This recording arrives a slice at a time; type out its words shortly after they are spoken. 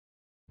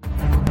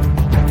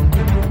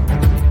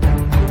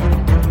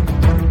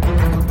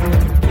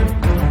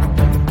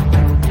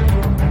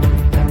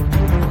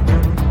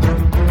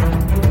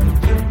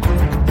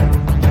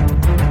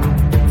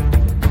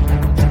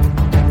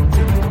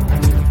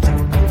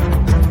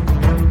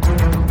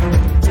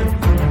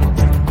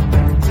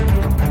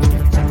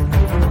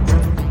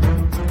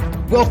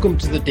Welcome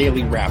to the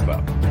Daily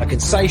Wrap-Up, a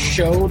concise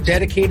show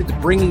dedicated to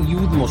bringing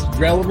you the most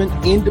relevant,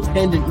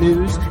 independent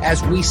news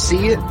as we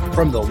see it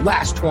from the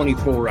last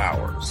 24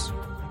 hours.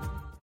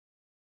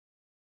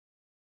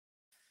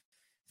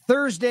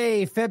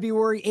 Thursday,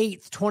 February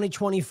 8th,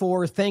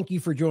 2024. Thank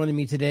you for joining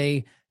me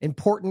today.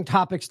 Important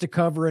topics to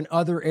cover in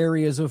other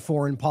areas of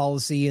foreign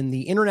policy in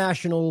the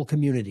international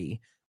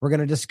community. We're going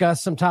to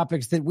discuss some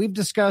topics that we've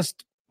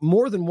discussed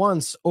more than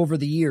once over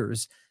the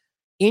years.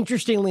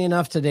 Interestingly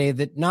enough today,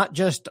 that not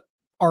just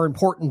are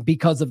important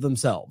because of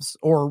themselves,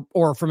 or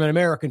from an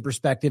American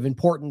perspective,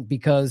 important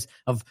because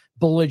of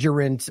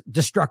belligerent,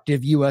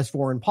 destructive U.S.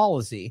 foreign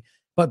policy,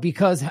 but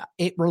because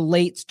it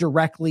relates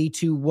directly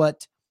to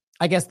what,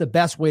 I guess the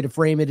best way to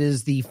frame it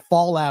is the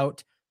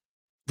fallout,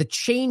 the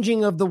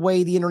changing of the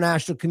way the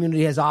international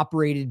community has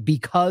operated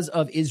because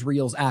of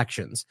Israel's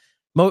actions.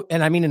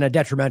 And I mean in a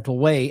detrimental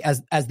way,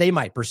 as they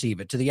might perceive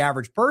it. To the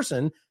average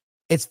person,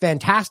 it's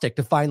fantastic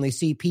to finally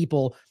see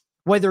people,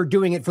 whether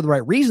doing it for the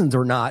right reasons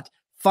or not,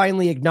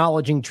 finally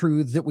acknowledging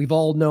truths that we've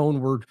all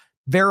known were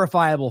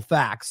verifiable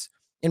facts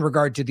in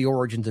regard to the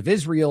origins of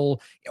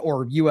Israel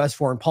or U.S.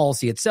 foreign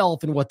policy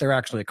itself and what they're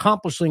actually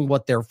accomplishing,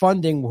 what they're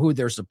funding, who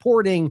they're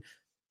supporting.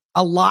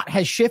 A lot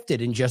has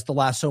shifted in just the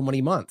last so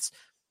many months.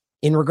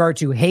 In regard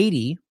to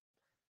Haiti,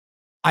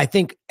 I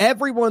think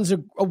everyone's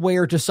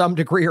aware to some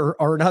degree or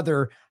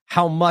another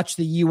how much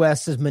the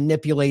U.S. has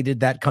manipulated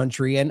that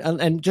country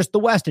and just the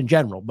West in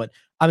general. But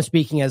I'm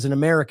speaking as an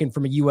American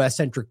from a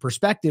U.S.-centric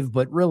perspective,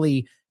 but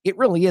really, it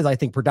really is, I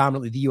think,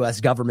 predominantly the U.S.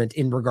 government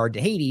in regard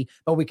to Haiti,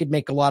 but we could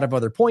make a lot of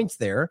other points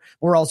there.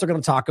 We're also going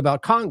to talk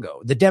about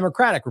Congo, the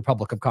Democratic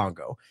Republic of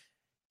Congo,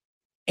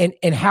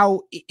 and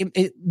how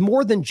it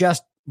more than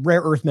just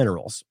rare earth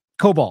minerals,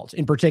 cobalt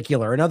in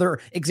particular, and other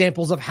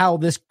examples of how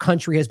this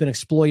country has been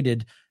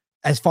exploited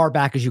as far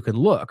back as you can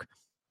look.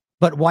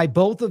 But why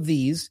both of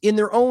these, in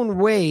their own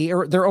way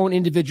or their own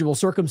individual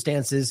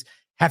circumstances,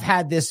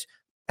 have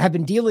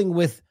been dealing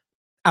with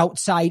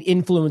outside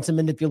influence and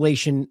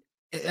manipulation,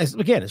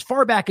 as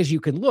far back as you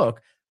can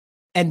look.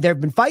 And they've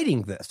been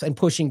fighting this and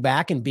pushing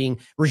back and being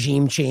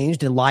regime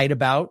changed and lied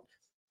about.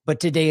 But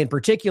today in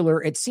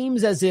particular, it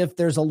seems as if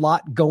there's a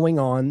lot going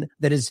on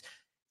that is,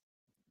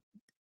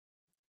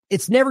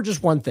 it's never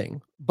just one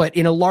thing, but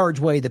in a large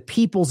way, the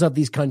peoples of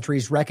these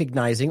countries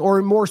recognizing,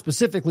 or more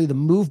specifically, the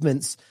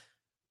movements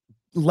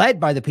led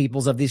by the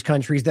peoples of these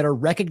countries that are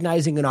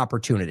recognizing an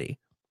opportunity,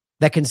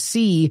 that can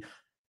see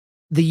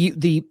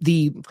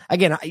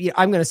again,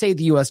 I'm going to say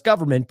the U.S.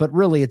 government, but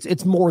really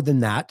it's more than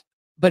that.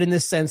 But in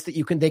this sense that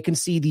they can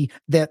see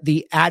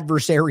the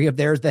adversary of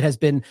theirs that has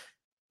been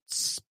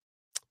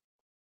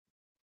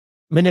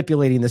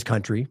manipulating this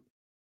country,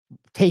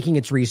 taking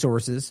its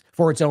resources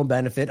for its own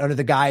benefit under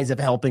the guise of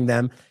helping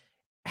them,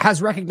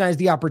 has recognized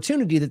the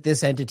opportunity that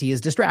this entity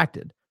is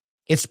distracted.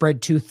 It's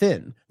spread too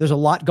thin. There's a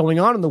lot going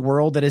on in the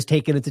world that has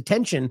taken its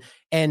attention,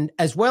 and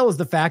as well as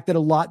the fact that a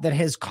lot that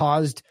has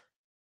caused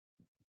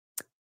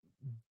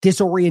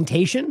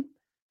disorientation,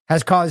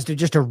 has caused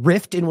just a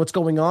rift in what's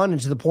going on, and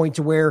to the point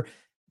to where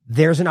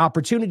there's an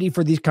opportunity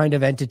for these kind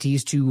of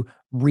entities to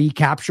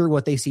recapture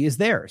what they see as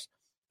theirs.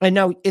 And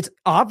now it's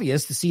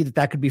obvious to see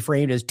that could be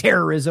framed as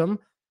terrorism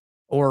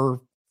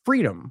or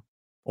freedom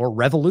or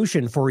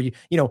revolution for,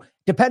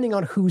 depending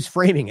on who's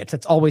framing it.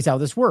 That's always how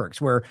this works,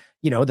 where,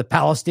 the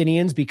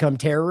Palestinians become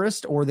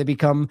terrorists or they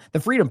become the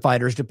freedom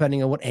fighters,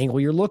 depending on what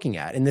angle you're looking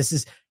at. And this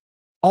is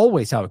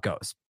always how it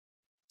goes.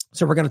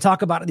 So we're going to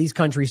talk about these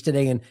countries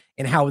today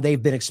and how they've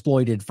been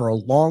exploited for a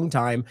long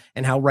time,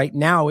 and how right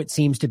now it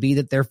seems to be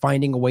that they're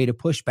finding a way to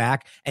push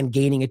back and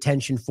gaining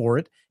attention for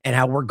it, and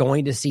how we're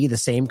going to see the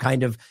same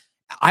kind of,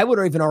 I would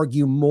even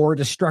argue, more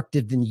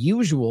destructive than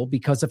usual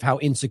because of how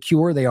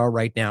insecure they are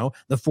right now,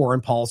 the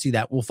foreign policy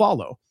that will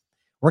follow.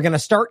 We're going to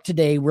start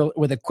today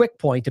with a quick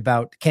point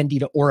about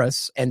Candida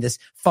auris and this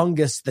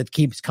fungus that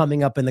keeps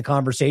coming up in the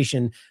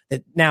conversation,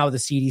 that now the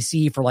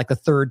CDC, for like the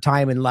third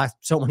time in the last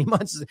so many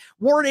months, is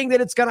warning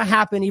that it's going to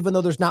happen, even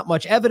though there's not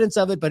much evidence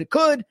of it, but it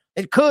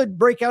could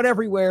break out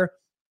everywhere.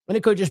 And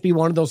it could just be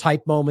one of those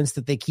hype moments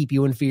that they keep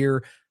you in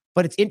fear.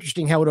 But it's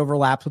interesting how it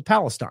overlaps with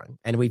Palestine.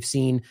 And we've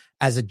seen,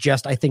 I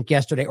think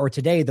yesterday or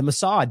today, the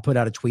Mossad put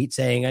out a tweet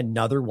saying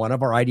another one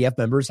of our IDF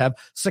members have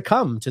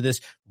succumbed to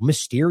this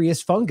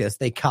mysterious fungus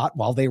they caught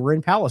while they were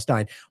in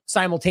Palestine,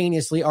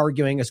 simultaneously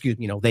arguing,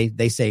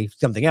 they say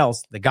something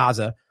else, the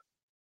Gaza,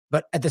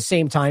 but at the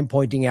same time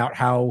pointing out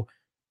how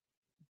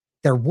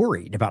they're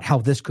worried about how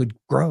this could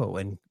grow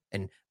and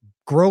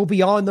grow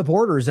beyond the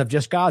borders of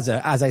just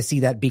Gaza, as I see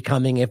that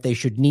becoming, if they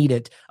should need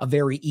it, a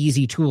very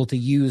easy tool to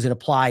use and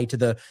apply to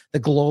the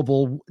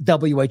global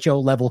WHO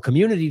level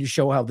community to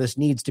show how this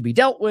needs to be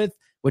dealt with,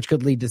 which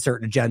could lead to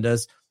certain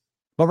agendas.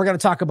 But we're going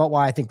to talk about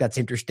why I think that's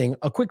interesting.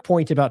 A quick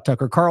point about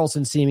Tucker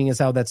Carlson seeming as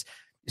how that's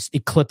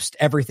eclipsed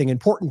everything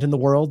important in the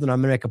world, and I'm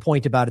going to make a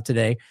point about it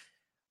today.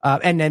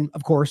 And then,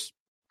 of course,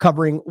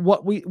 covering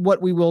what we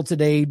will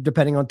today,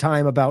 depending on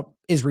time, about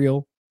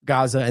Israel,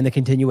 Gaza, and the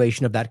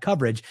continuation of that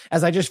coverage,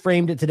 as I just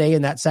framed it today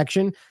in that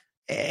section.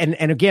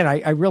 And again,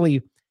 I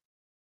really,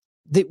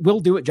 we'll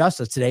do it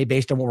justice today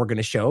based on what we're going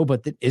to show,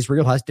 but that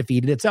Israel has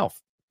defeated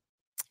itself.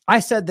 I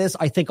said this,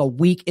 I think, a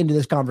week into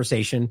this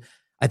conversation.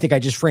 I think I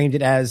just framed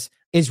it as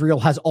Israel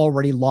has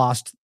already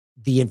lost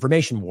the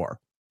information war.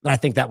 And I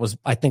think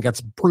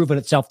that's proven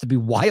itself to be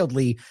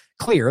wildly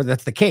clear.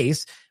 That's the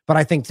case. But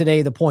I think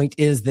today the point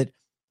is that,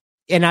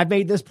 and I've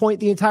made this point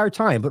the entire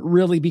time, but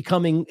really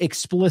becoming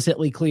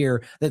explicitly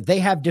clear that they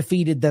have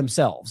defeated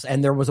themselves.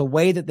 And there was a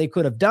way that they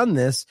could have done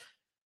this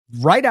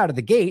right out of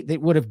the gate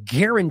that would have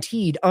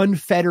guaranteed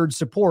unfettered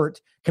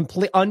support,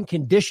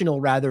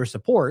 unconditional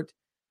support,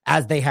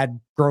 as they had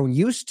grown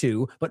used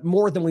to, but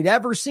more than we'd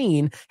ever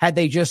seen had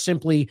they just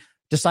simply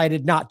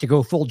decided not to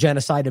go full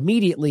genocide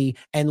immediately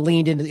and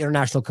leaned into the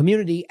international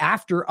community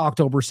after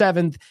October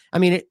 7th. I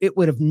mean, it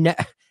would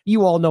have,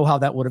 you all know how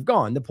that would have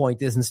gone. The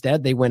point is,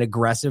 instead, they went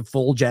aggressive,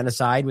 full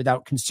genocide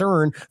without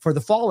concern for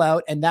the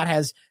fallout, and that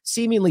has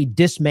seemingly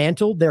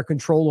dismantled their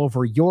control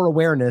over your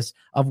awareness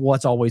of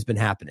what's always been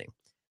happening,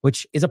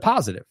 which is a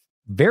positive,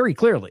 very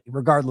clearly,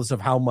 regardless of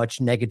how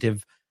much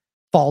negative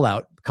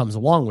fallout comes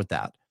along with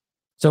that.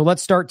 So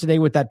let's start today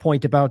with that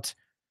point about,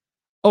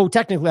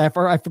 technically, I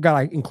forgot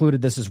I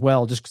included this as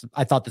well, just because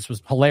I thought this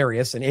was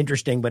hilarious and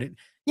interesting, but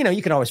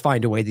you can always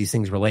find a way these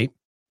things relate.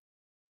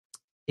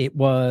 It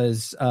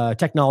was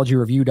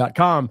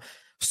technologyreview.com.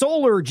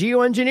 Solar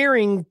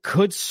geoengineering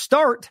could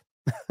start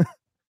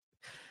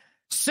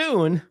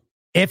soon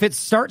if it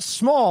starts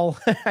small.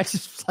 I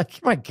just like,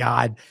 oh my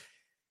God.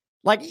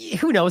 Like,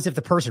 who knows if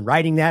the person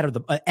writing that or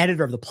the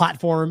editor of the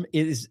platform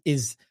is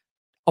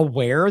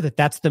aware that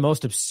that's the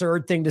most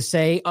absurd thing to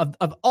say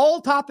of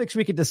all topics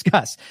we could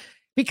discuss.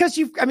 Because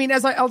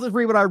I'll just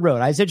read what I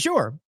wrote. I said,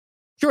 sure,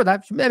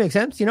 that makes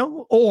sense,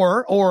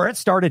 or it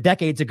started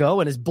decades ago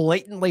and is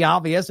blatantly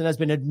obvious and has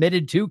been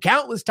admitted to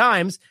countless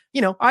times,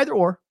 either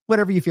or,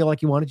 whatever you feel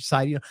like you want to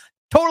decide,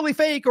 totally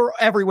fake or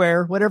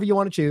everywhere, whatever you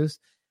want to choose.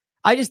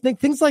 I just think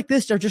things like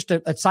this are just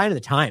a sign of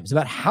the times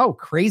about how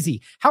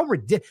crazy, how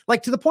ridiculous,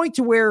 like to the point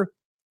to where,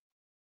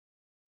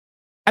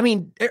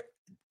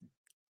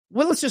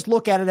 well, let's just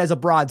look at it as a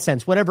broad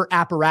sense. Whatever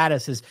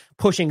apparatus is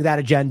pushing that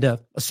agenda,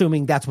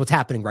 assuming that's what's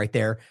happening right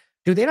there,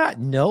 do they not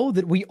know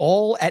that we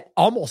all at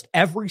almost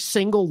every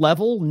single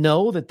level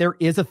know that there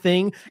is a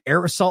thing,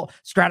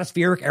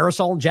 stratospheric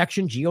aerosol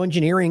injection,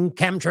 geoengineering,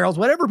 chemtrails,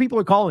 whatever people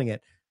are calling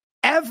it.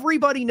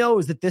 Everybody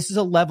knows that this is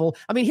a level.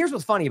 Here's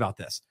what's funny about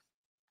this.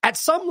 At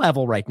some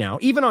level right now,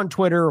 even on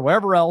Twitter or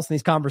wherever else in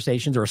these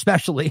conversations, or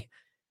especially,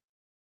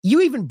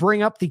 you even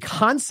bring up the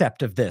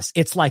concept of this.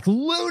 It's like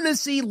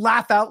lunacy,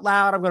 laugh out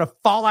loud. I'm going to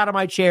fall out of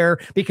my chair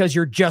because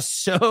you're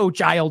just so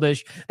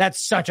childish. That's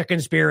such a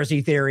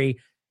conspiracy theory.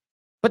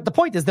 But the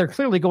point is, they're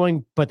clearly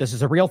going, but this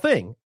is a real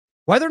thing.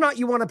 Whether or not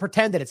you want to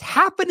pretend that it's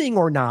happening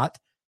or not,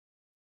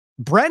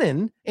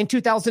 Brennan in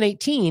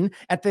 2018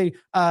 at the,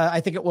 I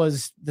think it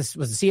was, this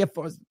was the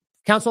CFO,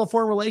 Council of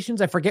Foreign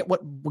Relations, I forget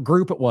what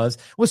group it was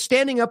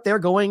standing up there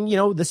going,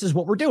 this is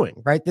what we're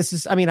doing, right? This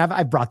is,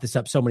 I've brought this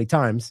up so many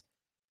times.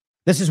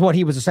 This is what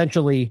he was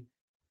essentially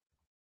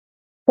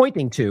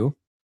pointing to.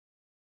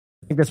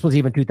 I think this was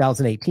even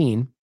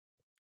 2018.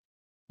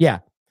 Yeah.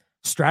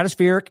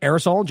 Stratospheric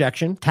aerosol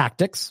injection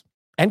tactics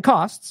and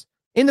costs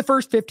in the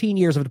first 15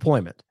 years of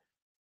deployment.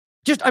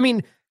 Just,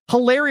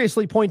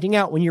 hilariously pointing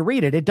out when you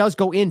read it, it does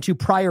go into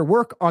prior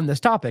work on this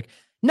topic.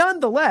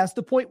 Nonetheless,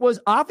 the point was,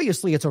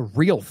 obviously, it's a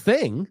real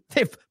thing.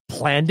 They've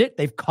planned it.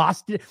 They've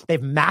costed it.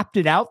 They've mapped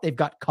it out. They've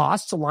got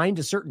costs aligned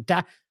to certain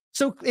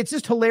So it's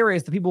just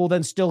hilarious that people will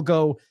then still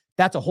go,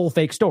 that's a whole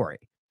fake story,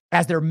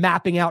 as they're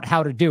mapping out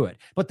how to do it.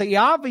 But the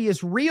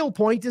obvious real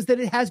point is that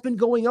it has been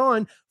going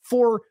on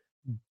for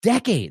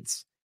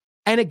decades.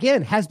 And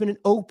again, has been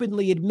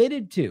openly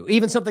admitted to.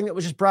 Even something that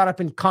was just brought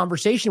up in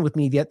conversation with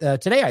me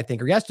today, I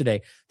think, or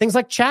yesterday. Things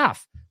like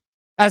chaff.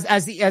 As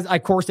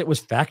of course, it was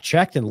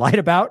fact-checked and lied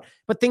about,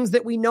 but things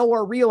that we know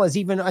are real, as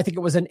even, I think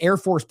it was an Air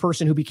Force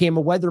person who became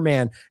a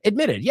weatherman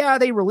admitted, yeah,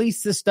 they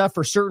released this stuff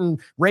for certain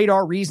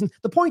radar reasons.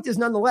 The point is,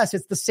 nonetheless,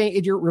 it's the same.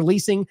 You're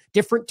releasing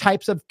different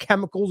types of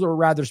chemicals, or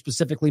rather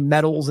specifically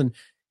metals, and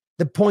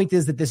the point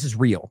is that this is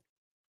real.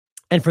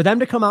 And for them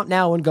to come out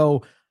now and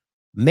go,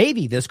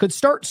 maybe this could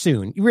start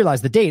soon. You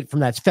realize the date from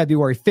that's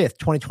February 5th,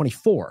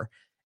 2024.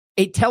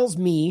 It tells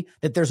me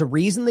that there's a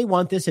reason they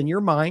want this in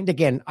your mind.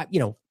 Again,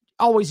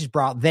 always just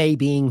brought they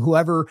being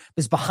whoever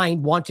is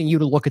behind wanting you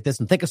to look at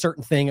this and think a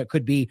certain thing. It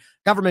could be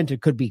government.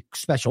 It could be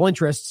special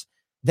interests.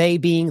 They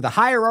being the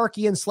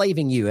hierarchy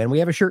enslaving you. And we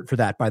have a shirt for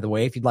that, by the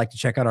way, if you'd like to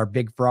check out our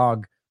Big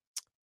Frog,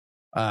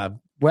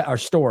 our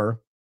store.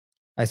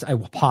 I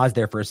will pause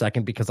there for a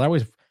second because I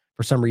always,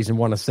 for some reason,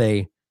 want to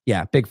say,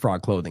 yeah, Big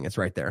Frog clothing. It's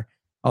right there.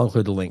 I'll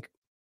include the link.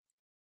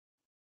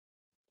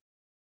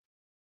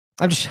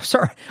 I'm just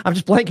sorry. I'm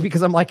just blanking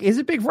because I'm like, is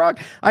it Big Frog?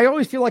 I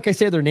always feel like I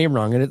say their name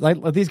wrong.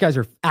 And these guys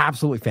are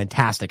absolutely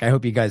fantastic. I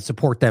hope you guys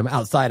support them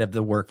outside of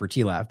the work for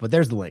TLAV, but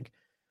there's the link.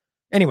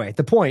 Anyway,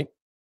 the point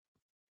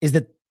is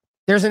that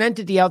there's an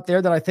entity out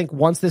there that I think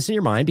wants this in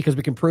your mind because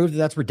we can prove that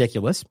that's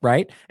ridiculous,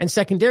 right? And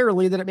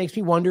secondarily, that it makes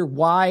me wonder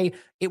why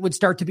it would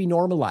start to be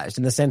normalized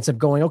in the sense of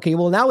going, okay,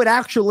 well, now it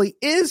actually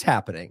is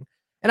happening.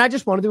 And I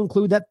just wanted to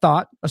include that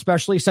thought,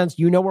 especially since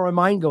you know where my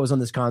mind goes on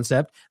this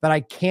concept, that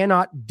I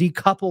cannot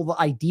decouple the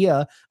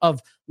idea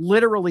of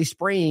literally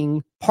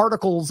spraying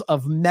particles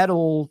of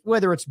metal,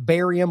 whether it's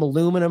barium,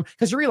 aluminum,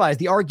 because you realize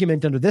the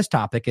argument under this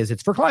topic is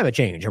it's for climate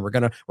change and we're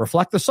going to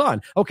reflect the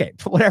sun. Okay,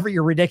 whatever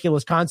your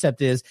ridiculous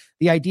concept is,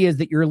 the idea is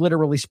that you're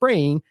literally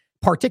spraying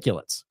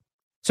particulates.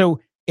 So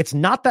it's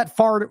not that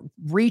far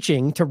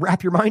reaching to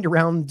wrap your mind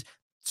around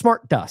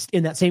smart dust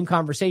in that same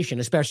conversation,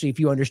 especially if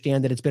you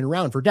understand that it's been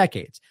around for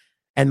decades.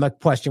 And my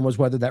question was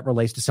whether that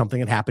relates to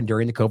something that happened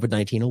during the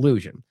COVID-19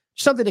 illusion.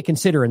 Something to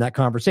consider in that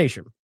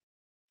conversation.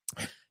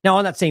 Now,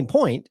 on that same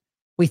point,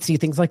 we see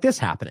things like this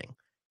happening.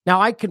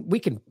 Now, we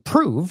can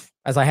prove,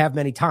 as I have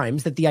many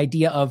times, that the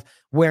idea of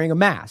wearing a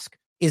mask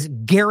is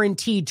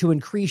guaranteed to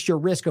increase your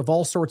risk of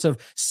all sorts of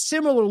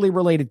similarly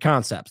related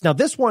concepts. Now,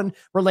 this one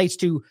relates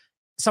to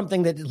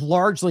something that is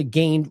largely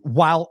gained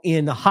while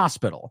in the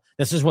hospital.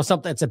 This is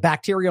something that's a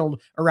bacterial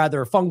or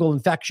rather a fungal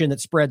infection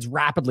that spreads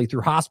rapidly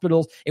through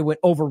hospitals. It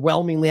went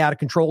overwhelmingly out of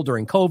control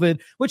during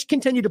COVID, which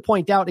continue to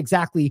point out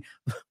exactly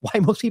why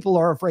most people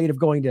are afraid of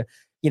going to,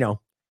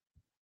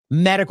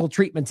 medical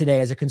treatment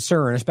today as a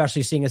concern,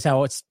 especially seeing as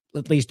how it's,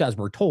 at least as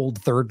we're told,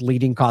 third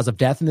leading cause of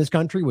death in this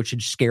country, which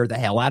should scare the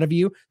hell out of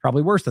you.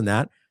 Probably worse than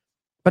that.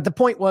 But the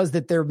point was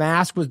that their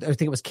mask was, I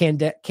think it was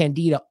Candida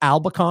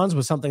albicans,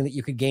 was something that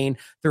you could gain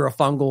through a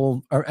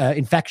fungal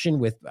infection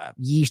with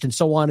yeast and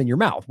so on in your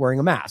mouth wearing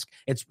a mask.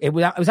 It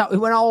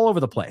went all over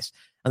the place,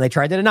 and they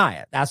tried to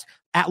deny it.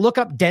 Look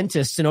up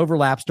dentists and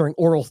overlaps during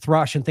oral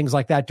thrush and things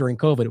like that during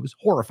COVID. It was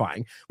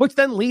horrifying, which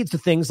then leads to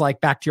things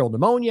like bacterial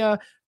pneumonia,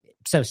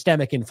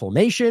 systemic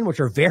inflammation, which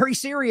are very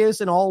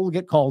serious and all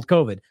get called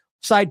COVID.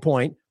 Side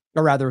point.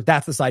 Or rather,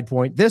 that's the side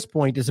point. This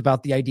point is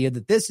about the idea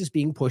that this is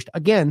being pushed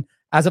again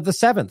as of the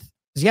 7th,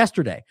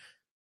 yesterday,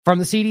 from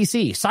the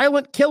CDC.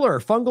 Silent killer,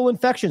 fungal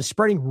infection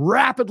spreading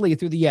rapidly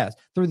through the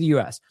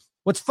U.S.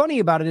 What's funny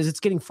about it is it's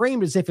getting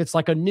framed as if it's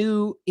like a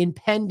new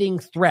impending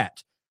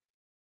threat.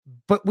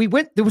 But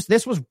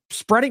this was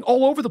spreading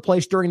all over the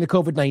place during the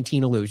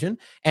COVID-19 illusion,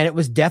 and it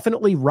was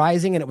definitely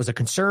rising, and it was a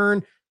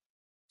concern.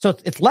 So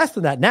it's less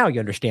than that now, you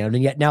understand,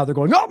 and yet now they're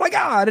going, oh my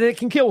God, and it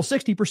can kill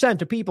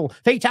 60% of people,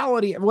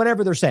 fatality,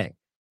 whatever they're saying,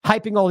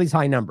 hyping all these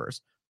high numbers.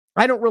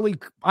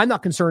 I'm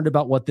not concerned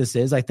about what this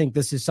is. I think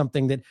this is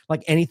something that,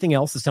 like anything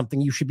else, is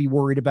something you should be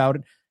worried about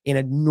in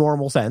a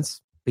normal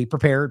sense. Be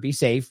prepared, be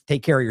safe,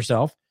 take care of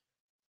yourself.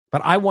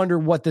 But I wonder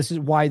why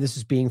this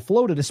is being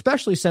floated,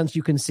 especially since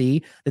you can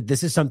see that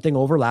this is something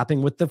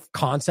overlapping with the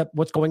concept,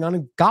 what's going on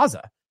in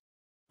Gaza,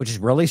 which is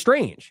really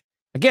strange.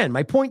 Again,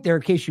 my point there,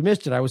 in case you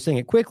missed it, I was saying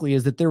it quickly,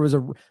 is that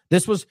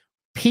this was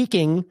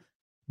peaking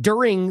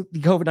during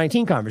the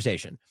COVID-19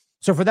 conversation.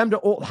 So for them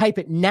to hype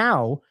it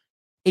now,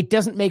 it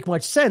doesn't make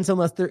much sense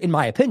in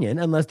my opinion,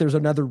 unless there's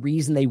another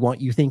reason they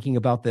want you thinking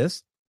about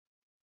this.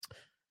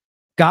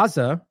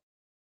 Gaza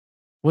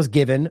was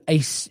given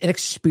an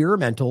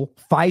experimental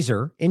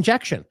Pfizer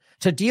injection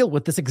to deal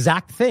with this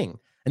exact thing.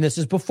 And this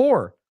is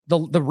before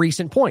the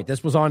recent point.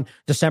 This was on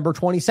December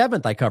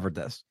 27th. I covered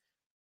this.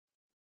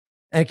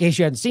 And in case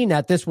you hadn't seen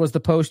that, this was the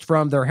post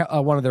from their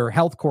one of their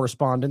health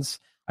correspondents,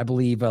 I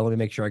believe. Let me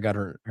make sure I got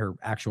her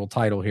actual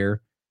title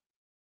here.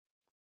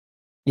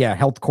 Yeah,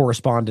 health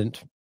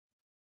correspondent,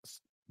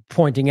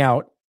 pointing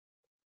out,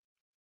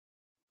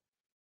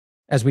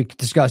 as we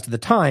discussed at the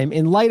time,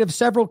 in light of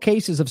several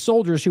cases of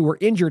soldiers who were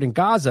injured in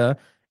Gaza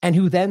and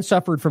who then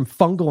suffered from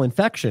fungal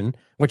infection,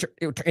 which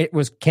it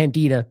was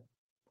Candida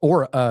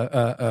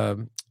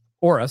auris.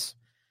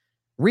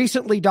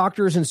 Recently,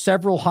 doctors in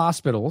several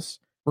hospitals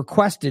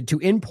requested to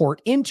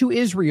import into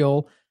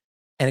Israel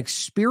an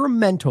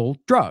experimental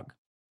drug,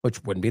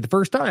 which wouldn't be the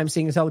first time,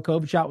 seeing as how the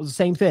COVID shot was the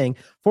same thing,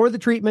 for the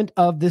treatment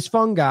of this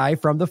fungi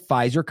from the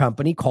Pfizer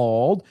company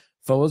called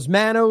that's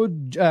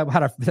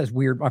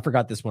weird. I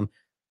forgot this one.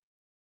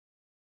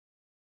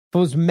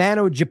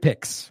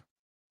 Fosmanogepix.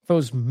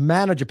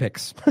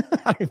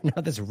 I don't even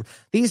know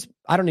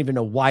I don't even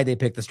know why they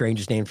picked the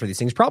strangest names for these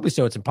things. Probably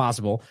so it's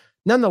impossible.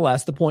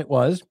 Nonetheless, the point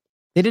was,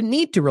 they didn't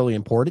need to really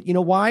import it. You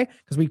know why?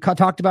 Because we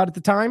talked about it at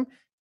the time.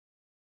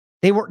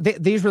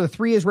 These were the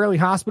 3 Israeli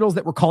hospitals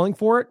that were calling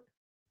for it.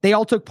 They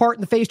all took part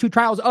in the phase 2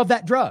 trials of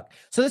that drug.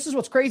 So this is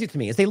what's crazy to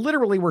me, is they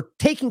literally were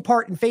taking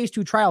part in phase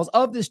 2 trials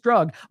of this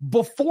drug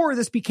before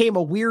this became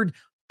a weird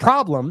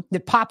problem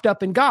that popped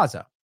up in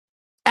Gaza.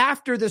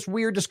 After this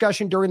weird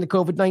discussion during the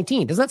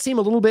COVID-19. Does that seem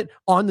a little bit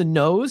on the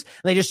nose?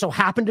 And they just so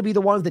happened to be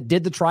the ones that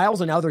did the trials,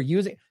 and now they're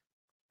using.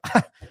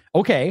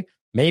 Okay.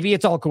 Maybe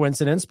it's all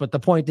coincidence, but the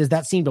point is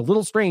that seemed a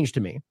little strange to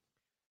me.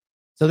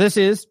 So this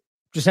is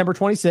December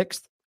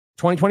 26th,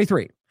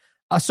 2023.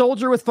 A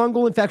soldier with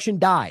fungal infection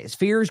dies.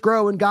 Fears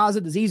grow in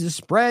Gaza. Disease is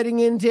spreading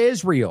into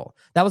Israel.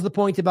 That was the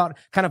point about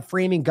kind of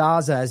framing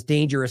Gaza as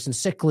dangerous and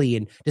sickly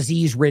and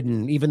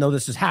disease-ridden, even though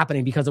this is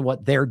happening because of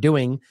what they're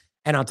doing.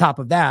 And on top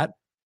of that,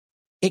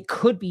 it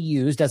could be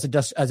used as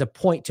a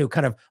point to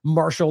kind of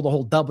marshal the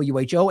whole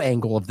WHO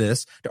angle of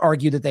this, to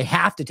argue that they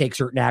have to take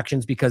certain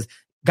actions because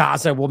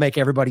Gaza will make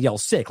everybody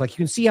else sick. Like, you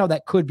can see how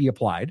that could be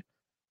applied.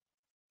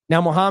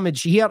 Now, Mohammed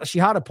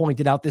Shihada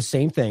pointed out this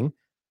same thing,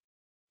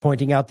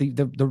 pointing out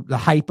the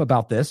hype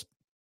about this.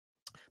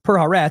 Per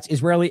Haaretz,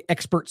 Israeli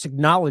experts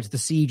acknowledge the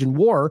siege and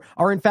war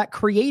are in fact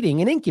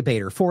creating an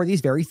incubator for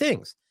these very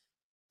things.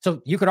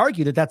 So you could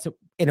argue that that's,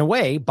 in a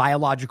way,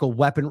 biological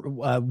weapon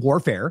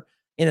warfare,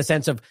 in a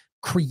sense of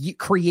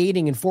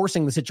creating and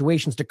forcing the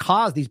situations to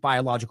cause these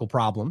biological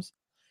problems.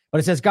 But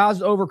it says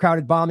Gaza's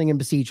overcrowded, bombing, and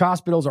besieged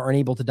hospitals are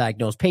unable to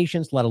diagnose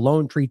patients, let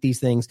alone treat these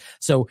things.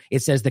 So it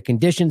says the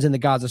conditions in the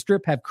Gaza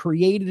Strip have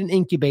created an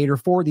incubator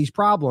for these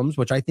problems,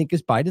 which I think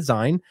is by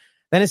design.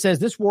 Then it says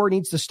this war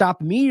needs to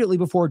stop immediately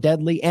before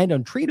deadly and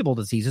untreatable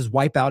diseases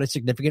wipe out a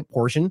significant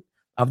portion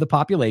of the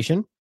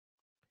population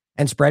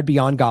and spread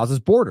beyond Gaza's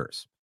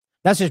borders.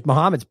 That's just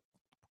Mohammed's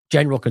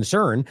general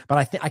concern,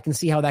 but I can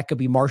see how that could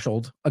be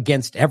marshaled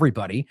against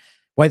everybody,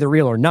 whether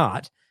real or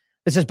not.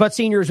 It says, but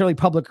senior Israeli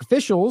public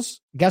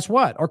officials, guess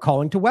what, are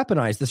calling to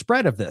weaponize the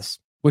spread of this,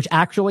 which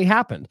actually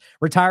happened.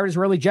 Retired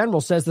Israeli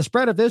general says the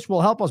spread of this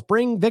will help us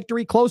bring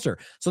victory closer.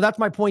 So that's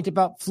my point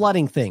about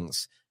flooding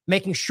things.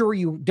 Making sure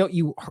you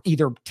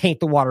either taint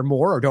the water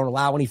more or don't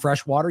allow any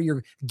fresh water.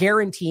 You're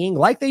guaranteeing,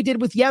 like they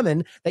did with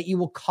Yemen, that you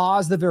will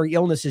cause the very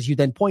illnesses you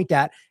then point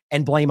at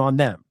and blame on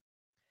them.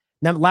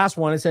 Now, the last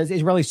one, it says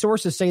Israeli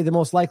sources say the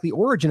most likely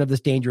origin of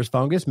this dangerous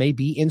fungus may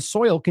be in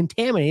soil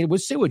contaminated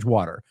with sewage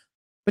water,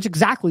 which is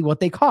exactly what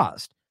they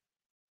caused.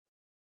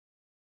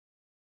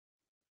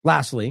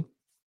 Lastly,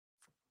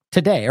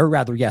 today, or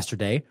rather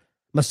yesterday,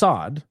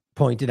 Mossad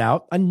pointed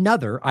out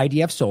another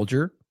IDF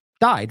soldier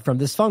died from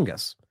this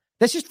fungus.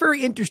 That's just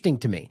very interesting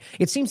to me.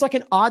 It seems like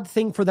an odd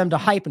thing for them to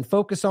hype and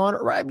focus on,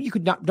 or I mean, you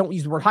could not, don't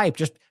use the word hype,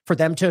 just for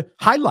them to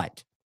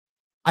highlight.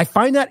 I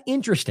find that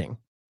interesting.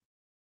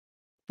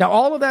 Now,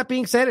 all of that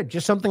being said, it's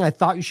just something I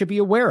thought you should be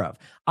aware of.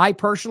 I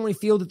personally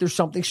feel that there's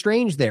something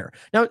strange there.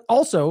 Now,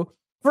 also,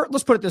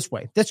 let's put it this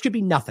way. This could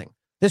be nothing.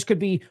 This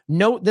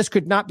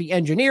could not be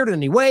engineered in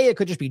any way. It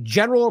could just be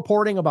general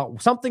reporting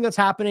about something that's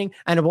happening,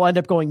 and it will end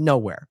up going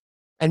nowhere.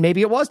 And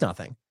maybe it was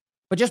nothing.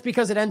 But just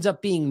because it ends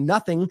up being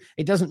nothing,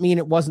 it doesn't mean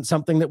it wasn't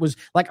something that was,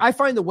 like, I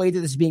find the way that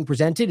this is being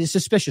presented is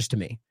suspicious to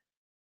me.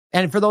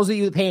 And for those of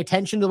you that pay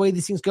attention to the way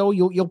these things go,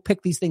 you'll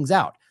pick these things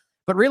out.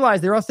 But realize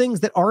there are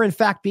things that are in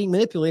fact being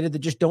manipulated that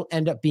just don't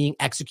end up being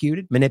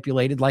executed,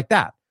 manipulated like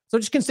that. So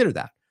just consider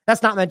that.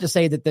 That's not meant to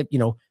say that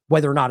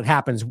whether or not it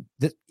happens,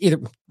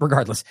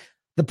 regardless.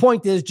 The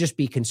point is just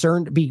be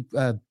concerned, be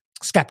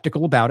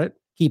skeptical about it.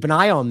 Keep an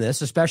eye on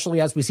this,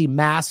 especially as we see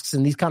masks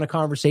and these kind of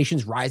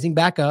conversations rising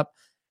back up.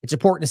 It's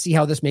important to see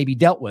how this may be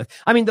dealt with.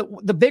 I mean,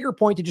 the bigger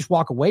point to just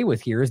walk away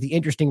with here is the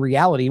interesting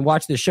reality, and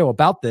watch this show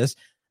about this,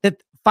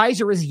 that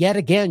Pfizer is yet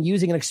again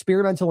using an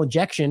experimental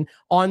injection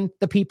on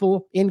the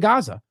people in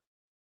Gaza,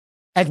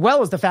 as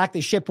well as the fact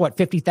they shipped,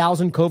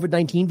 50,000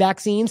 COVID-19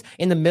 vaccines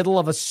in the middle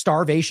of a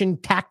starvation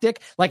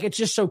tactic. Like, it's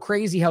just so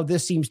crazy how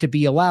this seems to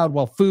be allowed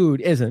while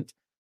food isn't.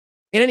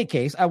 In any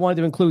case, I wanted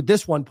to include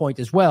this one point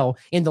as well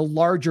in the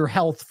larger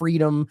health,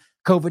 freedom,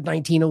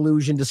 COVID-19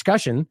 illusion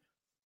discussion.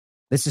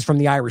 This is from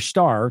the Irish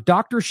Star.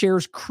 Doctor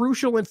shares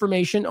crucial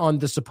information on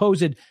the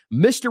supposed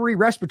mystery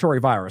respiratory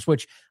virus,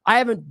 which I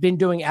haven't been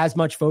doing as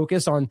much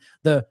focus on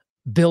the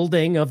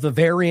building of the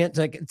variant.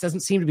 Like, it doesn't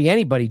seem to be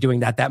anybody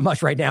doing that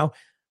much right now.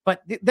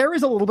 But there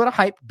is a little bit of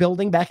hype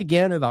building back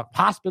again about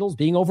hospitals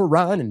being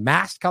overrun and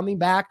masks coming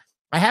back.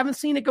 I haven't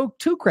seen it go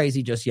too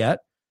crazy just yet,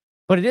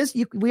 but it is.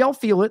 We all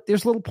feel it.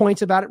 There's little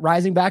points about it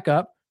rising back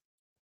up.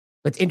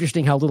 It's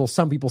interesting how little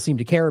some people seem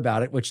to care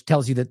about it, which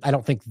tells you that I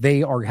don't think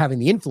they are having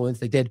the influence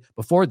they did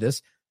before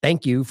this.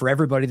 Thank you for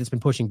everybody that's been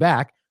pushing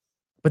back.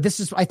 But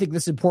I think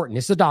this is important.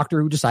 This is a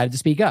doctor who decided to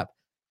speak up.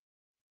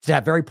 To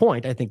that very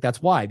point, I think that's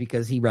why,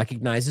 because he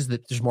recognizes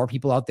that there's more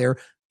people out there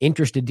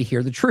interested to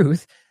hear the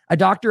truth. A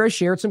doctor has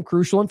shared some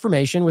crucial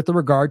information with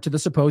regard to the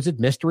supposed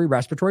mystery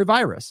respiratory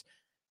virus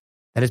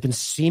that has been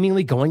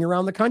seemingly going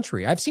around the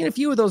country. I've seen a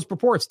few of those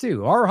reports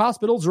too. Our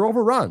hospitals are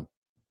overrun.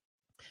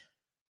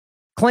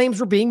 Claims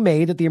were being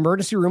made that the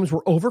emergency rooms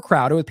were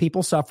overcrowded with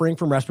people suffering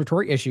from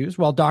respiratory issues.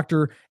 While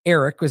Dr.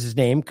 Eric was his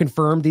name,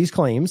 confirmed these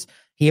claims.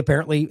 He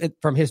apparently,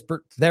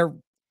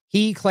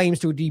 he claims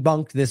to have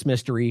debunked this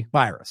mystery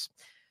virus.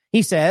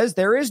 He says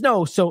there is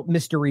no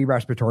mystery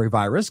respiratory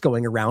virus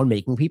going around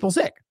making people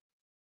sick.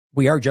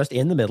 We are just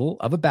in the middle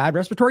of a bad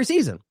respiratory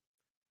season.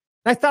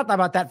 And I thought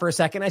about that for a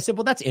second. I said,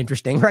 well, that's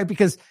interesting, right?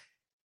 Because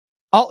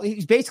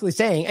he's basically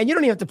saying, and you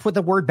don't even have to put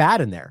the word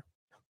bad in there.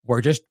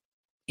 We're just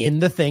in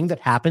the thing that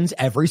happens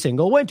every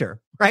single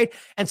winter, right?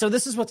 And so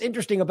this is what's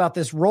interesting about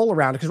this roll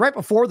around, because right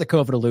before the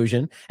COVID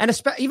illusion,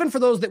 and even for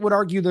those that would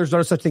argue there's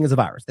no such thing as a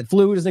virus, that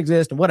flu doesn't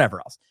exist and whatever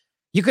else,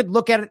 you could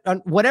look at it on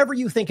whatever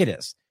you think it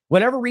is,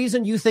 whatever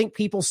reason you think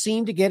people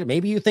seem to get it.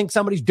 Maybe you think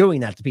somebody's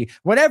doing that to people,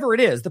 whatever it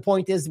is. The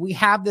point is we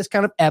have this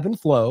kind of ebb and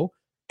flow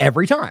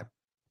every time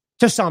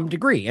to some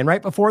degree. And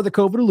right before the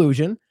COVID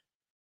illusion,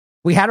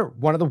 we had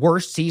one of the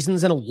worst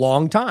seasons in a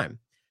long time.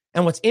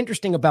 And what's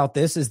interesting about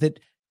this is that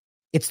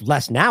it's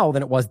less now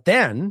than it was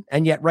then.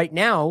 And yet right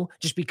now,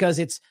 just because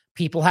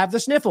people have the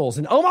sniffles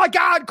and, oh my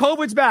God,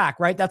 COVID's back,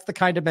 right? That's the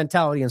kind of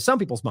mentality in some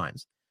people's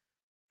minds.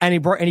 And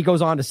he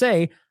goes on to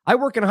say, I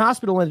work in a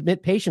hospital and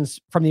admit patients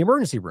from the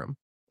emergency room.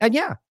 And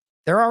yeah,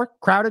 there are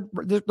crowded,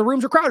 the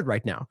rooms are crowded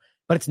right now,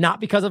 but it's not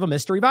because of a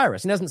mystery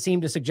virus. It doesn't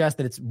seem to suggest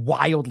that it's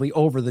wildly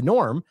over the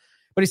norm,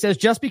 but he says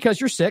just because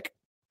you're sick,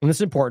 and this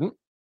is important,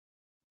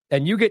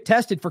 and you get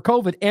tested for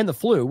COVID and the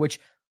flu, which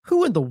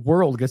who in the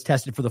world gets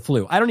tested for the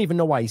flu? I don't even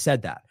know why he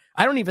said that.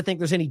 I don't even think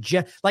there's any,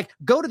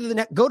 go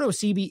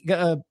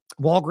to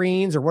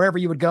Walgreens or wherever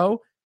you would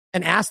go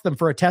and ask them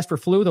for a test for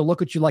flu. They'll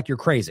look at you like you're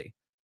crazy.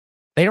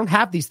 They don't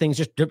have these things.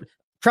 Just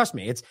trust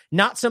me, it's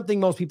not something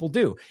most people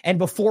do. And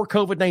before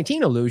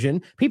COVID-19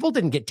 illusion, people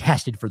didn't get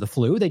tested for the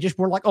flu. They just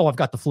were like, oh, I've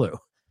got the flu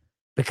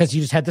because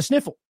you just had the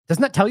sniffle.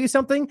 Doesn't that tell you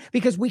something?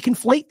 Because we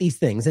conflate these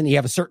things and you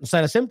have a certain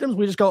set of symptoms.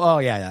 We just go, oh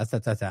yeah,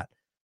 that's that.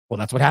 Well,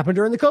 that's what happened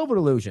during the COVID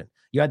illusion.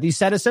 You had these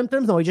set of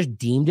symptoms and we just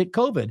deemed it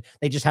COVID.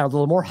 They just had a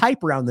little more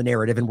hype around the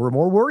narrative and were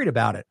more worried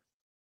about it.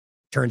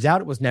 Turns out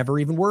it was never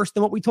even worse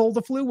than what we told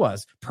the flu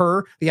was,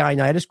 per the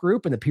Ionitis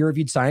group and the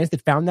peer-reviewed science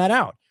that found that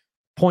out.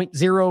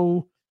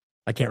 0.0,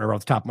 I can't remember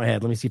off the top of my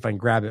head. Let me see if I can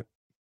grab it.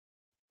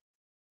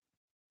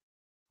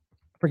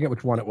 I forget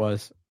which one it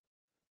was.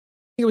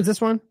 I think it was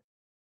this one.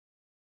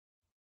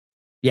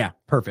 Yeah,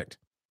 perfect.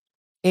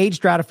 Age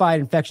stratified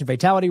infection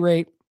fatality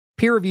rate,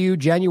 peer reviewed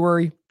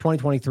January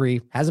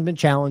 2023, hasn't been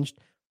challenged.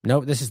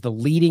 No, this is the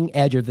leading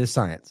edge of this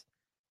science.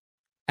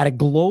 At a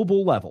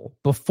global level,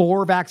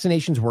 before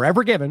vaccinations were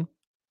ever given,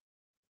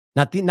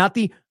 not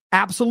the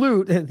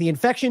absolute, the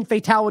infection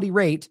fatality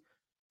rate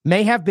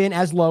may have been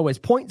as low as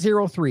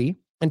 0.03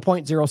 and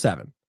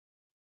 0.07.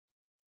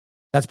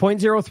 That's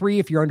 0.03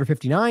 if you're under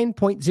 59,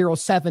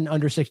 0.07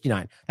 under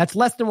 69. That's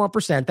less than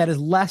 1%. That is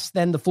less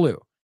than the flu.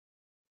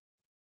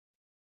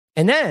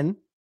 And then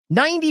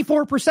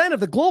 94% of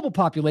the global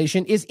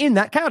population is in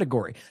that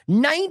category.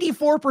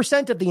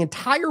 94% of the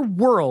entire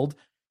world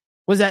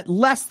was at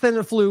less than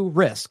the flu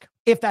risk,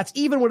 if that's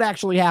even what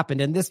actually happened.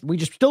 And this, we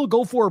just still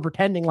go forward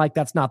pretending like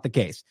that's not the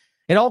case.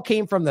 It all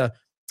came from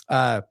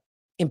the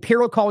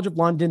Imperial College of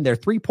London, their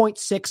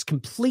 3.6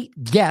 complete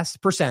guess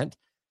percent,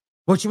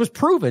 which was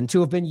proven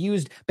to have been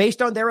used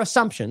based on their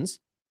assumptions.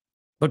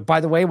 But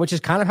by the way, which is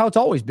kind of how it's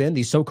always been,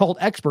 these so-called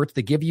experts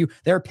that give you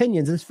their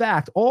opinions as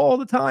fact all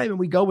the time. And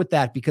we go with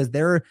that because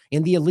they're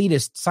in the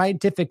elitist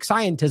scientific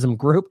scientism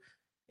group.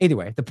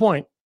 Anyway, the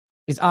point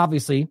is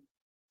obviously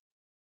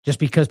just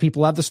because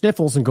people have the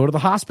sniffles and go to the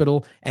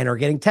hospital and are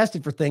getting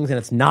tested for things and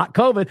it's not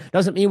COVID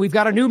doesn't mean we've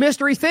got a new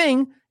mystery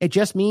thing. It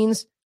just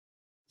means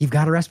you've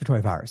got a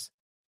respiratory virus.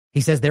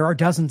 He says there are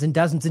dozens and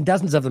dozens and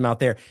dozens of them out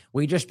there.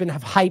 We've been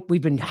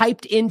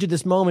hyped into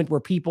this moment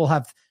where people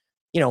have,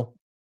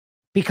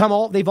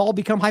 they've all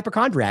become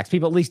hypochondriacs.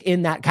 People, at least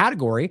in that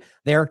category,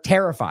 they're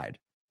terrified.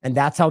 And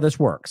that's how this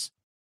works.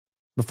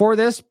 Before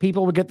this,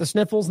 people would get the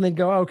sniffles and they'd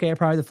go, okay,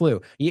 probably the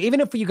flu.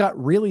 Even if you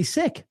got really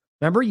sick,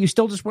 remember, you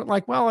still just went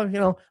like,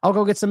 well, I'll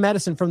go get some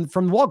medicine from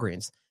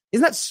Walgreens.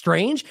 Isn't that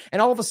strange?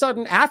 And all of a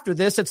sudden after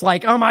this, it's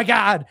like, oh my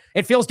God,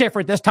 it feels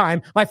different this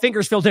time. My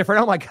fingers feel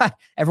different. Oh my God,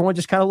 everyone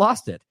just kind of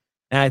lost it.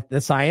 And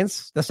the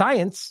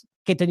science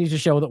continues to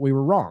show that we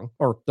were wrong,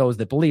 or those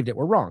that believed it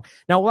were wrong.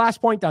 Now,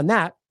 last point on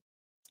that,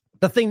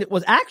 the thing that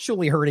was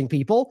actually hurting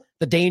people,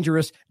 the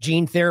dangerous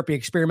gene therapy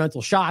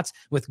experimental shots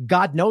with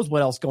God knows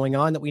what else going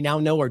on that we now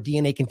know are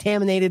DNA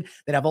contaminated,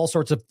 that have all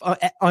sorts of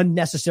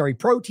unnecessary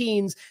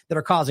proteins that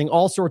are causing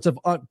all sorts of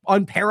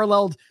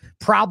unparalleled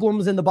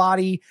problems in the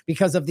body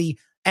because of the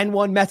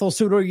N1 methyl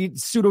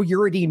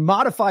pseudouridine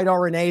modified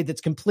RNA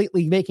that's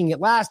completely making it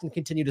last and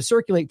continue to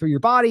circulate through your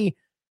body,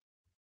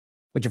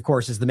 which of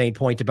course is the main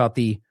point about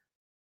now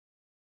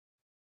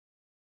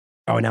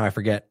I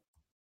forget.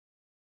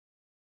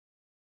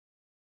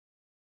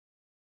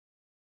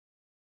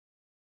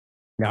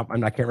 No,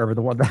 I can't remember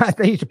the one.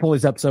 They used to pull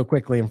these up so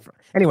quickly.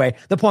 Anyway,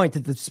 the point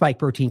that the spike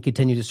protein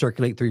continues to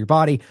circulate through your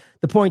body.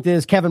 The point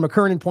is, Kevin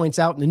McKernan points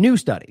out in the new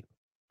study,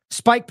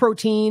 spike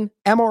protein,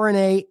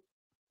 mRNA,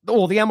 the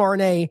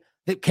mRNA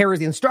that carries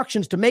the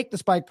instructions to make the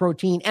spike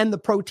protein and the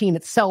protein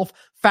itself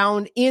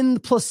found in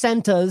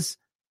placentas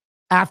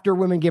after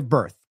women give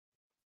birth.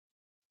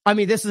 I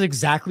mean, this is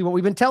exactly what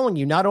we've been telling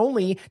you. Not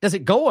only does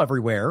it go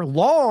everywhere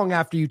long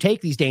after you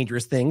take these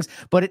dangerous things,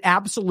 but it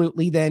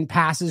absolutely then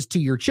passes to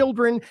your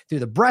children through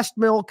the breast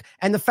milk.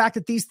 And the fact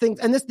that these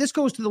things, and this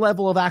goes to the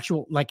level of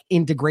actual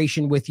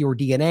integration with your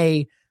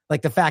DNA,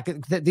 like the fact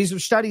that these are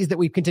studies that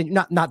we've continued,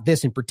 not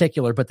this in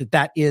particular, but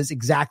that is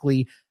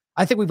exactly,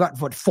 I think we've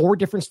got 4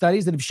 different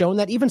studies that have shown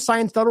that. Even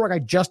science.org, I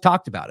just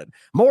talked about it.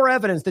 More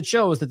evidence that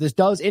shows that this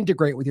does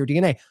integrate with your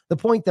DNA. The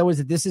point though is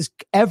that this is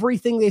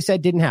everything they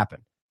said didn't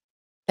happen.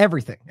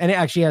 Everything. And it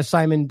actually, as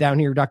Simon down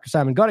here, Dr.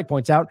 Simon Guttick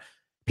points out,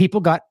 people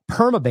got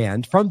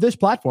permabanned from this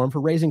platform for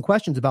raising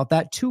questions about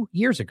that 2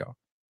 years ago.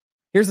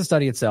 Here's the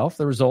study itself,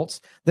 the results.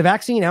 The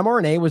vaccine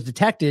mRNA was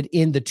detected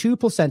in the 2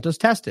 placentas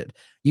tested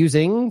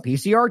using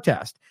PCR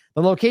test.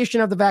 The location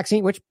of the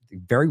vaccine, which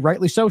very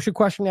rightly so should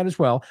question that as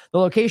well. The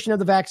location of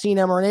the vaccine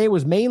mRNA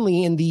was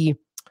mainly in the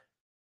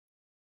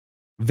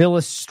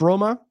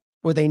villostroma,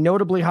 with a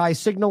notably high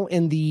signal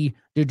in the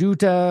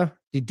deducia,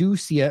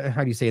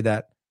 how do you say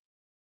that?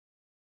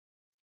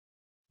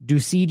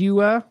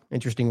 Ducidua,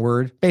 interesting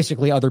word,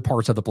 basically other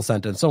parts of the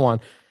placenta and so on.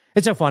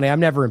 It's so funny. I'm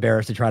never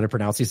embarrassed to try to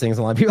pronounce these things.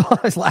 A lot of people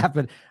always laugh,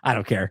 but I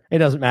don't care. It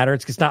doesn't matter.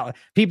 It's not,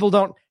 people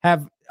don't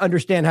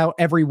understand how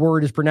every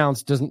word is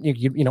pronounced.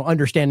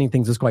 Understanding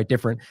things is quite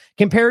different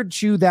compared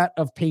to that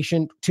of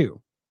patient 2.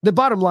 The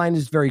bottom line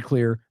is very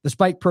clear. The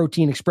spike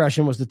protein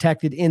expression was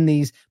detected in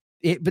these,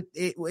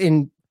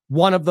 in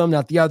one of them,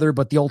 not the other,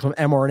 but the ultimate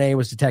mRNA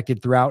was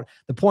detected throughout.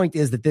 The point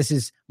is that this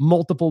is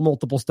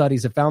multiple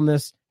studies have found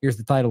this. Here's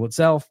the title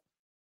itself.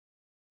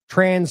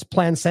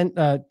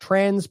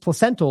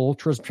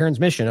 Transplacental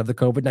transmission of the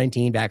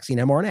COVID-19 vaccine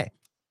mRNA.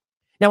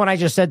 Now, when I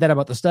just said that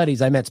about the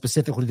studies, I meant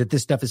specifically that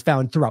this stuff is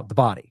found throughout the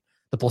body.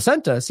 The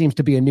placenta seems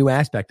to be a new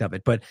aspect of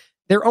it, but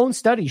their own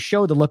studies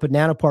show the lipid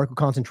nanoparticle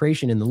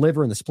concentration in the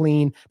liver and the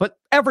spleen, but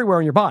everywhere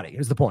in your body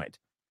is the point.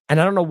 And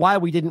I don't know why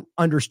we didn't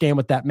understand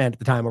what that meant at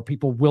the time, or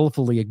people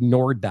willfully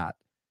ignored that.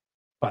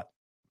 But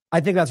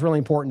I think that's really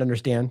important to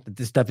understand that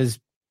this stuff is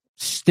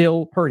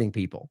still hurting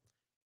people.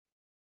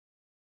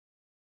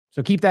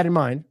 So keep that in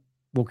mind.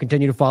 We'll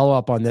continue to follow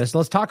up on this.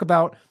 Let's talk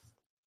about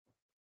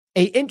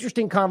an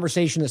interesting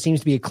conversation that seems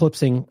to be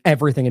eclipsing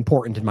everything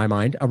important in my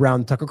mind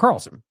around Tucker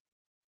Carlson.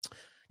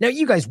 Now,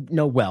 you guys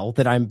know well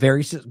that I'm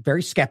very,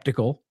 very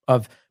skeptical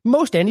of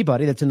most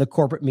anybody that's in the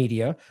corporate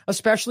media,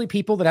 especially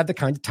people that have the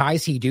kind of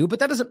ties he do. But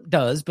that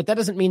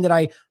doesn't mean that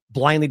I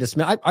blindly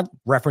dismiss. I've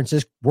referenced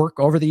his work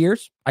over the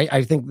years.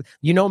 I think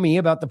you know me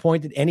about the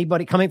point that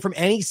anybody coming from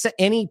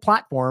any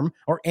platform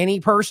or any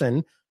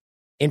person,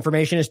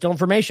 information is still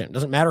information. It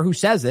doesn't matter who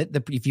says it,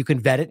 if you can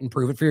vet it and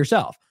prove it for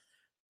yourself.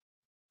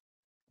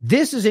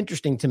 This is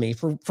interesting to me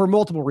for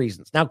multiple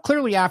reasons. Now,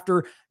 clearly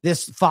after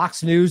this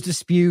Fox News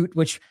dispute,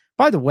 which,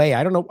 by the way,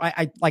 I don't know,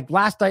 I like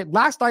last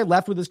I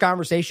left with this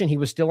conversation, he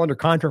was still under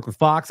contract with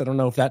Fox. I don't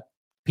know if that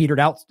petered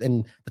out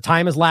and the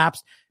time has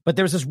lapsed, but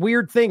there's this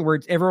weird thing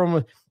where everyone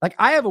was like,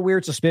 I have a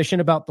weird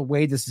suspicion about the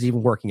way this is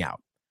even working out.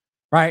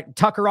 Right?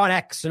 Tucker on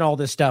X and all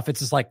this stuff.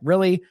 It's just like,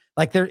 really?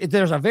 Like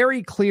there's a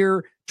very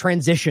clear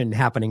transition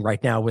happening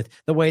right now with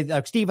the way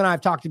Steve and I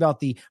have talked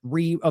about the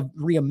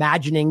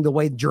reimagining the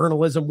way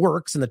journalism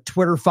works and the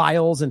Twitter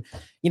files. And,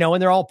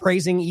 and they're all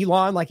praising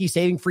Elon like he's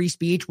saving free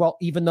speech. Well,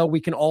 even though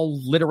we can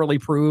all literally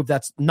prove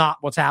that's not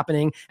what's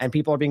happening and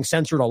people are being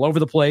censored all over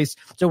the place.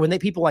 So when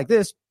people like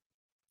this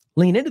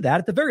lean into that,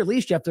 at the very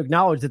least, you have to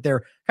acknowledge that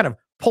they're kind of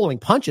pulling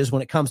punches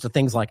when it comes to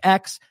things like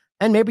X.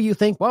 And maybe you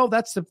think, well,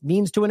 that's a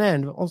means to an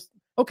end. Well,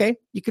 okay,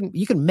 you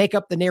can make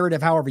up the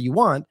narrative however you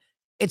want.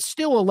 It's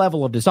still a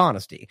level of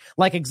dishonesty.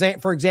 Like,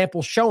 for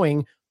example,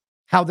 showing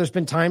how there's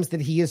been times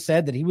that he has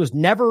said that he was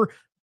never,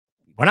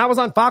 when I was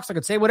on Fox, I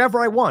could say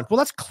whatever I want. Well,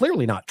 that's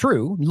clearly not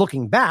true.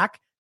 Looking back,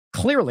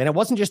 clearly, and it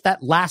wasn't just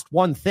that last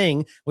one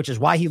thing, which is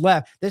why he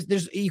left.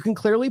 You can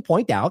clearly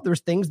point out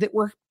there's things that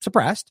were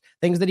suppressed,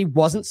 things that he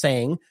wasn't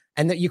saying,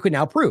 and that you could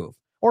now prove.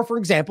 Or, for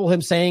example,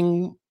 him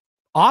saying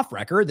off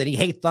record that he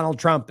hates Donald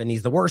Trump and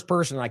he's the worst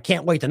person and I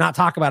can't wait to not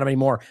talk about him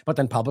anymore, but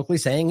then publicly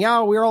saying,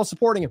 yeah, we're all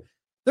supporting him.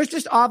 There's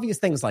just obvious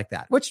things like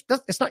that, which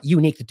it's not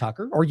unique to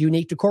Tucker or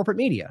unique to corporate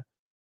media.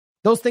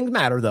 Those things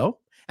matter, though.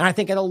 And I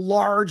think at a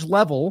large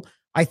level,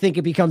 I think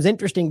it becomes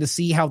interesting to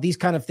see how these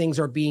kind of things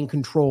are being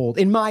controlled,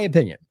 in my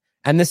opinion.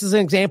 And this is an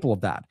example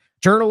of that.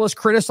 Journalists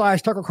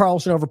criticize Tucker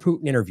Carlson over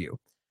Putin interview.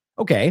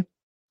 Okay.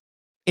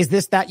 Is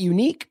this that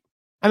unique?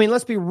 I mean,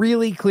 let's be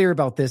really clear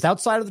about this.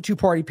 Outside of the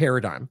two-party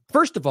paradigm,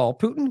 first of all,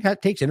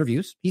 Putin takes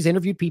interviews. He's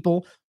interviewed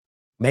people,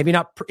 maybe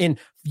not in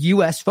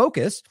U.S.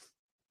 focus,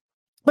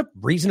 but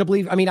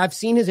reasonably. I mean, I've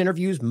seen his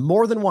interviews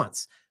more than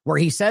once where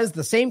he says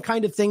the same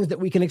kind of things that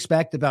we can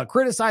expect about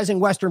criticizing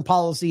Western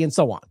policy and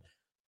so on.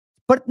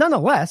 But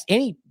nonetheless,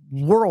 any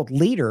world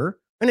leader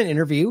in an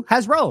interview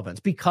has relevance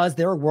because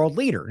they're a world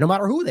leader, no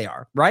matter who they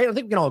are, right? I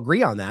think we can all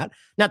agree on that.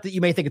 Not that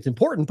you may think it's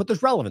important, but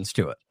there's relevance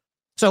to it.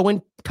 So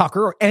when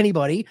Tucker or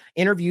anybody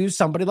interviews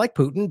somebody like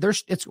Putin,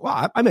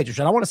 I'm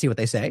interested. I want to see what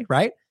they say,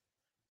 right?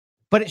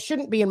 But it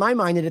shouldn't be in my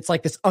mind that it's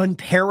like this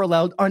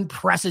unparalleled,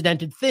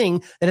 unprecedented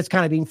thing that it's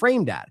kind of being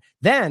framed at.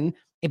 Then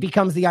it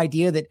becomes the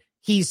idea that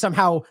he's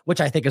somehow,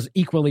 which I think is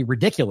equally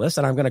ridiculous,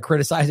 and I'm going to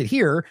criticize it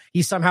here,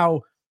 he's somehow,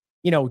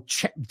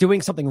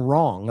 doing something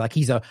wrong, like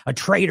he's a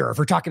traitor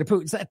for talking to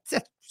Putin.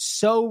 That's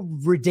so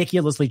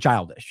ridiculously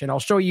childish. And I'll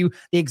show you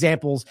the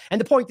examples.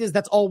 And the point is,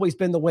 that's always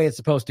been the way it's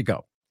supposed to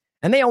go.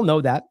 And they all know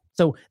that.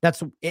 So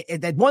that's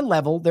at one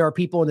level, there are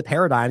people in the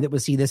paradigm that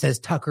would see this as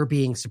Tucker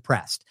being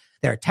suppressed.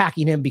 They're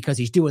attacking him because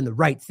he's doing the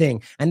right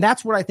thing. And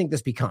that's what I think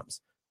this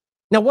becomes.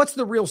 Now, what's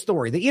the real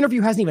story? The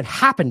interview hasn't even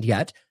happened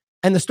yet.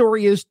 And the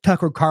story is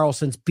Tucker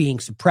Carlson's being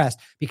suppressed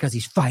because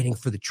he's fighting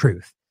for the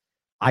truth.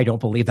 I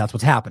don't believe that's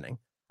what's happening.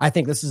 I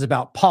think this is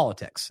about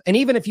politics. And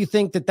even if you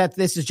think that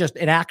this is just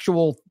an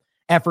actual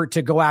effort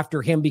to go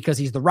after him because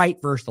he's the right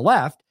versus the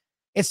left,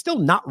 it's still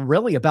not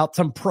really about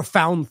some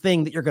profound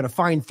thing that you're going to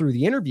find through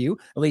the interview,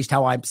 at least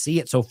how I see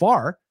it so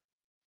far.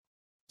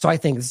 So I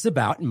think this is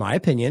about, in my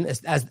opinion,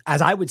 as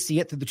I would see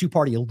it through the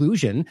two-party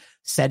illusion,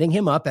 setting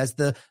him up as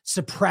the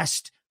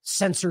suppressed,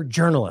 censored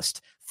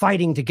journalist,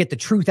 fighting to get the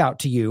truth out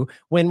to you,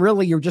 when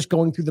really you're just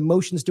going through the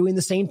motions doing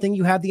the same thing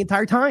you have the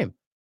entire time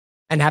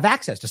and have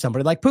access to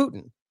somebody like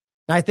Putin.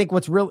 And I think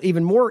what's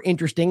even more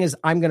interesting is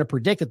I'm going to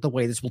predict that the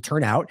way this will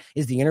turn out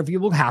is the interview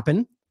will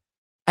happen,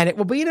 and it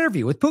will be an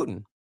interview with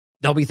Putin.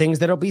 There'll be things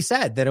that'll be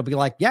said that'll be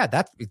like,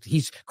 yeah,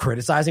 he's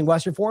criticizing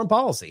Western foreign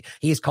policy.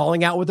 He's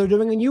calling out what they're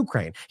doing in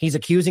Ukraine. He's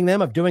accusing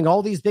them of doing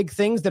all these big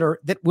things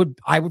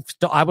I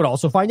would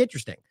also find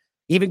interesting.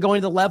 Even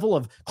going to the level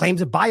of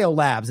claims of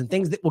biolabs and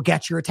things that will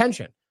get your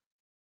attention.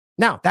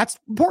 Now, that's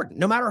important,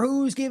 no matter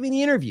who's giving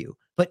the interview.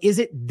 But is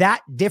it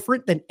that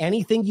different than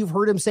anything you've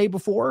heard him say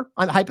before?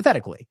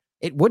 Hypothetically,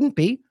 it wouldn't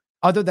be,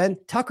 other than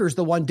Tucker's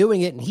the one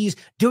doing it, and he's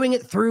doing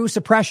it through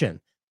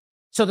suppression.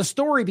 So the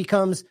story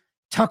becomes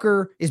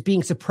Tucker is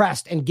being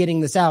suppressed and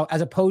getting this out,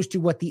 as opposed to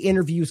what the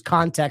interview's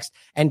context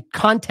and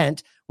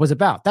content was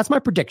about. That's my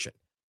prediction.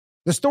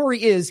 The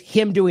story is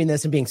him doing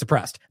this and being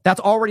suppressed.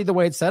 That's already the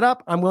way it's set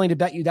up. I'm willing to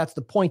bet you that's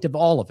the point of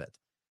all of it.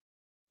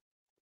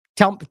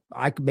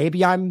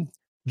 Maybe I'm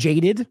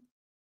jaded.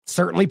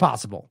 Certainly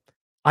possible.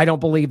 I don't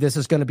believe this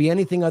is going to be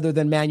anything other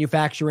than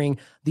manufacturing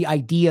the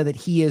idea that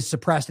he is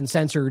suppressed and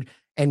censored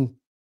and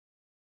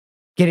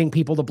getting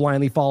people to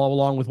blindly follow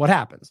along with what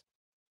happens.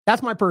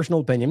 That's my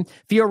personal opinion.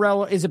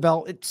 Fiorella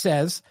Isabel, it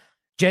says,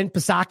 Jen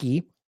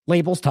Psaki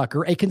labels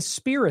Tucker a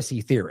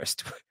conspiracy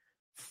theorist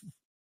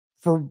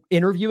for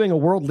interviewing a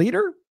world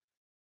leader.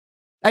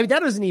 I mean,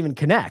 that doesn't even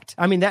connect.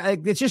 I mean,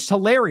 it's just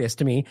hilarious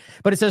to me.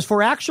 But it says,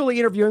 for actually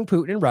interviewing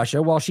Putin in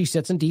Russia while she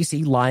sits in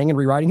D.C. lying and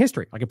rewriting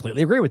history. I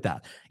completely agree with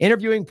that.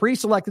 Interviewing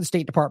pre-selected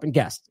State Department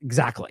guests.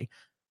 Exactly.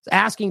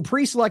 Asking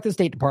pre-selected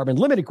State Department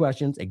limited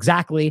questions.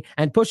 Exactly.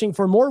 And pushing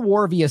for more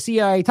war via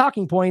CIA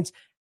talking points,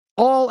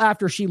 all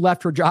after she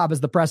left her job as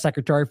the press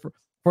secretary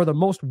for the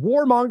most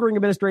warmongering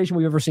administration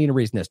we've ever seen in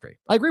recent history.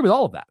 I agree with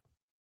all of that.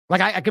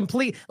 And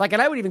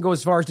I would even go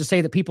as far as to say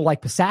that people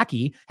like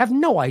Psaki have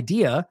no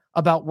idea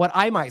about what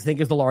I might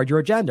think is the larger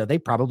agenda. They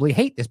probably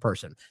hate this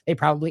person. They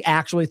probably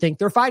actually think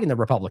they're fighting the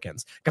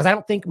Republicans, because I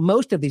don't think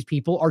most of these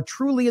people are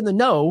truly in the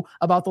know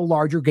about the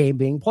larger game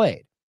being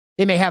played.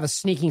 They may have a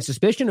sneaking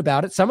suspicion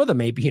about it. Some of them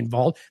may be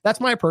involved. That's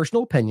my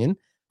personal opinion.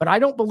 But I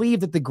don't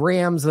believe that the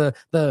Grahams,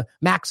 the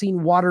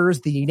Maxine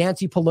Waters, the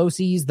Nancy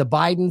Pelosi's, the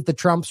Bidens, the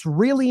Trumps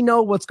really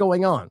know what's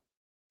going on.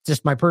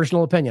 Just my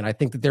personal opinion. I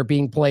think that they're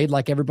being played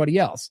like everybody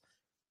else.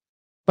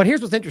 But here's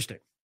what's interesting.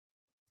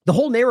 The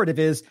whole narrative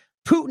is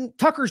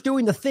Tucker's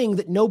doing the thing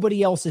that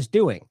nobody else is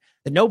doing,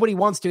 that nobody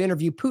wants to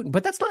interview Putin.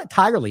 But that's not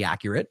entirely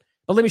accurate.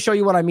 But let me show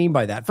you what I mean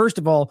by that. First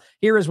of all,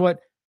 here is what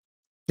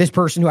this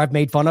person who I've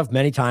made fun of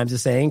many times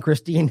is saying.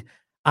 Christine,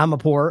 I'm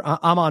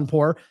on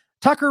poor.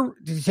 Tucker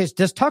says,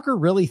 does Tucker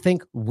really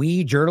think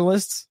we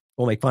journalists,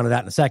 we'll make fun of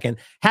that in a second,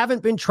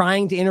 haven't been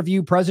trying to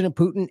interview President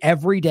Putin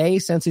every day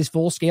since his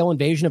full-scale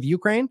invasion of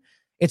Ukraine?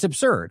 It's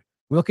absurd.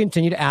 We'll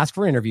continue to ask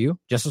for an interview,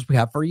 just as we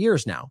have for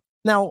years now.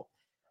 Now,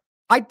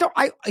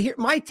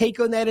 my take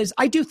on that is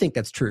I do think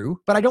that's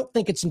true, but I don't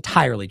think it's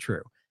entirely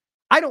true.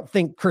 I don't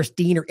think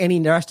Christine or any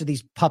rest of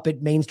these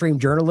puppet mainstream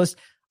journalists,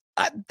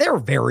 they're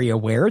very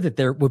aware that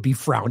there would be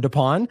frowned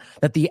upon,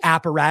 that the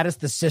apparatus,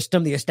 the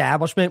system, the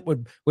establishment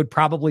would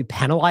probably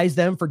penalize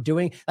them for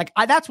doing.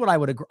 That's what I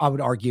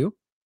would argue,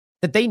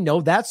 that they know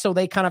that, so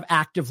they kind of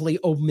actively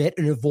omit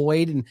and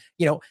avoid, and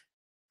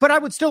But I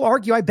would still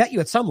argue, I bet you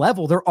at some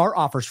level there are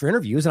offers for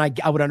interviews,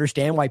 and I would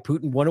understand why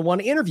Putin wouldn't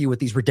want to interview with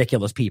these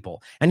ridiculous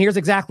people. And here's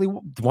exactly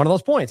one of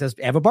those points, as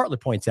Eva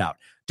Bartlett points out.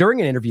 During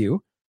an interview,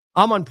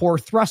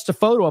 Amanpour thrusts a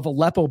photo of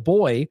Aleppo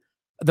boy,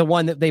 the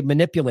one that they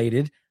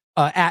manipulated,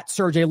 at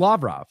Sergei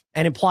Lavrov,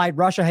 and implied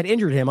Russia had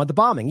injured him on the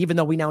bombing, even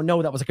though we now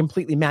know that was a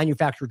completely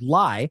manufactured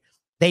lie.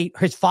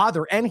 His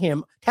father and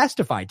him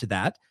testified to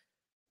that,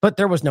 but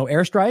there was no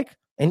airstrike,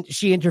 and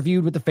she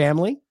interviewed with the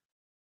family.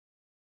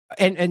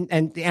 And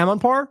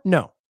Amanpour,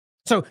 no.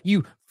 So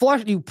you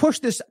push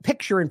this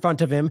picture in front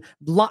of him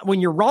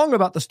when you're wrong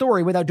about the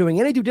story without doing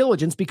any due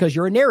diligence, because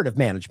you're a narrative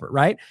manager,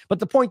 right? But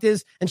the point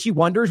is, and she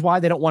wonders why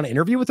they don't want to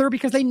interview with her,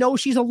 because they know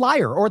she's a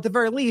liar, or at the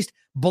very least,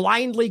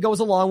 blindly goes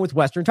along with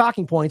Western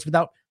talking points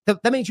without.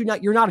 That means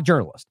you're not a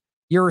journalist.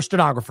 You're a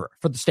stenographer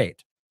for the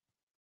state.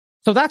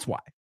 So that's why.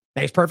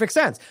 Makes perfect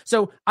sense.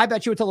 So I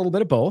bet you it's a little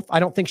bit of both. I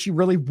don't think she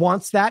really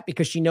wants that,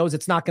 because she knows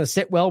it's not going to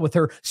sit well with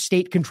her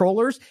state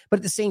controllers. But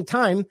at the same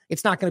time,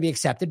 it's not going to be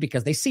accepted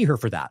because they see her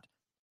for that.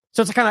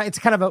 So it's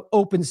kind of an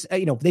open,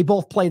 they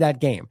both play that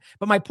game.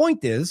 But my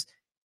point is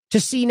to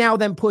see now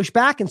them push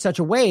back in such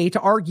a way to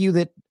argue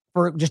that,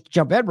 for just to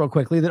jump ahead real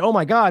quickly, that, oh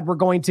my God, we're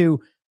going to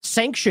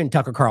sanction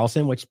Tucker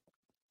Carlson, which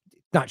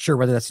not sure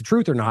whether that's the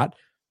truth or not.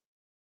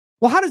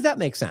 Well, how does that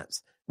make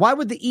sense? Why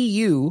would the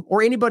EU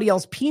or anybody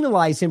else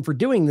penalize him for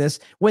doing this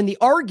when the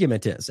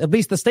argument is, at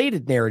least the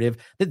stated narrative,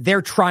 that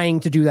they're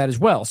trying to do that as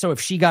well? So if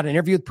she got an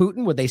interview with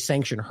Putin, would they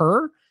sanction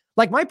her?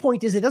 My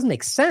point is, it doesn't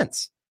make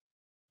sense.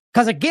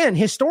 Because again,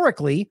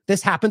 historically,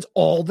 this happens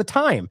all the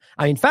time.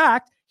 In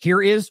fact,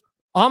 here is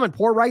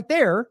Amanpour right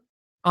there.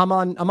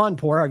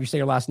 Amanpour, how you say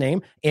your last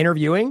name,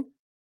 interviewing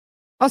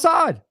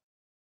Assad.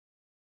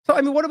 So,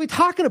 what are we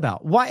talking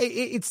about?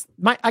 Why?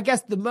 I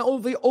guess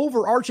the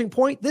overarching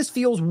point, this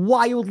feels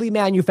wildly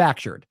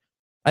manufactured.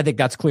 I think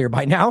that's clear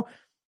by now.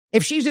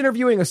 If she's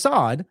interviewing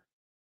Assad,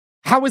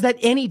 how is that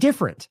any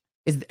different?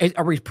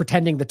 Are we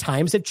pretending the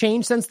times have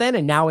changed since then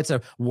and now it's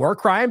a war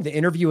crime to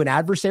interview an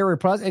adversary?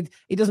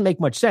 It doesn't make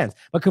much sense.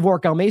 But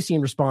Kevork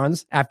Almacian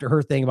responds after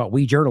her thing about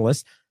we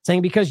journalists,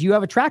 saying because you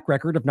have a track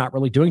record of not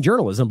really doing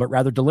journalism, but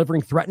rather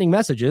delivering threatening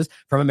messages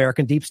from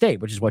American deep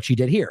state, which is what she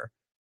did here.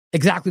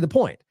 Exactly the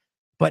point.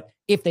 But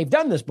if they've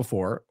done this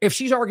before, if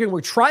she's arguing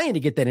we're trying to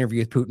get that interview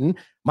with Putin,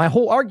 my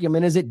whole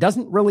argument is it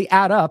doesn't really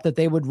add up that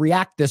they would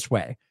react this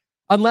way,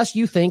 unless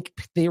you think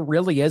there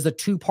really is a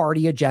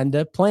two-party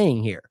agenda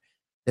playing here.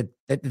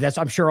 That's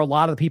I'm sure a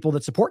lot of the people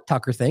that support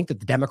Tucker think that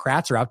the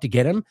Democrats are out to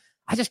get him.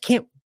 I just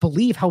can't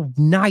believe how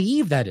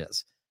naive that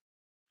is.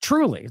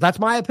 Truly, that's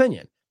my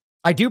opinion.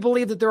 I do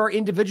believe that there are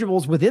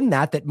individuals within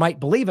that might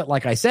believe it,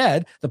 like I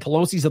said, the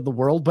Pelosi's of the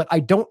world, but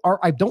I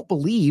don't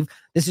believe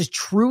this is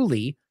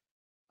truly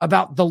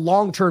about the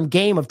long-term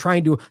game of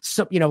trying to,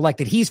 like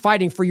that he's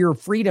fighting for your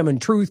freedom and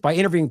truth by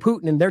interviewing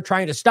Putin and they're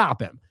trying to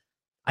stop him.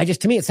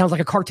 To me, it sounds like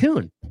a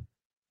cartoon.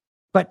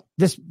 But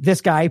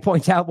this guy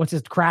points out, what's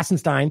his,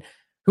 Krasenstein,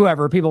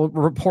 whoever, people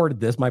reported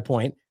this, my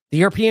point. The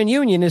European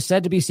Union is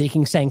said to be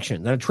seeking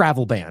sanctions and a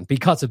travel ban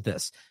because of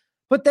this.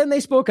 But then they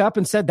spoke up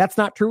and said that's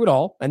not true at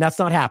all, and that's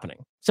not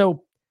happening.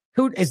 So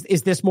who is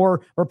this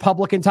more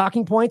Republican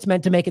talking points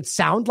meant to make it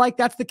sound like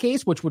that's the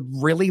case, which would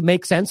really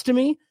make sense to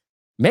me?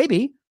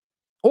 Maybe.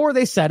 Or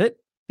they said it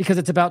because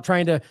it's about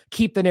trying to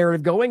keep the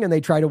narrative going and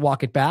they try to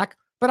walk it back.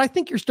 But I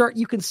think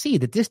you can see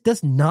that this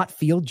does not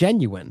feel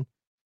genuine.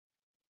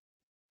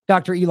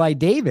 Dr. Eli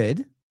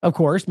David, of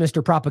course,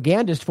 Mr.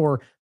 Propagandist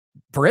for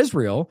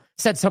Israel,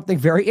 said something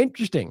very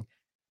interesting.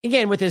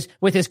 Again, with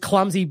his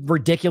clumsy,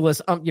 ridiculous,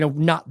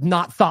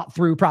 not thought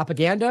through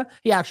propaganda,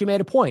 he actually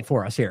made a point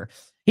for us here.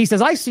 He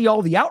says, I see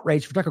all the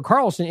outrage for Tucker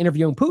Carlson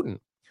interviewing Putin.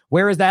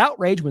 Where is that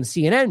outrage when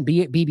CNN,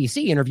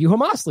 BBC interview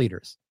Hamas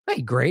leaders?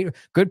 Hey, great.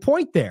 Good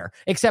point there.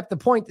 Except the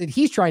point that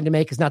he's trying to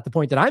make is not the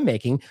point that I'm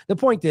making. The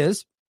point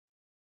is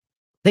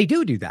they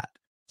do that.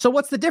 So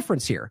what's the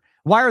difference here?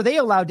 Why are they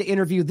allowed to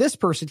interview this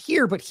person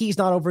here, but he's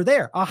not over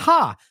there?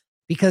 Aha.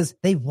 Because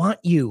they want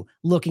you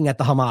looking at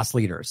the Hamas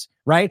leaders,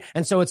 right?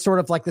 And so it's sort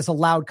of like this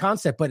allowed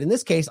concept. But in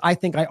this case, I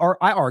think I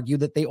argue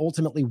that they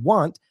ultimately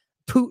want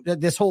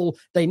this whole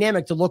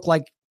dynamic to look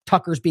like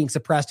Tucker's being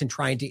suppressed and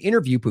trying to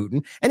interview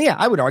Putin. And yeah,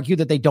 I would argue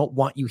that they don't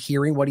want you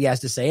hearing what he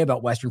has to say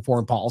about Western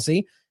foreign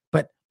policy.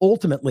 But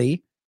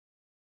ultimately,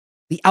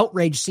 the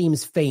outrage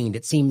seems feigned.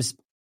 It seems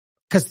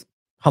because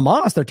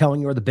Hamas, they're telling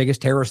you, are the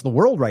biggest terrorists in the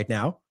world right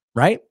now,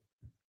 right?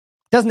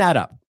 Doesn't add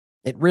up.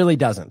 It really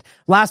doesn't.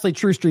 Lastly,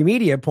 True Stream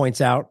Media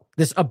points out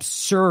this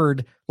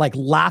absurd,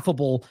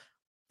 laughable,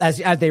 as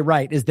they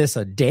write, is this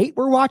a date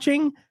we're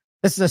watching?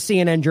 This is a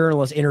CNN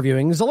journalist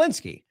interviewing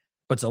Zelensky.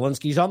 But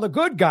Zelensky's on the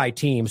good guy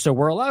team, so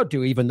we're allowed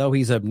to, even though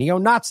he's a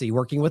neo-Nazi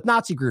working with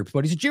Nazi groups.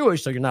 But he's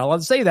Jewish, so you're not allowed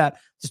to say that.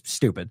 It's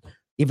stupid.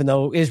 Even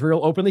though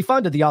Israel openly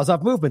funded the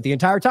Azov movement the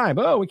entire time.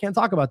 Oh, we can't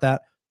talk about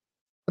that.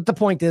 But the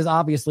point is,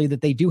 obviously,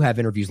 that they do have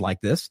interviews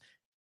like this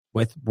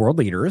with world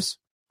leaders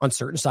on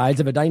certain sides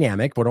of a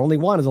dynamic, but only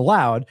one is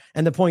allowed.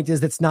 And the point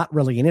is, it's not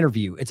really an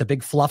interview. It's a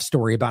big fluff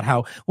story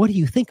about what do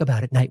you think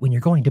about at night when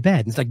you're going to bed?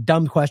 And it's like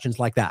dumb questions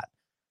like that.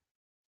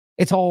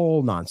 It's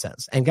all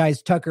nonsense. And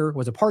guys, Tucker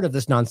was a part of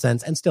this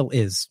nonsense and still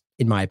is,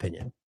 in my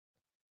opinion.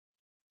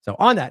 So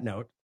on that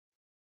note,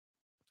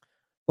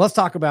 let's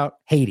talk about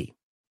Haiti.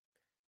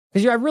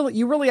 Because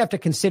you really have to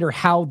consider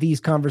how these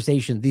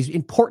conversations, these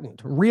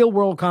important real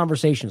world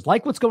conversations,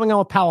 like what's going on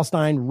with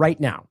Palestine right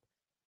now,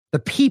 the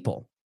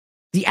people,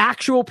 the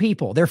actual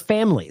people, their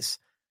families,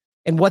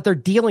 and what they're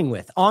dealing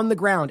with on the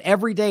ground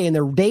every day in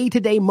their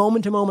day-to-day,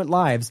 moment-to-moment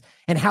lives,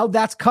 and how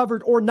that's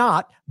covered or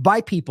not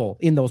by people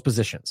in those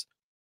positions.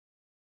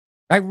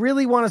 I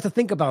really want us to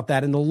think about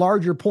that in the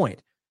larger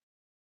point,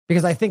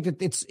 because I think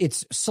that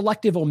it's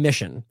selective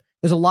omission.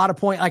 There's a lot of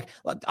point.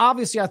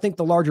 Obviously, I think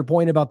the larger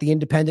point about the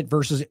independent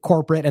versus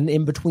corporate and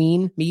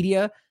in-between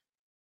media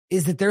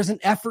is that there's an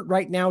effort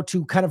right now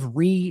to kind of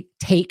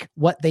retake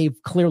what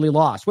they've clearly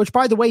lost, which,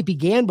 by the way,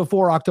 began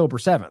before October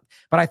 7th.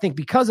 But I think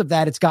because of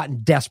that, it's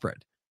gotten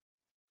desperate.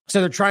 So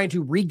they're trying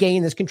to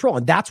regain this control.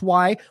 And that's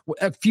why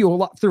through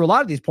a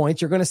lot of these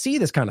points, you're going to see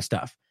this kind of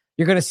stuff.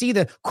 You're going to see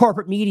the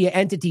corporate media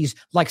entities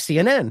like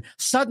CNN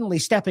suddenly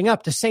stepping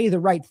up to say the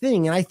right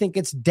thing. And I think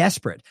it's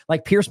desperate.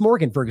 Like Piers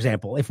Morgan, for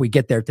example, if we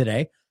get there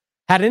today,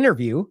 had an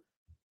interview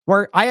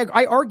where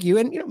I argue,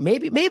 and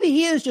maybe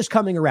he is just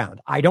coming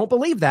around. I don't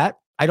believe that.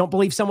 I don't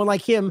believe someone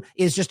like him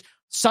is just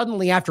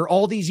suddenly after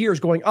all these years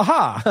going,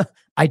 aha,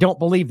 I don't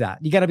believe that.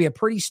 You got to be a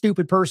pretty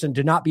stupid person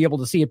to not be able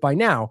to see it by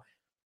now.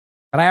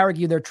 But I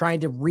argue they're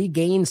trying to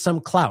regain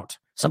some clout,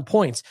 some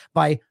points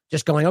by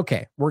just going,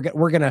 okay, we're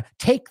going to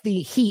take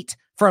the heat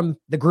from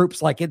the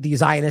groups like the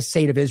Zionist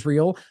State of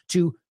Israel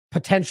to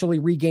potentially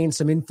regain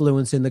some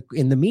influence in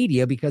the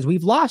media because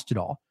we've lost it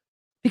all.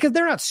 Because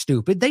they're not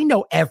stupid. They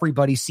know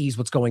everybody sees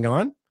what's going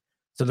on.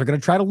 So they're going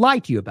to try to lie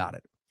to you about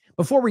it.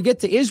 Before we get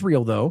to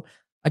Israel, though,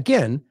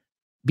 again,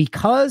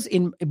 because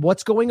in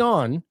what's going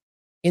on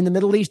in the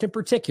Middle East in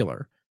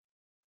particular,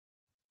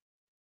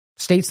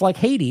 states like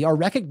Haiti are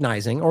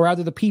recognizing, or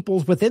rather the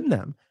peoples within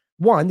them,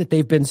 one, that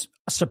they've been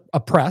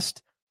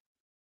oppressed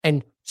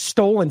and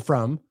stolen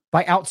from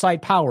by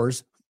outside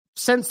powers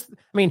since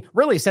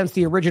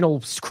the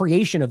original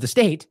creation of the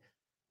state.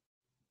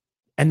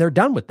 And they're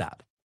done with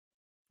that.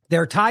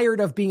 They're tired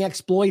of being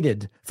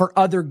exploited for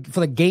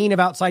the gain of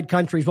outside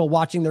countries while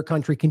watching their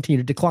country continue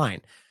to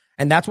decline.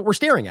 And that's what we're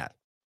staring at.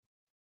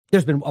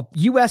 There's been a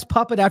U.S.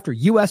 puppet after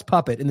U.S.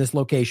 puppet in this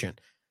location.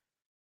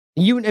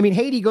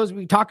 Haiti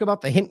we talk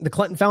about the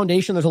Clinton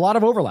Foundation. There's a lot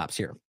of overlaps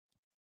here.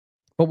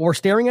 But what we're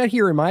staring at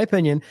here, in my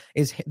opinion,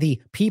 is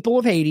the people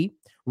of Haiti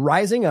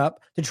rising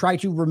up to try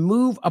to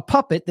remove a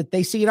puppet that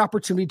they see an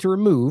opportunity to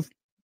remove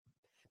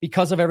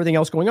because of everything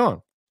else going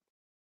on.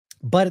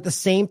 But at the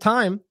same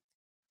time,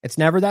 it's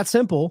never that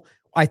simple.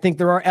 I think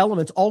there are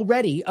elements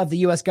already of the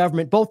U.S.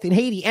 government, both in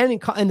Haiti and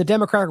in the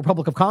Democratic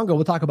Republic of Congo,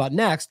 we'll talk about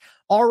next,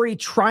 already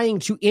trying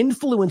to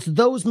influence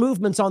those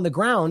movements on the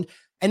ground.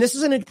 And this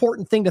is an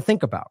important thing to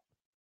think about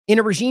in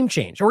a regime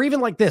change, or even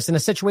like this, in a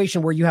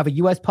situation where you have a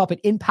U.S. puppet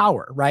in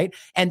power, right?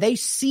 And they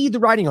see the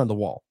writing on the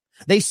wall.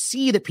 They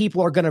see that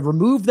people are going to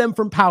remove them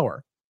from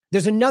power.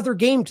 There's another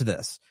game to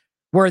this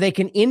where they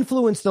can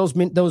influence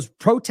those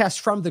protests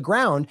from the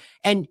ground,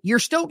 and you're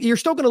still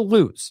going to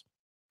lose.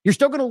 You're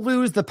still going to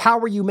lose the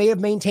power you may have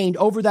maintained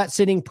over that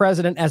sitting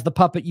president as the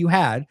puppet you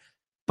had,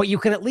 but you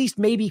can at least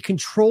maybe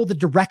control the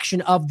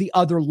direction of the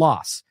other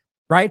loss,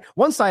 right?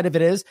 One side of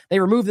it is they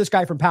remove this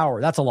guy from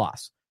power. That's a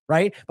loss,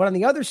 right? But on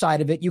the other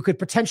side of it, you could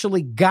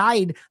potentially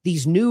guide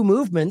these new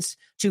movements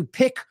to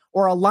pick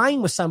or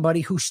align with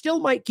somebody who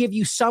still might give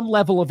you some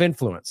level of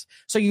influence.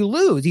 So you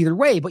lose either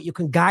way, but you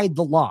can guide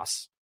the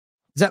loss.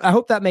 I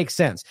hope that makes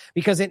sense,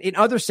 because in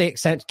other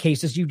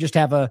cases, you just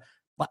have a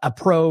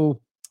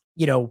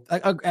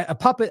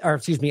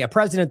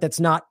president that's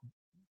not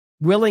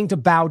willing to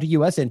bow to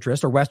U.S.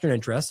 interests or Western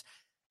interests,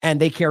 and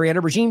they carry out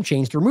a regime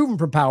change to remove them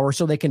from power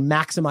so they can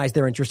maximize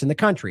their interest in the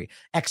country,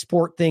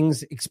 export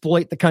things,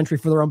 exploit the country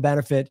for their own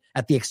benefit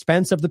at the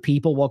expense of the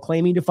people while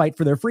claiming to fight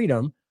for their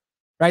freedom,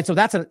 right? So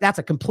that's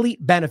a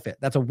complete benefit.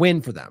 That's a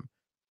win for them.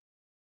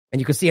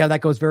 And you can see how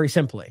that goes very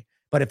simply.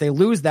 But if they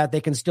lose that, they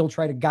can still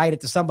try to guide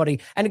it to somebody.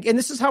 And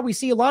this is how we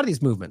see a lot of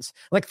these movements.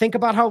 Like, think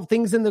about how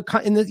things in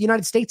the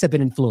United States have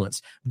been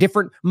influenced.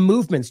 Different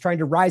movements trying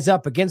to rise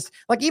up against,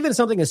 like, even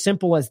something as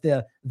simple as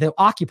the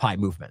Occupy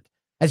movement.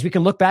 As we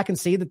can look back and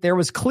see that there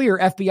was clear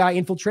FBI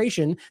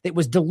infiltration that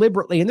was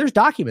deliberately, and there's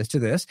documents to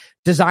this,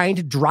 designed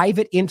to drive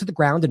it into the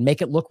ground and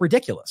make it look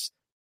ridiculous,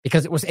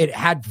 because it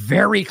had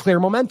very clear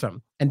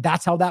momentum. And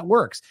that's how that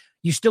works.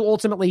 You still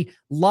ultimately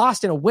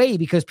lost in a way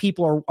because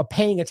people are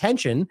paying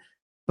attention,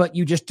 but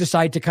you just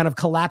decide to kind of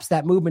collapse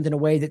that movement in a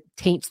way that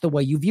taints the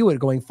way you view it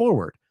going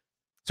forward.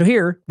 So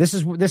here, this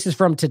is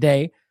from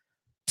today.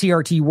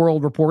 TRT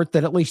World reports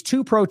that at least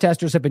 2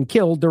 protesters have been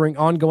killed during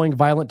ongoing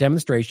violent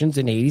demonstrations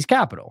in Haiti's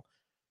capital.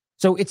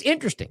 So it's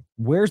interesting.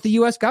 Where's the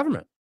U.S.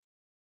 government?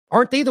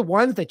 Aren't they the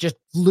ones that just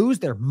lose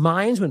their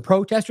minds when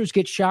protesters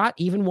get shot,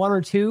 even 1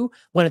 or 2,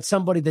 when it's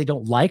somebody they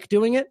don't like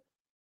doing it?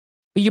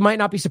 But you might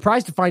not be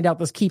surprised to find out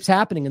this keeps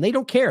happening, and they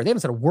don't care. They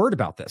haven't said a word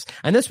about this.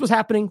 And this was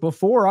happening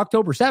before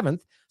October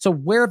 7th. So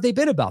where have they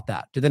been about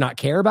that? Do they not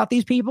care about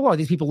these people? Are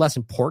these people less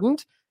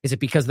important? Is it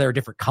because they're a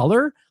different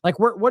color? Like,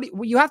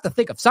 you have to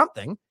think of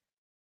something.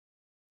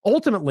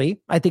 Ultimately,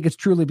 I think it's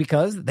truly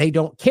because they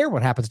don't care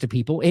what happens to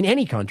people in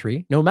any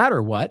country, no matter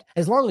what,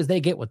 as long as they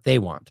get what they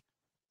want.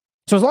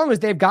 So as long as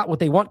they've got what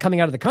they want coming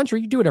out of the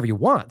country, you do whatever you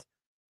want.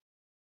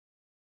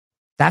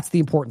 That's the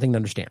important thing to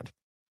understand.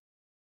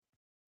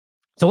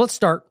 So let's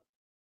start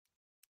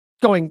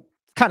going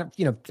kind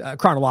of,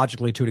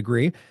 chronologically to a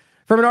degree,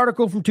 from an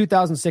article from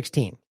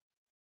 2016.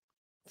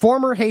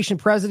 Former Haitian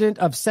president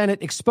of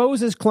Senate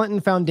exposes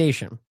Clinton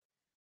Foundation.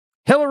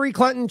 Hillary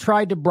Clinton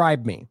tried to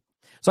bribe me.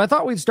 So I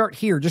thought we'd start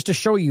here just to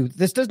show you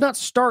this is not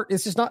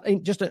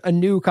just a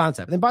new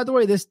concept. And by the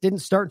way, this didn't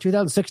start in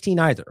 2016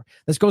 either.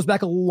 This goes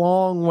back a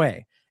long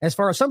way, as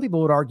far as some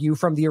people would argue,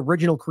 from the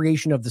original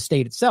creation of the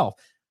state itself.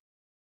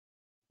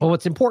 But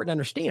what's important to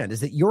understand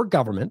is that your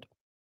government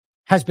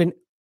has been,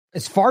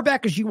 as far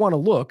back as you want to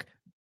look,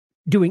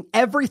 doing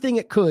everything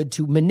it could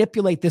to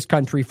manipulate this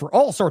country for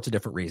all sorts of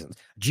different reasons.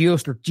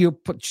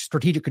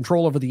 Strategic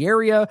control over the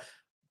area,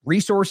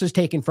 resources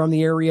taken from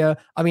the area.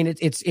 I mean,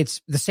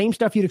 it's the same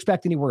stuff you'd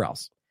expect anywhere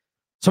else.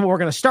 So what we're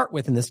going to start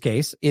with in this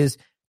case is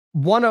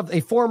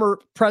a former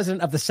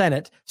president of the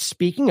Senate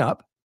speaking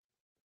up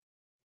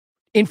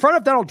in front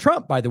of Donald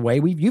Trump, by the way.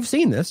 You've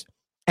seen this,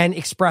 and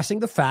expressing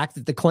the fact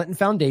that the Clinton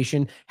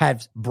Foundation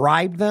has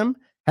bribed them,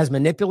 has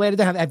manipulated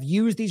them, have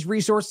used these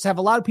resources, have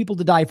allowed people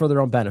to die for their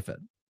own benefit.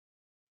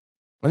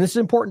 And this is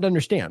important to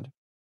understand.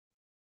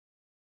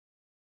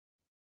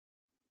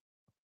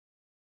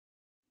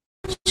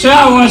 So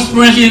I was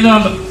president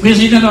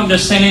of the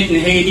Senate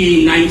in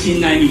Haiti in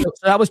 1990. So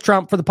that was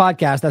Trump for the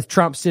podcast. That's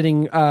Trump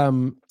sitting,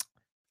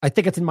 I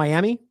think it's in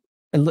Miami.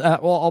 And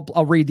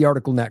I'll read the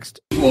article next.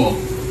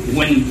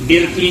 When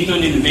Bill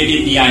Clinton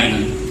invaded the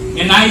island.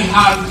 And I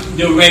have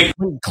the record.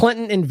 When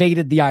Clinton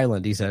invaded the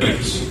island, he said.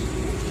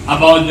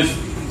 About the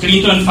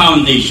Clinton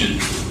Foundation.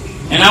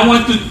 And I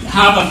want to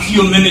have a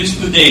few minutes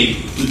today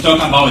to talk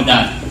about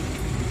that.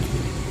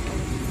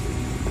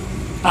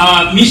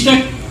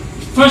 Mr.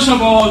 First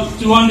of all,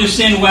 to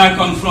understand where I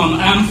come from,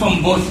 I am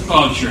from both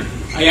cultures.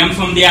 I am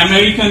from the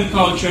American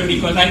culture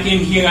because I came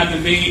here at a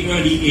very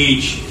early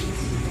age.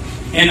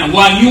 And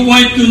while you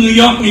went to New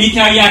York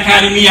Military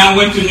Academy, I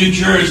went to New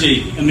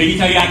Jersey, a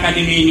military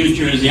academy in New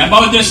Jersey.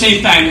 About the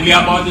same time, we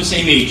are about the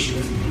same age.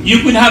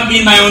 You could have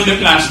been my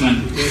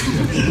underclassman.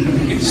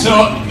 So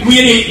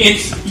really,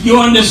 it's you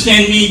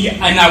understand me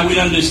and I will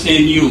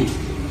understand you.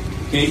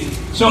 Okay?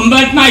 So,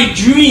 but my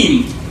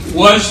dream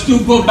was to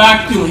go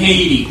back to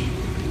Haiti,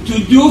 to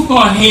do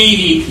for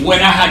Haiti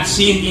what I had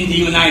seen in the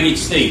United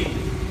States.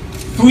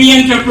 Free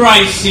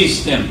enterprise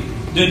system,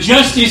 the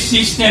justice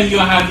system you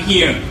have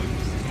here,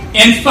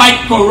 and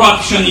fight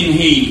corruption in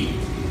Haiti.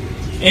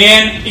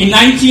 And in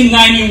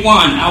 1991,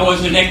 I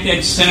was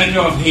elected Senator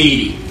of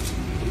Haiti.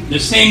 The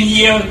same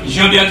year,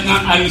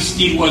 Jean-Bertrand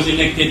Aristide was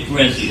elected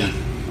president.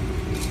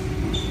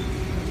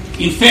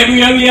 In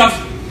February of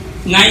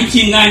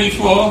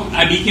 1994,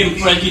 I became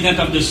president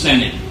of the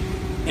Senate.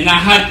 And I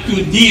had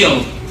to deal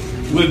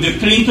with the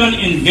Clinton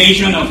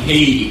invasion of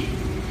Haiti.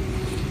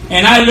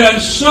 And I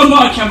learned so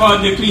much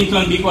about the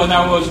Clinton because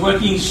I was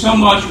working so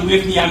much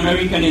with the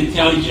American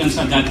intelligence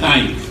at that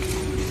time.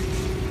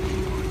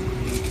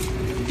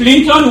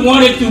 Clinton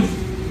wanted to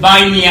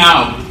buy me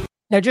out.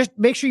 Now, just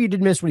make sure you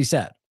didn't miss what he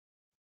said.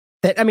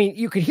 That, I mean,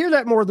 you could hear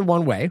that more than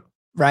one way,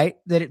 right?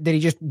 That he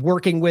just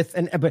working with,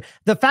 but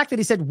the fact that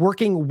he said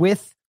working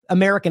with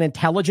American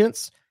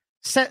intelligence,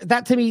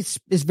 that to me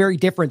is very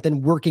different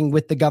than working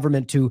with the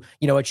government to,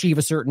 achieve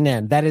a certain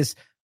end. That is,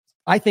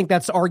 I think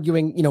that's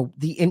arguing,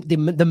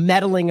 the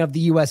meddling of the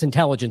U.S.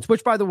 intelligence,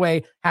 which, by the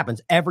way, happens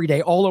every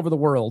day all over the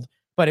world.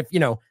 But if,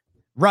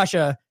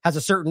 Russia has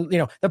a certain,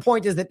 the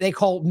point is that they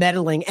call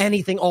meddling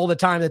anything all the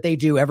time that they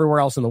do everywhere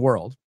else in the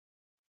world.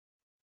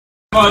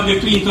 About the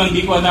Clinton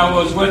because I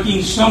was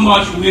working so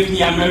much with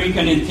the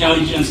American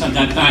intelligence at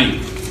that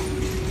time.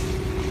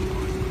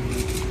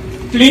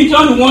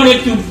 Clinton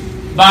wanted to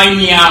buy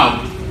me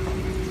out.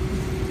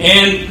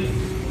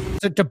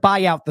 And to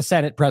buy out the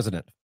Senate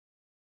president.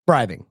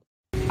 Bribing.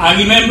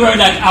 I remember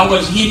that I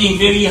was hitting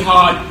very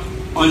hard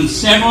on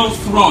several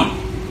fronts.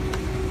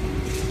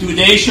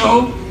 Today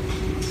Show,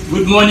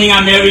 Good Morning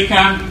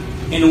America,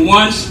 and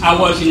once I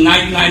was in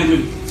Nightline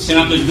with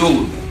Senator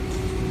Dole.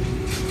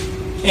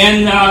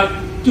 And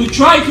to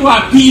try to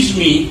appease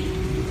me,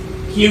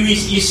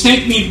 he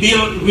sent me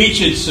Bill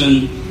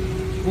Richardson,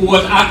 who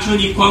was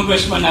actually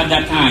congressman at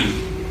that time.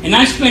 And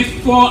I spent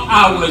 4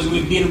 hours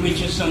with Bill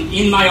Richardson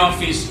in my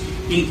office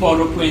in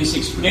Port-au-Prince,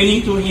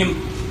 explaining to him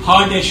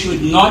how they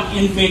should not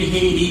invade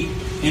Haiti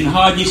and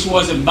how this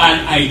was a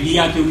bad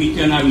idea to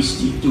return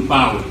Aristide to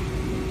power.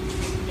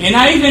 And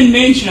I even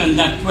mentioned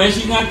that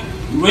President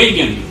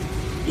Reagan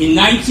in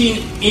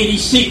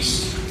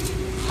 1986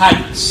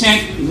 had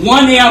sent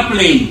one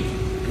airplane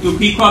to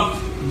pick up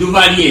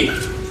Duvalier.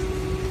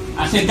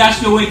 I said, that's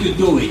the way to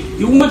do it.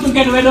 You want to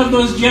get rid of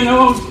those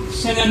generals?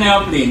 Send an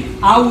airplane.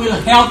 I will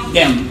help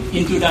them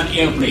into that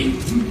airplane.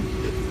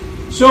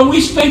 So we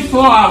spent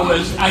 4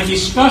 hours. I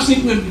discussed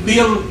it with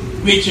Bill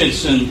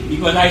Richardson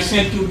because I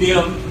said to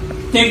Bill,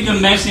 take the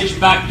message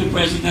back to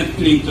President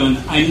Clinton.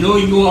 I know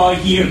you are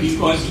here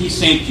because he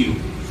sent you.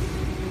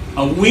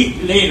 A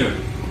week later,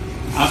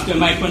 after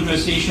my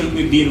conversation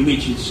with Bill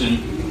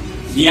Richardson,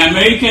 the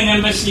American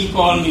embassy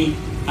called me,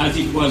 as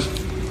it was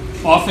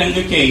often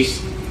the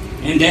case,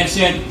 and they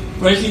said,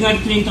 President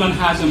Clinton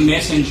has a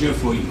messenger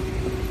for you.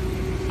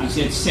 I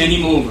said, send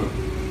him over.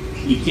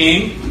 He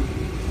came,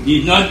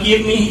 did not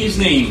give me his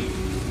name,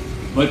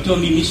 but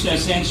told me, Mr.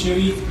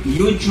 Sensory,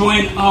 you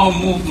join our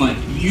movement.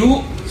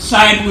 You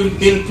side with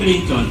Bill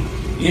Clinton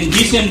in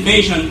this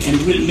invasion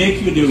and we'll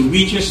make you the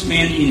richest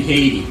man in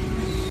Haiti.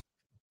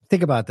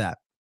 Think about that.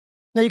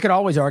 Now, you could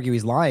always argue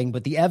he's lying,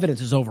 but the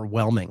evidence is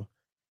overwhelming.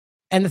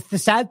 And the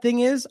sad thing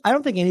is, I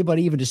don't think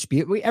anybody even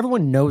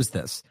everyone knows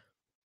this.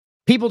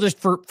 People just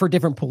for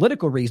different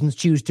political reasons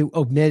choose to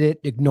omit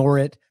it, ignore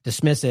it,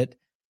 dismiss it.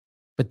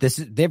 But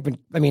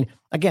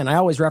again, I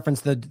always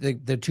reference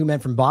the two men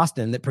from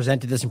Boston that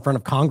presented this in front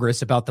of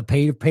Congress about the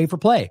pay for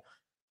play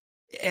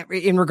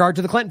in regard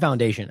to the Clinton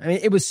Foundation. I mean,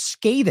 it was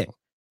scathing.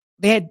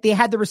 They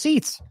had the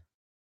receipts.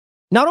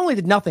 Not only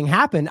did nothing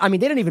happen, I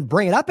mean, they didn't even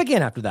bring it up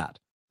again after that.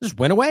 It just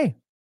went away.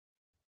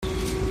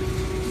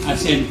 I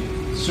said,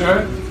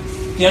 sir,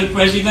 tell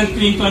President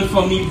Clinton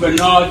for me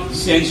Bernard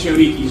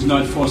Sensory is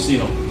not for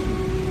sale.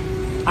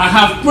 I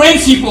have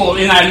principle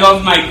and I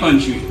love my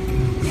country.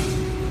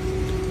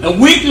 A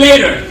week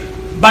later,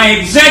 by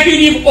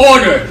executive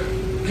order,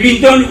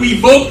 Clinton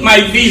revoked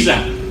my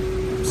visa.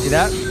 See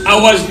that?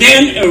 I was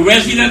then a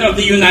resident of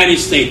the United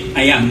States.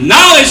 I am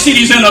now a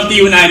citizen of the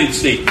United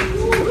States.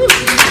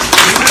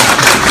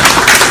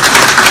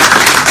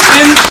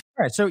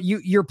 All right, so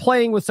you're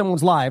playing with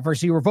someone's life, or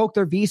so you revoked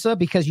their visa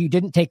because you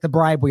didn't take the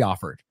bribe we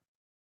offered.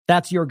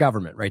 That's your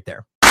government right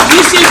there.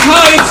 This is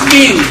how it's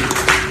been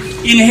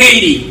in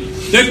Haiti.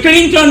 The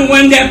Clinton,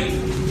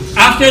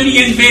 after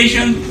the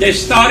invasion, they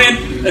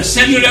started a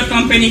cellular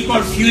company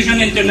called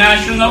Fusion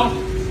International.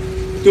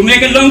 To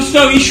make a long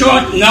story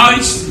short, now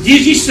it's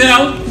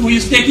Digicel who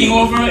is taking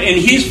over,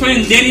 and his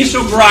friend Dennis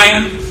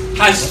O'Brien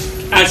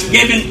has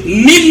given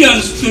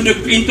millions to the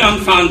Clinton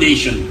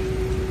Foundation.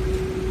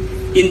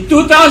 In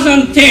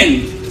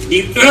 2010,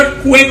 the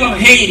earthquake of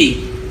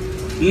Haiti,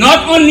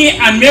 not only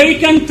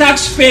American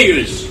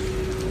taxpayers,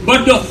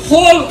 but the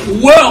whole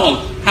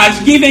world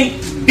has given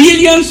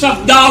billions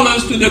of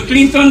dollars to the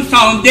Clinton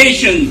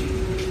Foundation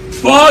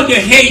for the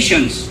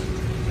Haitians.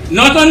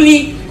 Not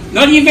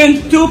even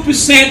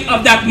 2%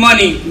 of that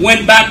money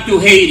went back to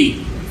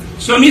Haiti.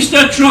 So,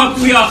 Mr. Trump,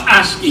 we are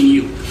asking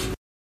you.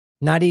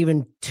 Not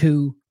even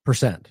 2%.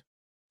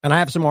 And I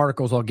have some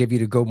articles I'll give you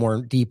to go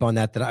more deep on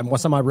that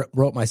some I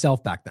wrote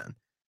myself back then.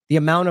 The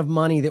amount of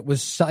money that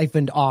was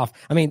siphoned off.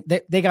 I mean,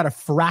 they got a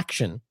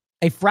fraction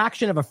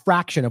of a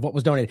fraction of what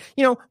was donated.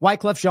 You know,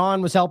 Wyclef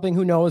Jean was helping.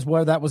 Who knows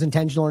whether that was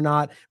intentional or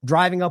not,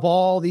 driving up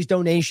all these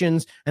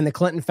donations, and the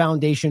Clinton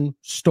Foundation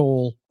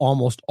stole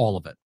almost all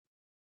of it.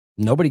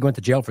 Nobody went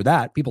to jail for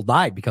that. People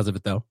died because of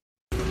it, though.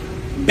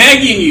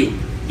 Begging you,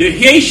 the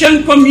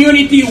Haitian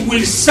community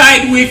will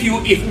side with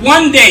you if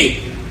one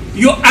day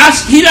you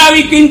ask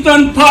Hillary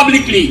Clinton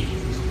publicly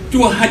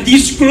to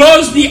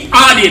disclose the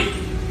audit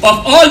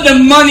of all the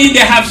money they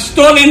have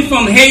stolen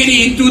from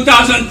Haiti in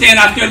 2010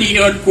 after the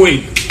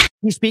earthquake.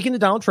 He's speaking to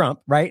Donald Trump,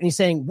 right? And he's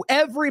saying,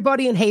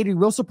 everybody in Haiti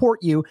will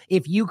support you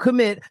if you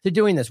commit to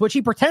doing this, which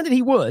he pretended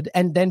he would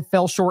and then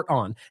fell short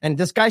on. And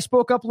this guy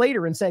spoke up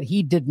later and said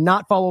he did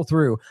not follow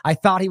through. I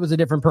thought he was a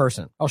different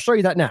person. I'll show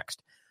you that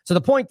next. So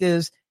the point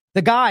is,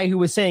 the guy who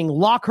was saying,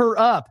 lock her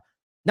up,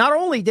 not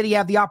only did he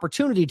have the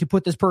opportunity to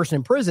put this person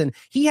in prison,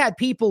 he had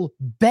people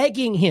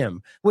begging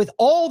him with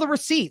all the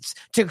receipts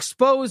to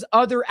expose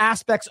other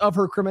aspects of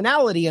her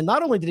criminality. And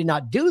not only did he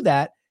not do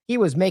that, he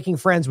was making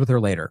friends with her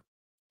later.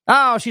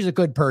 Oh, she's a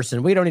good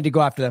person. We don't need to go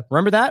after that.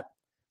 Remember that?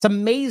 It's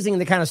amazing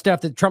the kind of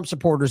stuff that Trump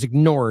supporters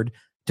ignored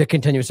to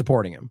continue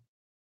supporting him.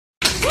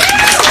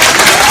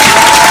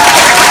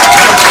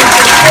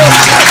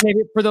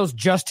 Maybe for those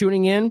just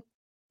tuning in,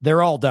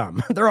 they're all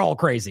dumb. They're all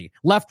crazy.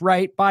 Left,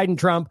 right, Biden,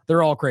 Trump,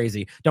 they're all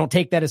crazy. Don't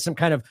take that as some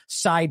kind of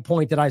side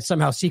point that I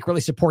somehow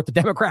secretly support the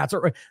Democrats.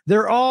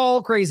 They're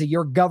all crazy.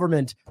 Your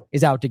government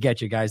is out to get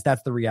you guys.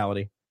 That's the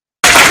reality.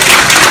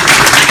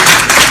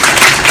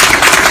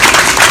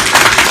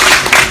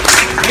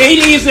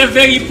 Haiti is a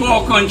very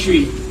poor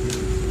country.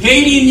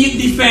 Haiti needs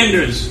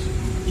defenders.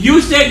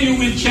 You said you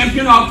will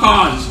champion our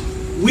cause.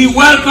 We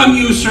welcome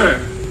you, sir.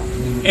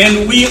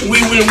 And we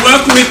will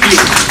work with you.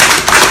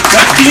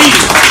 But please,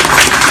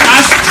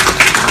 ask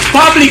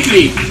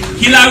publicly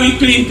Hillary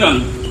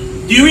Clinton,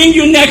 during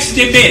your next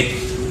debate,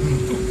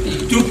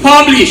 to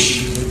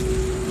publish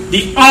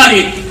the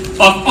audit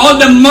of all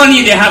the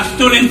money they have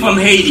stolen from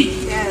Haiti.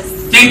 Yes.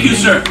 Thank you,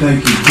 sir.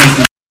 Thank you.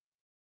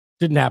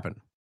 Didn't happen.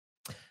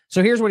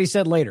 So here's what he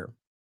said later.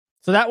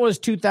 So that was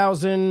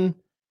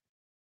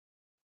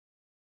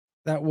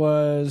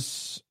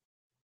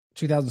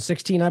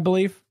 2016, I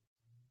believe.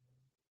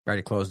 I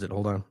already closed it.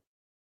 Hold on.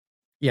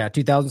 Yeah,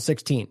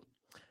 2016.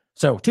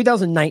 So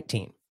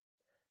 2019.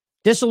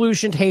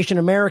 Disillusioned Haitian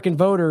American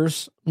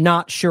voters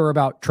not sure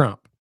about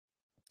Trump.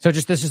 So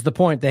just this is the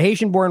point. The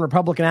Haitian-born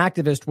Republican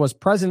activist was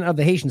president of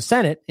the Haitian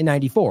Senate in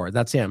 94.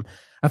 That's him.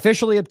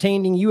 Officially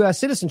obtaining U.S.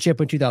 citizenship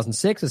in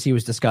 2006, as he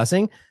was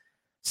discussing.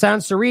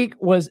 Saint-Cyrique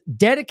was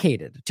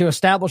dedicated to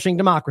establishing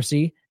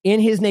democracy in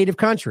his native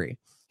country.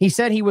 He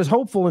said he was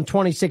hopeful in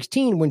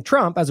 2016 when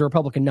Trump, as a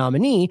Republican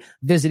nominee,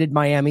 visited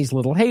Miami's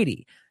Little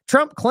Haiti.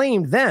 Trump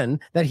claimed then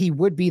that he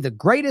would be the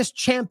greatest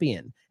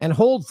champion and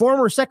hold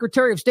former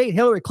Secretary of State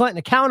Hillary Clinton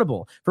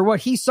accountable for what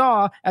he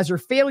saw as her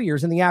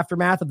failures in the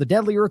aftermath of the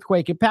deadly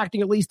earthquake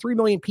impacting at least 3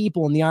 million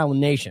people in the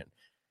island nation.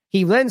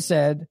 He then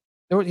said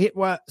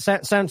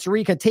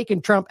Saint-Cyrique had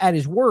taken Trump at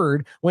his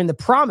word when the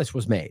promise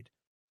was made,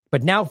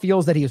 but now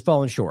feels that he has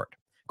fallen short.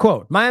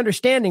 Quote, my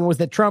understanding was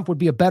that Trump would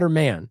be a better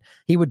man.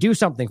 He would do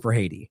something for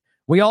Haiti.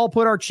 We all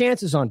put our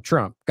chances on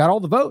Trump. Got all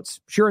the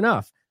votes, sure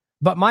enough.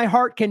 But my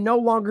heart can no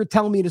longer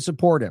tell me to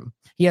support him.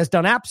 He has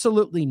done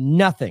absolutely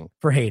nothing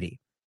for Haiti.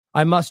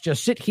 I must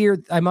just sit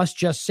here. I must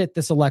just sit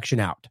this election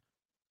out.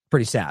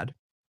 Pretty sad.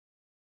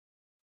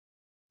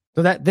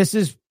 So this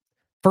is,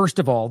 first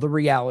of all, the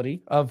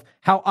reality of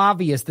how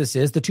obvious this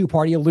is, the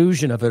two-party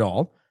illusion of it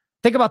all.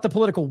 Think about the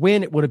political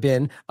win it would have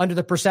been under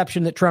the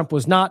perception that Trump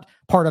was not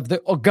part of the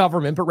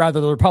government, but rather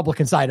the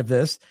Republican side of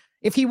this,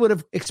 if he would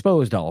have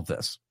exposed all of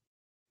this.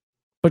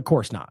 But of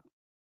course not.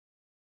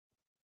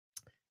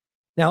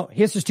 Now,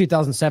 this is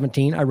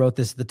 2017. I wrote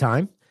this at the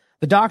time.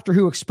 The doctor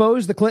who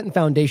exposed the Clinton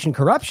Foundation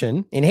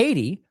corruption in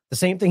Haiti, the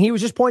same thing he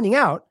was just pointing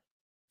out,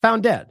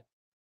 found dead.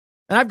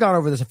 And I've gone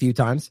over this a few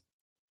times.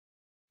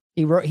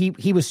 He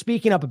was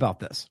speaking up about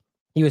this.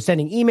 He was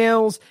sending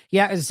emails.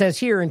 Yeah, as it says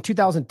here, in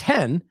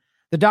 2010,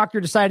 the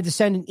doctor decided to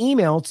send an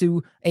email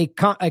to a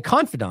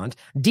confidant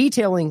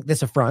detailing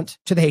this affront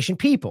to the Haitian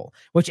people,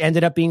 which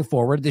ended up being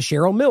forwarded to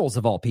Cheryl Mills,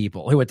 of all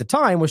people, who at the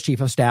time was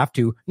chief of staff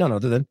to none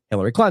other than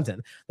Hillary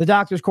Clinton. The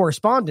doctor's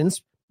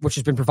correspondence, which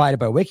has been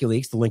provided by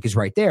WikiLeaks, the link is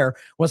right there,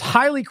 was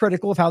highly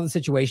critical of how the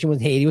situation with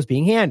Haiti was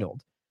being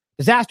handled.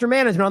 Disaster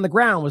management on the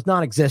ground was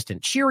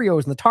non-existent.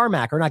 Cheerios and the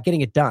tarmac are not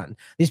getting it done.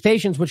 These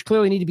patients, which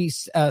clearly need to be,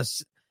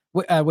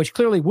 which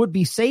clearly would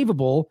be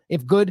savable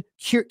if good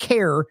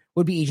care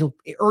would be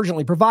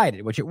urgently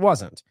provided, which it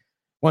wasn't.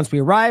 Once we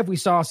arrived, we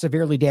saw a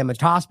severely damaged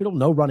hospital,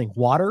 no running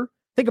water.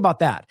 Think about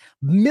that.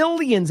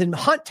 Millions and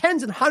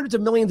tens and hundreds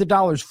of millions of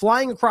dollars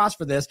flying across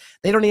for this.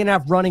 They don't even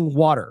have running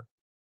water.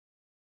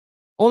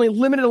 Only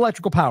limited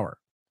electrical power.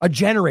 A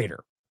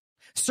generator.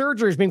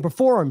 Surgeries being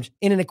performed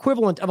in an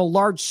equivalent of a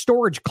large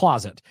storage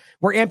closet,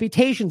 where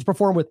amputations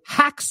performed with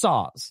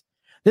hacksaws.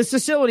 This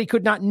facility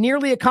could not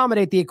nearly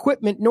accommodate the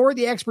equipment nor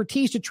the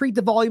expertise to treat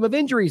the volume of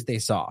injuries they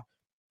saw.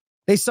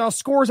 They saw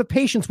scores of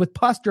patients with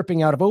pus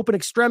dripping out of open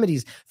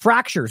extremities,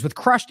 fractures with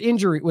crushed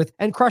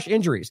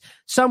injuries.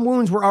 Some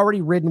wounds were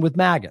already ridden with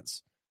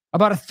maggots.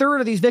 About a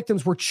third of these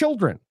victims were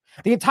children.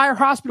 The entire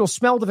hospital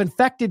smelled of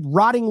infected,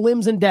 rotting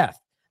limbs and death.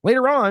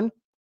 Later on,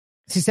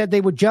 he said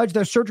they would judge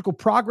their surgical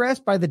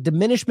progress by the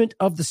diminishment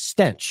of the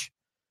stench.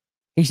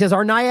 He says,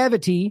 our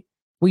naivety,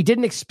 we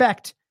didn't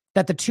expect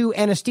that the 2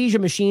 anesthesia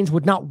machines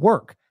would not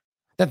work,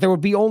 that there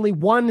would be only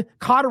one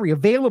cautery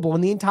available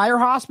in the entire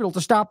hospital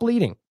to stop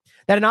bleeding,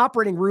 that an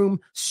operating room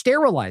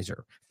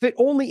sterilizer fit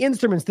only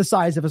instruments the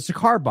size of a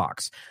cigar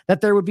box,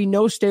 that there would be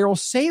no sterile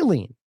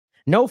saline,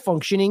 no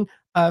functioning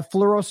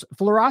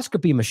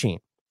fluoroscopy machine,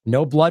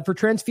 no blood for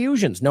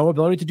transfusions, no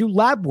ability to do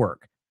lab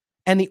work.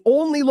 And the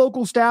only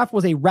local staff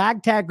was a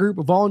ragtag group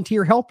of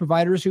volunteer health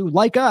providers who,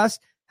 like us,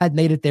 had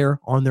made it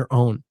there on their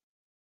own.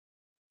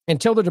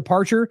 Until their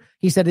departure,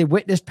 he said they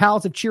witnessed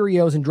pallets of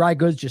Cheerios and dry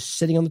goods just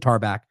sitting on the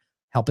tarmac,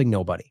 helping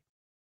nobody.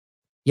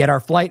 Yet our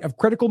flight of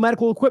critical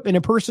medical equipment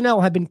and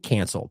personnel had been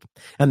canceled,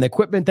 and the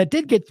equipment that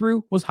did get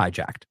through was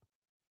hijacked.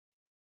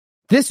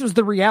 This was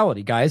the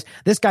reality, guys.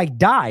 This guy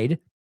died,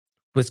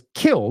 was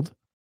killed.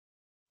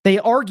 They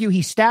argue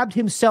he stabbed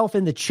himself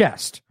in the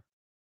chest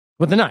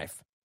with a knife.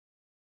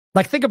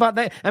 Like, think about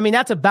that. I mean,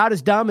 that's about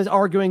as dumb as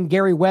arguing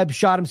Gary Webb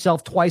shot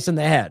himself twice in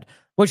the head,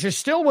 which is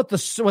still what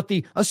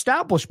the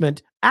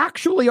establishment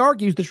actually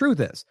argues the truth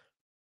is.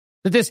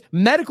 That this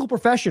medical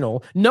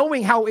professional,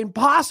 knowing how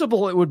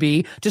impossible it would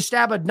be to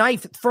stab a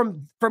knife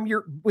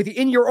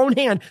in your own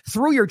hand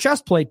through your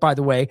chest plate, by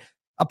the way,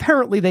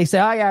 apparently they say,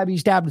 oh yeah, he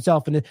stabbed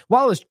himself,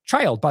 while his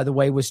child, by the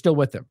way, was still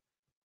with him.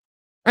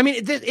 I mean,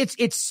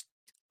 it's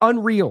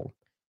unreal.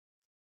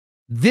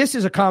 This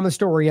is a common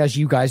story, as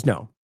you guys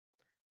know.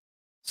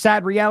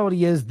 Sad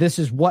reality is this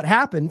is what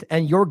happened,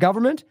 and your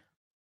government,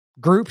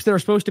 groups that are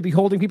supposed to be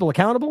holding people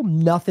accountable,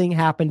 nothing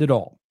happened at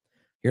all.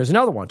 Here's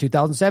another one,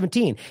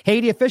 2017.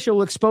 Haiti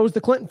official exposed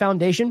the Clinton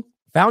Foundation,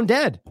 found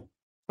dead.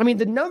 I mean,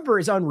 the number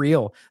is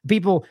unreal.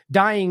 People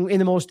dying in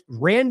the most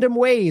random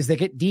ways that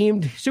get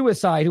deemed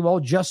suicide who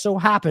all just so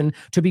happen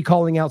to be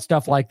calling out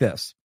stuff like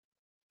this.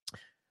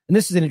 And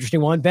this is an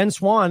interesting one. Ben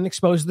Swann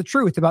exposes the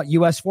truth about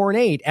U.S. foreign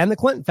aid and the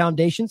Clinton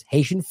Foundation's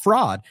Haitian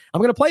fraud.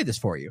 I'm going to play this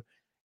for you.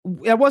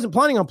 I wasn't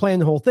planning on playing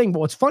the whole thing, but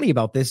what's funny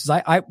about this is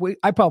I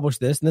published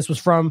this, and this was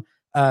from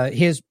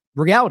his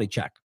reality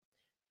check.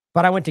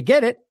 But I went to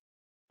get it,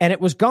 and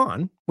it was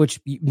gone, which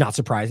not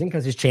surprising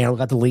because his channel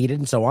got deleted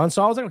and so on.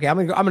 So I was like, okay,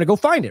 I'm gonna go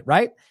find it,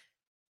 right?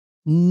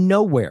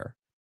 Nowhere.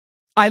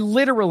 I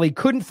literally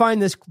couldn't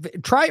find this.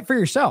 Try it for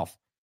yourself.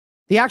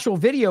 The actual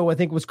video, I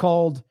think, was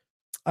called,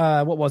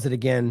 what was it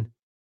again?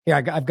 Here,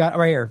 I've got it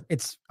right here.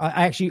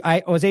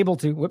 I was able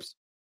to, whoops.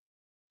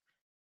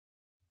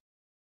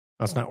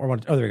 That's not where I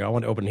wanted. Oh, there we go. I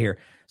want to open it here.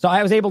 So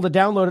I was able to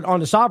download it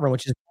onto Sovereign,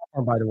 which is a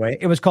platform, by the way.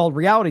 It was called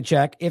Reality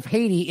Check. If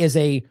Haiti is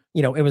it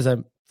was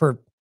for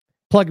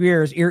plug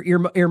your ears,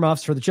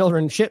 earmuffs for the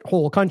children,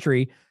 shithole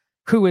country,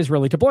 who is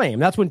really to blame?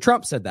 That's when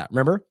Trump said that,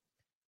 remember?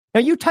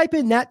 Now you type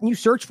in that and you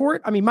search for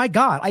it. I mean, my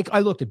God,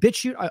 I looked at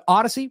BitChute,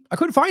 Odyssey. I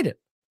couldn't find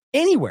it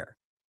anywhere,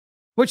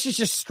 which is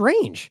just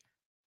strange.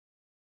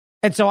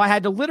 And so I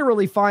had to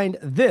literally find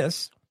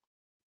this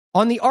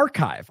on the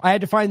archive. I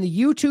had to find the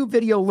YouTube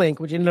video link,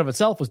 which in and of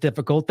itself was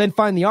difficult, then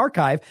find the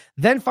archive,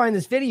 then find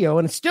this video,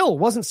 and it still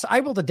wasn't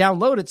able to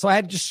download it, so I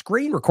had to just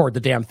screen record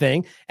the damn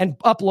thing and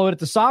upload it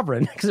to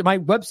Sovereign because my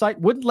website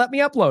wouldn't let me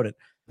upload it.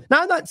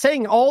 Now, I'm not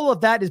saying all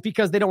of that is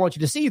because they don't want you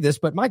to see this,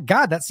 but my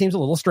God, that seems a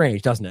little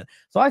strange, doesn't it?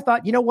 So I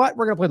thought, you know what?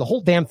 We're going to play the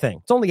whole damn thing.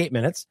 It's only 8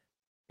 minutes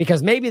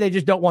because maybe they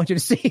just don't want you to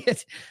see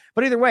it.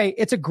 But either way,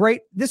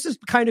 this is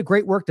kind of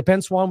great work that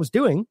Ben Swann was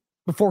doing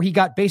before he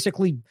got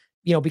basically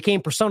became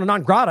persona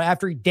non grata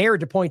after he dared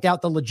to point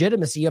out the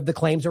legitimacy of the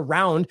claims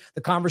around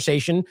the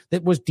conversation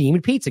that was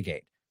deemed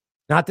Pizzagate.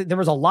 Not that there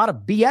was a lot of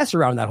BS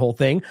around that whole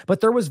thing,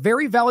 but there was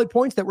very valid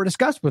points that were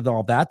discussed with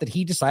all that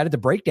he decided to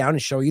break down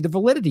and show you the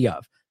validity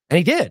of. And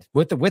he did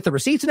with the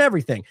receipts and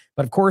everything.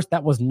 But of course,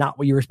 that was not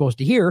what you were supposed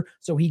to hear.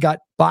 So he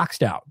got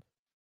boxed out.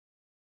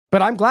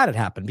 But I'm glad it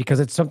happened because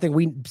it's something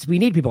we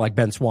need people like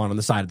Ben Swann on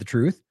the side of the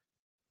truth.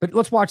 But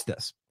let's watch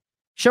this.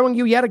 Showing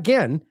you yet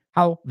again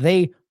how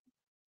they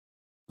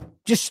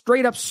just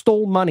straight up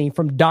stole money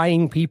from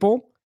dying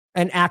people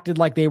and acted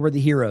like they were the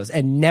heroes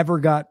and never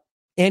got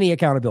any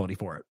accountability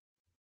for it.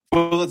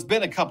 Well, it's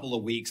been a couple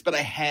of weeks, but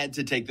I had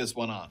to take this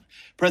one on.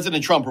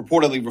 President Trump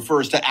reportedly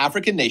refers to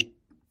African nations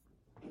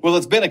Well,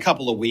 it's been a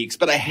couple of weeks,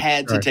 but I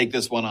had to take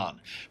this one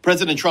on.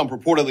 President Trump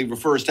reportedly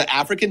refers to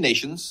African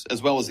nations,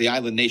 as well as the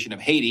island nation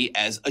of Haiti,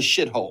 as a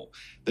shithole.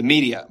 The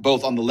media,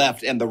 both on the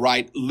left and the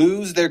right,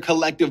 lose their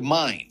collective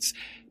minds.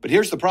 But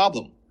here's the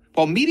problem.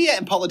 While media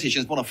and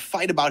politicians want to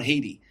fight about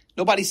Haiti,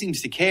 nobody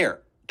seems to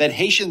care that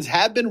Haitians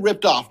have been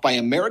ripped off by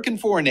American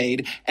foreign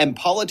aid and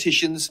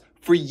politicians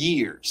for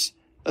years.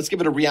 Let's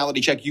give it a reality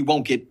check you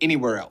won't get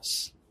anywhere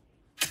else.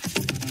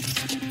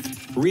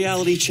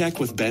 Reality Check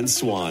with Ben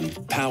Swan,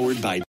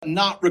 powered by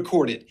Not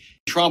recorded.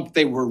 Trump,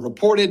 they were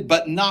reported,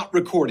 but not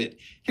recorded.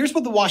 Here's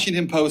what the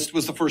Washington Post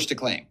was the first to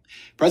claim.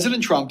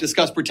 President Trump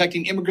discussed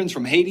protecting immigrants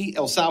from Haiti,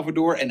 El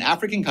Salvador, and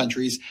African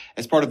countries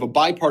as part of a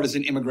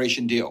bipartisan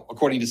immigration deal,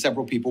 according to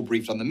several people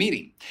briefed on the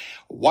meeting.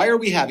 Why are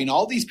we having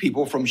all these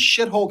people from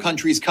shithole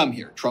countries come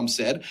here? Trump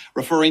said,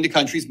 referring to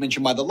countries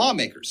mentioned by the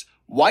lawmakers.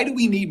 Why do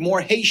we need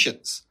more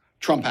Haitians?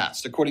 Trump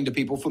asked, according to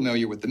people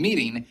familiar with the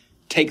meeting.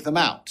 Take them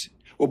out.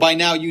 Well, by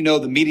now, you know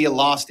the media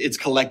lost its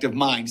collective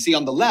mind. See,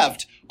 on the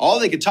left, all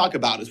they could talk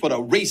about is what a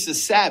racist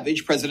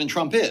savage President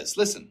Trump is.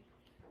 Listen.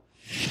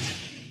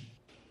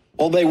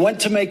 Well, they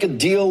went to make a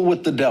deal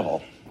with the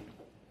devil,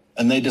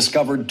 and they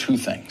discovered two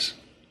things.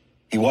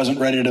 He wasn't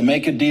ready to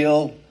make a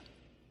deal,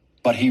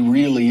 but he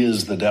really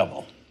is the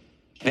devil.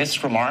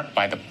 This remark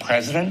by the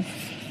president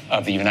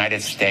of the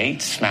United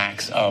States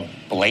smacks of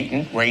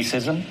blatant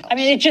racism. I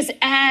mean, it just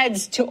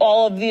adds to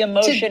all of the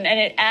emotion, and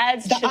it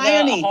adds to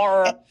the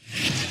horror.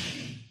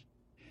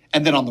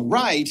 And then on the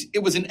right, it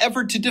was an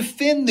effort to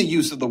defend the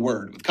use of the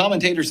word, with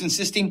commentators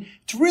insisting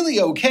it's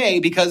really okay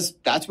because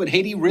that's what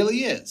Haiti really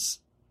is.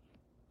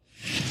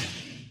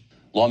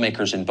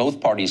 Lawmakers in both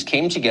parties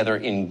came together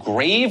in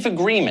grave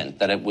agreement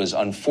that it was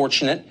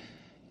unfortunate,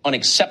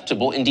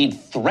 unacceptable, indeed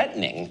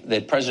threatening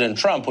that President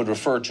Trump would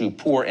refer to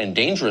poor and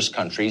dangerous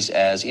countries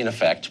as, in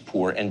effect,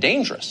 poor and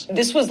dangerous.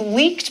 This was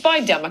leaked by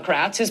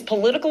Democrats, his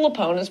political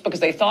opponents, because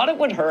they thought it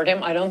would hurt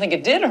him. I don't think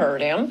it did hurt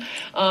him.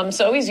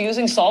 So he's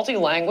using salty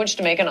language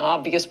to make an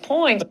obvious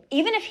point.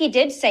 Even if he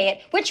did say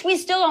it, which we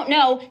still don't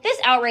know,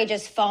 this outrage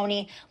is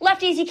phony.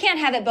 Lefties, you can't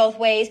have it both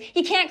ways.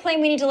 You can't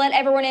claim we need to let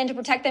everyone in to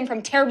protect them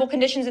from terrible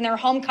conditions in their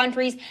home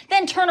countries,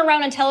 then turn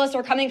around and tell us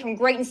they're coming from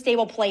great and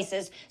stable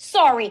places.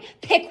 Sorry,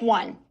 pick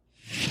one.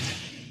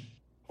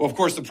 Well, of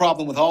course, the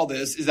problem with all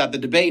this is that the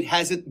debate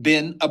hasn't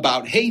been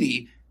about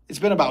Haiti. It's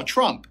been about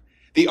Trump.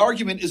 The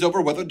argument is over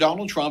whether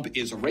Donald Trump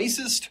is a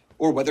racist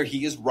or whether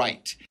he is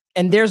right.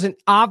 And there's an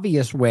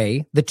obvious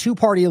way the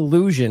two-party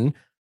illusion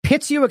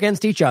pits you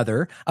against each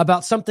other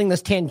about something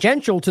that's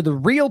tangential to the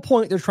real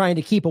point they're trying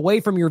to keep away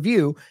from your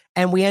view.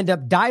 And we end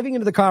up diving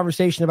into the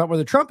conversation about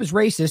whether Trump is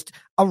racist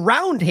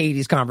around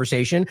Haiti's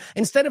conversation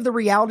instead of the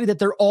reality that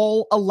they're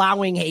all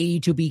allowing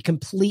Haiti to be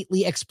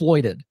completely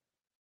exploited.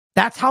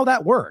 That's how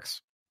that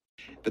works.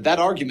 But that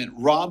argument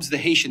robs the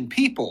Haitian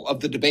people of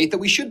the debate that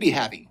we should be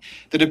having.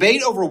 The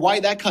debate over why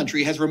that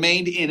country has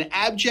remained in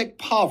abject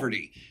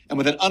poverty and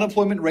with an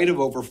unemployment rate of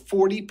over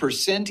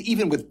 40%,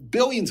 even with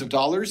billions of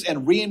dollars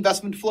and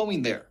reinvestment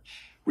flowing there.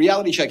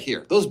 Reality check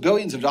here. Those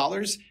billions of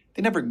dollars,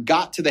 they never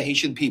got to the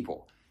Haitian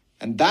people.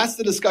 And that's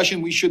the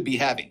discussion we should be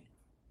having.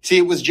 See,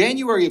 it was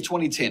January of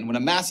 2010 when a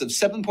massive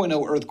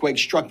 7.0 earthquake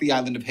struck the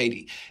island of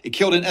Haiti. It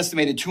killed an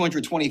estimated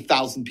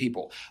 220,000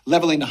 people,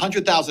 leveling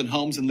 100,000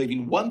 homes and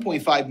leaving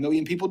 1.5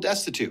 million people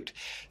destitute.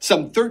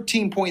 Some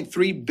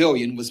 $13.3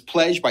 billion was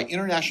pledged by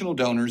international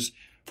donors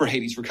for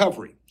Haiti's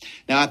recovery.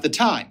 Now, at the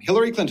time,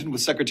 Hillary Clinton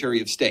was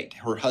Secretary of State.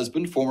 Her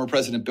husband, former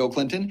President Bill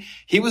Clinton,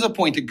 he was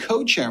appointed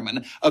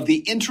co-chairman of the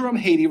Interim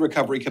Haiti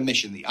Recovery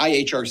Commission, the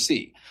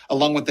IHRC,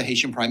 along with the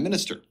Haitian Prime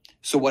Minister.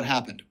 So what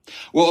happened?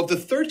 Well, of the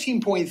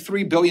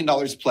 $13.3 billion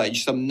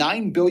pledged, some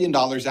 $9 billion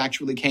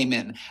actually came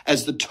in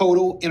as the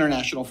total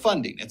international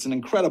funding. It's an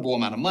incredible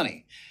amount of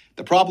money.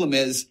 The problem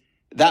is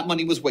that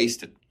money was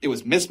wasted. It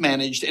was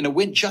mismanaged, and it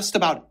went just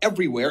about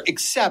everywhere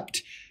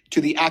except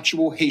to the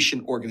actual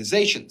Haitian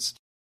organizations.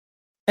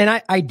 And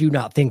I do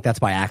not think that's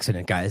by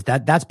accident, guys.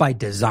 That's by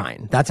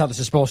design. That's how this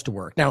is supposed to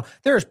work. Now,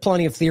 there's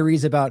plenty of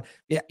theories about,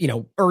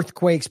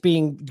 earthquakes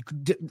being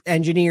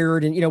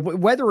engineered and,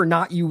 whether or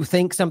not you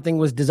think something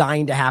was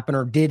designed to happen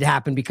or did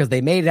happen because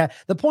they made it.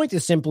 The point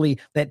is simply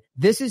that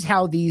this is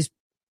how these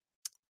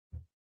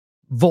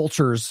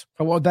vultures,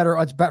 for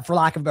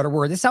lack of a better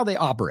word, this is how they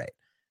operate,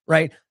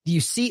 right?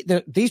 You see,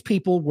 these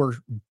people were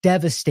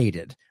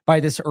devastated by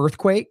this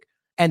earthquake.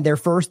 And their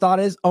first thought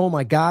is, oh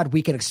my God,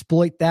 we can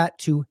exploit that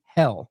to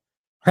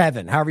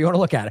heaven, however you want to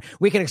look at it.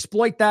 We can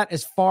exploit that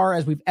as far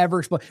as we've ever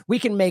exploited. We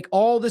can make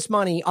all this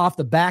money off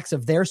the backs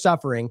of their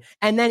suffering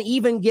and then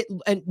even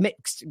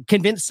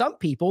convince some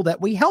people that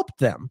we helped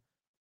them.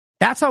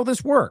 That's how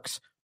this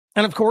works.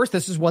 And of course,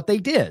 this is what they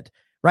did.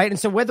 Right. And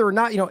so whether or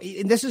not,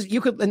 and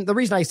the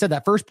reason I said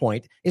that first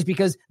point is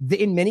because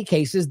in many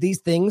cases, these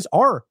things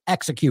are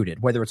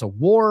executed, whether it's a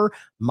war,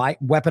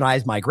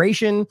 weaponized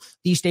migration,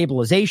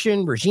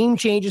 destabilization, regime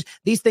changes,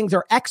 these things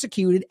are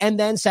executed and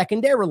then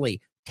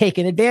secondarily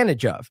taken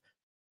advantage of.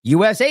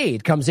 U.S.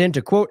 aid comes in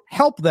to, quote,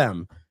 help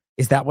them.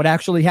 Is that what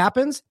actually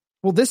happens?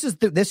 Well, this is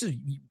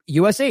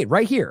U.S. aid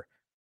right here.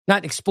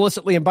 Not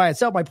explicitly and by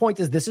itself. My point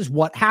is this is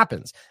what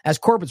happens, as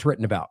Corbett's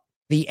written about.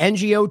 The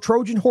NGO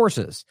Trojan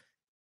horses.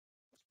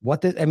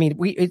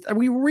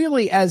 We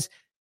really, as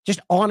just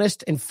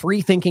honest and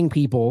free-thinking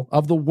people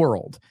of the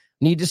world,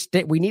 need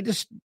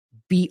to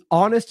be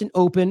honest and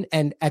open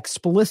and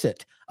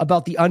explicit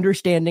about the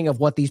understanding of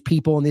what these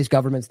people and these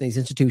governments and these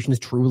institutions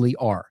truly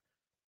are.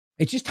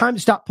 It's just time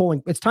to stop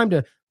pulling. It's time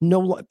to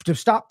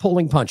stop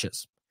pulling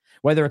punches.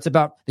 Whether it's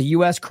about the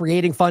U.S.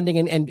 creating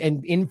funding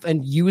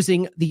and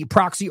using the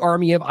proxy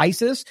army of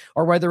ISIS,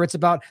 or whether it's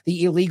about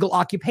the illegal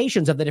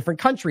occupations of the different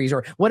countries,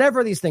 or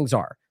whatever these things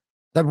are.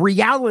 The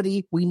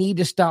reality we need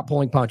to stop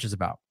pulling punches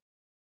about.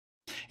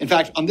 In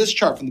fact, on this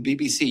chart from the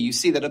BBC, you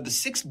see that of the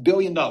 $6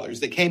 billion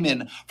that came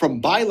in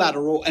from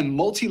bilateral and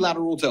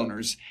multilateral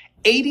donors,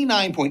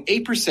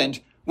 89.8%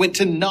 went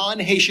to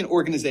non-Haitian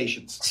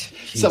organizations.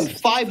 Jesus. Some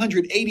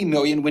 $580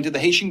 million went to the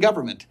Haitian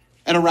government,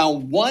 and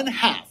around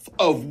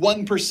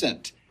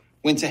 0.5%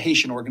 went to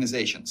Haitian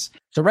organizations.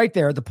 So right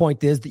there, the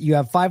point is that you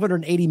have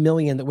 $580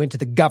 million that went to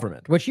the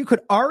government, which you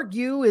could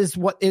argue is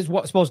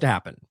what's supposed to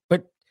happen.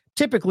 But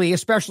typically,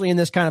 especially in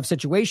this kind of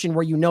situation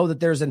where you know that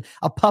there's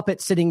a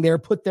puppet sitting there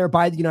put there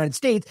by the United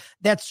States,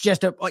 that's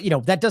just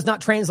that does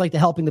not translate to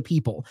helping the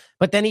people.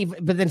 But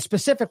then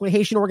specifically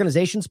Haitian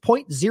organizations,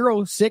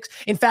 0.06.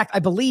 In fact, I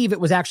believe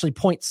it was actually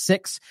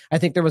 0.6. I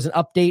think there was an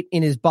update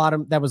in his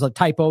bottom that was a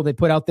typo they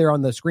put out there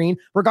on the screen.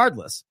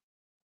 Regardless,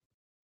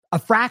 a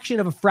fraction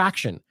of a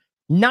fraction.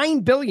 9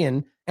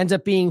 billion ends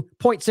up being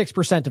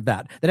 0.6% of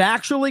that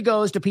actually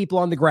goes to people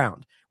on the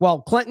ground.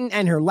 While Clinton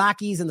and her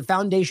lackeys and the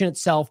foundation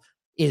itself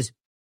is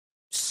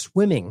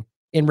swimming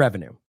in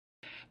revenue.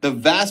 The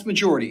vast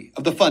majority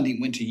of the funding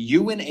went to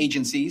UN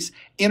agencies,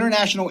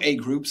 international aid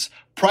groups,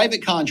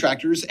 private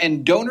contractors,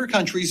 and donor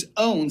countries'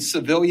 own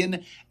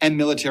civilian and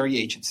military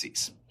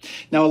agencies.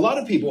 Now, a lot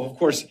of people, of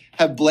course,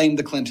 have blamed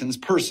the Clintons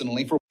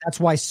personally for that's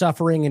why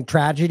suffering and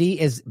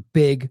tragedy is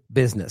big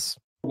business.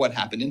 What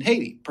happened in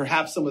Haiti.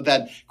 Perhaps some of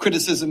that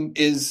criticism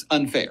is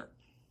unfair,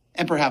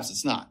 and perhaps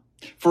it's not.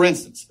 For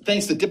instance,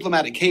 thanks to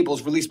diplomatic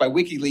cables released by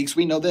WikiLeaks,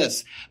 we know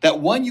this, that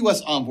one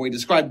U.S. envoy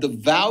described the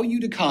value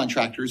to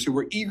contractors who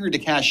were eager to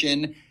cash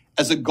in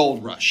as a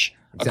gold rush.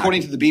 Exactly.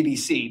 According to the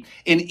BBC,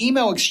 in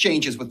email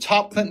exchanges with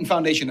top Clinton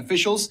Foundation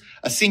officials,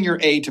 a senior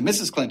aide to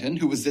Mrs. Clinton,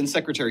 who was then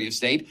Secretary of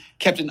State,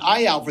 kept an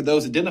eye out for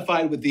those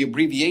identified with the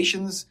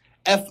abbreviations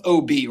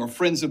FOB, or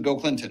Friends of Bill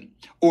Clinton,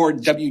 or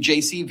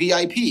WJC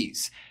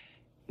VIPs.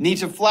 Need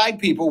to flag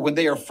people when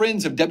they are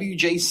friends of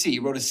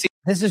WJC, wrote a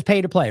This is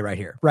pay to play right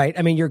here, right?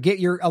 I mean,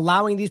 you're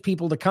allowing these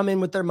people to come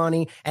in with their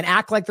money and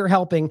act like they're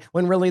helping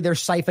when really they're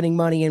siphoning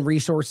money and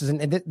resources.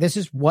 And this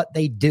is what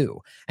they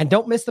do. And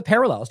don't miss the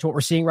parallels to what we're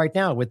seeing right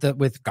now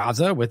with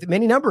Gaza, with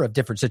many number of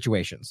different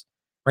situations,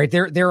 right?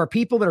 There are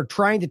people that are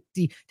trying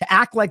to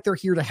act like they're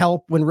here to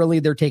help when really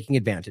they're taking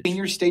advantage.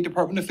 Senior State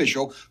Department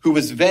official who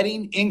was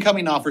vetting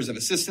incoming offers of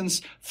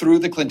assistance through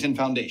the Clinton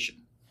Foundation.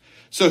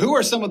 So who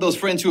are some of those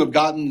friends who have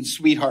gotten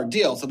sweetheart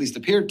deals, at least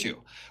appeared to?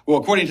 Well,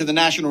 according to the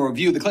National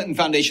Review, the Clinton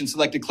Foundation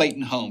selected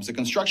Clayton Homes, a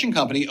construction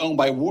company owned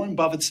by Warren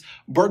Buffett's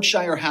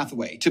Berkshire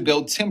Hathaway, to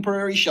build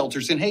temporary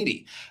shelters in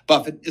Haiti.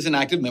 Buffett is an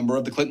active member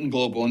of the Clinton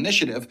Global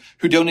Initiative,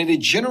 who donated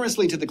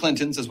generously to the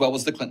Clintons as well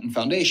as the Clinton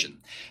Foundation.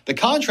 The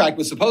contract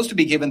was supposed to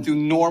be given through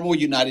normal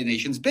United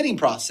Nations bidding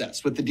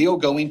process, with the deal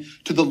going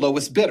to the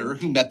lowest bidder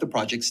who met the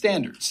project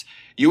standards.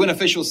 UN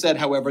officials said,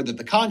 however, that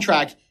the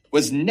contract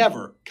was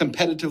never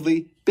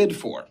competitively bid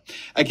for.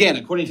 Again,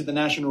 according to the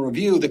National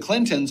Review, the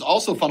Clintons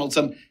also funneled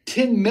some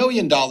 $10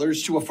 million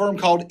to a firm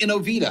called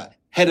Innovita,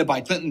 headed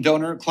by Clinton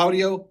donor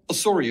Claudio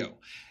Osorio.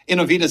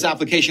 Innovita's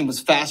application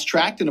was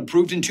fast-tracked and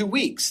approved in 2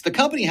 weeks. The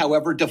company,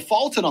 however,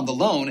 defaulted on the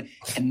loan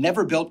and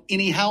never built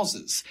any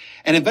houses.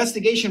 An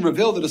investigation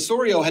revealed that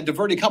Osorio had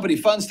diverted company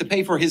funds to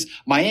pay for his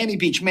Miami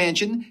Beach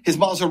mansion, his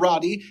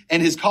Maserati,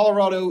 and his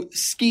Colorado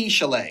ski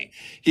chalet.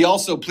 He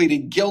also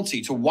pleaded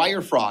guilty to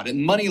wire fraud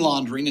and money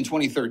laundering in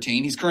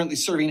 2013. He's currently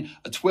serving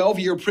a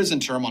 12-year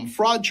prison term on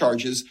fraud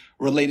charges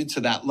related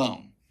to that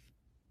loan.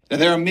 Now,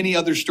 there are many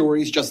other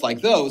stories just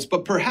like those,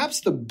 but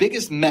perhaps the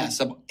biggest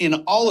mess in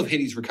all of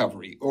Haiti's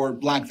recovery, or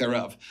lack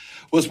thereof,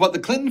 was what the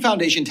Clinton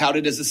Foundation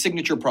touted as a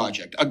signature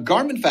project, a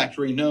garment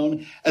factory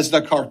known as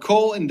the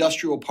Caracol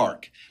Industrial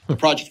Park. The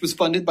project was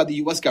funded by the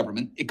U.S.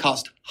 government. It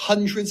cost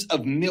hundreds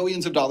of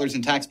millions of dollars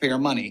in taxpayer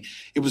money.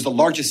 It was the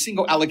largest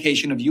single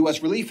allocation of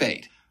U.S. relief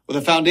aid. Well,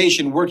 the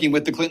foundation, working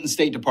with the Clinton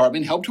State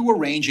Department, helped to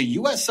arrange a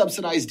U.S.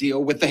 subsidized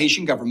deal with the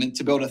Haitian government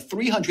to build a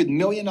 $300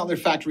 million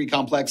factory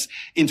complex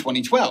in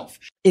 2012.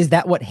 Is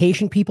that what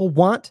Haitian people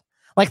want?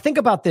 Like, think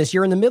about this.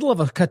 You're in the middle of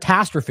a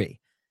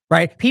catastrophe,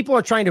 right? People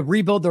are trying to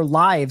rebuild their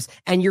lives,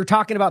 and you're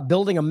talking about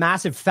building a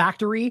massive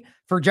factory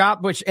for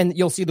job, and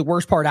you'll see the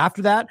worst part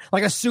after that,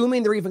 like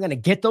assuming they're even going to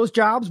get those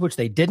jobs, which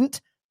they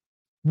didn't.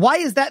 Why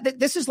is that?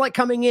 This is like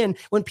coming in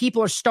when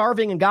people are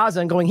starving in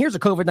Gaza and going, here's a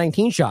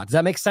COVID-19 shot. Does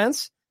that make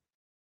sense?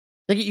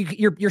 Like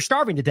you're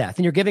starving to death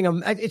and you're giving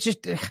them, it's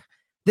just,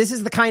 this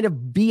is the kind of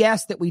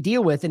BS that we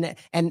deal with, and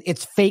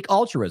it's fake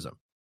altruism.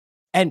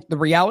 And the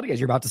reality, as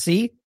you're about to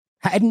see,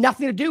 Had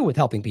nothing to do with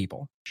helping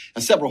people.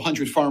 Several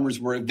hundred farmers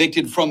were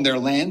evicted from their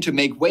land to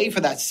make way for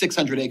that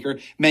 600-acre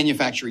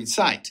manufacturing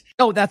site.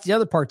 Oh, that's the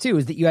other part, too,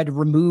 is that you had to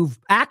remove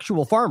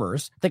actual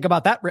farmers. Think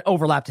about that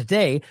overlap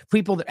today.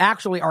 People that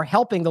actually are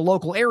helping the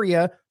local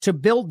area to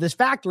build this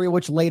factory,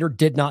 which later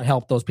did not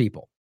help those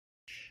people.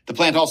 The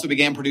plant also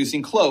began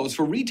producing clothes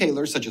for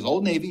retailers such as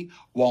Old Navy,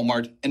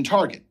 Walmart, and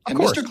Target. And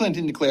Mr.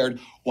 Clinton declared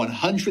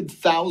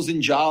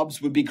 100,000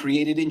 jobs would be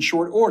created in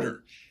short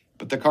order.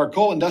 But the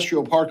Caracol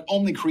Industrial Park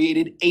only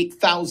created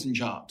 8,000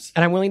 jobs.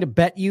 And I'm willing to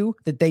bet you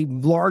that they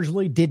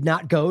largely did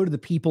not go to the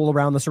people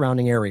around the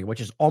surrounding area,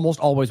 which is almost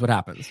always what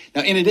happens.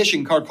 Now, in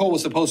addition, Caracol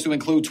was supposed to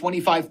include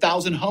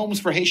 25,000 homes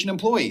for Haitian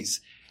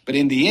employees. But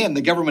in the end,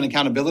 the Government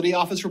Accountability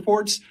Office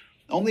reports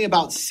only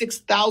about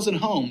 6,000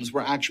 homes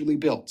were actually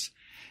built.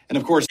 And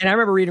of course, and I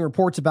remember reading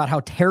reports about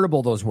how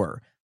terrible those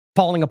were,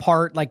 falling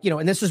apart.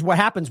 And this is what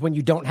happens when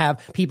you don't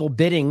have people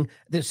bidding.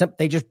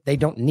 They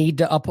don't need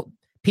to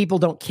people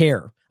don't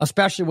care,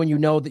 especially when you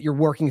know that you're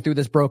working through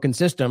this broken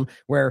system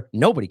where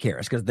nobody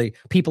cares because the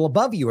people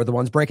above you are the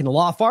ones breaking the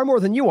law far more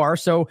than you are.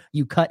 So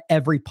you cut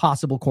every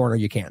possible corner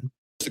you can.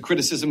 The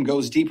criticism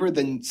goes deeper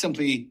than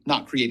simply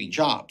not creating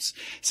jobs.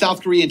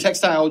 South Korean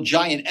textile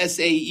giant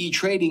SAE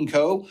Trading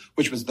Co.,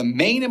 which was the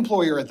main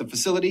employer at the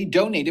facility,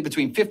 donated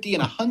between $50,000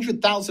 and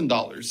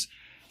 $100,000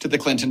 to the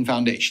Clinton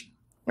Foundation.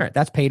 All right,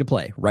 that's pay to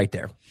play right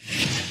there.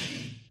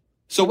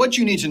 So what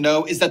you need to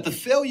know is that the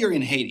failure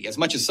in Haiti, as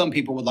much as some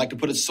people would like to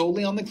put it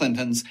solely on the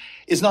Clintons,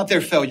 is not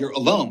their failure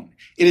alone.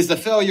 It is the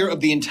failure of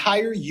the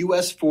entire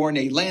U.S. foreign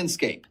aid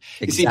landscape.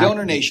 Exactly. You see,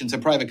 donor nations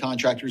and private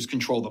contractors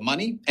control the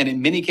money, and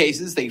in many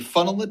cases, they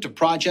funnel it to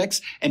projects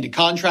and to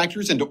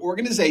contractors and to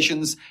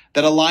organizations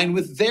that align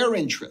with their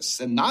interests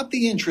and not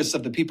the interests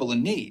of the people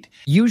in need.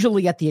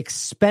 Usually at the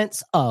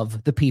expense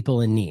of the people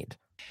in need.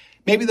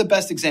 Maybe the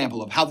best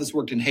example of how this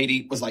worked in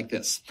Haiti was like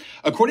this.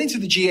 According to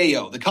the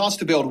GAO, the cost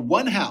to build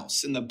one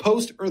house in the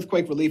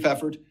post-earthquake relief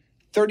effort,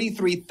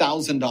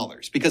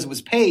 $33,000, because it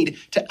was paid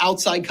to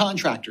outside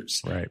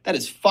contractors. Right. That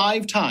is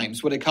 5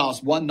 times what it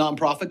cost one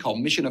nonprofit called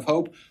Mission of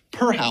Hope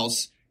per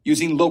house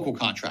using local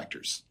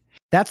contractors.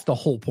 That's the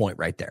whole point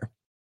right there.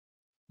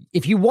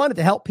 If you wanted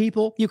to help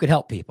people, you could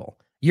help people.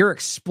 You're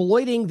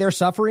exploiting their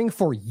suffering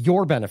for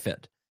your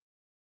benefit.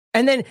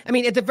 And then,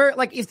 at the very,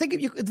 think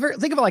of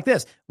it like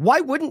this.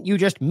 Why wouldn't you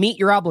just meet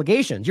your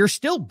obligations? You're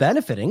still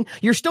benefiting.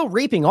 You're still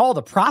reaping all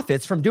the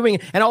profits from doing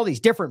and all these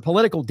different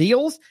political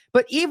deals.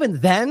 But even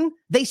then,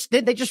 they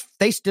just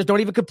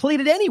don't even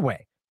complete it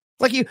anyway.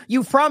 Like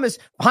you promise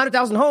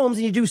 100,000 homes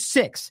and you do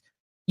 6.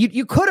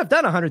 You could have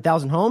done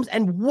 100,000 homes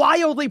and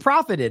wildly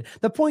profited.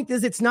 The point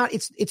is, it's not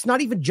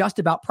even just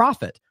about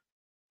profit.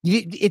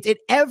 It's in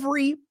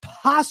every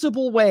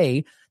possible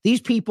way.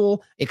 These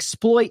people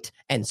exploit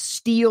and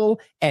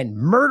steal and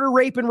murder,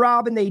 rape, and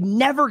rob, and they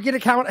never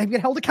get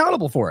held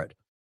accountable for it.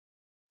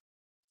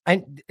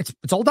 And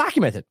it's all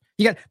documented.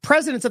 You got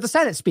presidents of the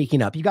Senate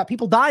speaking up. You got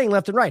people dying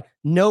left and right.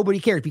 Nobody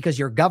cares because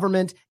your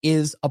government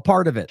is a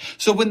part of it.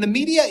 So when the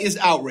media is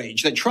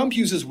outraged that Trump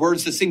uses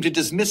words that seem to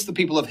dismiss the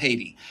people of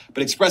Haiti,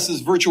 but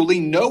expresses virtually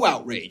no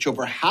outrage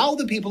over how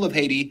the people of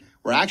Haiti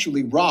were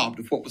actually robbed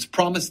of what was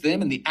promised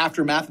them in the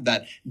aftermath of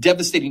that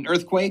devastating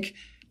earthquake,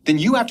 then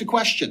you have to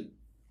question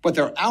what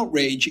their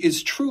outrage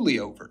is truly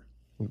over.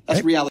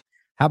 That's reality.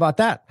 How about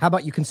that? How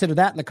about you consider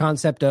that in the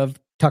concept of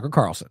Tucker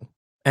Carlson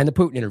and the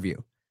Putin interview,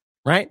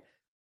 right?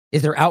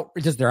 Does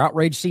their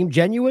outrage seem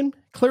genuine?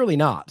 Clearly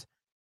not.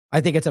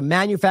 I think it's a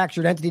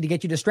manufactured entity to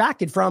get you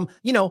distracted from,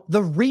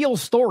 the real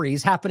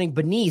stories happening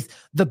beneath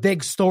the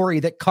big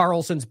story that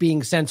Carlson's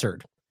being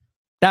censored.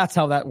 That's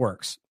how that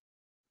works.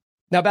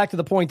 Now, back to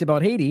the point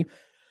about Haiti,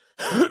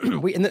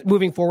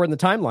 moving forward in the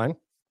timeline,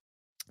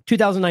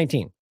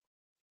 2019.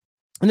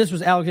 And this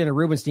was Alexander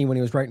Rubinstein when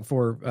he was writing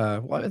for,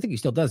 I think he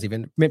still does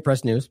even, Mint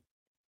Press News.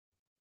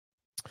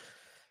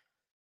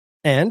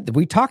 And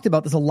we talked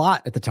about this a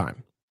lot at the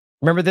time.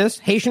 Remember this?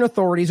 Haitian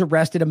authorities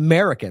arrested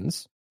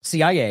Americans,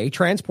 CIA,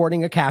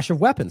 transporting a cache of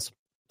weapons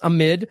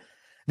amid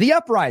the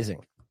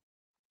uprising.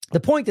 The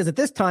point is, at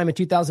this time in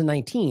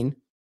 2019,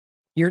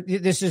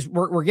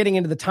 we're getting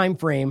into the time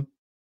frame.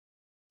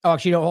 Oh,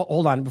 actually, no,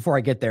 hold on before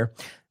I get there.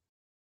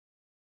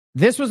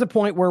 This was a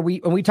point where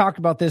we talked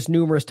about this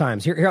numerous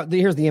times. Here's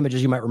the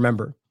images you might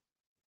remember.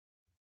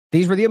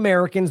 These were the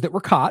Americans that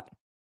were caught.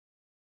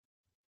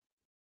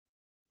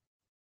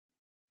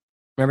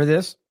 Remember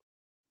this?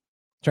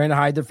 Trying to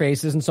hide their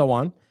faces and so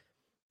on.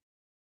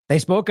 They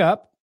spoke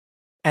up,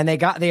 and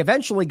they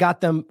eventually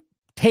got them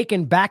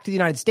taken back to the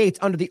United States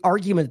under the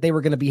argument that they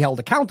were going to be held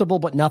accountable,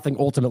 but nothing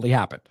ultimately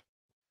happened.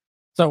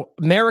 So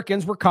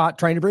Americans were caught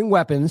trying to bring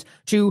weapons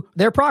to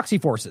their proxy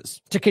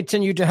forces to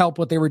continue to help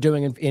what they were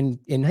doing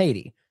in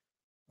Haiti.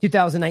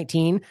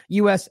 2019,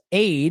 U.S.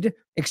 aid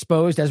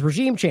exposed as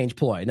regime change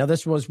ploy. Now,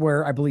 this was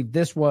where I believe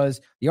this was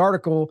the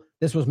article.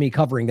 This was me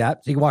covering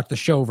that. So you can watch the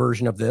show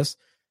version of this.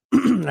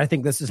 I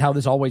think this is how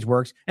this always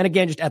works. And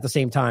again, just at the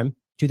same time,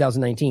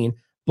 2019,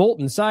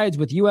 Bolton sides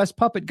with U.S.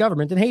 puppet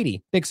government in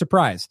Haiti. Big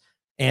surprise.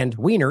 And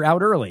Wiener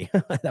out early.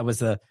 That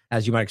was,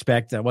 as you might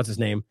expect, what's his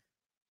name?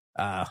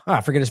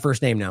 I forget his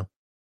first name now.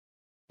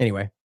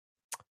 Anyway,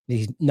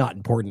 he's not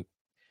important.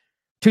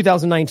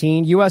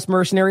 2019, U.S.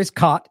 mercenaries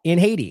caught in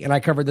Haiti. And I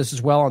covered this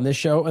as well on this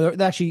show.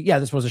 Actually, yeah,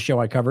 this was a show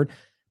I covered.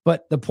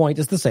 But the point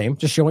is the same.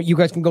 Just showing you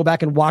guys can go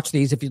back and watch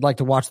these if you'd like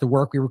to watch the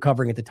work we were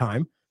covering at the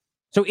time.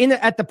 So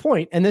at the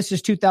point, and this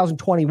is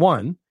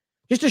 2021,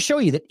 just to show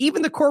you that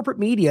even the corporate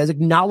media is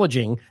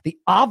acknowledging the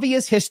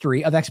obvious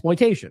history of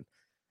exploitation.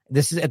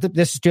 This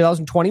is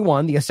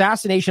 2021, the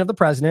assassination of the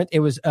president.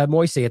 It was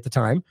Moise at the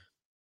time.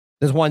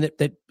 There's one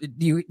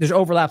there's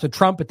overlaps with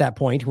Trump at that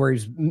point, where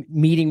he's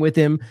meeting with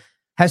him,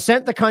 has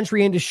sent the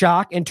country into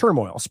shock and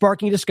turmoil,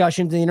 sparking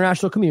discussions in the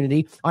international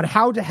community on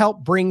how to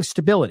help bring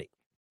stability.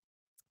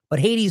 But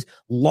Haiti's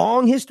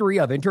long history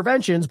of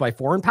interventions by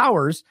foreign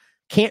powers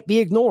can't be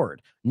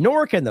ignored,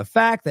 nor can the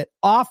fact that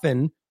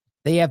often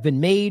they have been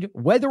made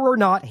whether or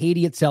not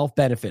Haiti itself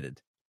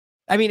benefited.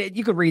 I mean,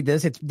 you could read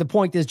this. The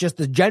point is just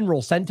the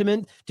general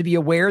sentiment to be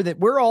aware that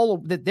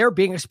that they're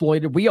being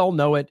exploited. We all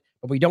know it,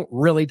 but we don't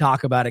really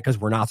talk about it because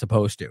we're not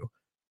supposed to.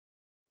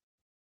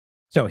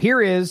 So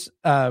here is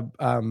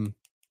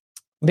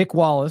Mick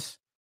Wallace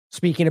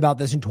speaking about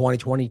this in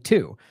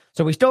 2022.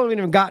 So we still haven't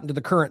even gotten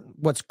to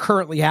what's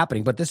currently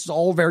happening, but this is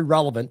all very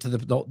relevant to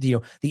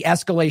the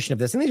escalation of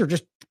this. And these are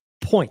just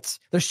points.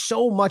 There's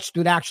so much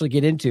to actually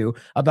get into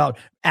about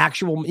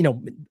actual,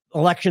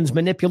 elections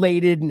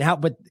manipulated and how,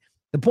 but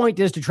the point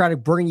is to try to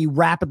bring you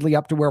rapidly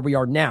up to where we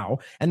are now.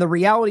 And the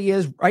reality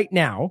is right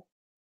now,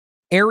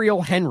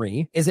 Ariel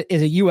Henry is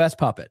a U.S.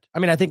 puppet. I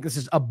mean, I think this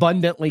is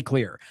abundantly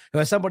clear.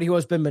 As somebody who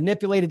has been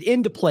manipulated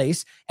into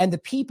place, and the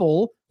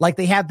people, like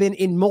they have been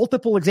in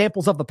multiple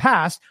examples of the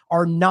past,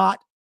 are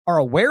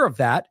aware of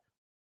that,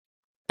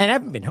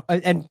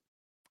 and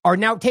are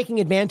now taking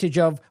advantage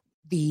of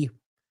the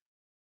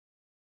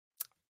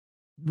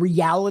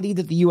reality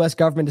that the U.S.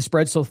 government has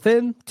spread so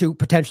thin to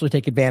potentially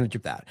take advantage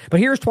of that. But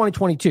here's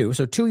 2022,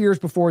 so 2 years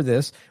before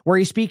this, where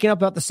he's speaking up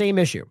about the same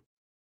issue.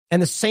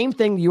 And the same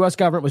thing the U.S.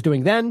 government was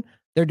doing then,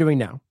 they're doing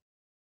now.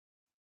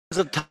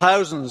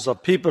 Thousands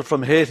of people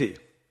from Haiti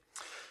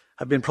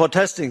have been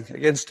protesting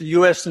against the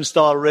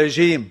U.S.-installed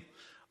regime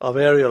of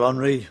Ariel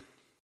Henry.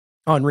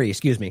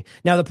 Excuse me.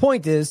 Now, the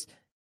point is,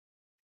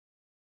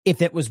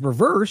 if it was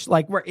reversed,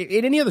 like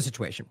in any other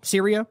situation,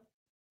 Syria,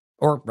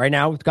 or right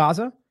now with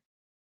Gaza,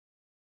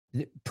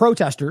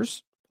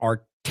 protesters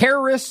are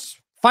terrorists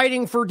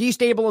fighting for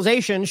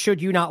destabilization should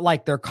you not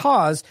like their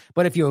cause.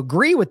 But if you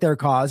agree with their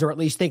cause, or at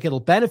least think it'll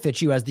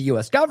benefit you as the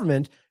U.S.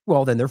 government,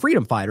 well, then they're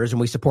freedom fighters,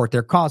 and we support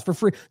their cause for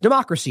free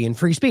democracy and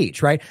free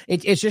speech, right?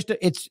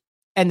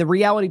 And the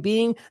reality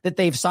being that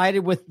they've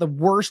sided with the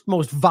worst,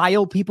 most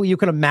vile people you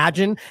can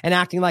imagine and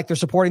acting like they're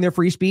supporting their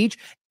free speech,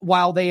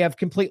 while they have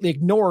completely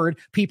ignored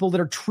people that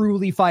are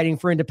truly fighting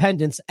for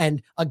independence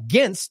and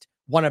against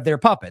one of their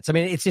puppets. I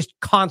mean, it's just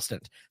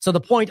constant. So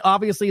the point,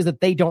 obviously, is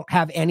that they don't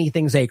have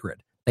anything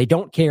sacred. They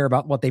don't care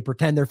about what they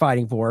pretend they're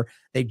fighting for.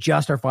 They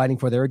just are fighting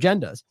for their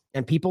agendas.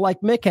 And people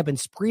like Mick have been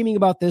screaming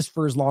about this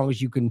for as long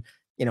as you can,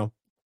 as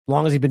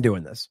long as he's been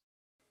doing this.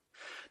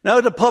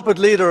 Now the puppet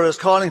leader is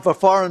calling for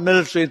foreign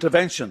military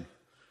intervention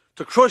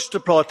to crush the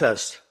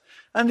protests.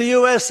 And the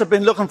US have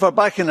been looking for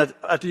backing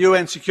at the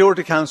UN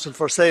Security Council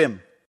for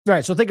same.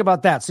 Right, so think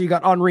about that. So you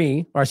got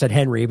Henry, or I said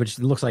Henry, but it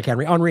looks like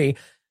Henry,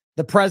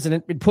 the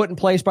president, been put in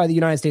place by the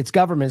United States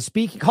government,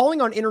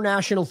 calling on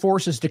international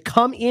forces to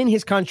come in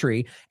his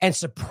country and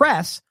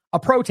suppress a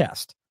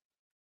protest.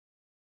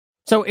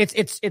 So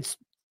it's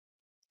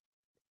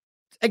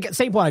again,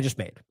 same point I just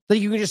made. So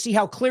you can just see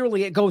how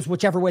clearly it goes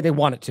whichever way they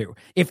want it to.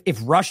 If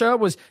Russia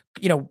was,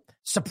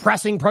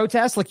 suppressing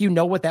protests, like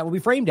what that would be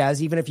framed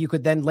as, even if you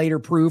could then later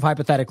prove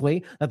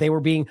hypothetically that they were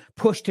being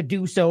pushed to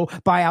do so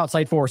by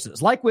outside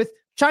forces, like with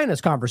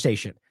China's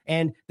conversation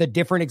and the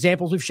different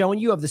examples we've shown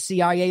you of the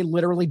CIA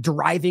literally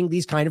driving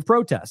these kind of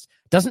protests.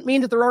 Doesn't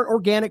mean that there aren't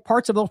organic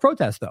parts of those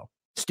protests, though.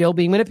 Still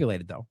being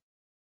manipulated, though.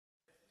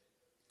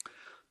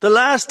 The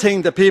last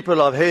thing the people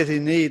of Haiti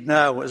need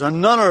now is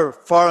another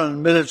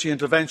foreign military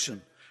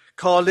intervention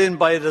called in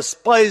by a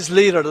despised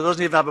leader that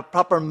doesn't even have a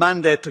proper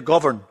mandate to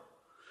govern.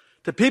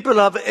 The people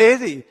of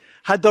Haiti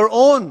had their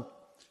own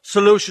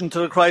solution to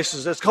the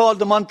crisis. It's called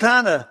the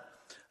Montana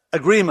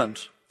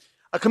Agreement.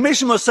 A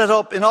commission was set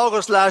up in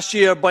August last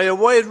year by a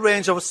wide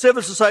range of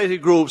civil society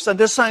groups, and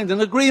they signed an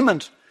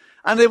agreement.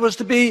 And it was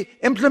to be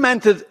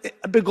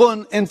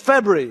begun in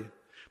February.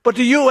 But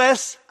the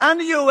US and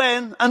the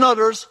UN and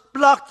others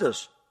blocked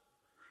it.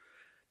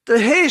 The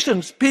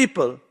Haitian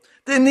people,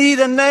 they need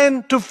an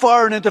end to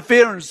foreign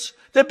interference.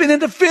 They've been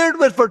interfered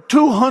with for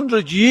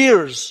 200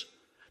 years.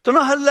 They're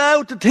not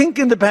allowed to think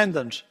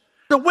independent.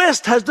 The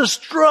West has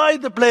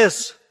destroyed the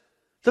place.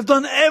 They've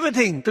done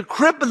everything to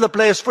cripple the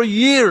place for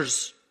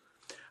years.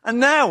 And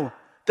now,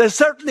 they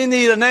certainly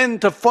need an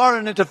end to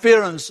foreign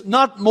interference,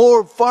 not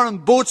more foreign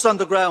boots on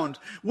the ground.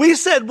 We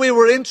said we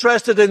were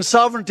interested in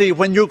sovereignty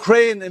when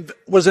Ukraine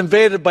was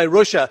invaded by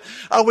Russia.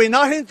 Are we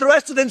not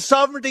interested in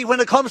sovereignty when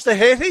it comes to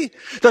Haiti?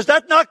 Does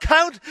that not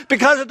count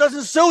because it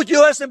doesn't suit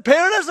US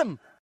imperialism?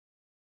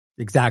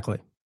 Exactly.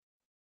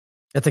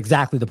 That's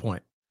exactly the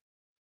point.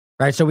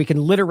 right? So we can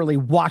literally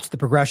watch the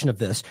progression of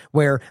this,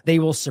 where they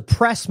will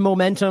suppress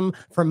momentum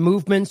from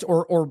movements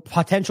or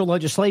potential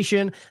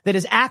legislation that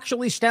is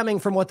actually stemming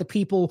from what the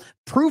people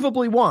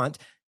provably want,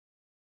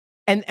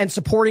 and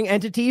supporting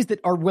entities that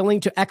are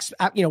willing to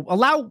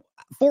allow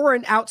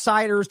foreign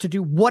outsiders to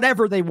do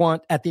whatever they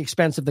want at the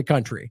expense of the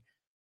country,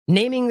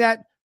 naming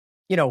that,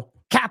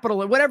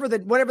 capital, whatever they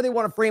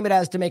want to frame it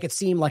as, to make it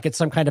seem like it's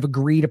some kind of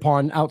agreed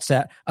upon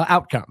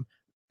outcome,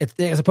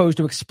 as opposed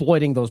to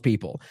exploiting those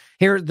people.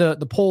 Here,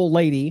 the poll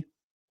lady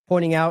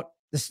pointing out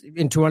this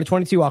in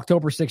 2022,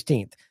 October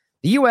 16th,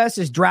 the U.S.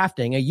 is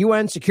drafting a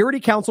UN Security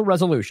Council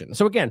resolution.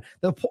 So again,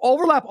 they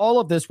overlap all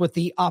of this with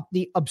the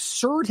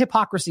absurd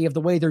hypocrisy of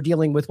the way they're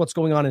dealing with what's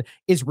going on in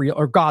Israel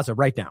or Gaza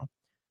right now.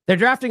 They're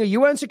drafting a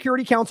UN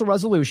Security Council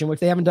resolution, which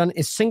they haven't done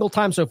a single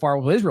time so far,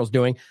 what Israel's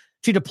doing,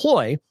 to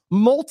deploy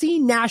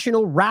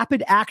multinational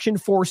rapid action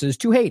forces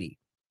to Haiti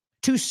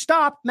to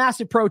stop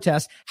massive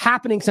protests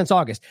happening since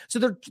August.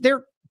 So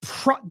they're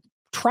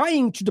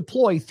trying to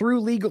deploy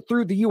through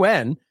the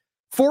UN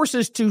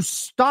forces to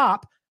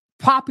stop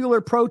popular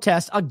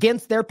protests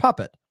against their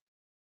puppet.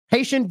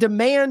 Haitian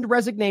demand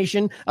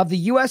resignation of the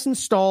U.S.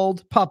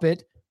 installed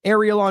puppet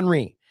Ariel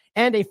Henry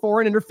and a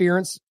foreign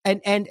interference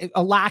and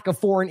a lack of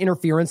foreign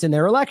interference in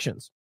their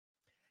elections.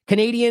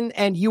 Canadian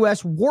and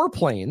U.S.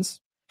 warplanes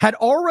had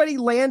already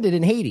landed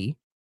in Haiti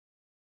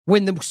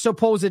when the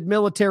supposed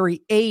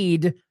military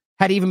aid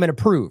had even been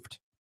approved.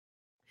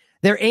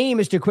 Their aim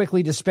is to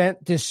quickly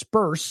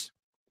disperse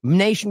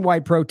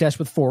nationwide protests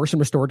with force and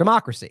restore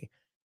democracy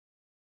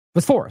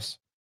with force,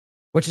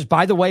 which is,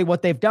 by the way,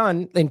 what they've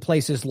done in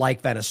places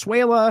like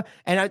Venezuela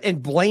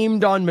and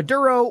blamed on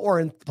Maduro, or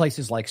in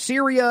places like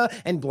Syria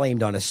and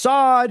blamed on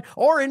Assad,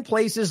 or in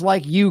places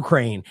like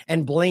Ukraine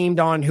and blamed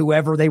on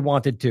whoever they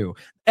wanted to.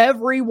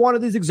 Every one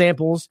of these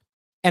examples,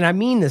 and I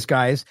mean this,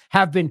 guys,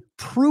 have been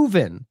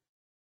proven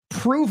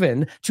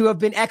to have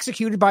been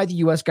executed by the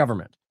U.S.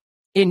 government.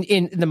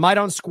 In the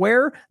Maidan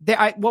Square,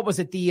 what was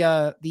it? The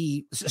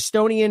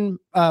Estonian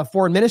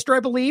foreign minister,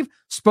 I believe,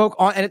 spoke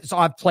on, and so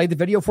I've played the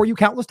video for you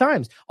countless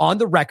times on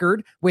the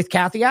record with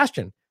Cathy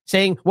Ashton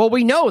saying, "Well,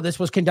 we know this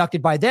was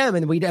conducted by them,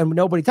 and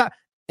nobody thought."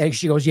 And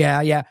she goes,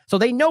 "Yeah." So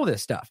they know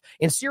this stuff.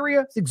 In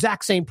Syria, it's the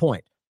exact same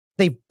point.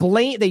 They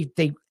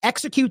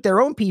execute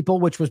their own people,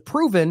 which was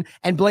proven,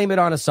 and blame it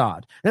on Assad.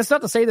 And that's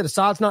not to say that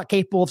Assad's not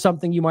capable of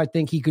something you might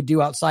think he could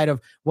do outside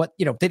of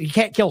that he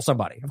can't kill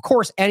somebody. Of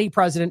course, any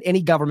president,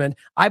 any government,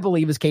 I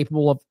believe, is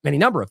capable of any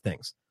number of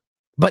things.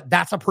 But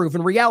that's a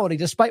proven reality,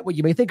 despite what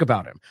you may think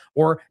about him.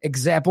 Or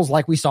examples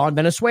like we saw in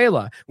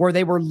Venezuela, where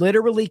they were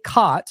literally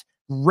caught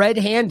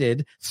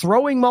red-handed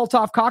throwing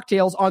Molotov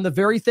cocktails on the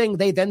very thing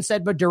they then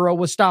said Maduro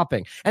was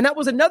stopping. And that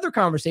was another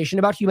conversation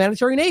about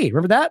humanitarian aid.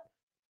 Remember that?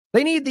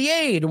 They need the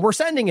aid, and we're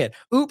sending it.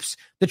 Oops,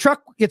 the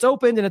truck gets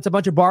opened, and it's a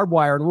bunch of barbed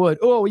wire and wood.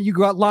 Oh, you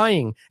got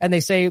lying. And they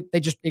say they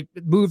just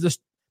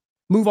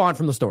move on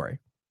from the story.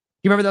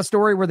 You remember that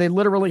story where they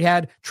literally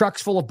had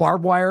trucks full of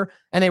barbed wire,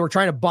 and they were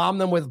trying to bomb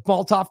them with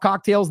Molotov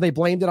cocktails? They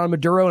blamed it on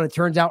Maduro, and it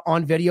turns out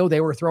on video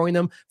they were throwing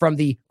them from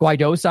the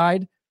Guaido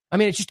side. I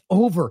mean, it's just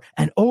over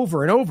and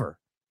over and over.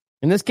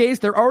 In this case,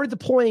 they're already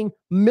deploying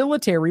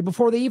military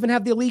before they even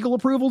have the legal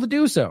approval to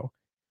do so.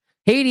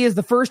 Haiti is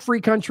the first free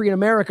country in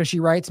America, she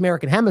writes,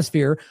 American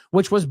Hemisphere,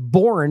 which was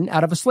born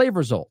out of a slave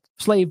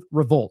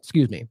revolt.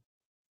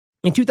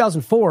 In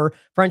 2004,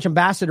 French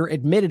ambassador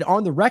admitted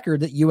on the record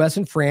that U.S.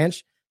 and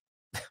France,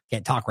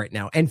 can't talk right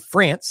now, and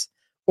France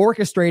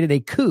orchestrated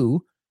a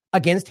coup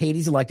against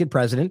Haiti's elected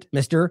president,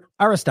 Mr.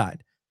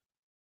 Aristide.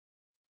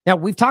 Now,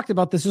 we've talked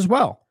about this as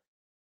well.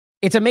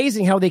 It's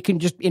amazing how they can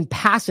just, in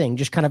passing,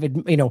 just kind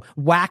of,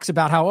 wax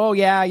about how,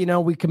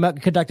 we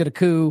conducted a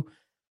coup.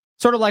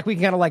 Sort of like we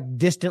can kind of like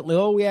distantly,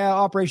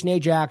 Operation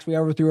Ajax, we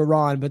overthrew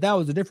Iran, but that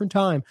was a different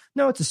time.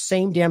 No, it's the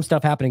same damn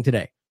stuff happening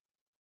today.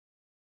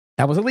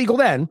 That was illegal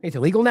then. It's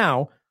illegal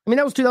now. I mean,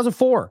 that was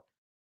 2004.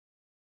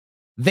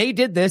 They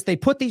did this. They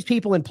put these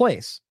people in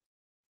place.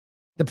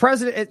 The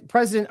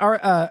President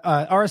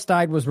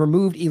Aristide was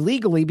removed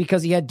illegally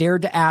because he had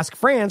dared to ask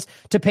France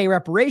to pay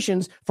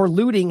reparations for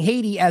looting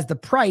Haiti as the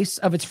price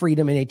of its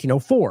freedom in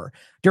 1804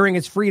 during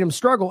its freedom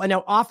struggle. And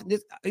now,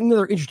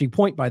 another interesting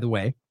point, by the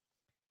way,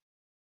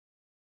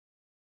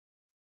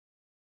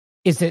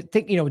 is that,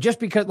 just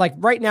because, like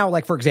right now,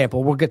 like for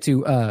example, we'll get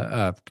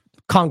to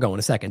Congo in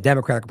a second,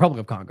 Democratic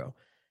Republic of Congo.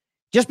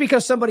 Just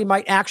because somebody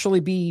might actually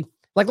be,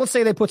 like, let's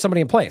say they put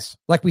somebody in place,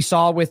 like we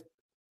saw with,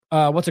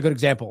 what's a good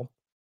example?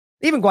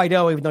 Even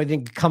Guaido, even though he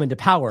didn't come into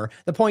power,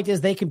 the point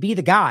is they can be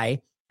the guy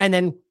and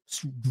then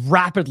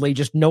rapidly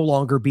just no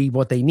longer be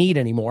what they need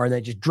anymore, and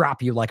they just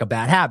drop you like a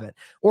bad habit.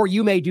 Or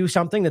you may do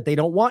something that they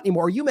don't want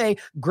anymore. Or you may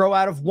grow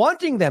out of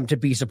wanting them to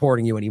be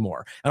supporting you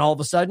anymore. And all of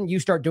a sudden you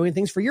start doing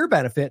things for your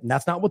benefit, and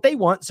that's not what they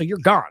want, so you're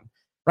gone.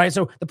 Right?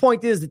 So the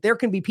point is that there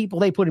can be people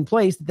they put in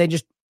place that they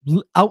just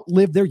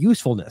outlive their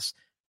usefulness.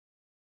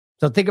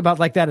 So think about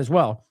like that as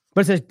well.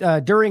 But it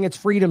says, during its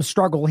freedom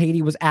struggle,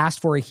 Haiti was asked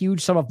for a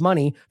huge sum of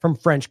money from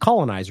French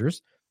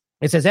colonizers.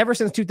 It says, ever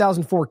since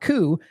 2004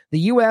 coup, the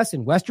U.S.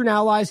 and Western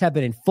allies have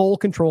been in full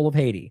control of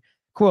Haiti.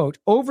 quote,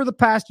 over the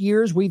past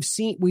years, we've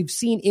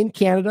seen in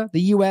Canada,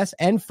 the U.S.,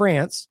 and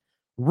France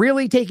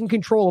really taking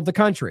control of the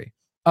country,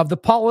 of the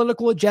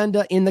political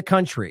agenda in the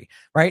country,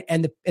 right?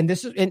 And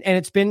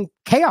it's been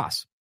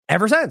chaos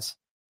ever since.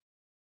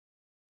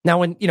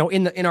 Now,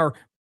 in our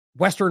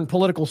Western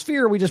political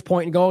sphere, we just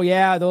point and go,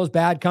 yeah, those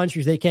bad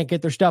countries, they can't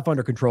get their stuff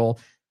under control.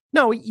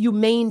 No, you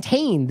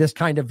maintain this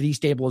kind of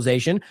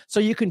destabilization so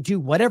you can do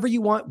whatever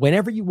you want,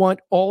 whenever you want,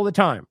 all the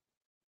time,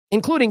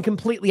 including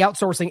completely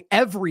outsourcing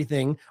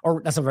everything,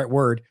 or that's not the right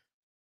word,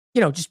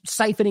 just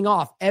siphoning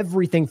off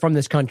everything from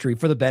this country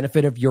for the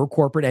benefit of your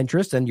corporate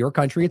interests and your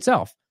country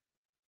itself.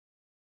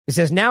 It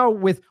says, now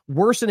with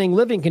worsening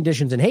living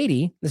conditions in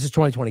Haiti, this is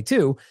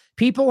 2022,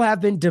 people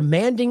have been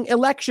demanding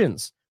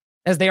elections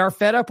as they are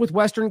fed up with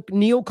Western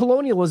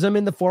neocolonialism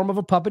in the form of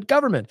a puppet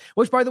government,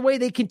 which, by the way,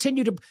 they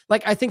continue to,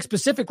 I think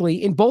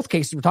specifically in both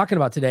cases we're talking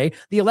about today,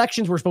 the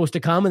elections were supposed to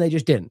come and they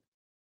just didn't.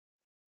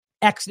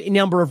 X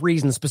number of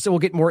reasons, we'll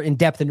get more in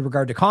depth in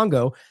regard to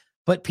Congo,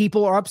 but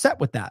people are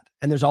upset with that.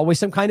 And there's always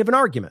some kind of an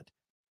argument.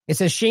 It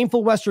says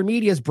shameful Western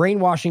media's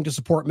brainwashing to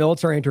support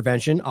military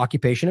intervention,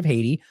 occupation of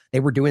Haiti. They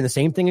were doing the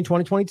same thing in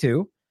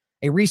 2022.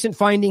 A recent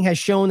finding has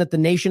shown that the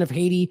nation of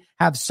Haiti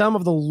have some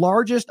of the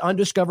largest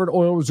undiscovered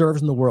oil reserves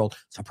in the world.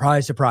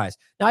 Surprise, surprise.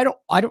 Now,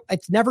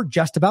 it's never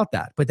just about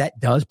that, but that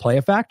does play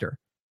a factor.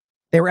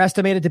 They were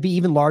estimated to be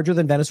even larger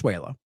than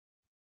Venezuela.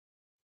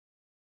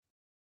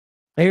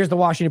 Now, here's the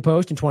Washington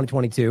Post in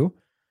 2022.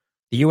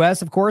 The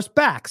U.S., of course,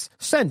 backs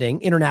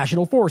sending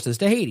international forces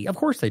to Haiti. Of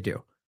course they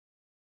do.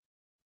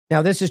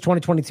 Now, this is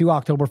 2022,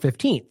 October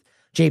 15th.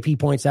 JP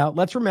points out,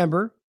 let's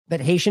remember that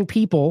Haitian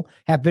people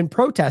have been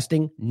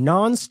protesting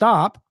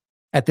nonstop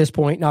at this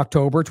point in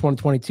October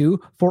 2022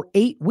 for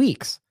 8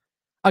 weeks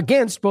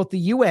against both the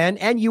UN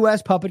and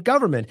U.S. puppet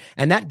government,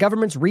 and that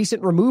government's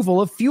recent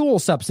removal of fuel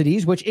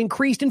subsidies, which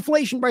increased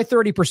inflation by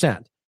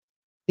 30%.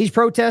 These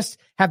protests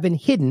have been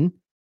hidden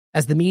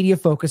as the media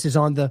focuses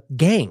on the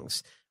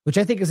gangs, which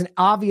I think is an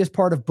obvious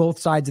part of both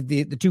sides of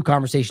the two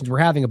conversations we're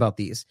having about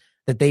these,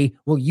 that they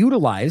will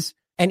utilize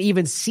and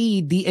even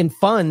seed and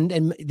fund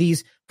and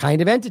these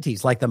kind of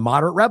entities like the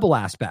moderate rebel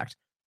aspect,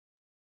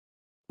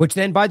 which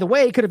then, by the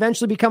way, could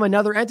eventually become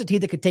another entity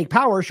that could take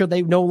power should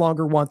they no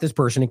longer want this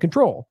person in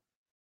control.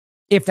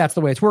 If that's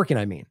the way it's working,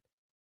 I mean.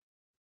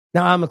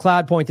 Now, Al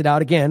McLeod pointed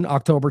out again,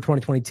 October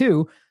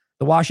 2022,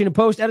 the Washington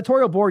Post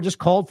editorial board just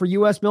called for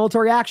U.S.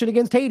 military action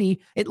against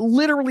Haiti. It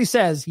literally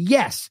says,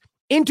 yes,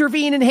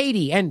 intervene in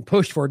Haiti and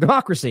push for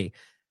democracy.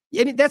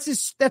 That's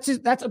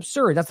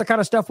absurd. That's the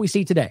kind of stuff we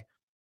see today.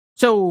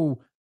 So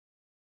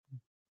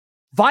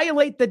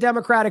violate the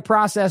democratic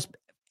process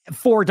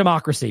for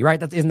democracy,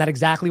 right? Isn't that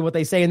exactly what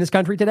they say in this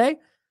country today?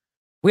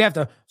 We have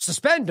to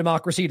suspend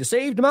democracy to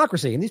save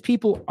democracy. And these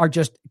people are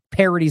just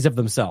parodies of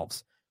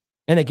themselves.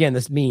 And again,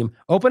 this meme,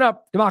 open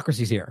up,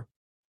 democracy's here.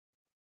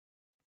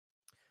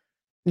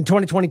 In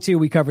 2022,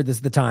 we covered this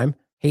at the time,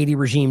 Haiti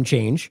regime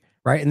change,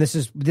 right? And this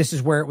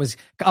is where it was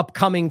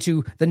upcoming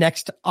to the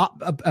next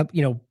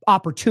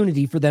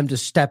opportunity for them to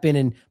step in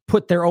and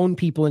put their own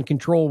people in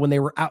control when they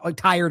were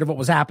tired of what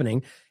was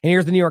happening. And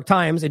here's the New York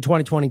Times in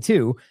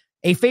 2022,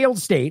 a failed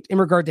state in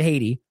regard to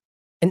Haiti,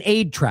 an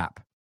aid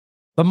trap,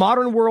 the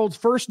modern world's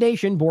first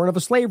nation born of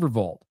a slave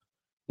revolt.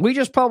 We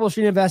just published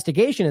an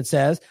investigation, it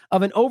says,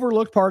 of an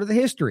overlooked part of the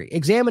history,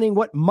 examining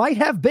what might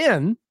have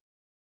been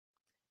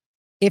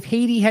if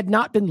Haiti had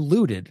not been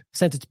looted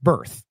since its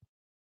birth.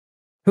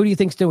 Who do you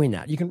think's doing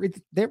that? You can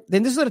read there.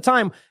 Then this is at a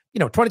time,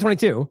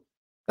 2022.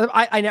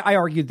 I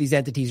argued these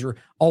entities are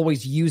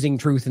always using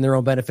truth in their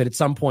own benefit at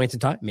some points in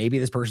time. Maybe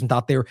this person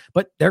thought they were,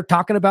 but they're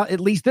talking about at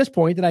least this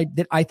point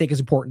that I think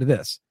is important to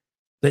this,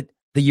 that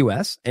the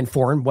U.S. and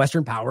foreign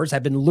Western powers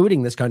have been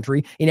looting this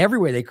country in every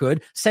way they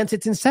could since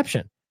its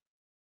inception.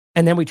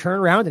 And then we turn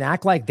around and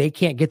act like they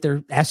can't get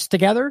their S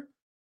together.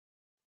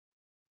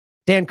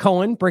 Dan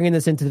Cohen, bringing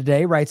this into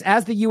today, writes,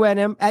 as the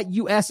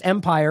U.S.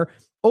 empire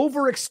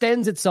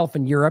overextends itself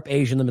in Europe,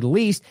 Asia, and the Middle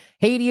East,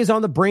 Haiti is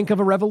on the brink of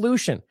a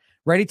revolution,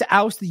 ready to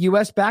oust the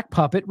U.S.-backed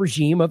puppet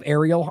regime of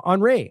Ariel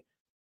Henry.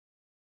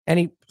 And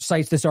he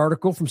cites this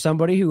article from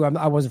somebody who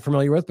I wasn't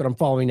familiar with, but I'm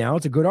following now.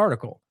 It's a good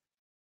article.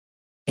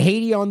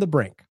 Haiti on the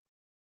brink.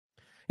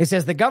 It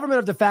says the government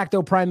of de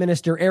facto Prime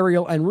Minister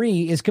Ariel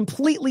Henry is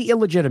completely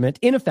illegitimate,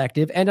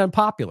 ineffective, and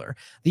unpopular.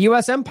 The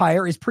U.S.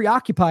 empire is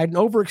preoccupied and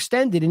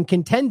overextended in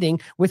contending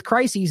with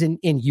crises in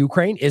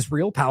Ukraine,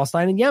 Israel,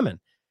 Palestine, and Yemen.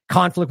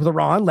 Conflict with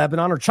Iran,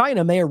 Lebanon, or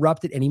China may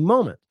erupt at any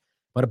moment.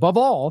 But above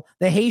all,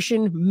 the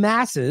Haitian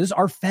masses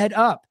are fed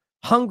up,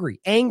 hungry,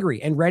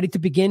 angry, and ready to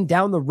begin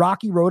down the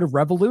rocky road of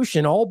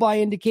revolution, all by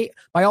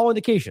all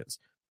indications.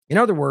 In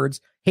other words,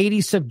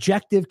 Haiti's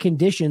subjective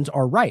conditions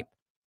are ripe.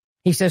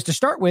 He says, to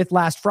start with,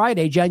 last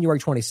Friday, January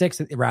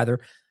 26th,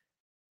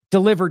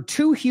 delivered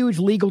two huge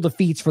legal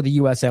defeats for the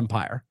U.S.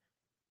 empire.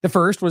 The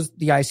first was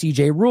the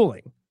ICJ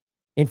ruling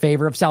in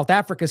favor of South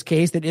Africa's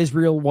case that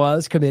Israel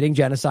was committing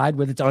genocide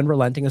with its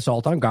unrelenting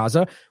assault on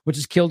Gaza, which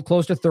has killed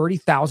close to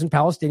 30,000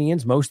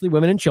 Palestinians, mostly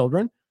women and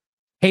children.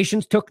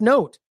 Haitians took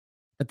note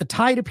that the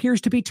tide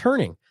appears to be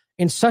turning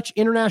in such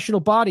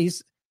international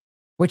bodies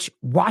which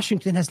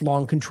Washington has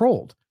long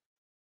controlled.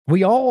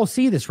 We all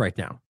see this right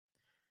now.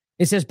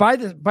 It says,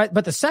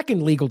 but the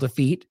second legal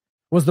defeat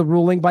was the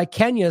ruling by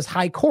Kenya's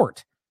high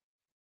court.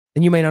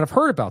 And you may not have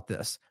heard about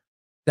this,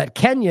 that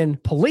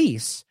Kenyan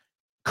police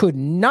could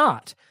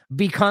not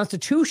be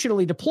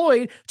constitutionally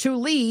deployed to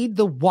lead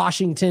the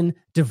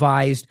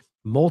Washington-devised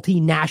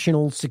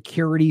multinational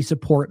security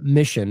support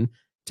mission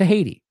to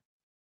Haiti.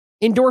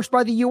 Endorsed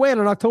by the UN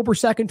on October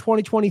 2nd,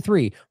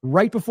 2023,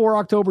 right before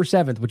October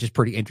 7th, which is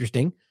pretty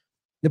interesting.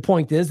 The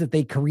point is that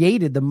they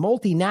created the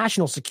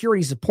multinational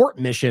security support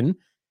mission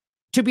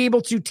to be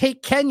able to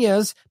take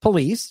Kenya's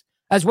police,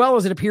 as well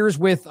as it appears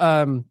with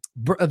the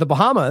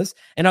Bahamas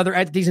and other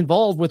entities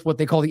involved with what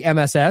they call the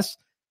MSS,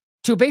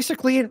 to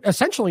basically,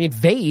 essentially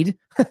invade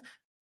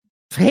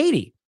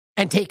Haiti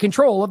and take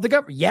control of the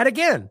government yet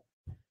again.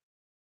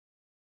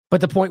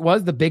 But the point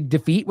was, the big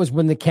defeat was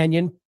when the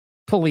Kenyan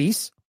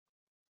police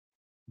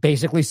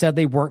basically said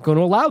they weren't going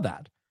to allow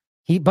that.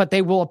 But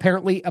they will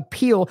apparently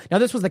appeal. Now,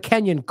 this was the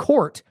Kenyan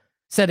court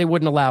said they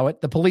wouldn't allow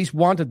it. The police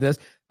wanted this,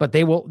 but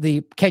the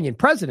Kenyan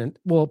president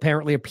will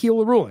apparently appeal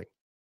the ruling.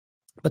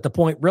 But the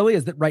point really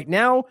is that right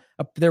now,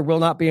 there will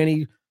not be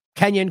any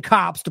Kenyan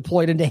cops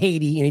deployed into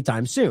Haiti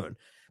anytime soon.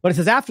 But it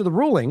says after the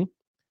ruling,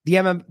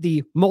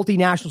 the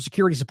multinational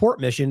security support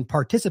mission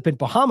participant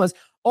Bahamas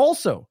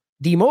also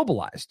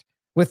demobilized,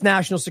 with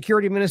National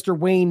Security Minister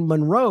Wayne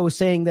Monroe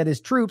saying that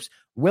his troops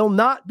will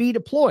not be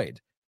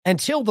deployed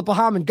until the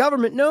Bahamian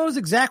government knows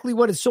exactly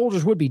what its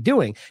soldiers would be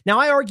doing. Now,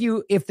 I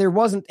argue if there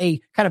wasn't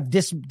a kind of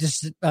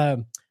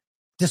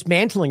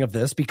dismantling of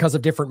this because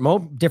of different,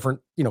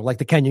 like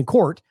the Kenyan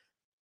court,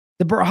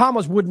 the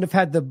Bahamas wouldn't have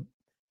had the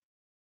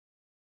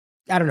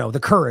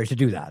courage to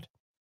do that.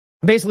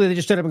 Basically, they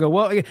just stood up and go,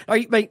 well,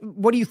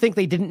 what do you think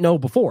they didn't know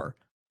before?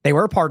 They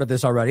were a part of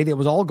this already. It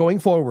was all going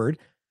forward.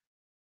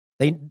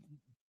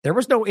 There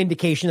was no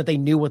indication that they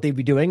knew what they'd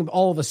be doing.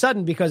 All of a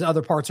sudden, because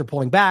other parts are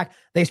pulling back,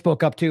 they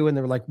spoke up too, and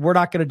they were like, we're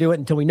not going to do it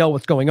until we know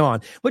what's going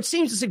on, which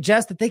seems to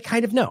suggest that they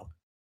kind of know.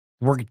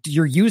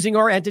 You're using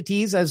our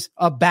entities as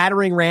a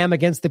battering ram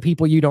against the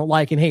people you don't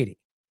like in Haiti.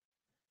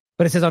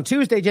 But it says on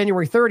Tuesday,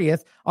 January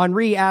 30th,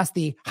 Henri asked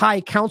the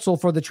High Council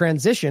for the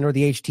Transition, or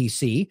the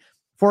HTC,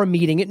 for a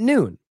meeting at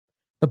noon.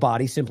 The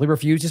body simply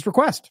refused his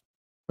request,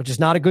 which is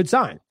not a good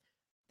sign.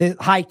 The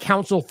High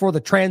Council for the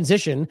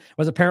Transition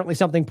was apparently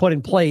something put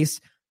in place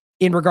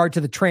in regard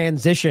to the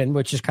transition,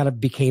 which just kind of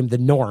became the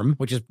norm,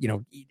 which is,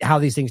 how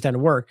these things tend to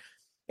work.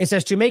 It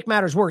says to make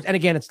matters worse. And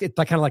again, it's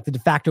like kind of like the de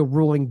facto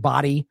ruling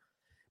body,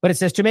 but it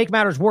says to make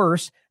matters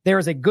worse, there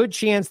is a good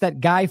chance that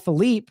Guy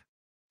Philippe,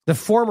 the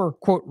former,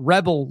 quote,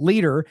 rebel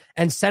leader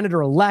and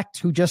senator-elect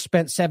who just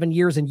spent 7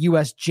 years in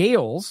U.S.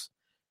 jails,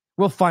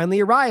 will finally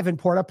arrive in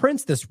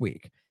Port-au-Prince this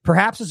week,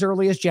 perhaps as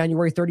early as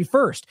January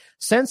 31st.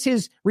 Since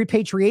his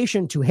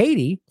repatriation to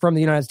Haiti from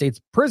the United States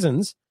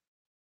prisons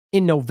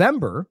in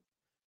November,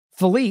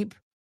 Philippe,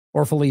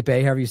 or Felipe,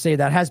 however you say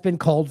that, has been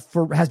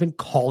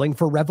calling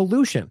for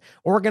revolution,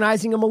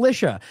 organizing a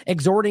militia,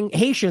 exhorting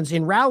Haitians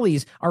in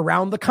rallies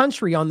around the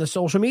country on the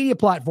social media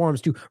platforms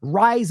to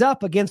rise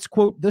up against,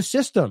 quote, the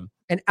system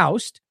and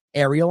oust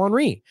Ariel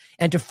Henry,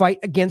 and to fight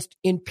against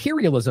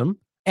imperialism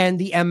and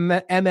the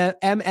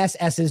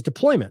MSS's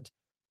deployment.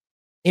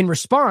 In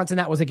response, and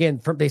that was again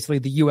from basically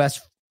the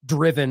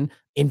U.S.-driven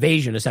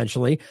invasion,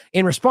 essentially.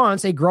 In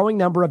response, a growing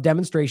number of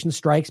demonstrations,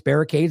 strikes,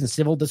 barricades, and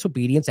civil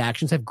disobedience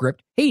actions have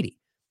gripped Haiti.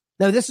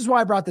 Now, this is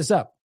why I brought this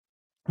up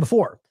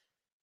before.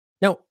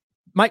 Now,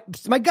 my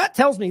gut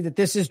tells me that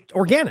this is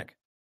organic,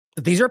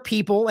 that these are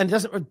people, and it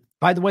doesn't.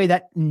 By the way,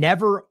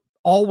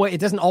 it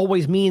doesn't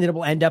always mean that it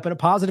will end up in a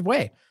positive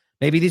way.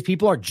 Maybe these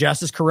people are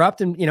just as corrupt,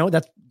 and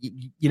that's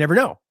you never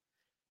know.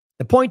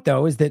 The point,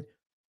 though, is that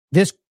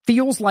this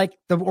feels like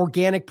the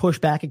organic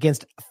pushback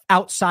against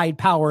outside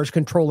powers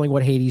controlling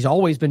what Haiti's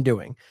always been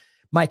doing.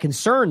 My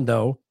concern,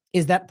 though,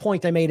 is that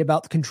point I made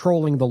about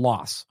controlling the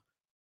loss.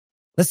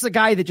 This is a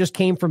guy that just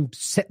came from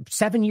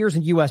 7 years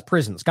in U.S.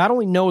 prisons. God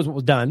only knows what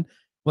was done,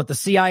 what the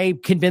CIA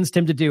convinced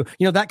him to do,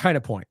 that kind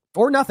of point.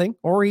 Or nothing,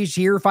 or he's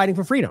here fighting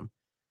for freedom.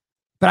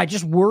 But I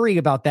just worry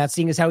about that,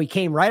 seeing as how he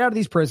came right out of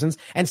these prisons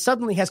and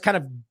suddenly has kind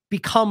of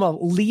become a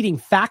leading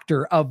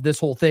factor of this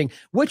whole thing,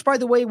 which, by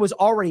the way, was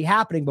already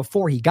happening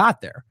before he got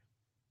there.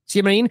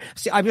 See what I mean?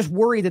 I'm just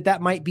worried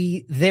that might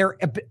be their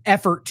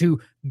effort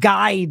to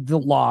guide the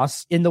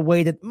loss in the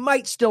way that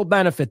might still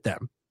benefit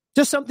them.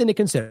 Just something to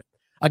consider.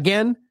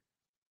 Again,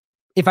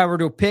 if I were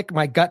to pick,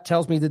 my gut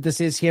tells me that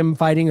this is him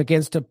fighting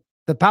against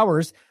the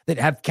powers that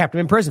have kept him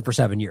in prison for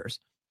 7 years.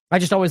 I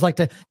just always like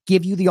to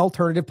give you the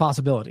alternative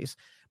possibilities.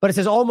 But it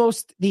says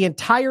almost the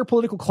entire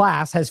political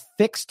class has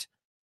fixed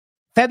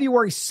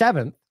February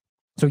 7th,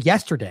 so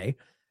yesterday,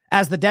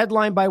 as the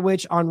deadline by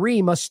which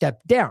Henri must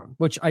step down,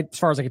 which, as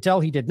far as I could tell,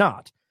 he did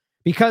not,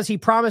 because he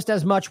promised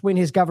as much when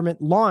his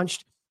government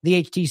launched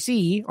the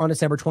HTC on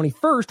December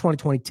 21st,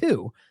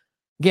 2022.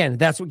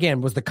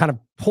 Again, was the kind of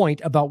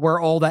point about where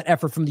all that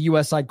effort from the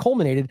U.S. side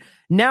culminated.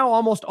 Now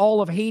almost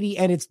all of Haiti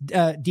and its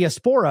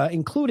diaspora,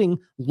 including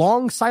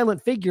long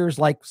silent figures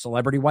like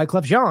celebrity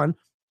Wyclef Jean,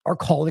 are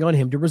calling on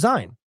him to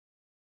resign.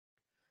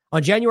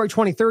 On January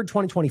 23rd,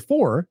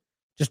 2024,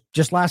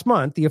 just last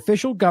month, the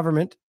official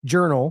government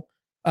journal,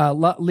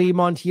 Le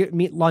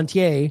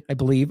Montier, I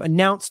believe,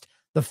 announced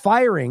the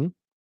firing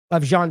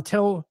of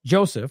Jean-Tel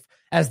Joseph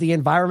as the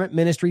Environment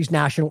Ministry's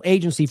National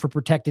Agency for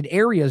Protected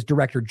Areas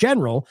Director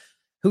General,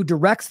 who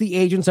directs the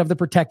agents of the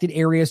Protected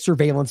Areas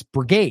Surveillance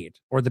Brigade,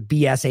 or the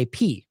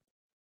BSAP.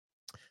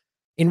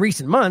 In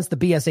recent months, the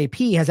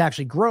BSAP has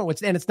actually grown,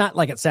 and it's not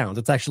like it sounds,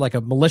 it's actually like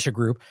a militia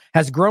group,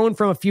 has grown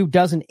from a few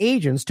dozen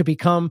agents to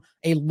become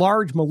a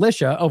large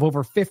militia of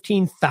over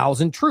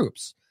 15,000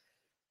 troops.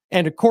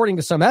 And according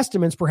to some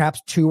estimates,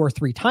 perhaps 2 or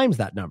 3 times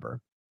that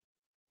number.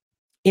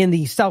 In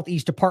the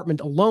Southeast Department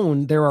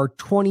alone, there are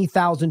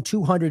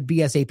 20,200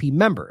 BSAP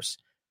members,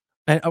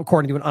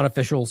 according to an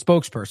unofficial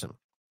spokesperson.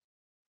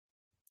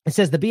 It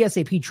says the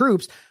BSAP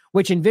troops,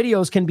 which in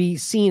videos can be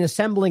seen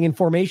assembling in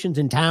formations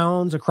in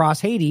towns across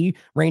Haiti,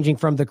 ranging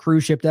from the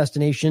cruise ship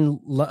destination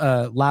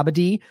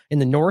Labadie in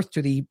the north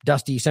to the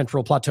dusty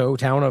central plateau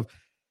town of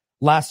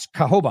Las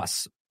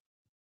Cahobas,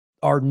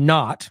 are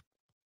not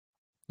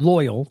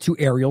loyal to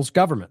Ariel's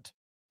government,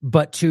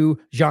 but to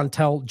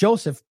Jean-Tel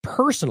Joseph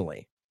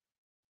personally,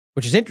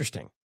 which is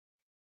interesting.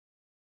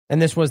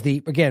 And this was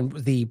the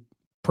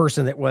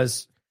person that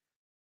was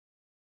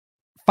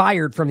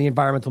fired from the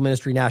Environmental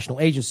Ministry National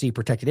Agency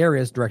Protected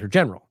Areas Director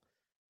General.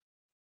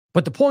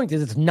 But the point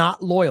is, it's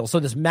not loyal. So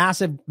this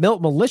massive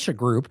militia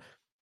group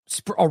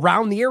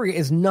around the area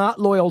is not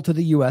loyal to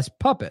the U.S.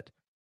 puppet.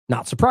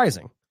 Not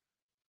surprising.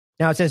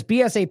 Now it says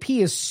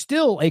BSAP is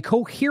still a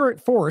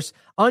coherent force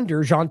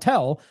under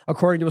Jean-Tel,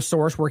 according to a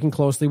source working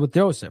closely with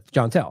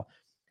Jean-Tel.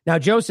 Now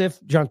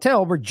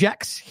Jean-Tel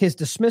rejects his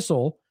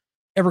dismissal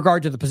in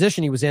regard to the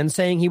position he was in,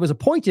 saying he was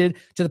appointed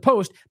to the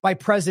post by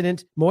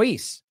President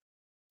Moïse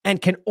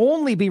and can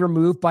only be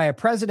removed by a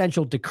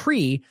presidential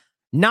decree,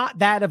 not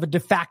that of a de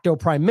facto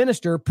prime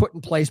minister put in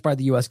place by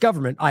the U.S.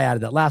 government. I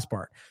added that last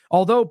part.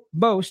 Although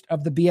most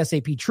of the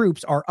BSAP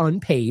troops are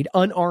unpaid,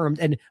 unarmed,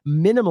 and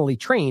minimally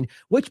trained,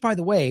 which, by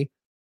the way,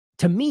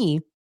 to me,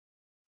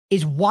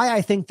 is why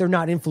I think they're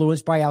not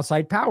influenced by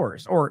outside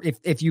powers, or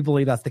if you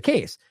believe that's the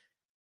case.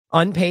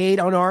 Unpaid,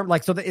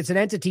 unarmed, so that it's an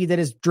entity that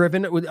is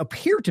driven, it would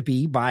appear to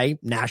be, by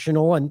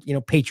national and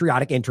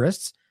patriotic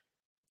interests.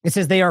 It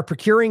says they are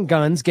procuring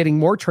guns, getting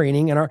more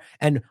training,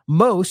 and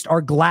most are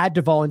glad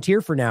to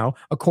volunteer for now,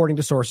 according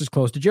to sources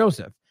close to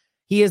Joseph.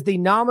 He is the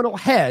nominal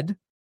head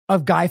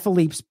of Guy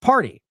Philippe's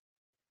party,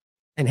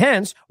 and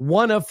hence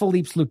one of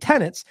Philippe's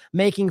lieutenants,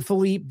 making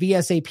Philippe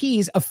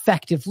BSAP's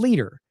effective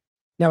leader.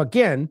 Now,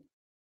 again,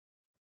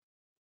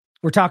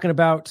 we're talking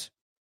about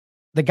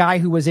the guy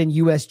who was in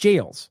U.S.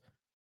 jails,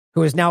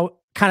 who is now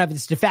kind of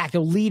this de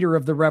facto leader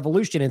of the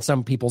revolution in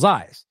some people's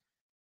eyes.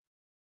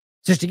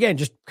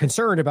 Just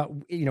concerned about,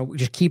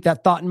 just keep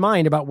that thought in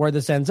mind about where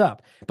this ends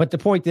up. But the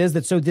point is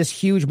that so this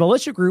huge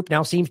militia group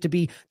now seems to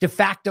be de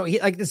facto,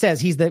 like it says,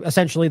 he's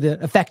essentially the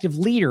effective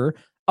leader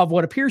of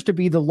what appears to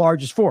be the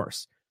largest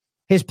force.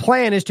 His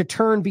plan is to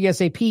turn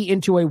BSAP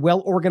into a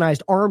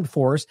well-organized armed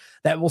force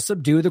that will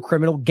subdue the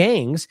criminal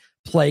gangs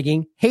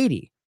plaguing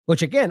Haiti,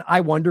 which again,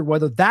 I wonder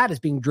whether that is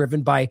being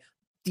driven by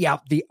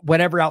the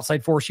whatever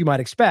outside force you might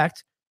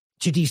expect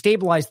to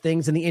destabilize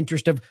things in the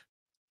interest of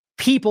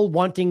people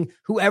wanting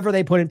whoever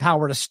they put in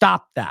power to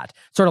stop that,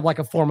 sort of like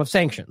a form of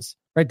sanctions,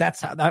 right?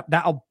 That's how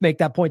I'll make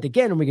that point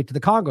again when we get to the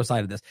Congo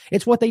side of this.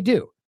 It's what they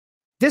do.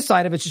 This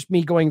side of it's just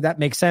me going, that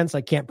makes sense.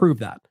 I can't prove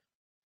that.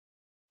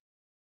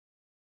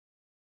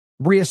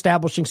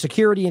 Reestablishing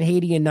security in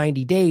Haiti in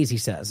 90 days, he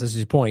says, this is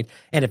his point,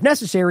 and if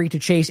necessary, to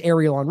chase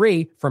Ariel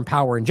Henry from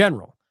power in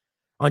general.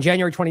 On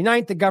January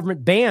 29th, the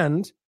government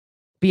banned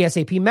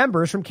BSAP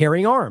members from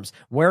carrying arms,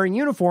 wearing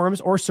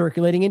uniforms, or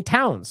circulating in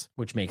towns,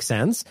 which makes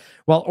sense,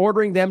 while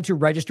ordering them to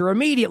register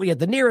immediately at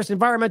the nearest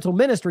environmental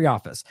ministry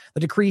office. The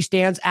decree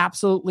stands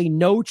absolutely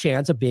no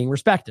chance of being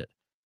respected.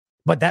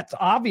 But that's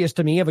obvious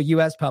to me of a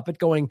U.S. puppet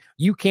going,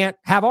 you can't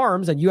have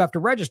arms and you have to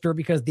register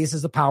because this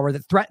is a power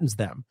that threatens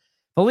them.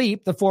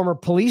 Philippe, the former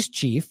police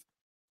chief,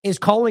 is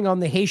calling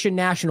on the Haitian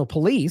National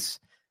Police,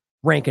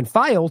 rank and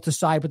file, to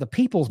side with the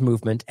people's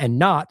movement and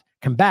not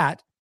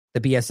combat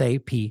the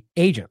BSAP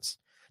agents.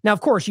 Now, of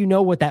course, you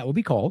know what that will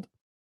be called.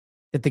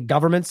 That the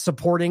government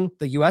supporting,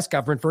 the U.S.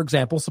 government, for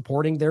example,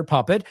 supporting their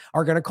puppet,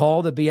 are going to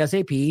call the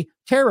BSAP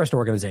terrorist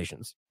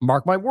organizations.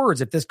 Mark my words,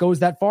 if this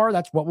goes that far,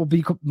 that's what will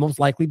be most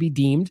likely be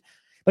deemed.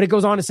 But it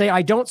goes on to say,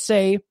 I don't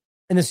say,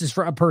 and this is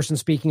for a person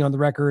speaking on the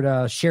record,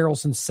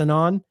 Sherrilson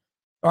Sinan,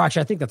 or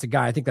actually, I think that's a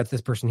guy. I think that's this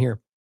person here.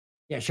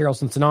 Yeah,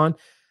 Sherrilson Sinan,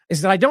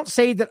 is that I don't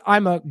say that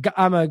I'm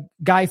a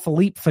Guy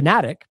Philippe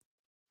fanatic,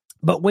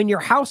 but when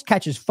your house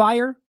catches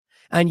fire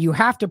and you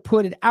have to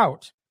put it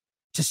out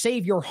to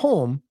save your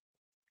home,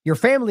 your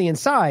family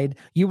inside,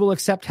 you will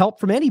accept help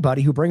from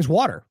anybody who brings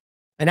water.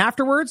 And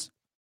afterwards,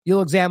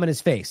 you'll examine his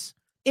face.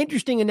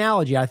 Interesting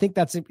analogy. I think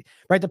that's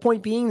right. The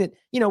point being that,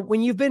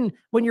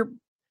 when your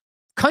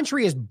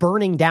country is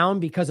burning down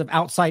because of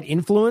outside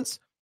influence,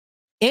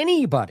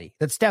 anybody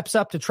that steps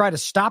up to try to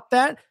stop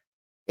that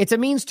It's a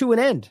means to an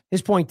end.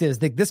 His point is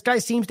that this guy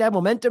seems to have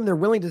momentum. They're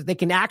willing to, they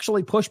can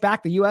actually push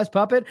back the U.S.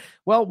 puppet.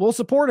 Well, we'll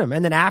support him.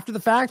 And then after the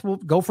fact, we'll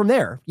go from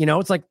there. You know,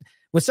 it's like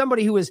with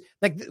somebody who is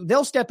like,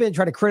 they'll step in and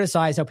try to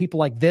criticize how people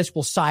like this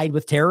will side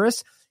with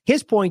terrorists.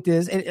 His point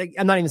is, and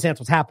I'm not even saying that's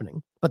what's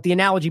happening, but the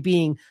analogy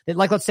being that,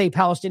 like, let's say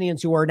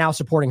Palestinians who are now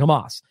supporting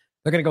Hamas,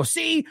 they're going to go,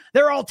 see,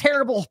 they're all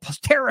terrible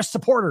terrorist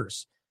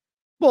supporters.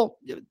 Well,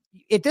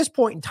 at this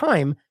point in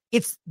time,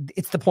 it's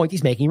the point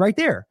he's making right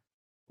there.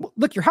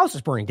 Look, your house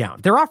is burning down.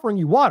 They're offering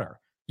you water.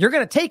 You're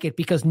going to take it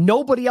because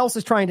nobody else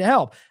is trying to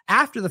help.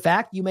 After the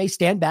fact, you may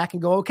stand back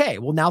and go, okay,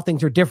 well, now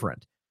things are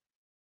different.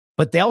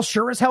 But they'll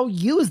sure as hell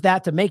use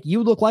that to make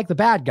you look like the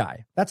bad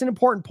guy. That's an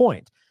important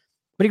point.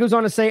 But he goes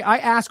on to say, I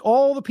ask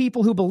all the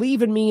people who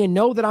believe in me and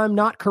know that I'm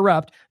not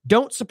corrupt,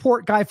 don't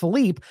support Guy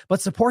Philippe, but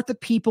support the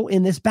people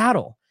in this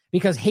battle.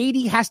 Because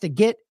Haiti has to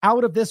get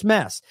out of this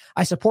mess.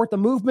 I support the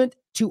movement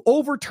to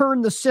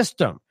overturn the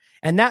system.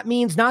 And that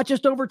means not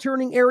just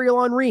overturning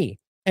Ariel Henry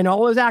and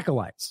all his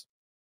acolytes,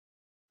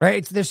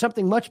 right? There's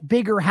something much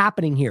bigger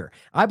happening here.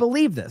 I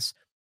believe this.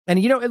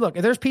 And, you know, look,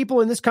 there's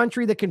people in this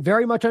country that can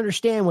very much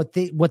understand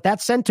what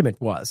that sentiment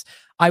was.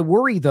 I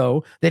worry,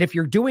 though, that if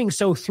you're doing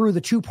so through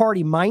the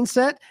two-party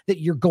mindset, that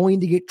you're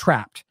going to get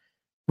trapped.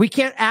 We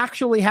can't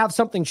actually have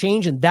something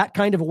change in that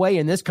kind of a way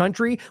in this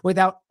country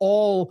without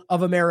all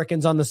of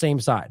Americans on the same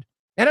side.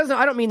 And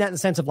I don't mean that in the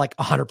sense of like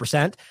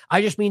 100%.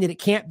 I just mean that it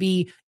can't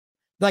be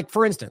like,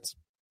 for instance,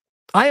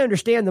 I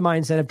understand the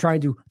mindset of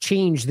trying to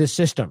change this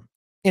system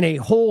in a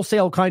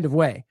wholesale kind of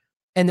way,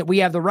 and that we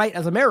have the right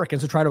as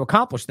Americans to try to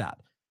accomplish that.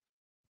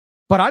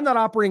 But I'm not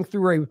operating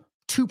through a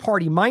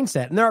two-party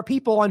mindset, and there are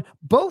people on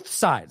both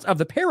sides of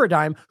the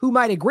paradigm who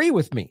might agree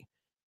with me,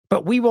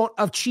 but we won't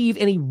achieve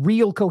any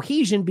real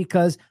cohesion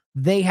because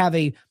they have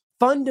a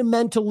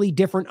fundamentally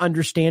different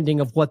understanding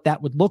of what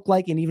that would look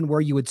like and even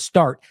where you would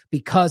start,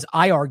 because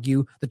I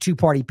argue the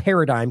two-party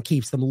paradigm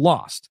keeps them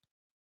lost.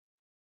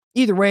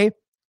 Either way,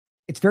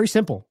 it's very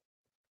simple.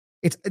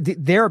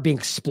 They're being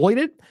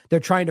exploited.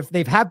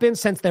 They have been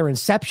since their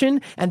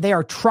inception, and they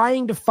are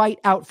trying to fight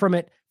out from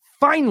it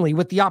finally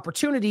with the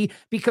opportunity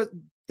because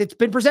it's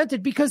been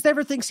presented, because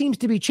everything seems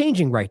to be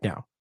changing right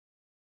now.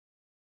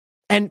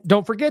 And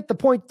don't forget the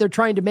point they're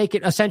trying to make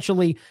it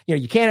essentially, you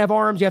know, you can't have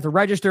arms, you have to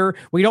register.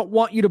 We don't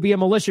want you to be a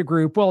militia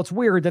group. Well, it's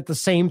weird that the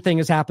same thing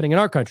is happening in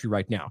our country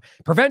right now.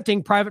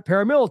 Preventing private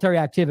paramilitary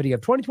activity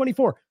of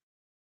 2024.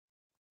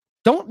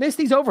 Don't miss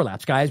these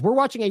overlaps, guys. We're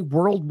watching a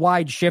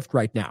worldwide shift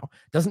right now.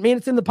 Doesn't mean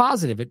it's in the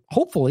positive.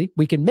 Hopefully,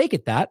 we can make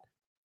it that.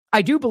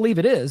 I do believe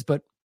it is,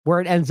 but where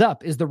it ends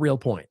up is the real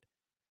point.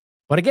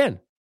 But again,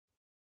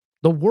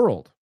 the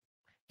world.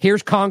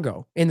 Here's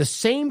Congo in the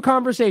same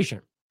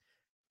conversation.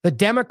 The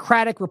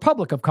Democratic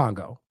Republic of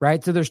Congo,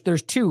 right? So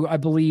there's two, I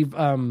believe,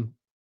 the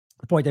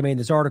point I made in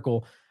this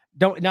article,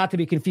 not to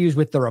be confused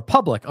with the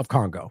Republic of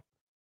Congo,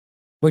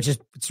 which is,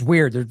 it's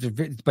weird,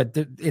 but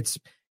it's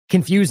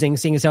confusing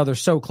seeing as how they're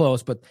so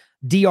close. But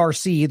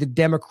DRC, the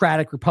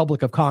Democratic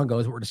Republic of Congo,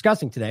 is what we're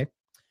discussing today.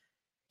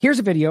 Here's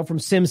a video from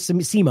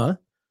Sima,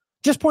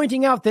 just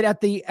pointing out that at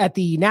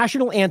the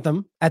national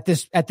anthem at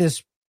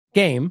this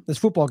game, this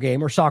football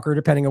game or soccer,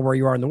 depending on where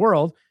you are in the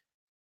world,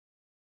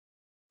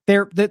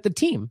 the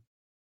team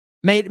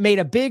made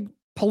a big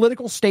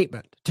political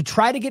statement to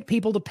try to get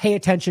people to pay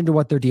attention to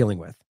what they're dealing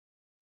with.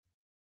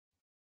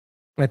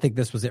 I think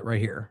this was it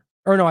right here.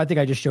 Or no, I think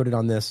I just showed it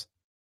on this.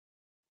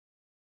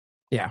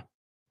 Yeah.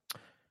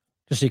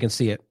 Just so you can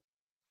see it.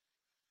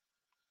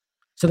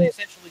 So they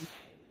essentially,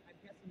 I'm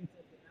guessing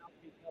it's the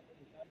mouthpiece up in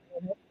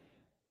the back.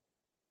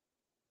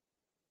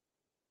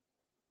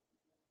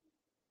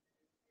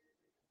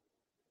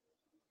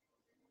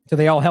 So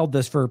they all held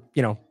this for,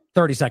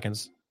 30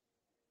 seconds.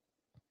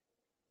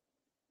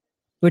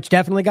 Which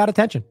definitely got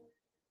attention.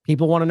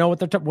 People want to know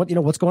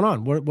what's going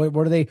on.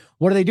 What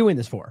are they doing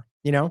this for?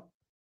 So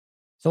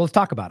let's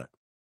talk about it.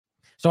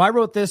 So I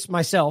wrote this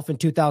myself in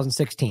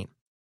 2016.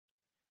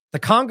 The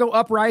Congo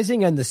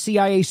Uprising and the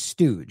CIA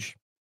Stooge.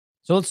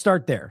 So let's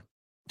start there.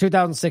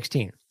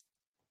 2016.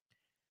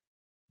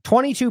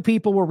 22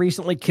 people were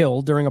recently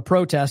killed during a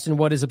protest in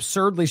what is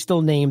absurdly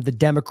still named the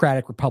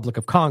Democratic Republic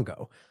of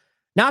Congo.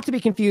 Not to be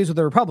confused with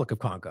the Republic of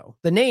Congo.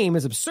 The name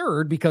is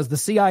absurd because the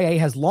CIA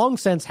has long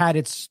since had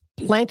its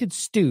planted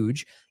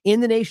stooge in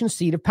the nation's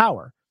seat of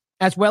power,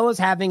 as well as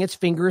having its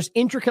fingers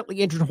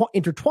intricately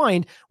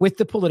intertwined with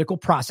the political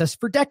process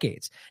for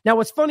decades. Now,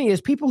 what's funny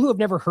is people who have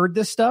never heard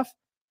this stuff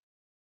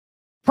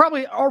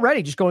probably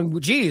already just going, well,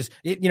 geez,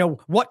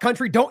 what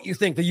country don't you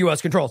think the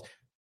U.S. controls?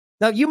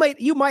 Now, you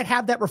might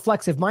have that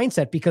reflexive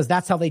mindset because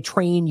that's how they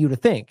train you to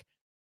think.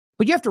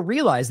 But you have to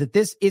realize that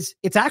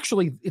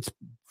it's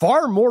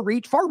far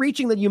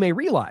reaching than you may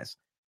realize.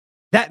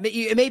 That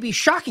it may be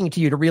shocking to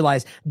you to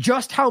realize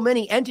just how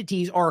many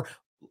entities are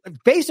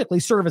basically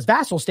serve as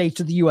vassal states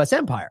to the U.S.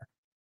 empire.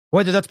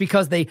 Whether that's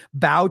because they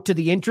bowed to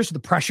the interest of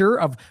the pressure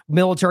of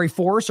military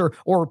force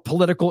or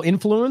political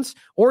influence,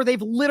 or they've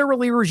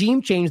literally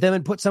regime changed them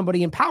and put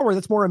somebody in power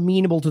that's more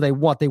amenable to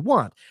what they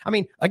want. I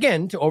mean,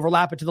 again, to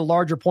overlap it to the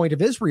larger point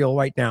of Israel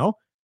right now,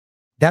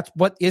 That's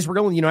what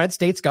Israel and the United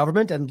States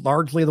government and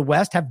largely the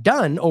West have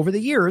done over the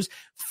years,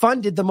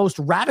 funded the most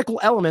radical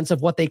elements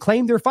of what they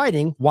claim they're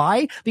fighting.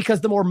 Why?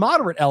 Because the more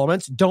moderate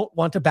elements don't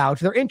want to bow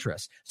to their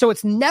interests. So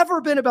it's never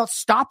been about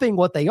stopping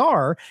what they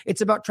are. It's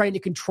about trying to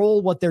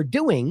control what they're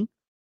doing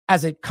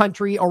as a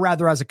country, or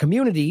rather as a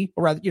community,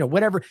 or rather,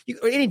 whatever,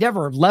 any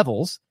number of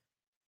levels.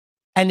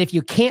 And if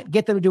you can't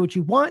get them to do what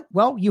you want,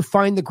 well, you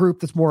find the group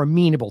that's more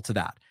amenable to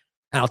that.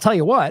 And I'll tell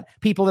you what,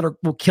 people that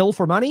will kill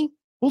for money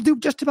will do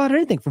just about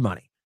anything for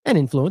money and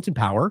influence and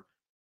power.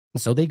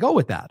 And so they go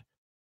with that.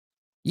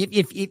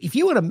 If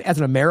you as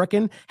an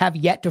American have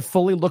yet to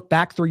fully look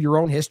back through your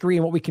own history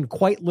and what we can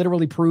quite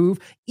literally prove,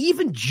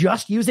 even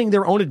just using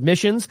their own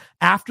admissions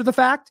after the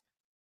fact,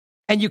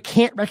 and you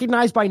can't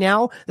recognize by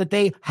now that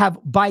they have,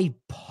 by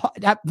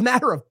that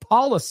matter of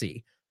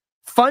policy,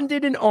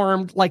 funded and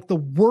armed like the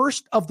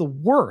worst of the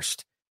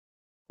worst,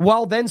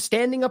 while then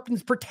standing up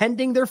and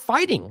pretending they're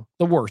fighting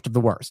the worst of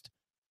the worst.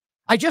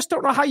 I just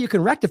don't know how you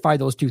can rectify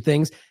those two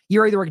things.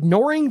 You're either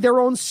ignoring their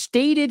own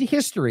stated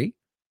history,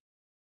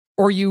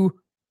 or you,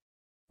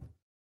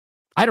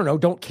 I don't know,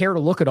 don't care to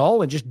look at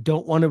all and just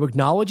don't want to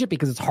acknowledge it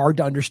because it's hard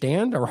to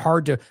understand or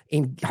hard to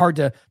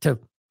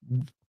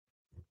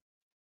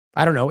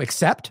I don't know,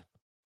 accept.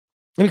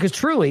 And because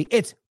truly,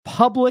 it's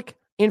public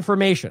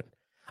information.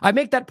 I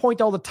make that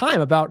point all the time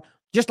about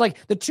just like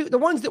the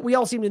ones that we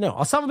all seem to know.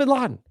 Osama bin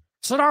Laden,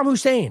 Saddam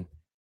Hussein,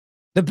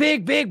 the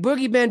big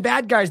boogeyman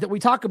bad guys that we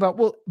talk about.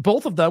 Well,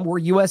 both of them were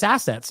U.S.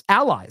 assets,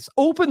 allies,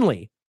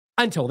 openly,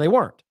 until they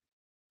weren't.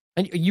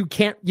 And you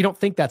don't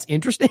think that's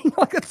interesting?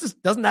 Like,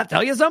 doesn't that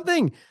tell you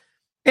something?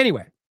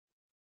 Anyway,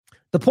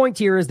 the point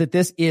here is that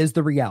this is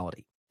the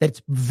reality. That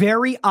it's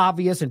very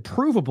obvious and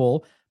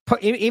provable,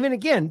 even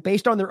again,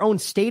 based on their own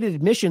stated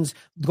admissions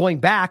going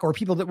back, or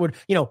people that would,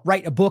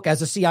 write a book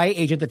as a CIA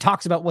agent that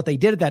talks about what they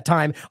did at that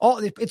time.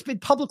 It's been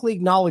publicly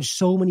acknowledged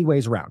so many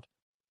ways around.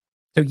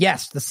 So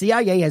yes, the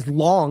CIA has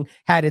long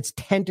had its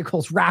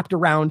tentacles wrapped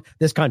around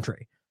this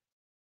country.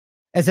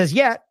 It says,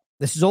 yet,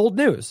 this is old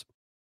news.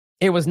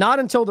 It was not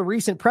until the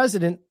recent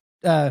president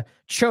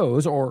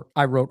chose, or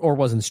I wrote, or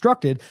was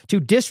instructed to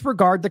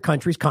disregard the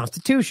country's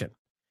constitution,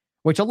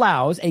 which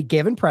allows a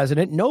given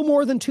president no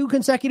more than 2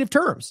 consecutive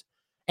terms,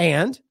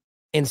 and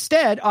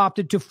instead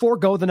opted to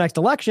forego the next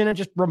election and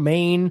just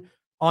remain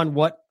on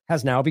what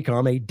has now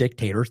become a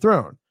dictator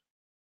throne.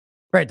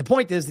 Right. The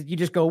point is that you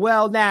just go,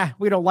 well,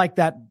 we don't like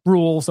that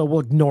rule, so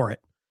we'll ignore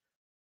it.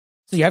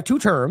 So you have 2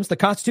 terms. The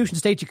Constitution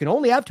states you can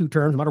only have 2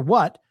 terms no matter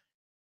what.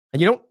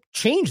 And you don't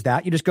change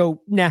that. You just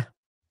go,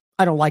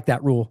 I don't like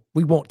that rule.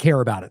 We won't care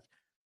about it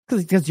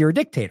because you're a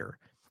dictator.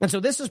 And so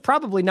this is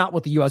probably not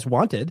what the U.S.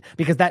 wanted,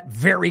 because that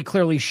very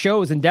clearly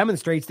shows and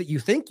demonstrates that you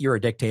think you're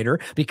a dictator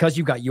because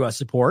you've got U.S.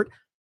 support.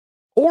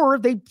 Or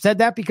they said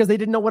that because they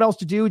didn't know what else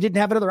to do, didn't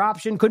have another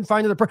option, couldn't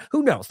find another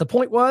who knows? The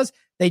point was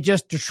they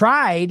just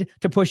tried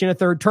to push in a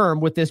 3rd term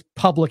with this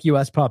public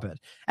U.S. puppet.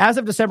 As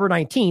of December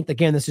 19th,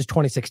 again, this is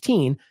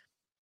 2016,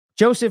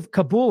 Joseph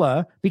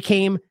Kabila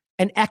became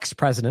an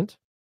ex-president,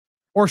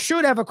 or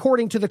should have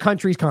according to the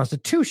country's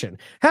constitution.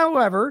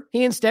 However,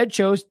 he instead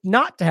chose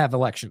not to have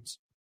elections,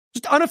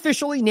 just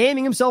unofficially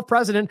naming himself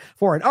president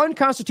for an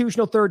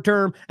unconstitutional 3rd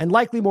term and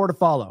likely more to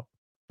follow.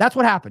 That's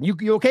what happened.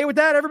 You okay with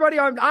that, everybody?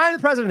 I'm the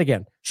president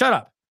again. Shut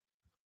up.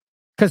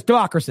 Because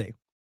democracy.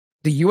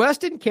 The U.S.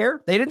 didn't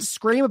care. They didn't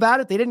scream about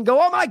it. They didn't go,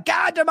 oh my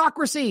God,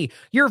 democracy.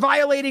 You're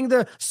violating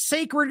the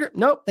sacred.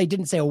 Nope, they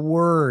didn't say a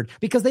word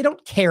because they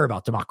don't care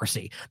about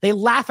democracy. They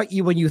laugh at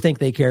you when you think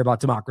they care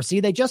about democracy.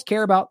 They just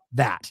care about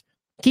that.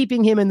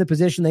 Keeping him in the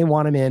position they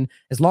want him in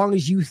as long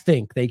as you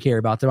think they care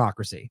about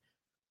democracy.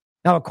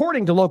 Now,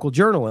 according to local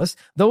journalists,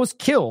 those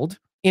killed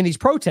in these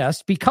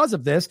protests because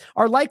of this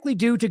are likely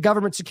due to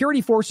government security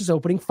forces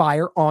opening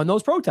fire on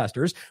those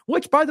protesters,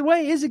 which, by the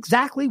way, is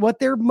exactly what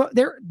their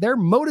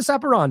modus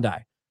operandi.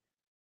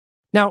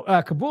 Now,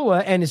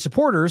 Kabila and his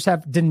supporters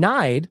have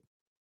denied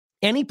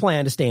any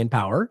plan to stay in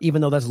power,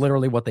 even though that's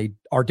literally what they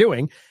are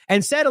doing,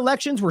 and said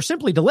elections were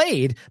simply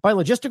delayed by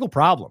logistical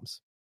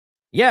problems.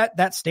 Yet,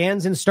 that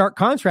stands in stark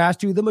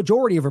contrast to the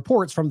majority of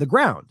reports from the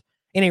ground.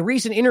 In a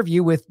recent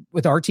interview with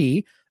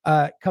RT,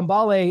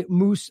 Kambale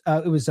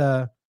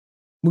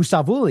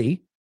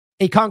Musavuli,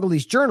 a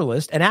Congolese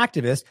journalist and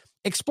activist,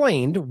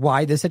 explained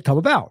why this had come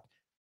about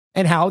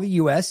and how the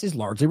U.S. is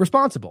largely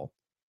responsible.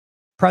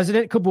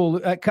 President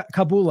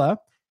Kabila,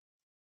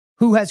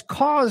 who has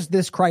caused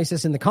this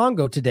crisis in the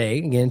Congo today,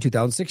 again in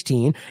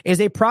 2016,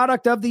 is a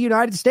product of the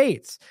United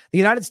States. The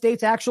United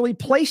States actually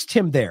placed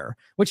him there,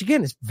 which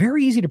again is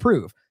very easy to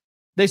prove.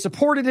 They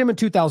supported him in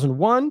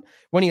 2001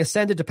 when he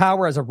ascended to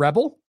power as a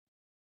rebel.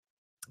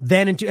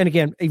 Then, and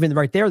again, even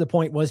right there, the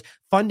point was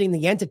funding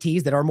the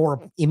entities that are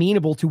more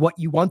amenable to what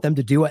you want them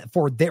to do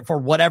for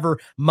whatever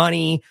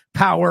money,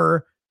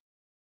 power,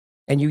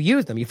 and you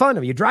use them, you fund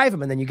them, you drive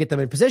them, and then you get them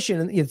in position.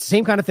 And it's the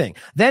same kind of thing.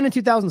 Then in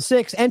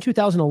 2006 and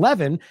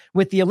 2011,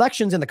 with the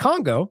elections in the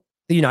Congo,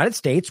 the United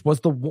States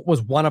was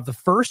one of the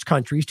first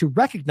countries to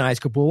recognize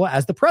Kabila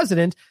as the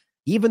president,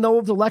 even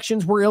though the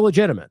elections were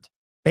illegitimate.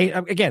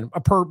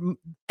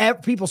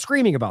 People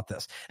screaming about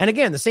this. And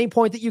again, the same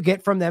point that you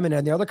get from them in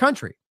any other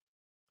country.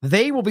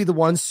 They will be the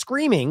ones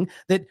screaming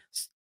that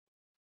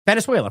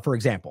Venezuela, for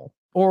example,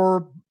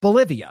 or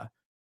Bolivia,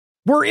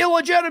 were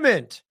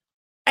illegitimate.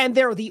 And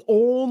they're the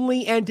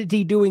only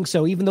entity doing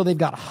so, even though they've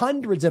got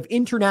hundreds of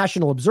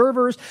international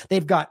observers.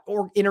 They've got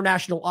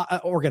international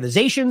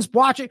organizations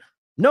watching.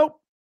 Nope.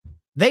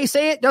 They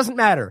say it doesn't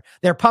matter.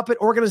 Their puppet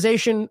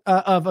organization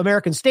of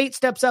American State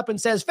steps up and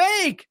says,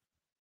 fake.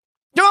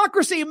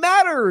 Democracy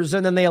matters.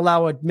 And then they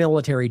allow a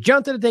military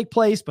junta to take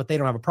place, but they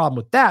don't have a problem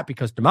with that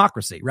because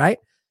democracy, right?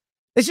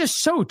 It's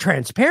just so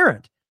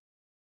transparent.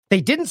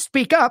 They didn't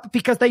speak up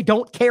because they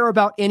don't care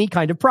about any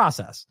kind of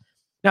process.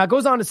 Now, it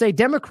goes on to say,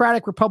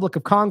 Democratic Republic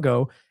of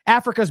Congo,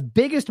 Africa's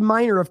biggest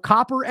miner of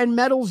copper and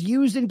metals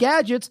used in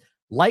gadgets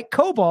like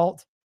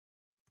cobalt.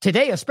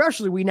 Today,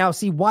 especially, we now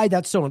see why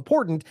that's so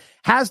important,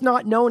 has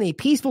not known a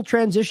peaceful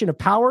transition of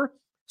power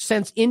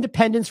since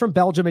independence from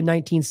Belgium in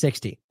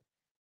 1960.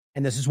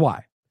 And this is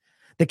why.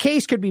 The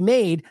case could be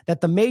made that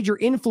the major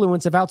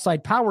influence of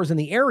outside powers in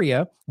the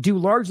area, due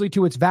largely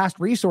to its vast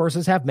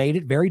resources, have made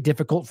it very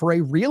difficult for a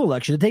real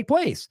election to take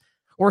place,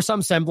 or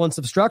some semblance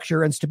of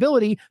structure and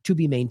stability to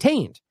be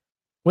maintained.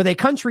 With a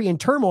country in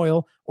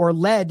turmoil or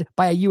led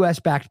by a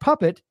U.S.-backed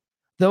puppet,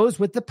 those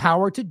with the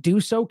power to do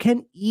so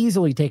can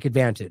easily take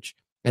advantage.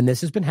 And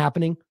this has been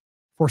happening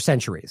for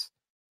centuries,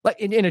 like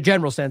in a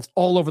general sense,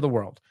 all over the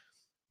world.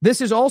 This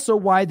is also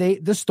why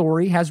the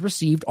story has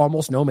received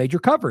almost no major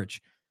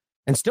coverage,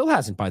 and still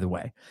hasn't, by the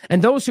way.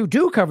 And those who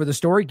do cover the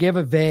story give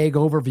a vague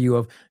overview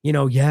of,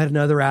 yet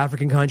another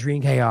African country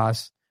in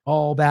chaos,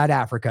 all bad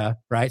Africa,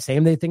 right?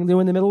 Same thing they do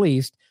in the Middle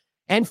East,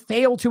 and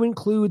fail to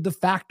include the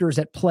factors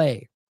at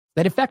play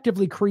that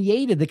effectively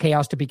created the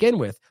chaos to begin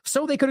with,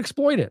 so they could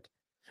exploit it.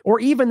 Or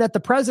even that the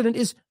president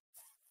is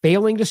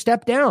failing to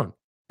step down.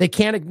 They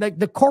can't,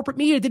 the corporate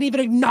media didn't even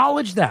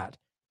acknowledge that.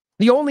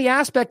 The only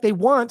aspect they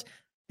want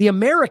the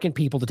American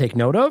people to take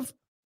note of,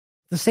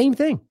 the same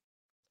thing.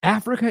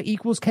 Africa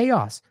equals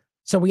chaos.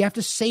 So we have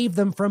to save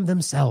them from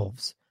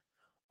themselves.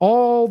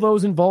 All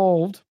those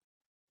involved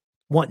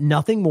want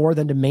nothing more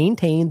than to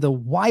maintain the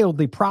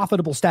wildly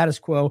profitable status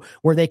quo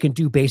where they can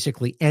do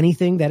basically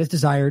anything that is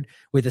desired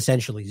with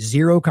essentially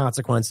zero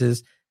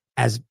consequences,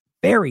 as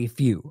very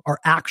few are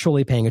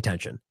actually paying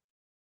attention.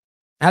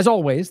 As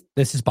always,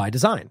 this is by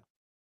design.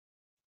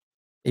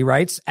 He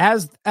writes,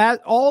 as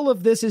all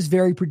of this is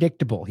very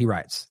predictable, he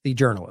writes, the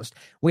journalist.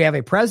 We have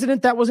a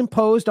president that was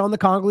imposed on the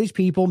Congolese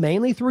people,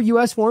 mainly through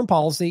U.S. foreign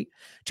policy,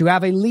 to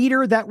have a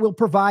leader that will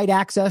provide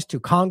access to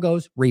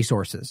Congo's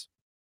resources.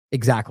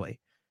 Exactly.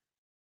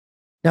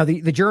 Now,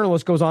 the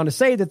journalist goes on to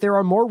say that there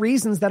are more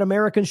reasons that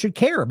Americans should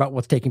care about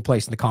what's taking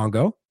place in the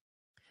Congo,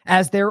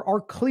 as there are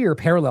clear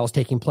parallels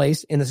taking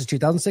place, and this is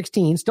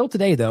 2016, still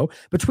today, though,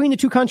 between the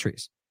two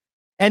countries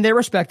and their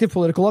respective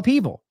political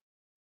upheaval.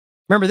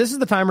 Remember, this is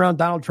the time around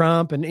Donald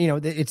Trump, and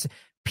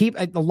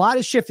a lot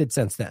has shifted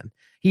since then.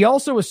 He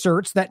also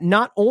asserts that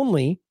not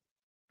only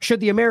should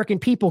the American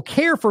people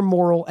care for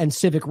moral and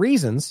civic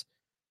reasons,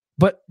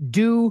 but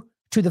due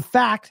to the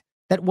fact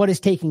that what is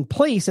taking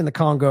place in the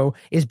Congo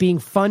is being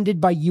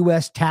funded by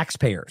U.S.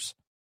 taxpayers.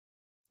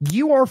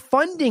 You are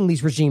funding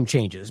these regime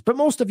changes, but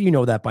most of you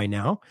know that by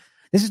now.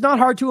 This is not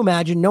hard to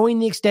imagine, knowing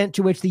the extent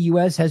to which the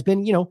U.S. has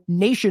been,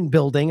 nation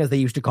building, as they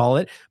used to call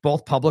it,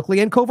 both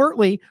publicly and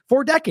covertly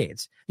for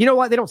decades. You know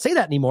why they don't say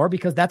that anymore?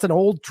 Because that's an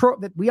old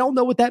trope that we all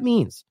know what that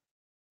means.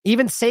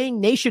 Even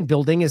saying nation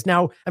building is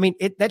now,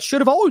 that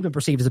should have always been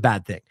perceived as a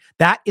bad thing.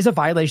 That is a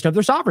violation of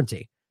their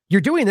sovereignty.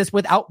 You're doing this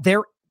without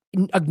their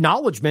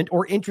acknowledgement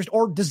or interest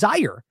or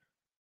desire.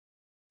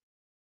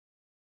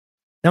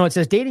 Now it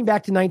says, dating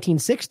back to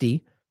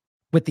 1960,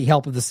 with the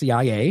help of the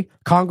CIA,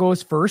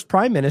 Congo's first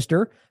prime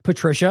minister,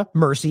 Patricia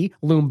Mercy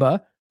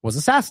Lumumba, was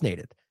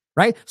assassinated,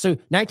 right? So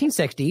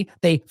 1960,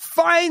 they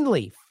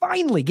finally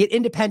get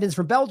independence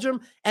from Belgium,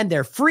 and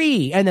they're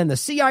free. And then the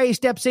CIA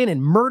steps in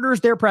and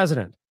murders their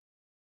president.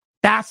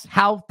 That's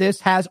how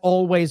this has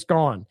always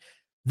gone.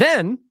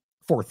 Then,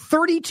 for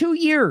 32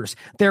 years,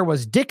 there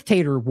was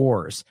dictator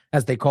wars,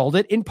 as they called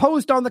it,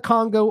 imposed on the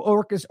Congo,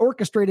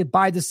 orchestrated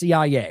by the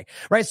CIA,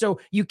 right?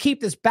 So you keep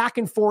this back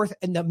and forth.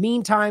 In the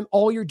meantime,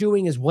 all you're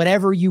doing is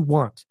whatever you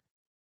want.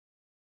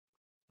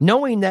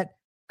 Knowing that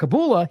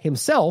Kabila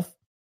himself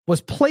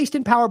was placed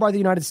in power by the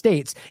United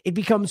States, it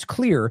becomes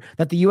clear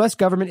that the U.S.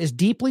 government is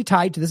deeply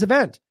tied to this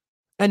event,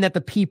 and that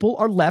the people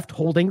are left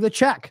holding the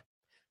check.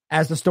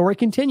 As the story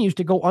continues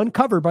to go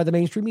uncovered by the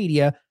mainstream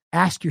media,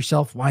 ask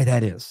yourself why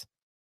that is.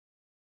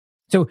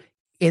 So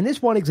in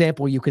this one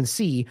example, you can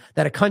see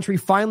that a country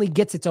finally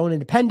gets its own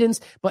independence,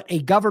 but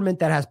a government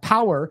that has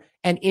power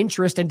and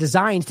interest and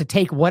designs to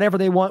take whatever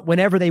they want,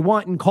 whenever they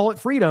want, and call it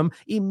freedom,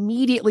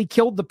 immediately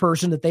killed the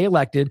person that they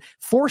elected,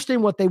 forced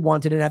in what they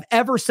wanted, and have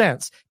ever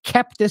since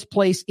kept this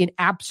place in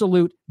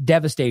absolute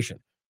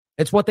devastation.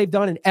 It's what they've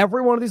done in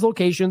every one of these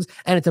locations,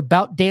 and it's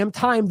about damn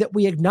time that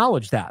we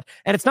acknowledge that.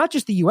 And it's not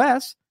just the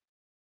U.S.,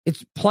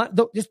 it's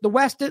the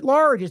West at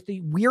large. It's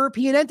the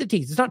European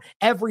entities. It's not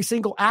every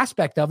single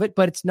aspect of it,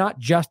 but it's not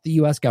just the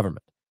U.S.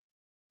 government.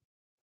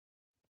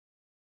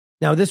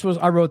 Now, this was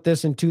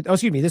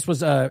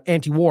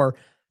anti-war,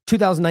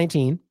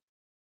 2019.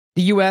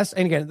 The U.S.,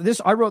 and again,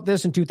 I wrote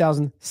this in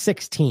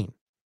 2016.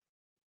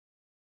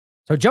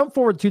 So jump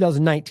forward to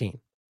 2019.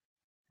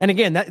 And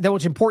again, that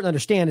what's important to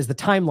understand is the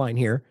timeline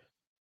here.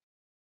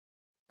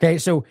 Okay,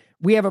 so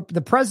we have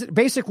the president,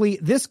 basically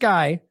this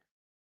guy,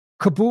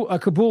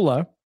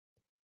 Kabula,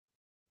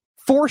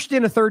 forced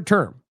in a third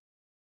term.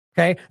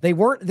 Okay,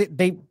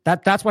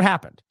 that's what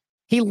happened.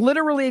 He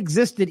literally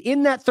existed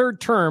in that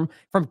third term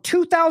from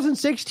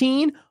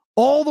 2016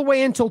 all the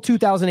way until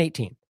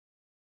 2018,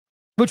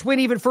 which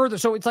went even further.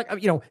 So it's like,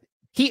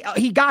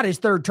 he got his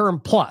third term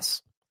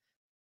plus.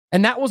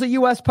 And that was a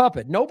U.S.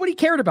 puppet. Nobody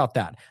cared about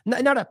that.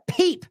 Not a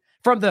peep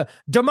from the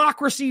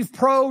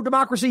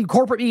pro-democracy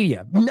corporate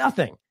media.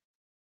 Nothing.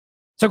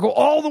 So go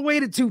all the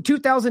way to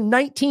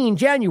 2019,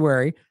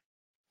 January,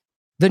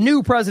 the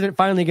new president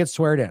finally gets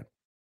sworn in.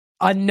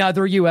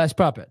 Another U.S.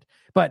 puppet.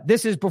 But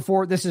this is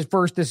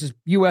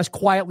U.S.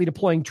 quietly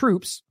deploying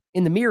troops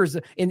in the mirrors,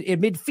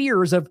 amid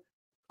fears of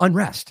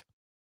unrest.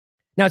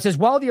 Now it says,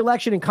 while the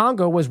election in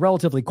Congo was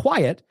relatively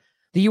quiet,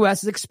 the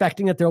U.S. is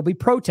expecting that there will be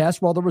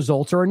protests while the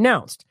results are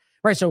announced.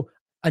 Right, so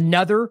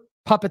another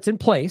puppet's in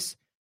place.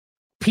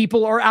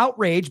 People are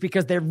outraged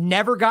because they've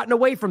never gotten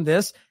away from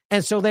this,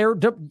 and so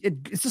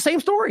it's the same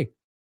story.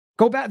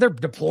 Go back, they're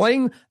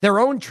deploying their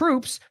own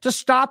troops to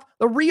stop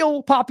the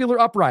real popular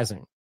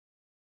uprising.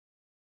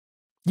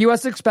 The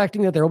U.S. is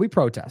expecting that there will be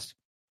protests.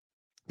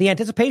 The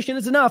anticipation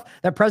is enough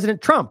that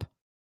President Trump,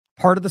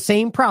 part of the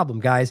same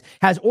problem, guys,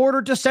 has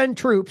ordered to send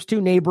troops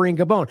to neighboring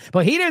Gabon.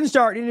 But he didn't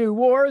start any new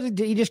wars.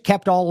 He just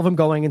kept all of them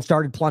going and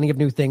started plenty of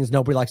new things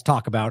nobody likes to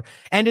talk about,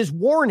 and is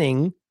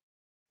warning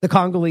the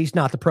Congolese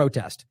not to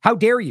protest. How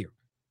dare you?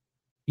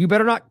 You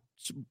better not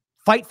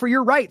fight for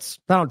your rights,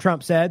 Donald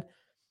Trump said.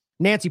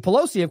 Nancy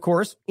Pelosi, of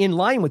course, in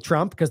line with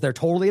Trump, because they're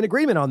totally in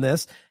agreement on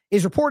this,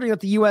 is reporting that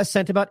the U.S.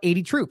 sent about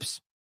 80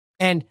 troops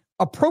and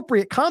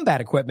appropriate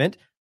combat equipment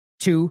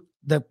to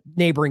the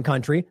neighboring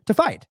country to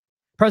fight.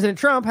 President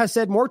Trump has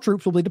said more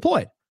troops will be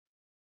deployed.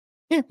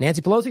 Yeah,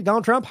 Nancy Pelosi,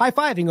 Donald Trump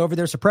high-fiving over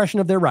their suppression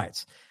of their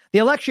rights. The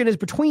election is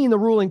between the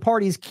ruling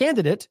party's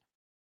candidate,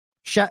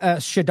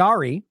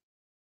 Shadari,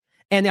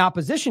 and the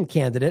opposition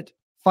candidate,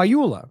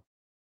 Fayula,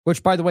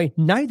 which, by the way,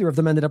 neither of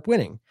them ended up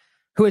winning,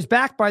 who is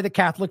backed by the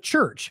Catholic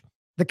Church.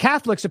 The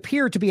Catholics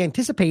appear to be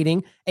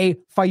anticipating a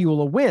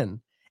Fayula win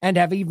and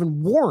have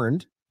even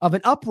warned of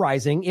an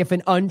uprising if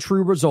an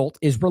untrue result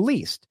is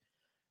released.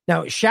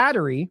 Now,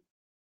 Shadari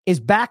is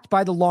backed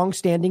by the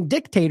long-standing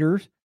dictator,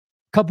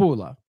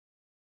 Kabula.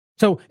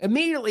 So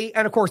immediately,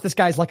 and of course, this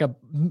guy's like a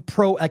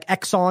like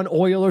Exxon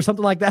Oil or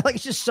something like that. Like,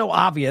 it's just so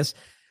obvious.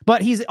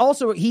 But he's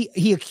also, he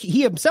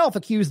himself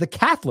accused the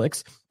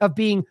Catholics of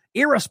being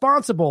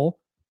irresponsible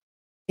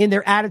in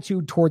their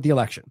attitude toward the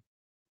election.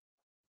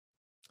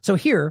 So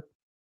here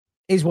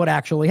is what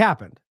actually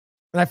happened.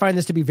 And I find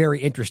this to be very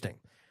interesting.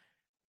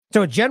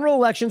 So general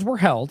elections were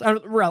held.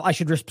 Well, I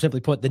should just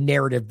simply put the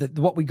narrative, that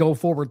what we go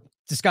forward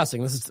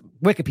discussing. This is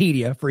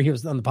Wikipedia for here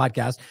on the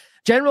podcast.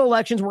 General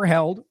elections were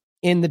held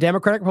in the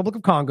Democratic Republic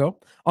of Congo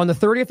on the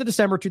 30th of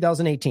December,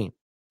 2018,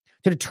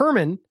 to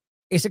determine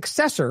a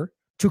successor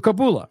to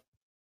Kabula.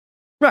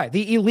 Right,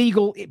 the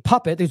illegal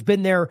puppet who's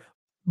been there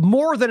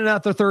more than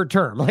another third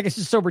term. Like, it's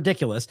just so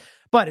ridiculous.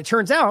 But it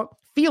turns out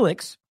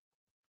Felix,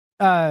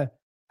 I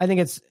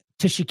think it's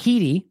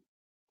Tshisekedi,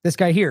 this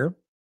guy here,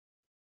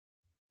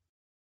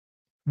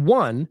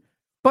 won,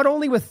 but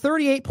only with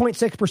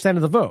 38.6%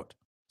 of the vote.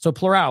 So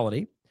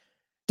plurality,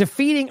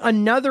 defeating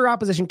another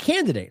opposition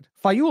candidate,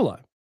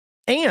 Fayula,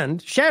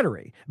 and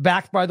Shadari,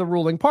 backed by the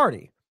ruling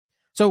party.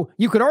 So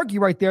you could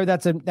argue right there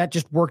that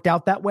just worked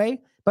out that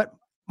way. But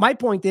my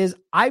point is,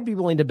 I'd be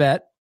willing to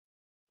bet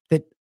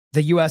that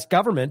the U.S.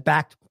 government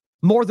backed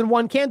more than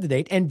one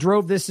candidate and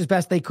drove this as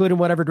best they could in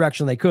whatever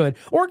direction they could,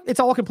 or it's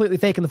all completely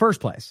fake in the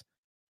first place.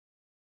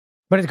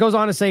 But it goes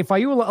on to say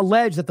Fayula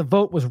alleged that the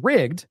vote was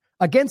rigged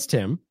against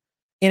him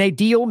in a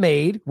deal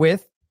made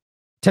with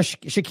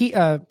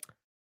Tshisekedi,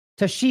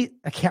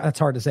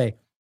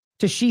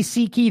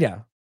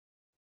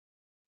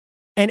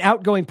 and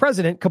outgoing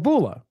president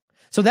Kabula.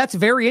 So that's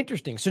very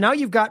interesting. So now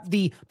you've got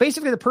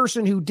basically the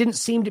person who didn't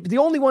seem to be, the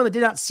only one that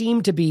did not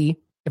seem to be,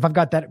 if I've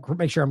got that,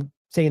 make sure I'm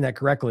saying that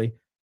correctly.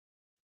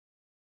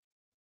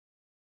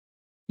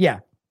 Yeah.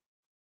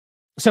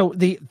 So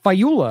the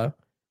Fayula,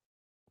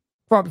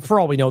 for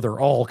all we know, they're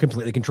all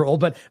completely controlled,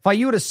 but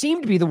Fayula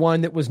seemed to be the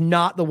one that was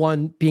not the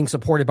one being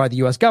supported by the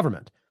U.S.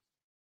 government.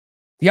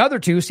 The other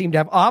two seemed to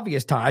have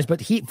obvious ties, but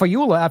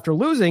Fayula, after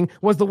losing,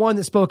 was the one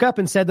that spoke up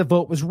and said the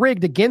vote was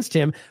rigged against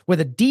him,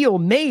 with a deal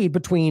made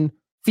between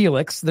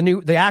Felix,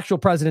 the actual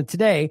president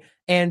today,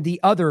 and the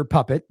other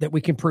puppet that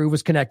we can prove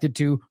was connected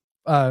to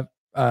Kabula,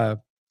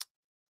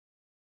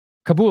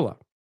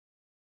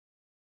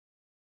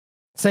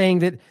 saying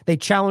that they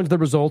challenged the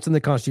results in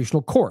the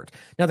Constitutional Court.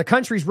 Now, the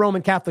country's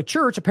Roman Catholic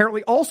Church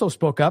apparently also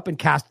spoke up and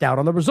cast doubt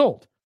on the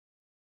result.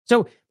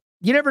 So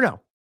you never know.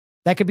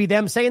 That could be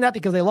them saying that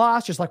because they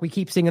lost, just like we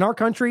keep seeing in our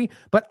country.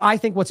 But I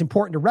think what's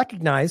important to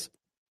recognize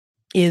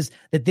is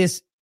that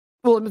this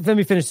Well, let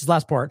me finish this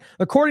last part.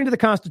 According to the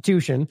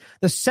Constitution,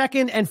 the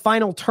second and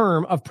final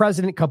term of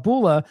President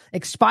Kabula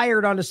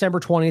expired on December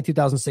 20th,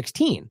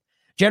 2016.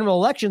 General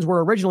elections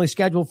were originally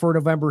scheduled for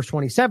November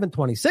 27th,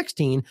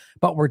 2016,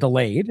 but were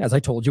delayed, as I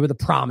told you, with a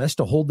promise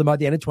to hold them by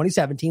the end of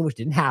 2017, which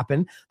didn't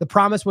happen. The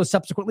promise was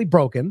subsequently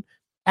broken.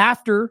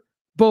 After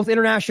both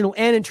international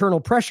and internal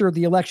pressure,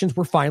 the elections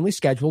were finally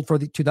scheduled for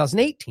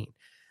 2018.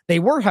 They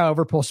were,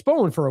 however,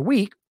 postponed for a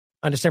week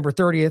on December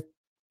 30th,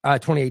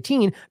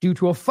 2018, due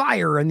to a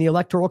fire in the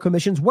Electoral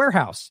Commission's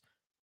warehouse,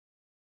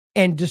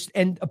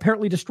 and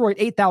apparently destroyed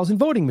 8,000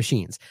 voting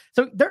machines.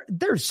 So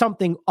there's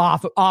something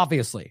off,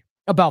 obviously,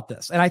 about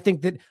this. And I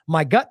think that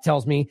my gut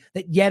tells me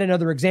that yet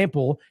another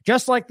example,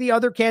 just like the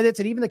other candidates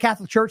and even the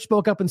Catholic Church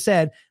spoke up and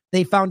said,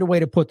 they found a way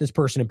to put this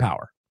person in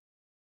power.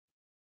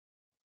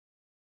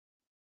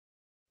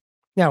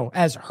 Now,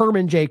 as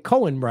Herman J.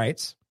 Cohen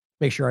writes,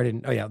 make sure I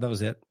didn't, oh yeah, that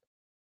was it.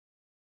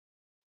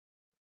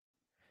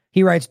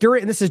 He writes,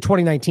 and this is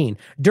 2019,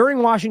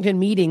 during Washington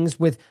meetings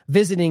with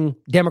visiting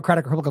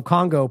Democratic Republic of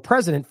Congo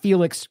President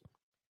Felix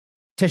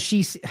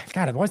Tshisekedi,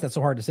 God, why is that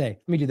so hard to say?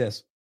 Let me do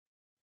this.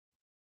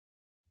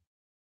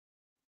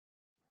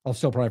 I'll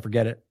still probably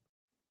forget it.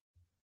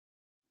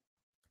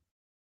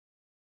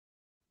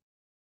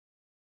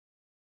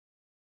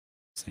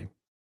 Let's see.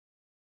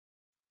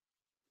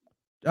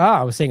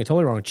 I was saying it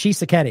totally wrong.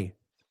 Tshisekedi.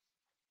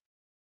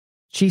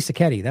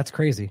 That's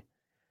crazy.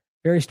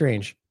 Very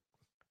strange.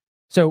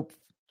 So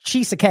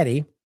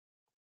President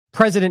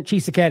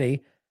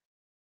Tshisekedi,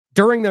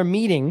 during their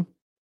meeting,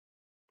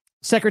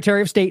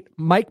 Secretary of State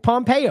Mike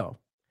Pompeo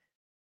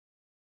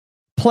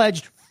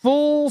pledged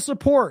full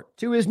support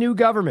to his new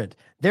government,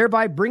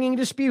 thereby bringing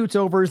disputes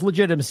over his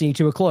legitimacy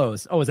to a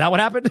close. Oh, is that what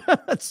happened?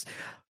 That's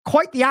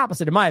quite the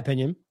opposite, in my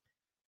opinion.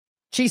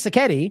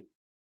 Tshisekedi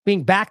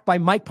being backed by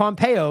Mike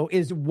Pompeo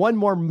is one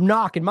more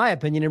knock, in my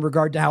opinion, in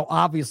regard to how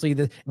obviously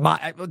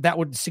that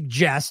would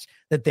suggest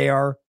that they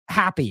are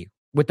happy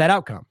with that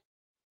outcome.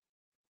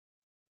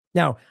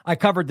 Now, I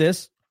covered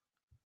this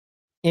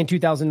in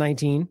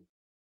 2019.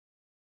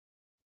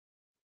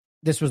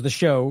 This was the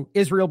show,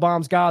 Israel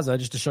Bombs Gaza,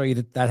 just to show you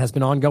that has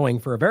been ongoing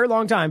for a very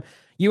long time.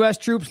 U.S.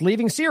 troops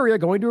leaving Syria,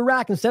 going to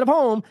Iraq instead of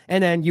home,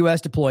 and then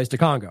U.S. deploys to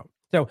Congo.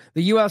 So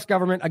the U.S.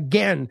 government,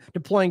 again,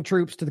 deploying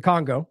troops to the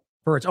Congo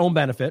for its own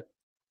benefit.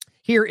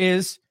 Here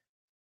is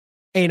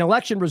an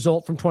election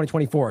result from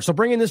 2024. So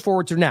bringing this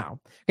forward to now.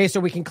 Okay, so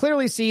we can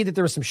clearly see that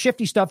there was some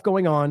shifty stuff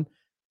going on.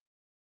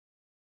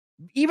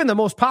 Even the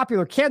most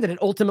popular candidate,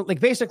 ultimately,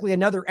 basically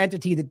another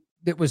entity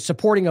that was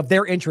supporting of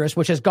their interests,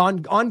 which has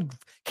gone on,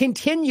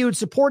 continued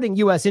supporting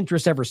U.S.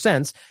 interests ever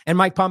since, and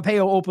Mike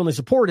Pompeo openly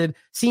supported,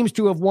 seems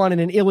to have won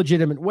in an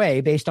illegitimate way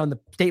based on the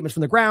statements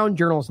from the ground,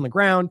 journalists on the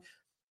ground,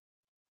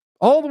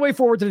 all the way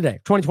forward to today,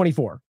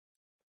 2024.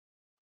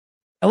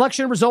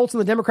 Election results in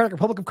the Democratic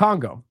Republic of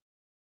Congo.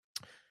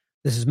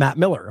 This is Matt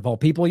Miller, of all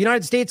people. The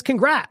United States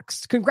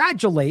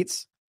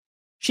congratulates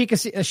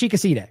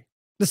Tshisekedi,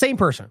 the same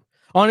person,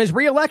 on his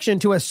re-election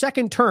to a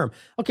second term.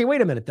 Okay,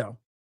 wait a minute, though.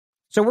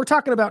 So we're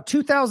talking about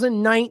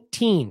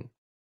 2019.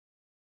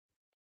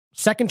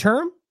 Second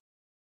term?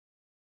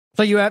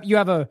 So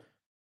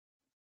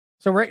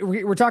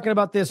we're talking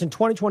about this in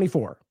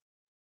 2024.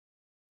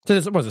 So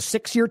this was a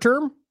 6-year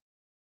term?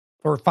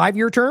 Or a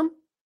 5-year term?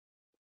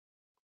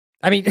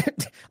 I mean,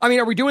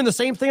 are we doing the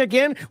same thing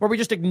again, where we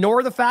just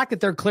ignore the fact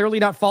that they're clearly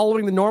not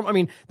following the norm? I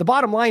mean, the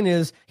bottom line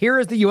is, here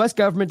is the U.S.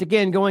 government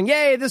again going,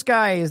 yay, this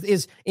guy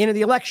is into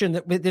the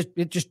election.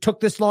 It just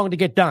took this long to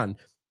get done.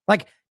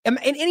 Like, in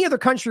any other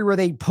country where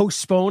they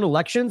postpone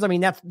elections, I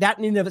mean, that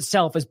in and of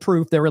itself is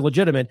proof they're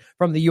illegitimate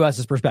from the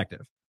U.S.'s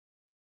perspective.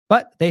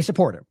 But they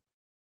support him.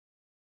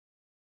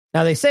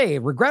 Now, they say,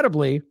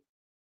 regrettably,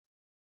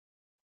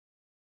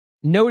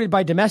 noted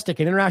by domestic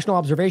and international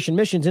observation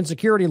missions,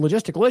 insecurity,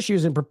 logistical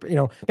issues, and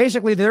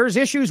basically there's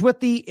issues with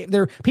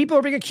people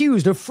are being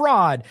accused of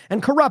fraud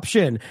and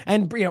corruption,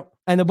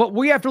 but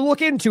we have to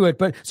look into it.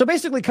 But so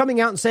basically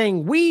coming out and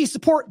saying we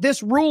support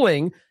this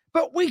ruling,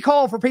 but we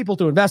call for people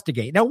to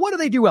investigate. Now, what do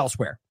they do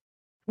elsewhere?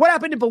 What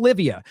happened in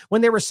Bolivia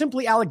when there were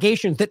simply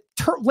allegations that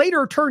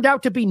later turned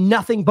out to be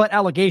nothing but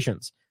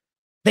allegations?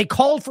 They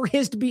called for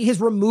his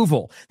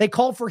removal. They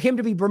called for him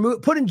to be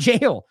put in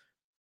jail.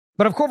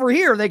 But of course, over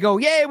here, they go,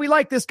 yay, we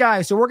like this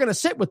guy, so we're going to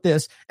sit with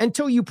this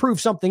until you prove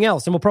something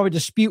else, and we'll probably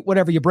dispute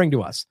whatever you bring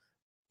to us.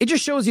 It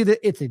just shows you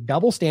that it's a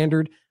double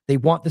standard. They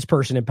want this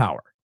person in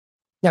power.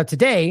 Now,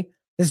 today,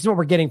 this is what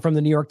we're getting from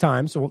the New York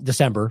Times, so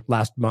December,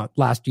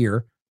 last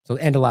year, so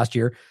end of last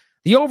year.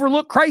 The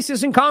overlooked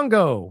crisis in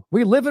Congo.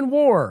 We live in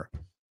war.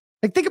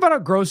 Like, think about how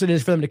gross it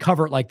is for them to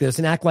cover it like this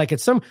and act like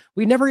it's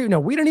we never even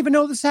know. We don't even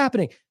know this is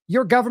happening.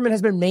 Your government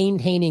has been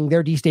maintaining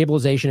their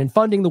destabilization and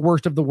funding the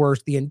worst of the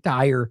worst the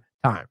entire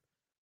time.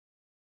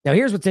 Now,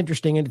 here's what's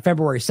interesting. In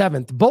February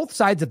 7th, both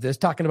sides of this,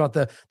 talking about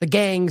the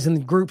gangs and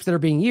the groups that are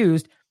being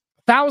used,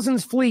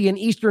 thousands flee in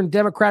Eastern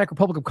Democratic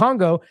Republic of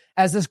Congo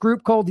as this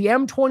group called the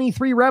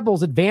M23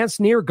 rebels advance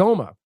near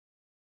Goma.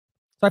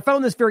 So I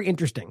found this very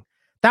interesting.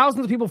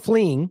 Thousands of people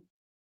fleeing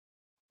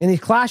in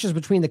these clashes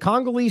between the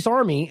Congolese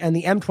army and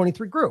the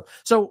M23 group.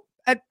 So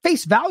at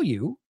face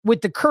value,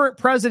 with the current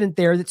president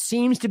there that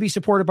seems to be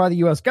supported by the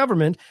U.S.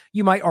 government,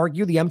 you might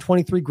argue the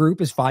M23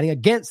 group is fighting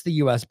against the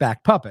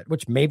U.S.-backed puppet,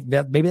 which maybe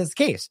that's the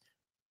case.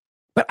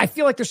 But I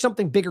feel like there's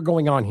something bigger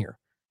going on here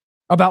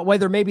about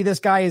whether maybe this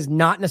guy is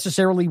not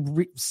necessarily,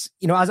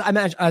 as I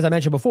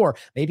mentioned before,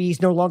 maybe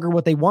he's no longer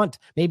what they want.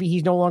 Maybe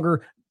he's no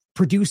longer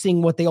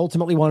producing what they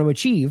ultimately want to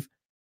achieve,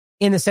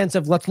 in the sense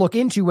of, let's look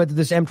into whether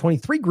this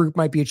M23 group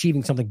might be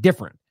achieving something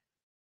different.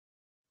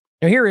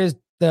 Now, here is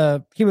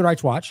the Human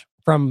Rights Watch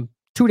from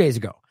 2 days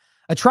ago.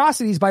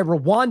 Atrocities by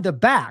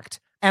Rwanda-backed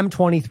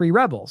M23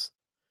 rebels.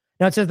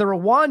 Now, it says the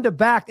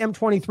Rwanda-backed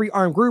M23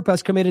 armed group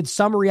has committed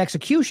summary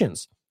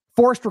executions,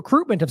 forced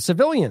recruitment of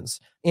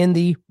civilians in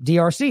the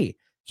DRC.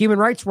 Human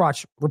Rights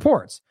Watch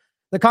reports.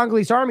 The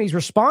Congolese army is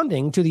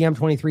responding to the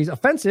M23's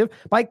offensive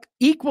by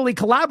equally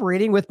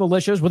collaborating with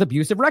militias with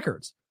abusive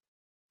records.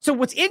 So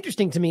what's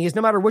interesting to me is,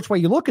 no matter which way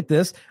you look at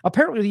this,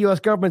 apparently the U.S.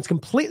 government's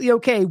completely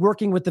okay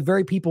working with the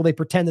very people they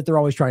pretend that they're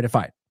always trying to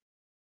fight.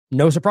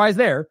 No surprise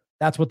there.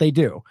 That's what they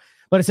do.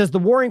 But it says the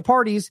warring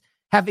parties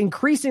have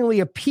increasingly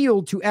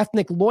appealed to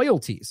ethnic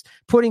loyalties,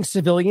 putting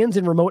civilians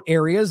in remote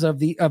areas of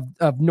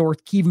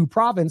North Kivu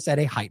province at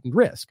a heightened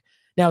risk.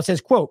 Now it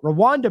says, quote,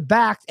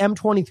 Rwanda-backed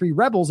M23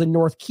 rebels in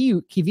North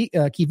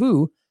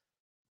Kivu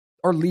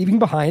are leaving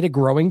behind a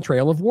growing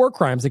trail of war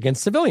crimes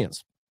against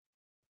civilians.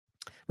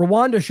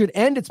 Rwanda should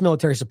end its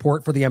military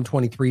support for the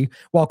M23,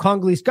 while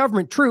Congolese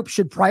government troops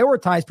should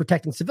prioritize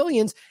protecting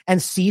civilians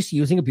and cease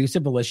using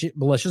abusive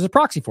militias as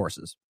proxy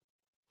forces.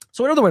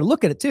 So another way to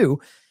look at it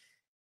too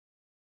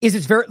is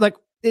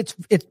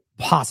it's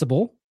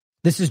possible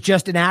this is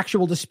just an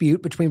actual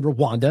dispute between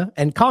Rwanda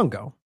and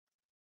Congo.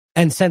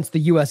 And since the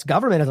U.S.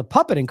 government has a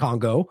puppet in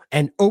Congo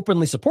and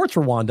openly supports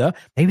Rwanda,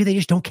 maybe they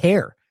just don't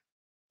care.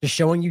 Just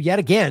showing you yet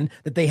again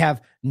that they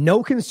have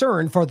no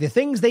concern for the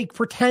things they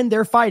pretend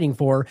they're fighting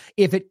for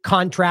if it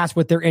contrasts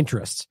with their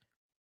interests.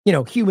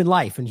 Human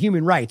life and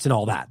human rights and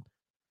all that.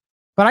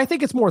 But I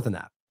think it's more than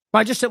that.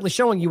 By just simply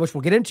showing you, which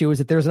we'll get into, is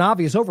that there's an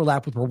obvious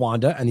overlap with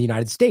Rwanda and the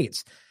United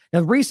States.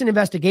 Now, recent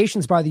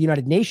investigations by the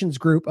United Nations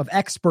group of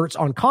experts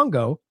on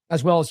Congo,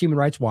 as well as Human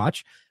Rights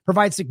Watch,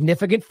 provide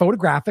significant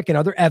photographic and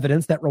other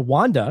evidence that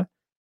Rwanda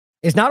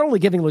is not only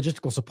giving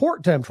logistical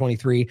support to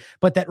M23,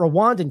 but that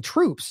Rwandan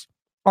troops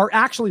are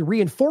actually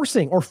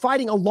reinforcing or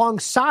fighting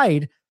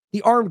alongside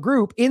the armed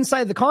group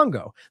inside the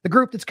Congo, the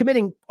group that's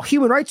committing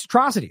human rights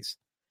atrocities.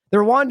 The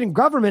Rwandan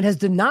government has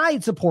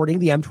denied supporting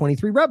the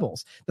M23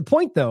 rebels. The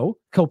point, though,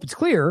 hope it's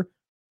clear,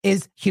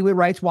 is Human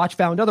Rights Watch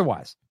found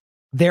otherwise.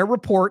 Their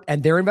report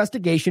and their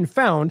investigation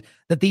found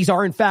that these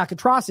are, in fact,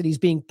 atrocities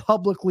being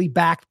publicly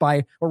backed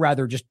by, or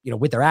rather just,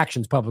 with their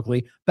actions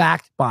publicly,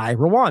 backed by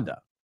Rwanda.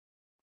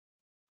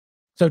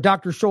 So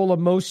Dr. Shola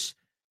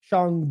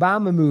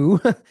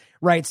Mos-Shangbamamu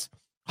writes,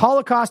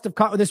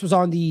 this was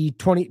on the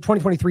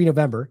 2023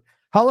 November,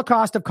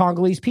 Holocaust of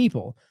Congolese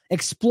people,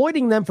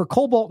 exploiting them for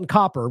cobalt and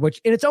copper,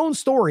 which in its own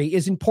story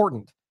is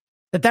important.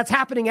 That's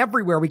happening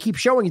everywhere. We keep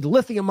showing you the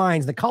lithium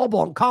mines, the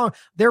cobalt,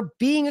 they're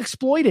being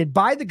exploited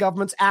by the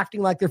governments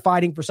acting like they're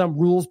fighting for some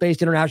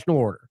rules-based international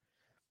order.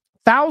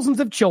 Thousands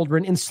of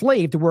children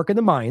enslaved to work in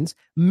the mines,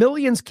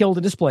 millions killed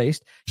and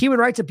displaced, human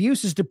rights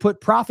abuses to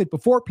put profit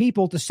before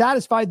people to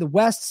satisfy the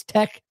West's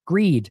tech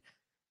greed.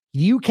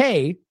 The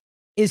UK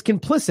is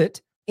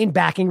complicit in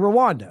backing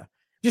Rwanda.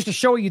 Just to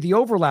show you the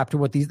overlap to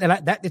what these, and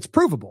that it's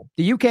provable.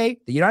 The UK,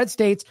 the United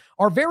States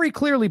are very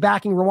clearly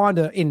backing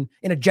Rwanda in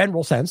a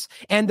general sense,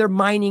 and they're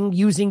mining,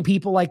 using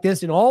people like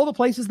this in all the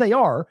places they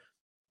are.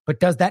 But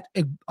does that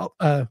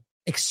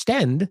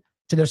extend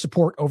to their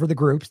support over the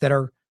groups that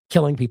are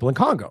killing people in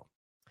Congo?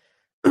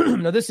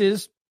 Now, this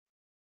is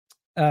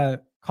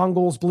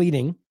Congo's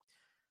bleeding.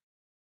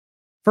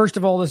 First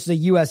of all, this is a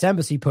U.S.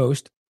 Embassy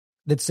post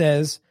that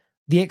says,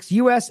 the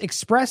U.S.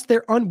 expressed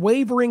their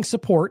unwavering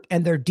support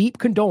and their deep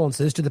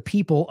condolences to the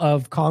people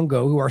of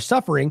Congo who are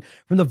suffering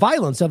from the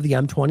violence of the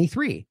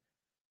M23.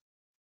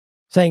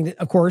 Saying that,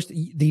 of course,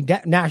 the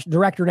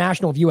Director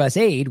National of U.S.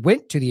 Aid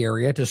went to the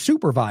area to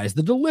supervise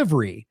the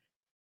delivery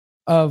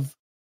of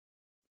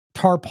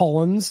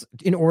tarpaulins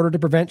in order to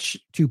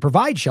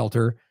provide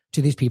shelter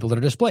to these people that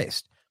are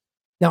displaced.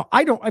 Now,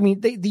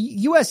 the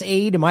U.S.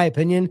 aid, in my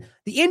opinion,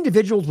 the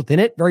individuals within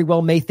it very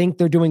well may think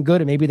they're doing good,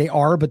 and maybe they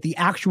are, but the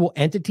actual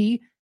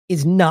entity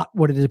is not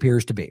what it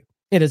appears to be.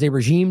 It is a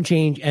regime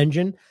change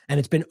engine, and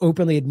it's been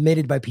openly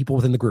admitted by people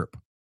within the group.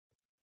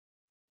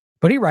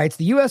 But he writes,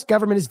 the U.S.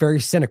 government is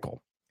very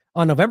cynical.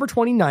 On November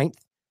 29th,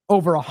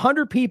 over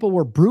 100 people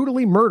were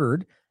brutally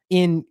murdered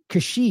in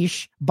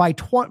Kashish by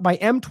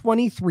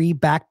M23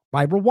 backed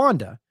by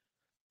Rwanda.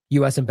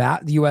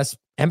 The U.S.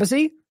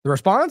 Embassy, the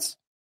response?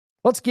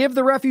 Let's give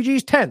the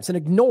refugees tents and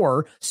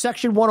ignore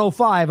Section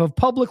 105 of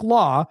Public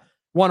Law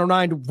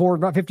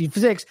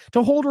 109-456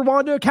 to hold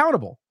Rwanda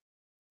accountable.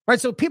 Right?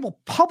 So people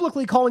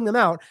publicly calling them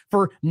out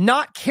for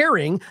not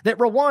caring that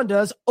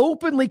Rwanda is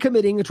openly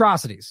committing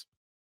atrocities.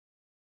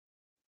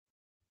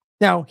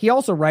 Now, he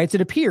also writes,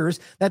 it appears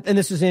that, and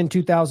this is in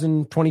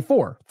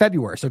 2024,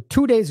 February, so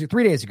 3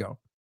 days ago.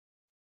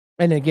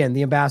 And again,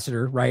 the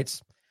ambassador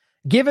writes,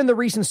 Given the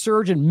recent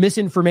surge in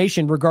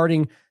misinformation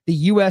regarding the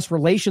U.S.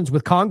 relations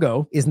with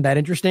Congo, isn't that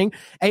interesting?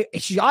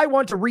 I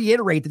want to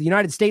reiterate that the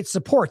United States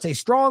supports a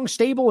strong,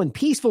 stable, and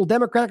peaceful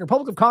Democratic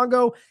Republic of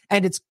Congo,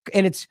 and it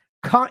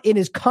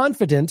is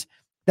confident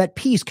that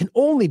peace can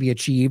only be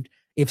achieved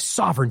if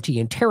sovereignty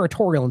and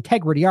territorial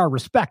integrity are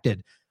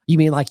respected. You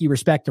mean like you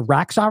respect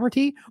Iraq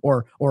sovereignty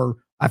or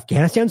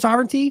Afghanistan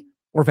sovereignty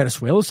or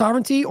Venezuela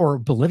sovereignty or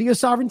Bolivia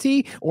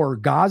sovereignty or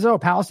Gaza or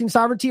Palestine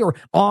sovereignty or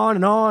on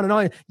and on and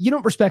on. You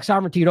don't respect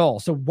sovereignty at all.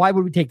 So why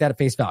would we take that at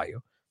face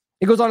value?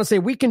 It goes on to say,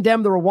 we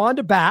condemn the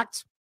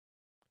Rwanda-backed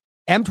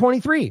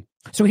M23.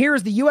 So here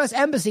is the U.S.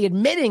 Embassy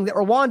admitting that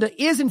Rwanda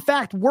is in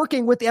fact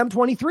working with the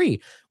M23,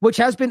 which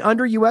has been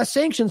under U.S.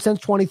 sanctions since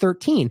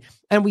 2013.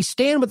 And we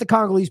stand with the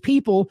Congolese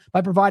people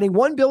by providing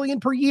 $1 billion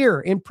per year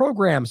in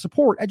programs,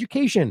 support,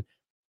 education,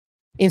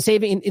 in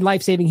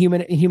life-saving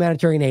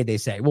humanitarian aid, they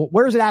say. Well,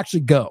 where does it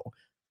actually go?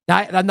 Now,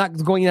 I'm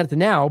not going into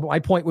now, but my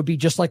point would be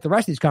just like the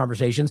rest of these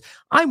conversations,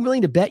 I'm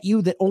willing to bet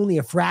you that only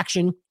a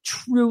fraction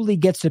truly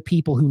gets to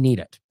people who need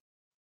it.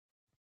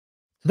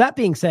 So that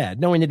being said,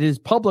 knowing that it is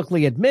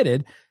publicly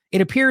admitted,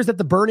 it appears that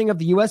the burning of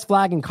the U.S.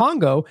 flag in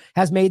Congo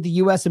has made the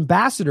U.S.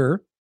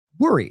 ambassador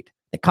worried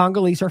that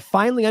Congolese are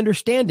finally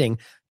understanding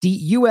the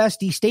U.S.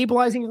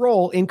 destabilizing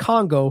role in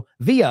Congo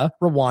via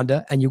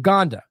Rwanda and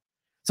Uganda.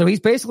 So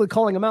he's basically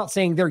calling them out,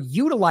 saying they're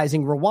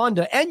utilizing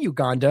Rwanda and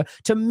Uganda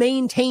to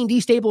maintain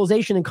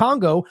destabilization in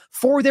Congo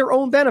for their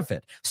own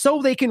benefit,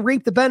 so they can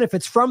reap the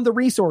benefits from the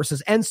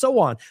resources and so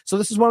on. So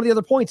this is one of the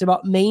other points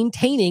about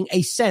maintaining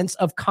a sense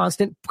of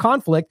constant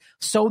conflict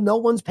so no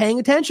one's paying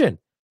attention.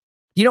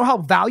 You know how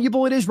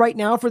valuable it is right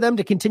now for them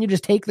to continue to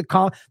take the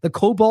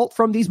cobalt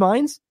from these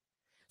mines?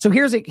 So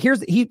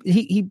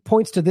he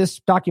points to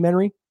this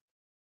documentary.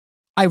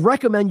 I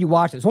recommend you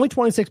watch it. It's only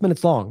 26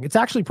 minutes long. It's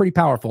actually pretty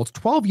powerful. It's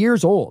 12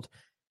 years old.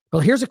 But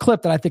here's a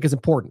clip that I think is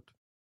important.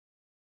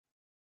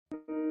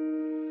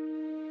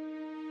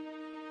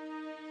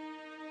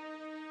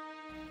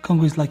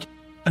 Congo is like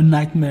a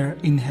nightmare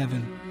in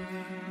heaven.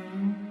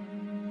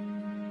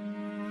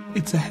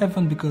 It's a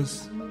heaven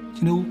because,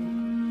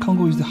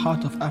 Congo is the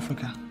heart of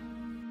Africa.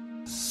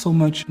 So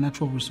much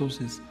natural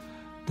resources,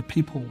 the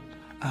people,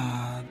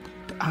 the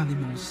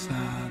animals,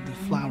 the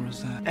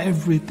flowers,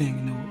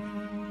 everything,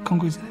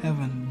 Congo is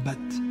heaven, but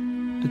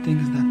the thing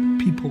is that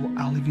people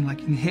are living like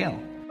in hell.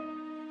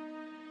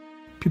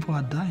 People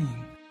are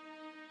dying.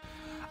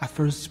 At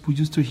first, we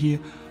used to hear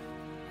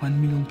 1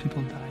 million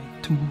people die,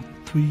 2,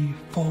 3,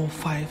 4,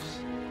 5.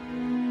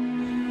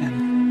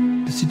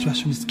 And the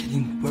situation is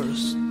getting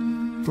worse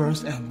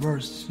and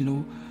worse,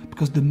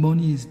 because the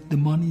money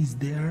is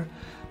there,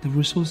 the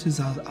resources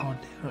are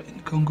there in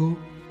Congo,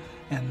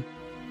 and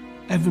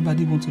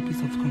everybody wants a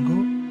piece of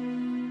Congo.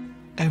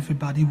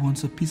 Everybody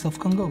wants a piece of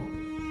Congo.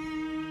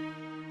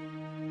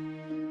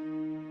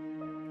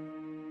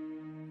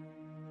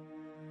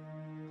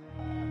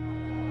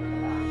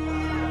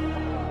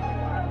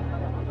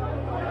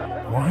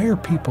 Why are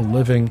people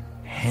living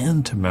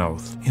hand to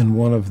mouth in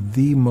one of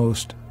the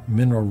most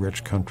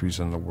mineral-rich countries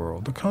in the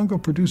world? The Congo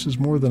produces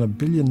more than $1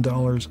 billion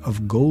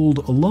of gold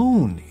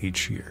alone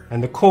each year.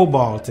 And the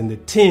cobalt and the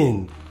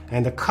tin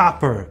and the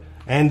copper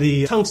and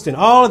the tungsten,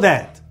 all of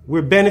that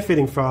we're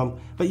benefiting from,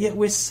 but yet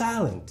we're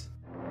silent.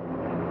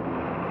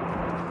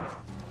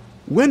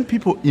 When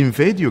people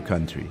invade your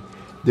country,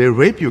 they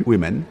rape your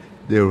women,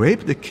 they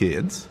rape the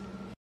kids.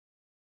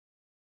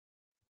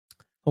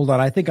 Hold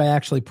on, I think I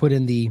actually put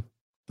in the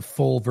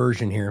full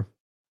version here.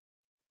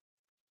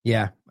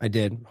 Yeah, I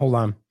did. Hold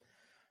on.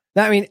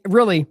 I mean,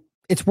 really,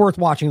 it's worth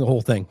watching the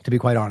whole thing, to be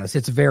quite honest.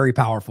 It's very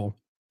powerful.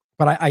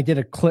 But I did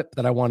a clip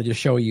that I wanted to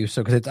show you,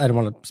 so because I don't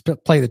want to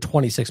play the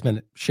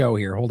 26-minute show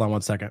here. Hold on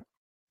one second.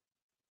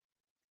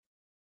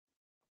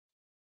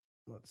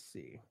 Let's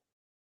see.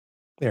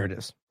 There it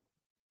is.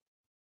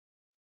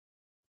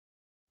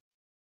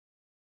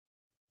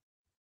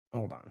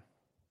 Hold on.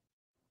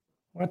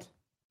 What?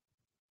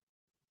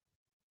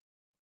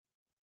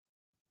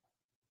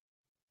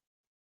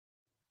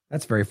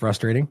 That's very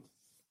frustrating.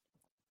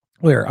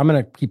 Where? I'm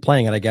going to keep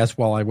playing it, I guess,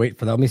 while I wait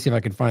for that. Let me see if I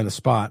can find the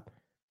spot.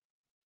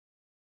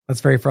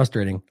 That's very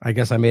frustrating. I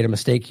guess I made a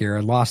mistake here.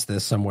 I lost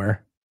this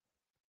somewhere.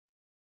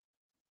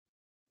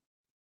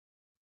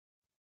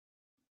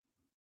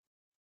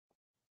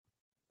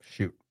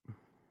 Shoot.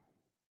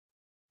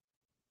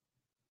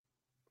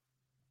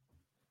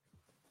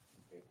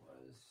 It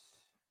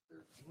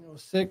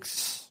was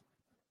 1306.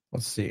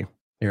 Let's see.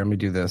 Here, let me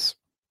do this.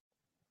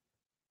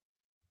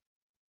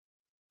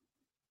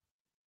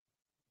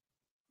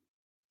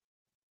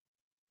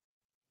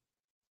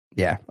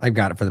 Yeah, I've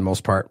got it for the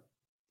most part.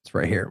 It's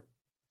right here.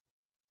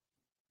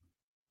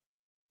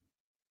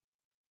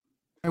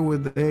 Why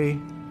would they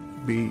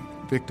be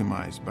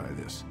victimized by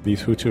this?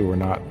 These Hutu were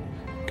not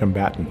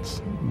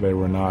combatants. They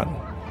were not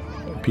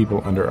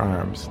people under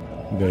arms.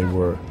 They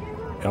were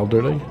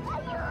elderly.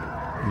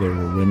 They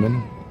were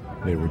women.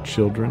 They were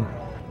children.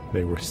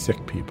 They were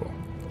sick people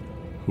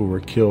who were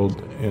killed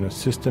in a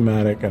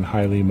systematic and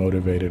highly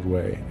motivated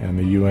way. And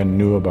the UN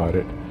knew about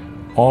it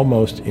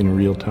almost in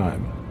real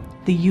time.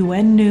 The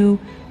UN knew,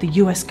 the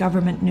US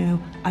government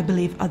knew, I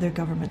believe other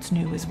governments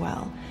knew as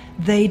well.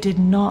 They did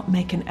not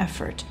make an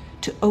effort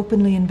to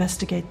openly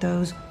investigate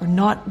those, or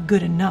not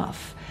good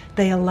enough.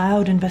 They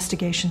allowed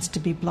investigations to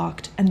be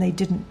blocked, and they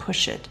didn't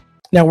push it.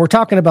 Now, we're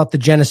talking about the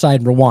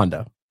genocide in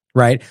Rwanda,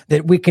 right?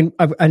 That we can,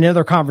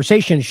 another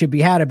conversation should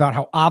be had about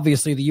how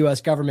obviously the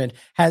U.S. government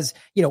has,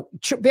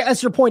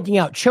 as you're pointing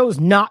out, chose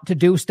not to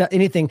do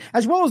anything,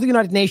 as well as the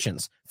United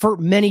Nations, for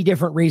many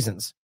different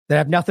reasons that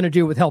have nothing to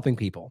do with helping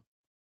people.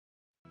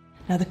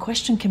 Now, the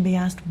question can be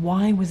asked,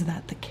 why was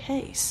that the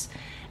case?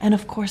 And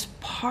of course,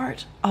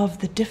 part of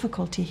the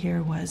difficulty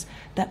here was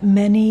that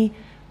many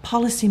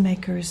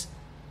policymakers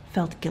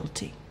felt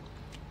guilty.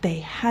 They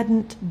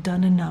hadn't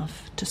done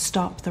enough to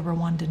stop the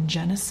Rwandan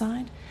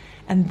genocide,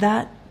 and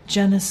that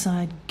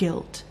genocide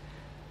guilt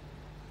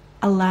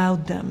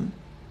allowed them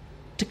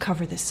to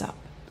cover this up.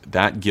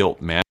 That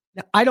guilt, man.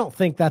 Now, I don't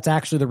think that's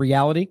actually the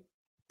reality.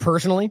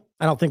 Personally,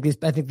 I think these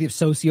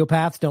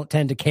sociopaths don't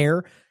tend to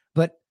care,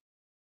 but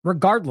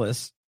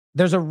regardless,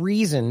 there's a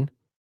reason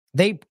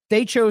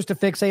they chose to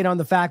fixate on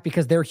the fact,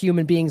 because they're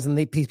human beings and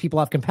these people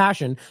have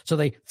compassion, so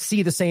they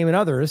see the same in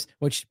others,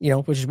 which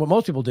is what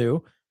most people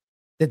do,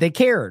 that they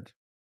cared.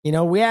 We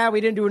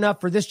didn't do enough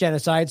for this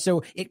genocide,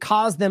 so it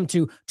caused them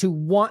to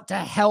want to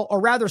help, or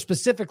rather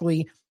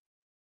specifically,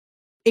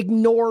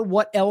 ignore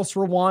what else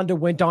Rwanda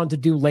went on to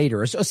do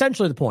later. It's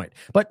essentially the point.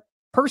 But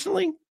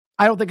personally,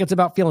 I don't think it's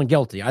about feeling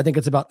guilty. I think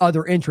it's about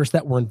other interests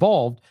that were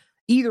involved.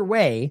 Either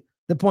way,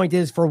 the point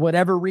is, for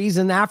whatever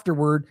reason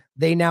afterward,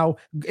 they now,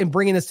 in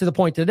bringing this to the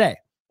point today,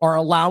 are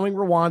allowing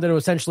Rwanda to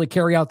essentially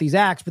carry out these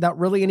acts without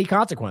really any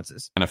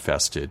consequences.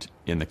 Manifested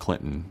in the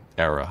Clinton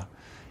era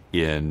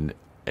in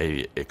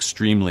a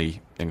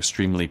extremely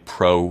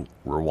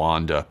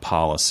pro-Rwanda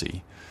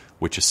policy,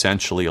 which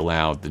essentially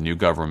allowed the new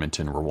government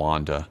in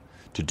Rwanda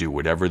to do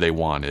whatever they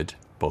wanted,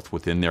 both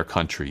within their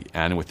country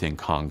and within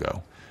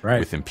Congo,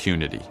 with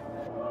impunity.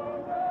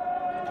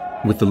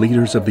 With the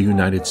leaders of the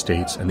United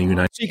States and the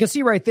United So you can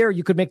see right there,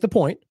 you could make the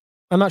point.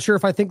 I'm not sure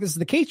if I think this is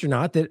the case or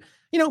not, that,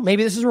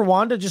 maybe this is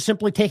Rwanda just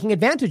simply taking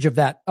advantage of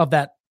that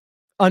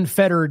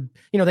unfettered,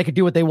 they could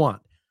do what they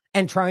want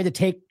and trying to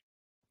take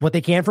what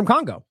they can from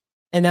Congo.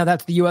 And now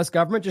that's the U.S.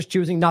 government just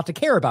choosing not to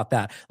care about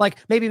that. Like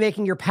maybe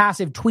making your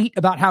passive tweet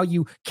about how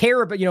you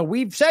care, but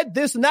we've said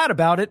this and that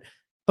about it.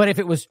 But if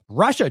it was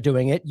Russia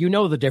doing it,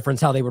 the difference,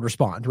 how they would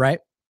respond, right?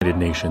 United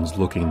Nations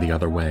looking the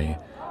other way,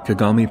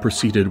 Kagame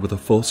proceeded with a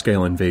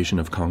full-scale invasion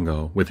of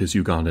Congo with his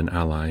Ugandan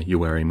ally,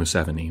 Yoweri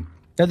Museveni.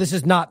 Now, this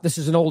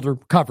is an older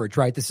coverage,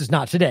 right? This is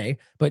not today,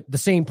 but the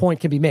same point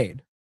can be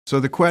made. So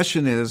the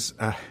question is,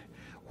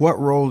 what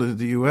role did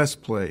the U.S.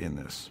 play in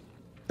this?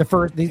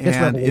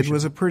 And it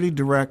was a pretty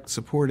direct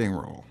supporting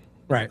role.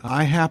 Right.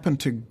 I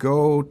happened to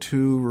go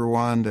to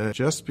Rwanda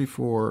just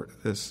before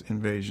this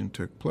invasion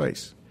took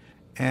place.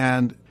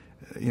 And,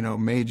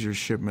 major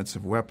shipments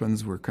of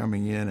weapons were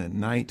coming in at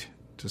night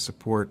to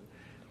support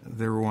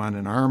the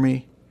Rwandan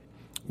army.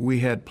 We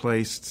had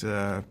placed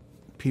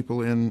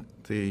people in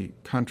the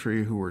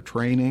country who were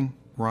training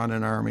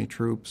Rwandan army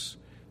troops.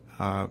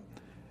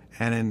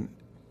 And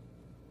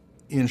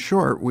in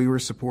short, we were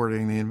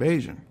supporting the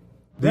invasion.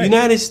 The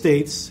United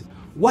States,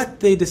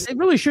 it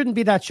really shouldn't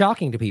be that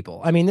shocking to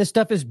people. I mean, this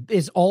stuff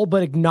is all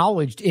but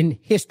acknowledged in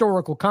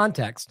historical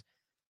context.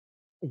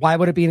 Why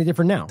would it be any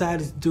different now?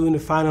 Decided doing the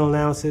final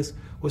analysis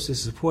was to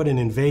support an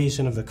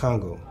invasion of the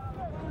Congo.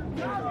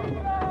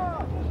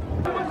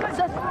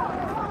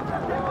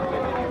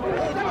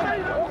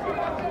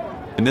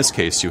 In this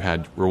case, you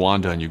had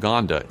Rwanda and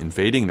Uganda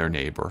invading their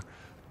neighbor,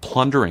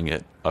 plundering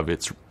it of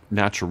its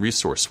natural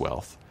resource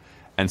wealth,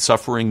 and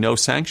suffering no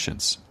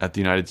sanctions at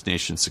the United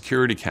Nations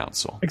Security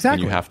Council.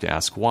 Exactly. And you have to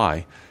ask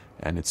why,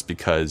 and it's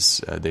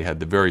because they had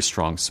the very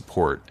strong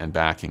support and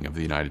backing of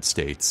the United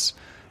States,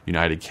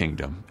 United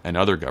Kingdom, and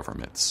other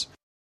governments.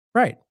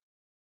 Right.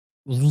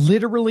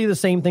 Literally the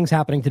same thing's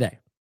happening today.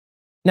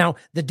 Now,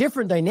 the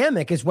different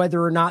dynamic is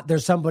whether or not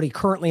there's somebody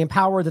currently in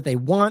power that they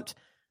want,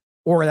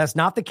 or that's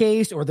not the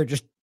case, or they're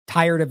just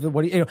tired of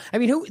what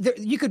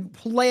you could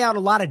play out a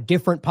lot of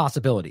different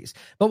possibilities.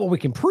 But what we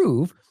can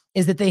prove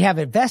is that they have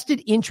a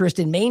vested interest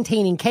in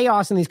maintaining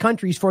chaos in these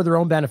countries for their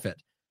own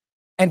benefit,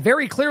 and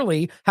very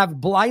clearly have a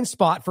blind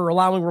spot for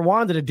allowing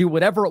Rwanda to do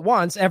whatever it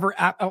wants,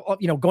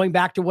 going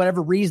back to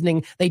whatever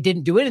reasoning they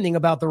didn't do anything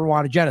about the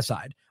Rwanda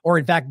genocide, or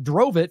in fact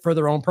drove it for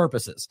their own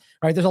purposes.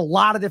 Right? There's a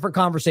lot of different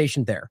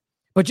conversation there.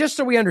 But just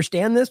so we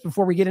understand this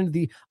before we get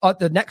into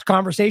the next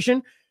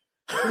conversation,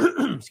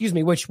 excuse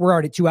me, which we're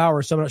already 2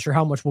 hours, so I'm not sure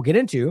how much we'll get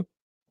into,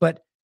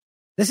 but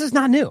this is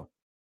not new.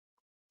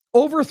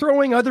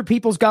 Overthrowing other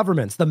people's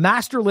governments, the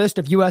master list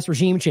of U.S.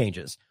 regime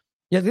changes.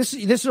 Yeah,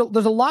 there's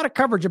a lot of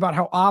coverage about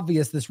how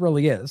obvious this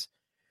really is.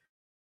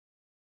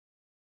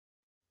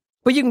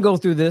 But you can go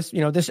through this,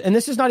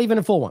 this is not even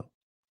a full one,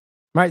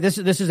 right? This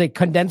is a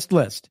condensed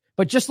list.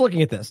 But just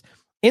looking at this,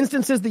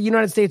 instances the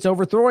United States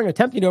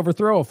attempting to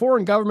overthrow a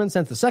foreign government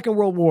since the Second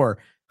World War.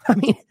 I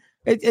mean,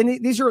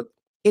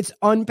 it's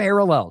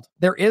unparalleled.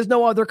 There is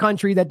no other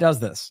country that does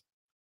this.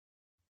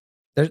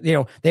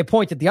 They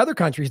point at the other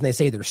countries and they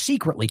say they're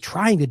secretly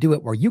trying to do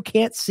it where you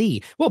can't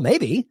see. Well,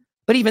 maybe,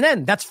 but even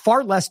then, that's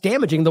far less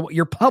damaging than what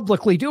you're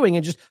publicly doing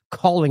and just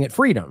calling it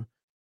freedom.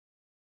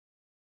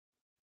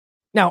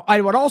 Now,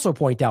 I would also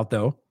point out,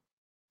 though,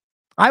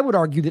 I would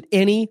argue that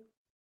any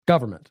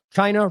government,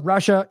 China,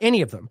 Russia,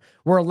 any of them,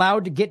 were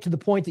allowed to get to the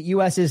point that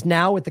U.S. is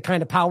now with the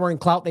kind of power and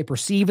clout they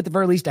perceive at the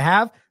very least to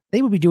have,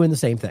 they would be doing the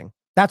same thing.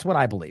 That's what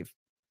I believe.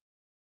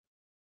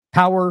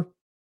 Power,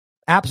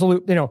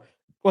 absolute,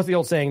 what's the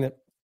old saying that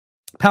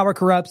power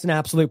corrupts and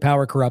absolute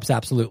power corrupts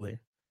absolutely.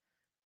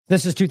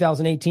 This is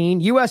 2018.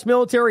 U.S.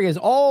 military is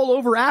all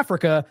over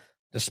Africa,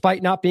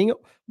 despite not being at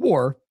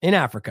war in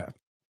Africa.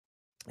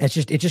 It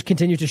just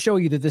continues to show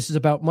you that this is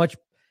about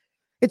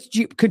it's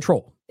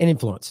control and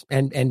influence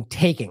and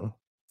taking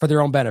for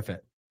their own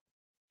benefit.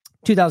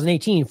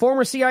 2018,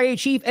 former CIA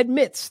chief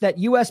admits that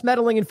U.S.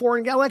 meddling in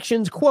foreign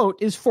elections,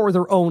 quote, is for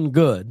their own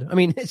good. I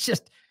mean, it's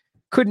just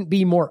couldn't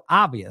be more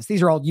obvious.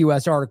 These are all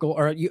U.S.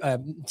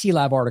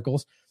 TLAB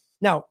articles.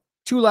 Now,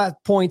 two last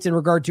points in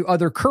regard to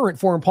other current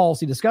foreign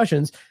policy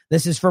discussions.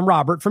 This is from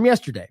Robert from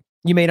yesterday.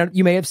 You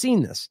may have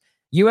seen this.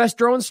 U.S.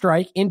 drone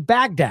strike in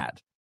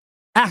Baghdad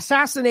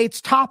assassinates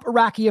top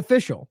Iraqi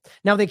official.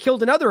 Now, they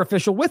killed another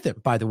official with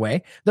him, by the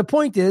way. The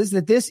point is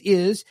that this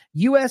is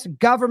U.S.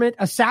 government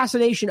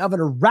assassination of an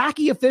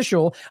Iraqi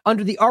official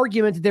under the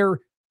argument they're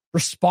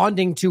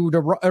responding to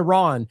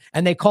Iran,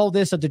 and they call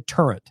this a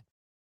deterrent.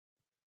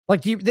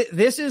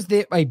 This is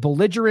a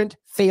belligerent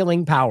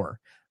failing power.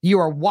 You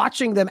are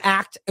watching them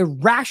act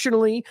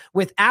irrationally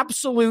with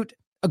absolute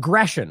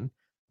aggression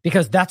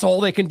because that's all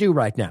they can do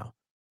right now.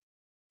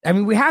 I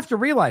mean, we have to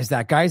realize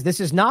that, guys. This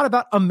is not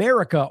about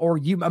America or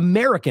you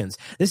Americans.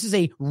 This is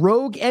a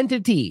rogue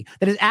entity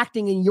that is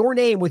acting in your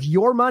name with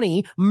your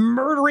money,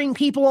 murdering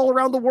people all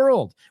around the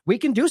world. We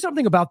can do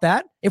something about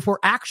that if we're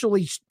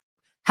actually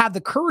have the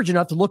courage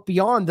enough to look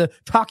beyond the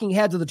talking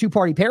heads of the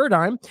two-party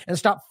paradigm and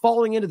stop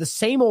falling into the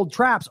same old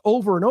traps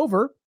over and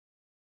over.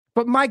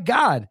 But my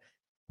God,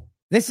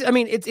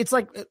 it's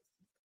like...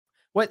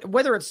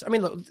 Whether it's,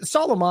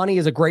 Soleimani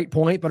is a great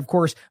point, but of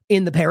course,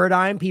 in the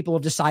paradigm, people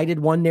have decided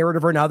one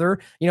narrative or another,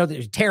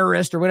 there's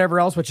terrorist or whatever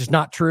else, which is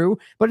not true.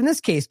 But in this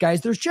case,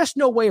 guys, there's just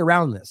no way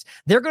around this.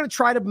 They're going to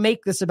try to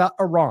make this about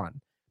Iran.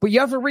 But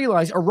you have to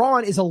realize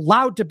Iran is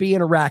allowed to be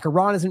in Iraq.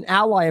 Iran is an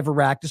ally of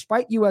Iraq,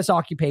 despite U.S.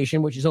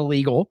 occupation, which is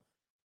illegal.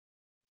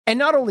 And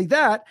not only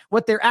that,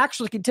 what they're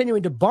actually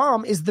continuing to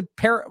bomb is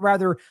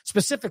rather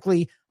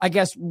specifically, I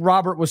guess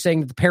Robert was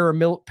saying that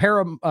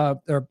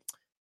the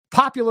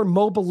Popular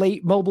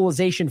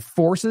Mobilization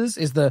Forces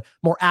is the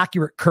more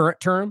accurate current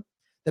term.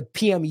 The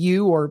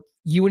PMU or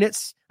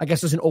units, I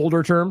guess, is an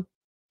older term.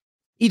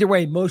 Either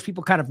way, most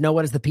people kind of know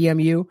it as the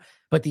PMU,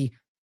 but the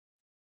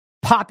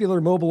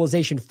Popular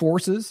Mobilization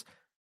Forces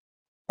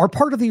are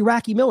part of the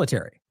Iraqi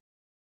military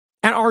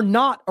and are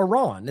not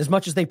Iran as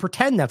much as they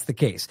pretend that's the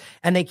case.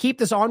 And they keep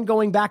this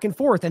ongoing back and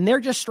forth, and they're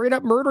just straight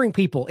up murdering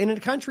people in a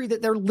country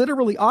that they're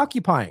literally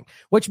occupying,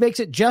 which makes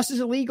it just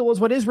as illegal as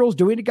what Israel's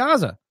doing to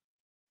Gaza.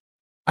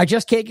 I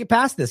just can't get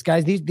past this,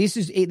 guys. This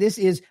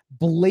is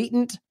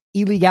blatant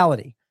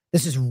illegality.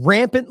 This is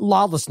rampant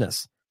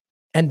lawlessness.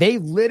 And they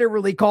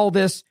literally call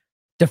this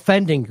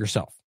defending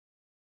yourself.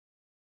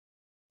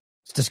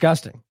 It's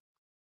disgusting.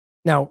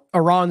 Now,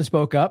 Iran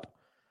spoke up,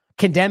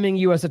 condemning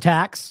U.S.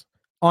 attacks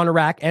on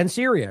Iraq and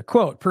Syria.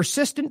 Quote,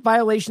 persistent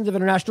violations of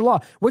international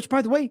law, which,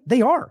 by the way,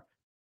 they are.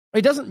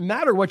 It doesn't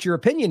matter what your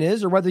opinion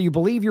is or whether you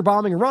believe you're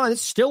bombing Iran.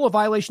 It's still a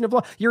violation of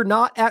law. You're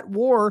not at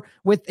war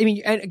with, and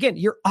again,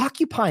 you're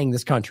occupying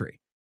this country.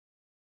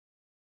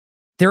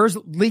 There's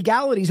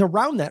legalities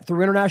around that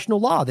through international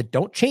law that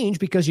don't change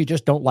because you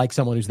just don't like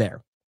someone who's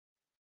there.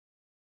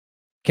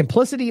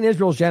 Complicity in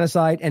Israel's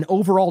genocide and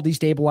overall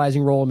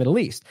destabilizing role in the Middle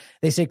East.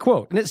 They say,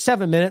 quote, and it's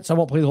 7 minutes. I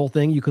won't play the whole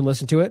thing. You can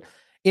listen to it.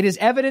 It is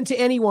evident to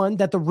anyone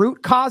that the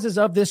root causes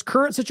of this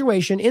current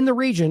situation in the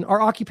region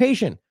are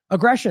occupation,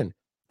 aggression,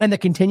 and the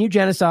continued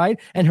genocide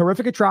and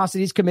horrific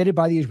atrocities committed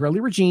by the Israeli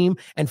regime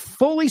and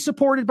fully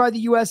supported by the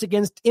U.S.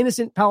 against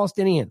innocent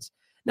Palestinians.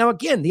 Now,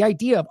 again, the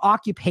idea of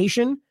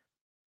occupation,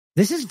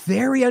 this is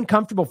very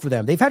uncomfortable for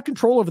them. They've had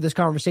control over this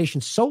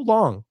conversation so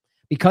long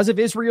because of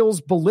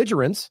Israel's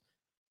belligerence.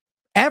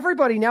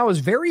 Everybody now is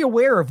very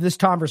aware of this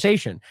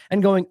conversation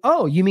and going,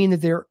 oh, you mean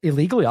that they're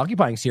illegally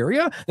occupying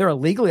Syria? They're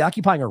illegally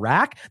occupying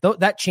Iraq?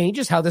 That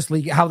changes how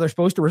they're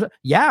supposed to.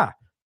 Yeah,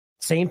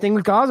 same thing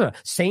with Gaza.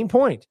 Same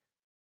point.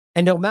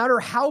 And no matter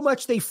how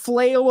much they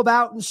flail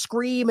about and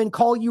scream and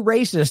call you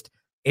racist,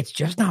 it's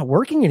just not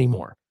working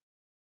anymore.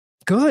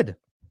 Good.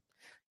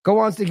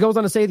 He goes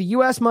on to say the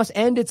U.S. must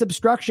end its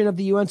obstruction of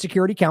the UN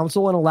Security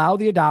Council and allow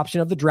the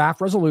adoption of the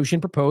draft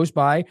resolution proposed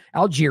by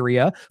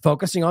Algeria,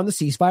 focusing on the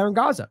ceasefire in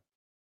Gaza.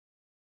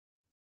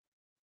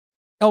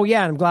 Oh,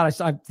 yeah, and I'm glad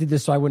I did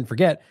this so I wouldn't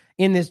forget.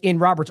 In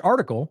Robert's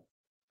article,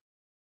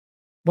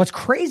 what's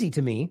crazy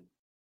to me,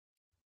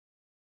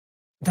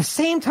 at the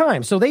same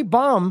time, so they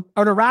bomb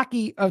an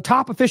Iraqi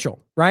top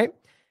official, right?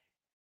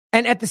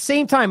 And at the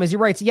same time, as he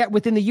writes, yet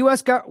within the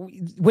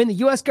when the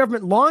U.S.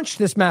 government launched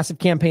this massive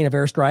campaign of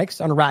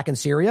airstrikes on Iraq and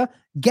Syria,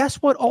 guess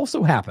what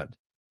also happened?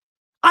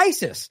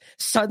 ISIS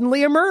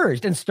suddenly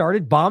emerged and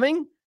started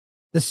bombing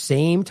the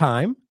same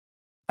time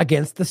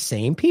against the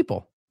same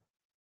people.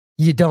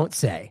 You don't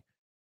say.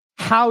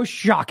 How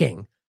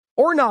shocking.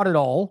 Or not at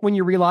all when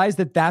you realize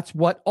that that's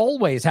what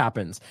always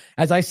happens.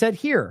 As I said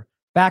here,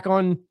 back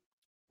on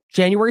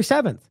January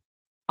 7th,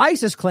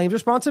 ISIS claims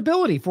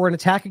responsibility for an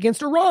attack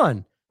against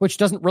Iran, which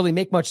doesn't really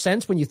make much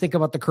sense when you think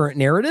about the current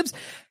narratives.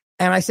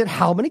 And I said,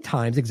 how many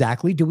times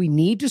exactly do we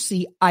need to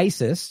see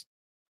ISIS,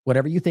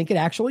 whatever you think it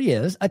actually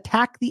is,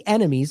 attack the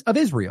enemies of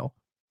Israel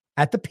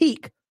at the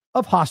peak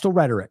of hostile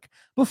rhetoric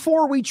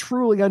before we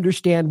truly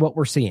understand what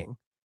we're seeing?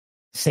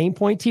 Same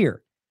point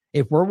here.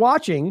 If we're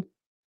watching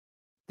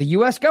the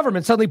U.S.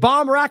 government suddenly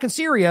bomb Iraq and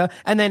Syria,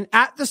 and then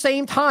at the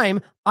same time,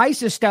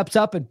 ISIS steps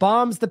up and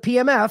bombs the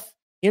PMF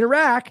in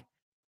Iraq,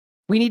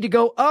 we need to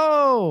go,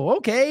 oh,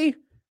 okay,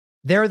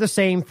 they're the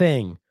same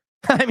thing.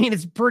 I mean,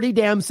 it's pretty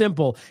damn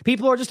simple.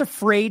 People are just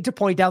afraid to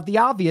point out the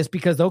obvious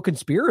because, though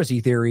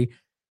conspiracy theory,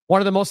 one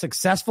of the most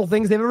successful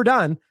things they've ever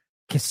done,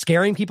 is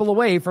scaring people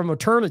away from a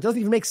term that doesn't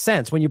even make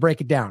sense when you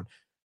break it down.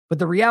 But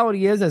the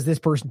reality is, as this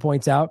person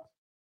points out,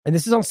 and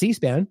this is on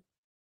C-SPAN,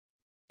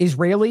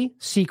 Israeli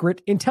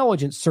Secret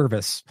Intelligence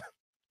Service.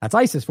 That's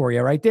ISIS for you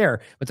right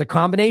there. It's a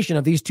combination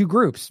of these two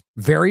groups.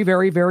 Very,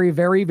 very, very,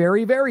 very,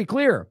 very, very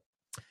clear.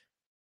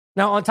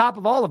 Now, on top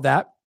of all of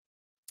that,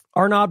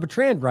 Arnaud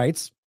Bertrand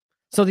writes,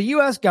 so the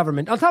U.S.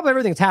 government, on top of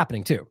everything that's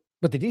happening too,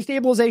 with the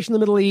destabilization in the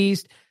Middle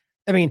East,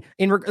 I mean,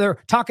 they're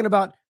talking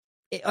about,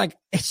 like,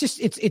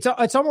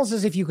 it's almost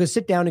as if you could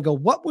sit down and go,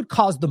 what would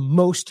cause the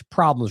most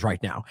problems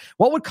right now?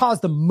 What would cause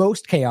the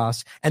most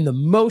chaos and the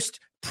most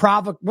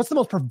what's the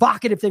most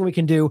provocative thing we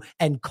can do,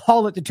 and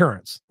call it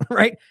deterrence,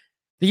 right?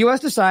 The U.S.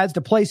 decides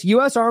to place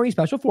U.S. Army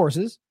Special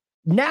Forces,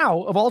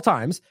 now of all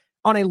times,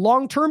 on a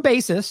long-term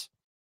basis,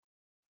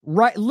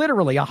 right,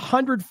 literally a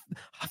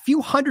few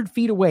hundred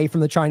feet away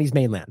from the Chinese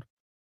mainland.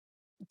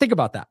 Think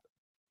about that.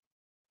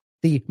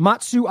 The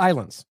Matsu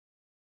Islands.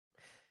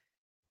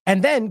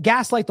 And then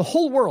gaslight the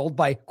whole world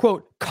by,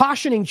 quote,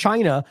 cautioning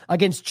China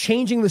against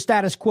changing the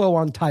status quo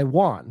on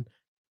Taiwan,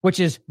 which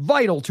is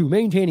vital to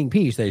maintaining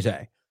peace, they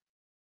say.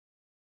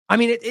 I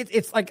mean,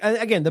 it's like,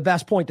 again, the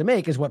best point to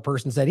make is what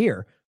person said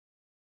here.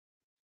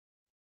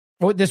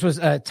 This was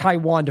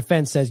Taiwan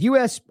Defense says,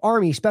 U.S.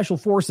 Army Special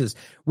Forces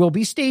will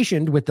be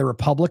stationed with the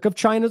Republic of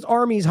China's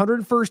Army's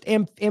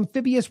 101st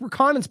Amphibious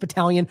Reconnaissance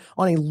Battalion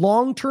on a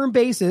long-term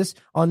basis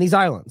on these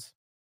islands.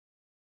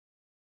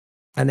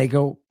 And they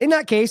go, in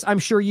that case, I'm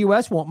sure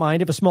U.S. won't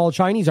mind if a small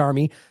Chinese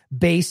army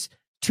base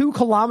 2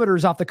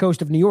 kilometers off the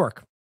coast of New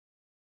York.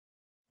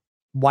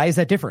 Why is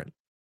that different?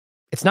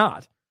 It's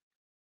not.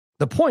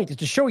 The point is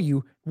to show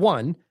you,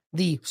 one,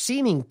 the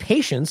seeming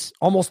patience,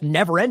 almost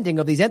never ending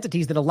of these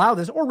entities that allow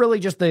this, or really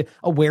just the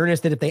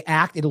awareness that if they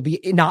act, it'll be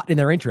not in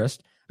their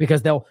interest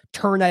because they'll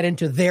turn that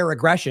into their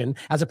aggression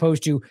as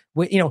opposed to,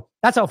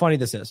 that's how funny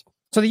this is.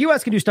 So the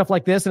U.S. can do stuff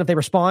like this, and if they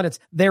respond, it's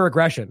their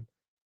aggression.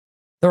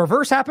 The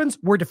reverse happens,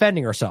 we're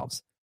defending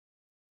ourselves,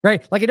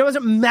 right? Like, it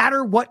doesn't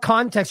matter what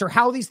context or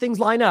how these things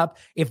line up.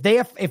 If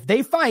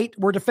they fight,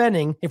 we're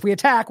defending. If we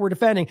attack, we're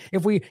defending.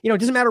 If we, it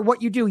doesn't matter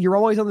what you do, you're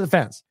always on the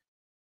defense.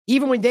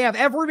 Even when they have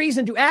every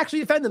reason to actually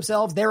defend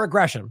themselves, their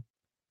aggression.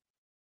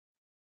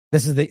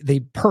 This is the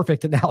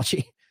perfect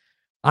analogy.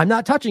 I'm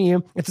not touching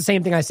you. It's the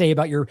same thing I say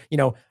about your,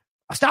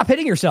 stop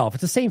hitting yourself.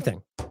 It's the same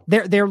thing.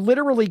 They're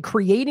literally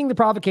creating the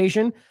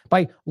provocation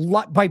by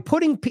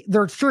putting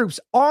their troops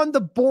on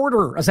the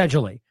border,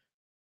 essentially,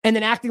 and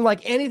then acting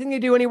like anything they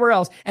do anywhere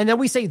else. And then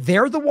we say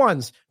they're the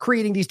ones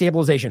creating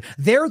destabilization.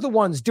 They're the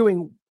ones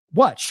doing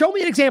what? Show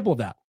me an example of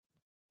that.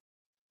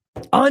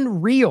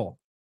 Unreal.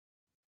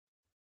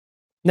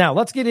 Now,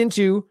 let's get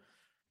into,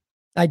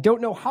 I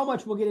don't know how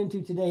much we'll get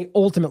into today,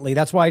 ultimately.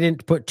 That's why I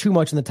didn't put too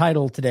much in the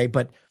title today,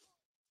 but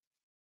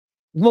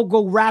we'll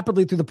go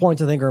rapidly through the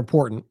points I think are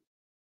important.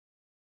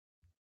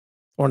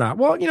 Or not.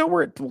 Well,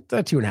 we're at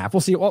 2.5. We'll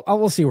see.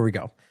 We'll see where we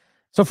go.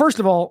 So first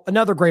of all,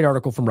 another great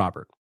article from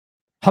Robert.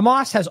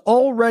 Hamas has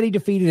already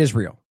defeated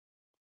Israel,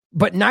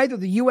 but neither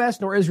the U.S.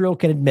 nor Israel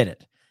can admit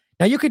it.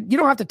 Now, you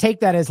don't have to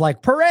take that as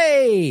like,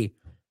 hooray.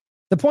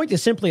 The point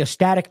is simply a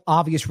static,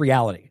 obvious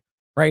reality.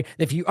 Right?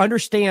 If you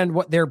understand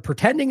what they're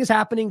pretending is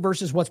happening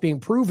versus what's being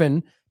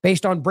proven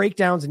based on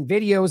breakdowns and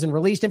videos and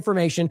released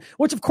information,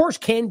 which of course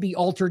can be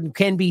altered and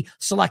can be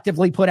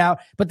selectively put out.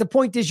 But the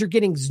point is you're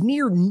getting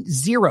near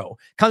zero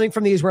coming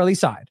from the Israeli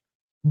side.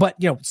 But,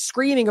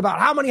 screaming about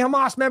how many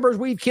Hamas members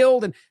we've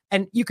killed.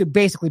 And you could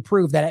basically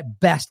prove that at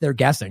best they're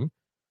guessing.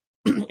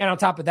 And on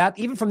top of that,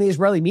 even from the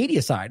Israeli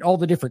media side, all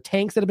the different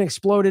tanks that have been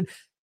exploded.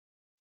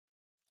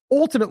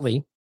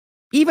 Ultimately,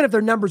 even if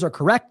their numbers are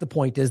correct, the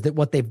point is that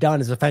what they've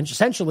done is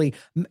essentially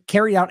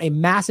carry out a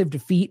massive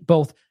defeat,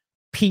 both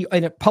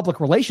in a public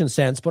relations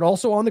sense, but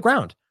also on the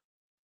ground,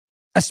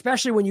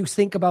 especially when you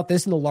think about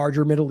this in the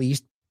larger Middle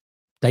East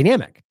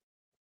dynamic.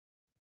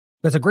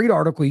 That's a great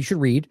article you should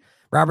read.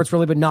 Robert's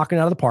really been knocking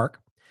it out of the park.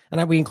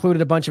 and we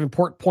included a bunch of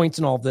important points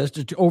in all of this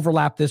to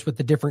overlap this with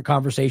the different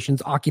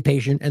conversations,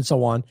 occupation, and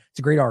so on. It's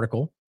a great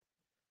article.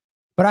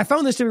 But I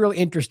found this to be really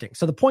interesting.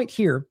 So the point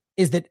here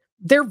is that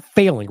they're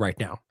failing right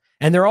now,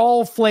 and they're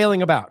all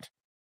flailing about,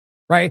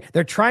 right?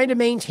 They're trying to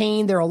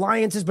maintain their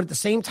alliances, but at the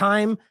same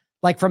time,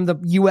 like from the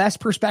U.S.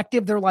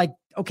 perspective, they're like,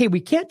 okay, we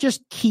can't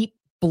just keep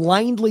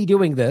blindly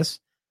doing this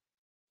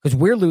because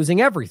we're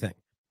losing everything.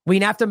 We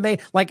have to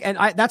make,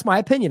 that's my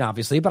opinion,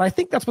 obviously, but I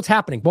think that's what's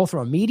happening, both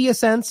from a media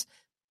sense.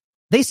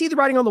 They see the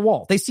writing on the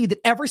wall. They see that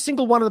every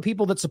single one of the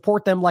people that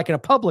support them, like in a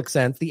public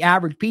sense, the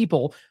average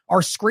people,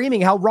 are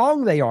screaming how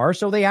wrong they are.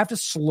 So they have to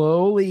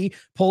slowly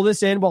pull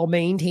this in while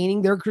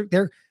maintaining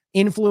their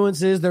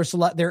influences,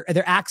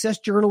 their access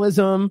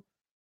journalism.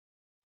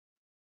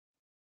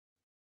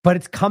 But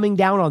it's coming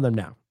down on them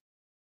now.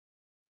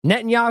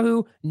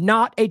 Netanyahu,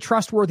 not a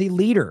trustworthy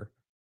leader,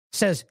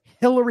 says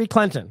Hillary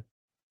Clinton.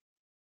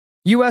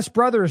 U.S.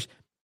 brothers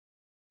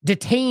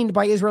detained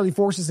by Israeli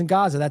forces in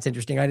Gaza. That's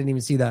interesting. I didn't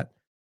even see that.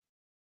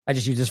 I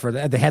just used this for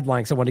the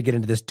headline because I wanted to get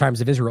into this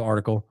Times of Israel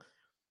article.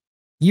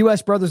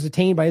 U.S. brothers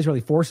detained by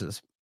Israeli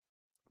forces.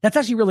 That's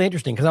actually really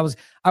interesting because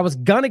I was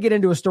going to get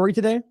into a story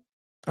today.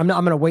 I'm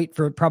going to wait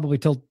for probably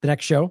till the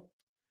next show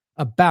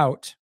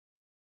about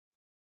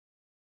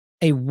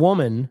a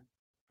woman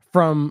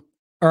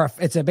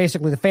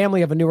basically the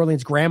family of a New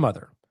Orleans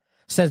grandmother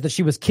says that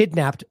she was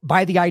kidnapped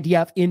by the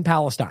IDF in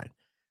Palestine.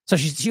 So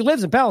she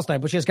lives in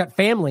Palestine, but she has got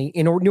family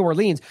in New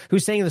Orleans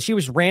who's saying that she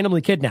was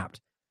randomly kidnapped,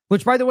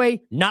 which, by the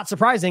way, not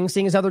surprising,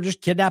 seeing as how they're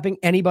just kidnapping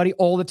anybody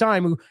all the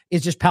time who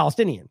is just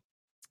Palestinian.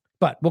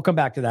 But we'll come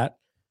back to that.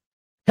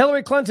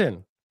 Hillary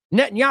Clinton,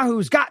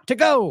 Netanyahu's got to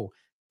go.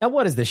 Now,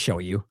 what does this show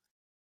you?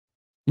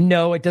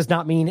 No, it does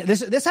not mean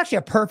this. This is actually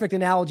a perfect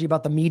analogy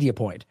about the media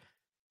point.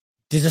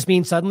 Does this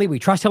mean suddenly we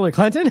trust Hillary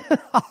Clinton?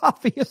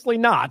 Obviously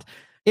not.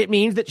 It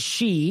means that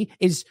she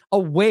is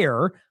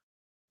aware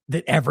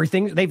that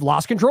they've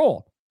lost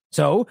control.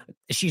 So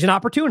she's an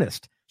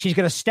opportunist. She's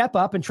going to step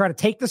up and try to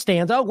take the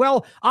stands. Oh,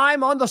 well,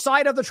 I'm on the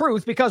side of the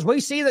truth because we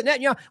see that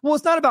Netanyahu. Well,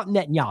 it's not about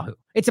Netanyahu.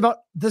 It's about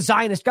the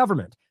Zionist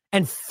government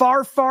and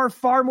far, far,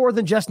 far more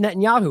than just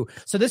Netanyahu.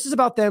 So this is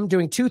about them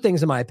doing two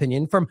things, in my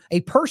opinion. From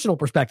a personal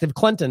perspective,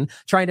 Clinton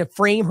trying to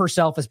frame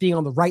herself as being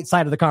on the right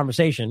side of the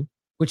conversation,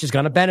 which is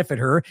going to benefit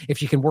her if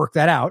she can work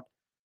that out.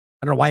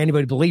 I don't know why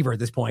anybody would believe her at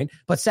this point.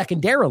 But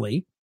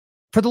secondarily,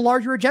 for the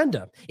larger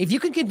agenda. If you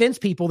can convince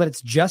people that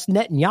it's just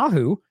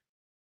Netanyahu,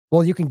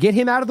 well, you can get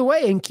him out of the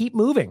way and keep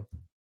moving.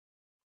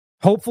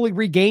 Hopefully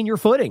regain your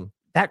footing.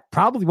 That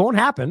probably won't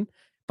happen,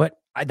 but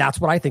that's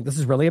what I think this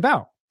is really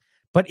about.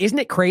 But isn't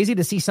it crazy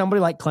to see somebody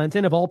like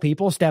Clinton, of all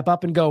people, step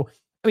up and go,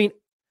 I mean,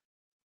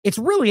 it's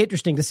really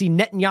interesting to see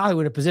Netanyahu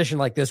in a position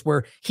like this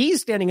where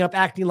he's standing up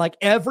acting like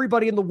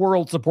everybody in the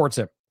world supports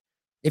him.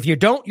 If you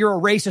don't, you're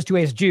a racist who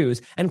hates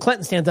Jews. And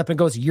Clinton stands up and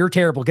goes, you're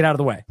terrible, get out of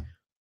the way.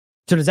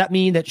 So does that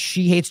mean that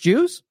she hates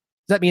Jews?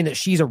 Does that mean that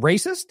she's a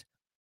racist?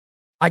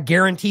 I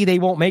guarantee they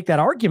won't make that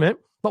argument.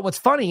 But what's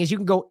funny is you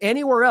can go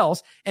anywhere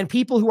else and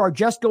people who are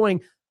just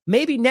going,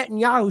 maybe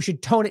Netanyahu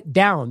should tone it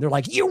down. They're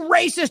like, you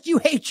racist, you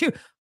hate you.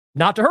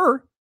 Not to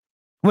her.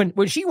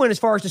 When she went as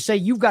far as to say,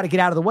 you've got to get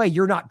out of the way,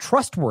 you're not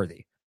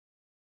trustworthy.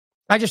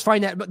 I just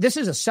find that, but this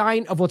is a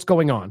sign of what's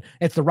going on.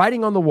 It's the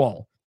writing on the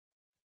wall.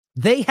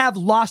 They have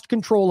lost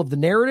control of the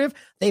narrative.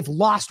 They've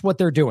lost what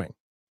they're doing.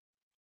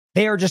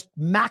 They are just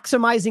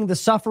maximizing the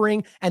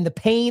suffering and the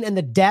pain and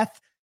the death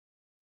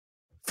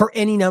for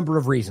any number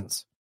of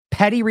reasons.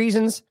 Petty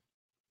reasons,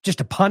 just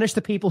to punish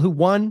the people who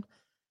won,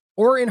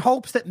 or in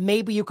hopes that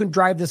maybe you can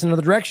drive this in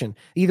another direction.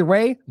 Either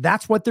way,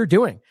 that's what they're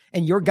doing.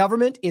 And your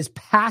government is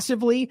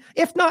passively,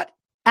 if not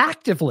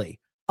actively,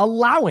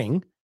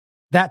 allowing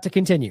that to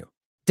continue.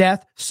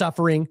 Death,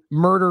 suffering,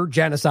 murder,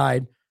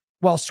 genocide,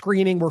 while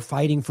screaming, we're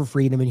fighting for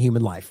freedom and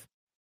human life.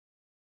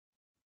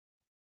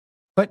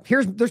 But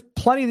there's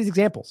plenty of these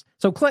examples.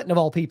 So Clinton, of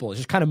all people, is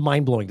just kind of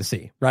mind-blowing to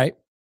see, right?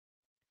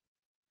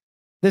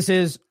 This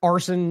is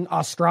Arsen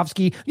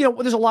Ostrovsky. You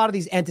know, there's a lot of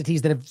these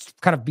entities that have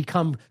kind of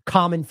become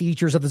common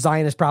features of the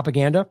Zionist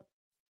propaganda.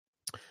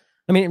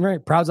 I mean,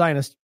 right, proud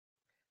Zionist.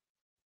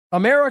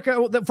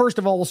 America, first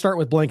of all, we'll start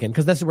with Blinken,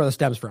 because this is where this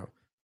stems from.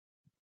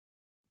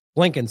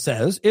 Blinken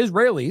says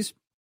Israelis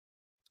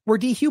were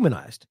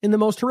dehumanized in the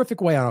most horrific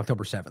way on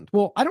October 7th.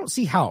 Well, I don't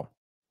see how.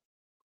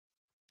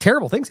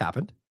 Terrible things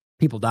happened.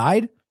 People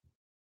died,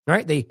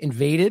 right? They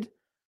invaded,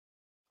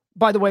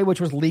 by the way,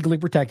 which was legally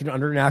protected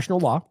under international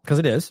law, because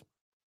it is.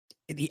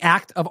 The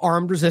act of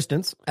armed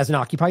resistance as an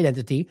occupied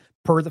entity,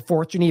 per the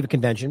 4th Geneva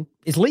Convention,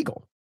 is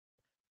legal.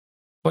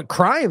 But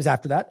crimes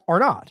after that are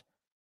not.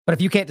 But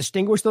if you can't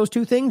distinguish those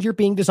two things, you're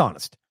being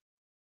dishonest.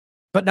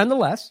 But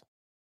nonetheless,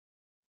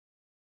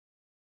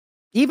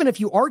 even if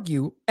you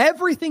argue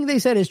everything they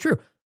said is true,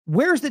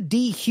 where's the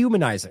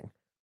dehumanizing?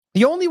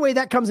 The only way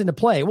that comes into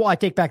play, well, I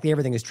take back the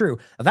everything is true.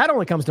 That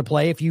only comes to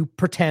play if you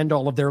pretend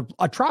all of their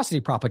atrocity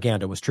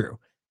propaganda was true.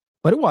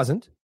 But it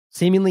wasn't.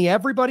 Seemingly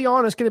everybody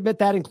honest can admit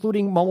that,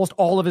 including almost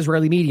all of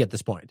Israeli media at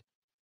this point.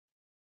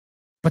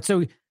 But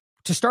so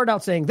to start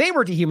out saying they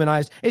were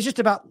dehumanized is just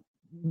about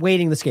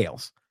weighting the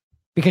scales.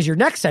 Because your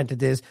next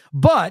sentence is,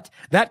 but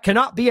that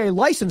cannot be a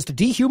license to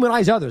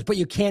dehumanize others. But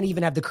you can't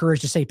even have the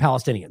courage to say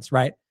Palestinians,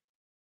 right?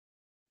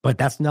 But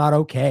that's not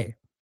okay.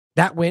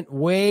 That went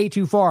way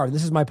too far. And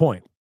this is my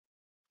point.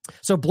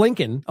 So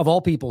Blinken, of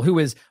all people, who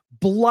is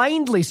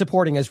blindly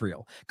supporting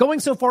Israel, going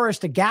so far as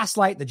to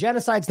gaslight the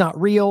genocide's not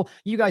real.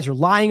 You guys are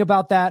lying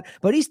about that.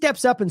 But he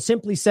steps up and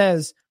simply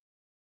says,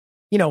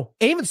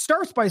 even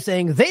starts by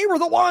saying they were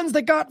the ones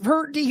that got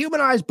hurt,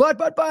 dehumanized,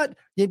 but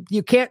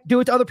you can't do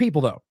it to other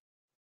people, though.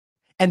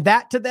 And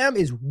that to them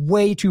is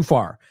way too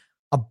far.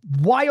 A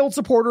wild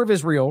supporter of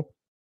Israel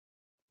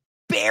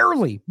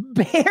barely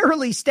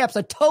steps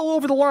a toe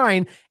over the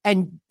line,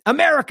 and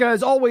America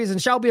is always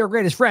and shall be our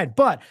greatest friend,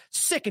 but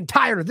sick and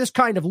tired of this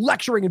kind of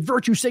lecturing and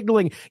virtue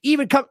signaling.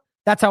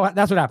 That's what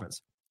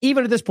happens.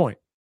 Even at this point,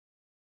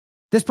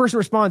 this person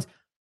responds,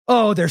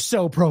 oh, they're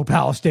so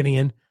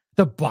pro-Palestinian.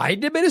 The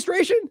Biden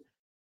administration?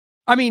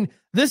 I mean,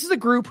 this is a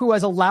group who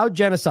has allowed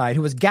genocide,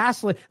 who has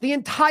gaslit the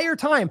entire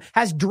time,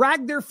 has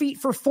dragged their feet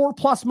for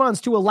 4+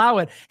 months to allow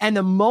it. And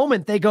the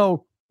moment they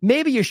go,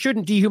 maybe you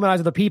shouldn't dehumanize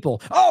other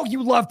people. Oh,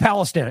 you love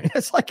Palestine.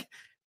 It's like,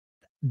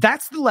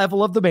 that's the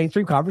level of the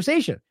mainstream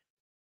conversation.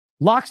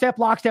 Lockstep.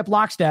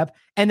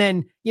 And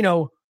then, I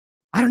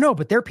don't know,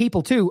 but they're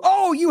people too.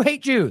 Oh, you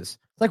hate Jews.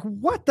 Like,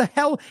 what the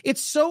hell?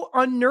 It's so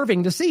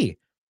unnerving to see.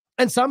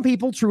 And some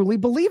people truly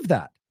believe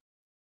that.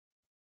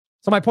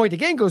 So my point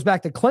again goes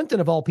back to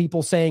Clinton, of all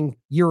people, saying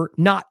you're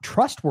not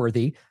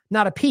trustworthy,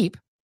 not a peep.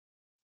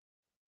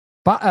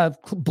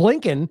 But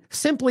Blinken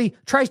simply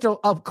tries to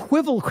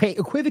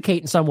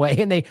equivocate in some way,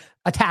 and they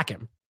attack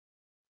him.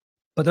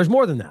 But there's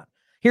more than that.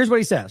 Here's what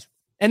he says.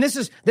 And this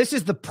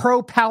is the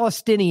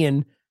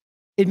pro-Palestinian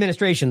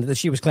administration that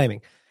she was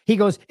claiming. He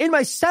goes, in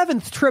my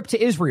 7th trip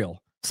to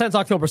Israel since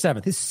October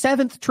 7th, his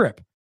 7th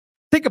trip.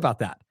 Think about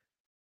that.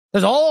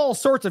 There's all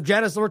sorts of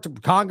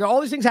genocide, Congo, all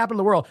these things happen in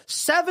the world.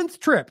 7th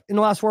trip in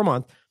the last 4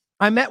 months.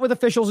 I met with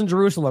officials in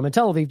Jerusalem and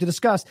Tel Aviv to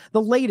discuss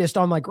the latest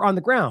on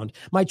the ground.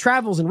 My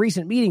travels and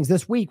recent meetings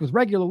this week with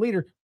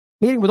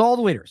meeting with all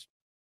the leaders.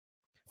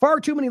 Far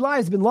too many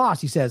lives have been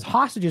lost, he says.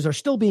 Hostages are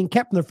still being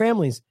kept in their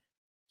families.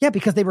 Yeah,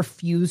 because they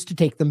refuse to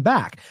take them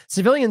back.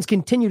 Civilians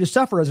continue to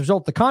suffer as a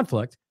result of the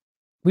conflict.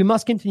 We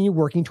must continue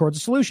working towards a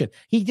solution.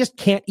 He just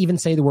can't even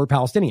say the word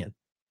Palestinian.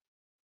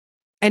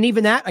 And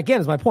even that,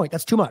 again, is my point.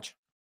 That's too much.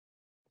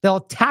 They'll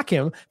attack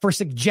him for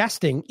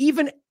suggesting,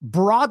 even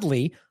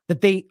broadly, that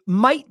they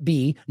might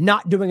be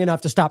not doing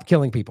enough to stop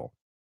killing people.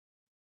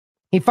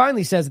 He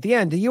finally says at the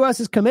end, the U.S.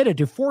 is committed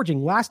to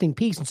forging lasting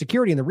peace and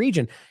security in the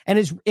region,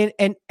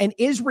 and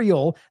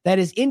Israel that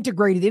is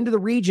integrated into the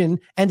region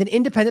and an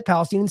independent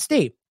Palestinian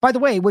state, by the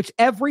way, which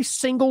every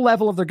single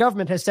level of their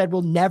government has said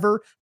will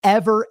never,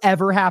 ever,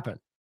 ever happen.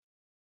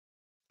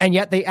 And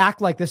yet they act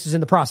like this is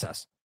in the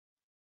process.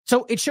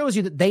 So it shows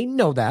you that they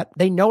know that.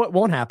 They know it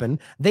won't happen.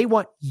 They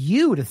want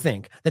you to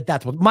think that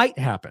that's what might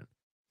happen.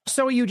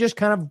 So you just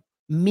kind of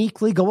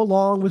meekly go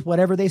along with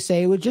whatever they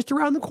say was just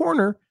around the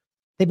corner.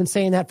 They've been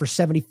saying that for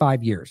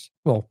 75 years.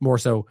 Well, more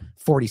so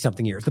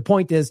 40-something years. The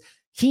point is,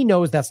 he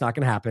knows that's not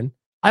going to happen.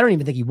 I don't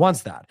even think he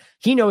wants that.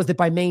 He knows that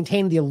by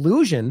maintaining the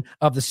illusion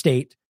of the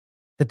state,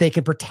 that they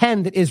can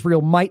pretend that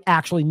Israel might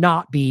actually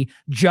not be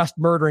just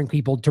murdering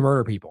people to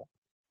murder people.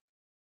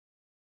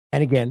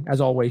 And again, as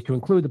always, to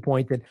include the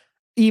point that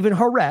even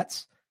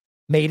Haaretz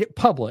made it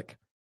public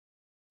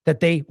that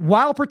they,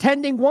 while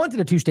pretending wanted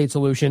a two-state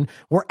solution,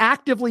 were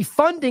actively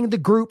funding the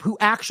group who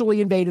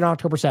actually invaded on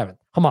October 7th,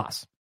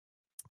 Hamas.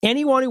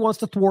 Anyone who wants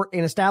to thwart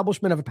an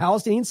establishment of a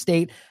Palestinian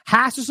state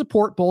has to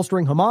support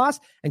bolstering Hamas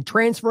and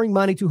transferring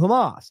money to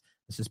Hamas.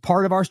 This is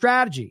part of our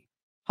strategy.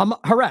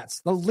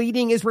 Haaretz, the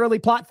leading Israeli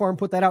platform,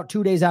 put that out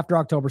 2 days after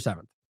October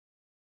 7th.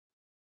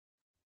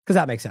 Because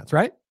that makes sense,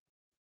 right?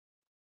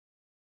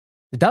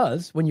 It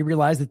does when you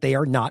realize that they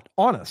are not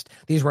honest.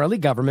 The Israeli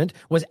government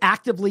was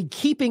actively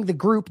keeping the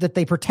group that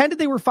they pretended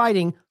they were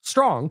fighting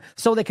strong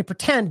so they could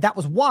pretend that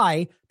was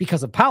why,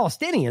 because of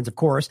Palestinians, of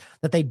course,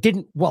 that they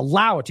didn't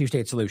allow a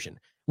two-state solution.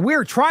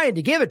 We're trying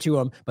to give it to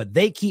them, but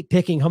they keep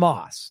picking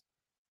Hamas.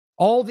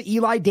 All the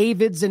Eli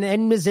Davids and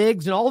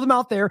Mazigs and all of them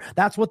out there,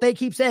 that's what they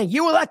keep saying.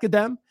 You elected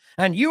them,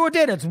 and you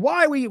did it. It's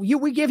why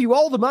we give you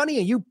all the money,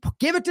 and you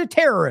give it to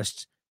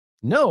terrorists.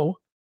 No,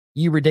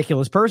 you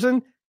ridiculous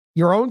person.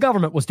 Your own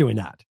government was doing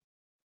that.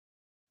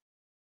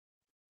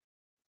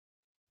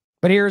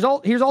 But here's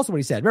also what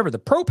he said. Remember, the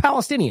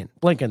pro-Palestinian,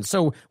 Blinken,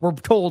 so we're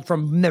told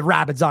from the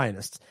rabid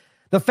Zionists.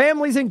 The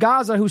families in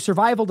Gaza whose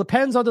survival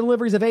depends on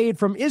deliveries of aid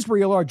from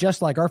Israel are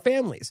just like our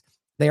families.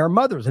 They are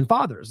mothers and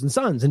fathers and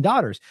sons and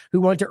daughters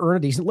who want to earn a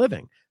decent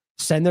living,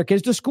 send their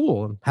kids to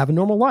school, and have a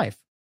normal life.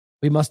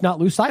 We must not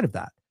lose sight of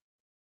that.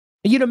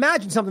 And you'd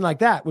imagine something like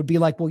that would be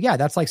like, well, yeah,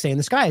 that's like saying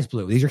the sky is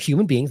blue. These are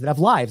human beings that have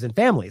lives and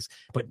families.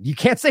 But you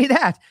can't say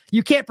that.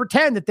 You can't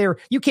pretend that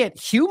you can't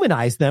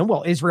humanize them.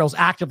 Well, Israel's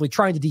actively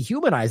trying to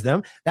dehumanize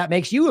them. That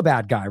makes you a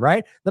bad guy,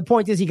 right? The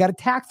point is, he got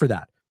attacked for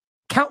that.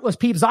 Countless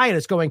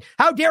Zionists going,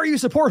 how dare you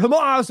support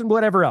Hamas and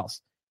whatever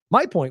else.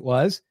 My point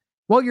was,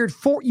 well,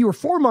 you were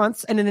 4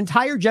 months and an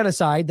entire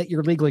genocide that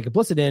you're legally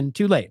complicit in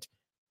too late.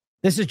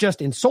 This is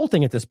just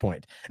insulting at this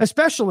point,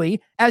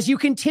 especially as you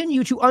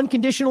continue to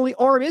unconditionally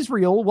arm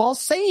Israel while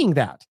saying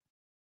that.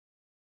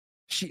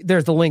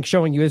 There's the link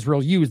showing you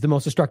Israel used the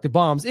most destructive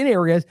bombs in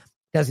areas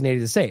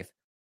designated as safe.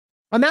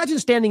 Imagine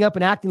standing up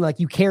and acting like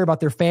you care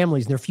about their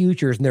families and their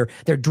futures and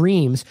their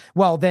dreams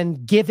while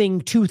then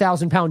giving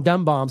 2,000-pound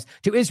dumb bombs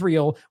to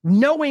Israel,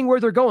 knowing where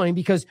they're going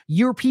because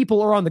your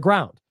people are on the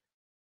ground.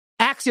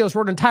 Axios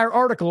wrote an entire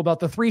article about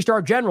the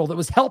 3-star general that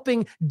was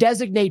helping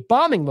designate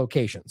bombing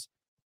locations.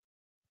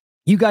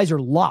 You guys are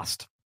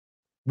lost.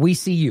 We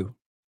see you.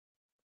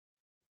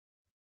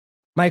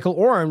 Michael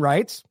Oren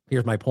writes,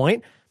 here's my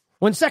point.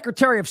 When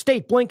Secretary of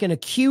State Blinken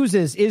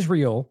accuses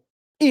Israel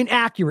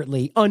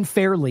inaccurately,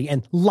 unfairly,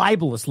 and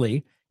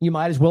libelously, you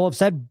might as well have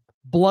said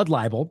blood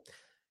libel,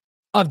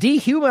 of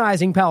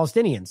dehumanizing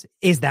Palestinians,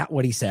 is that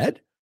what he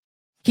said?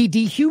 He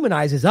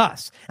dehumanizes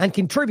us and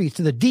contributes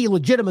to the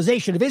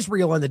delegitimization of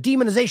Israel and the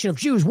demonization of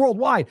Jews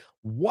worldwide.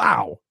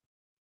 Wow.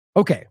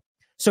 Okay.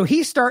 So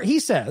he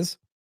says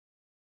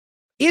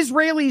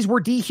Israelis were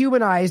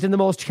dehumanized in the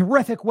most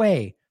horrific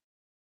way.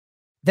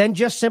 Then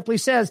just simply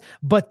says,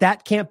 but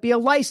that can't be a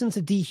license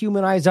to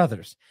dehumanize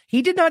others.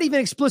 He did not even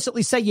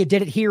explicitly say you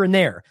did it here and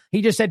there.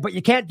 He just said, but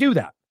you can't do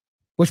that.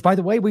 Which, by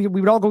the way, we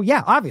would all go,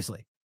 yeah,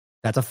 obviously.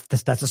 That's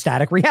a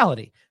static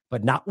reality.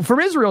 But not from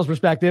Israel's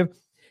perspective.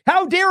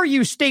 How dare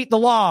you state the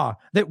law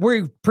that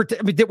we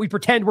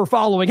pretend we're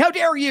following? How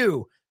dare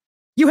you?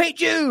 You hate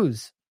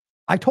Jews.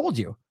 I told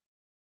you.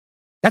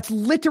 That's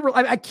literal.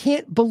 I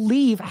can't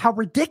believe how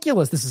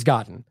ridiculous this has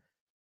gotten.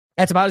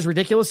 That's about as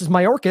ridiculous as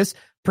Mayorkas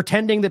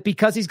pretending that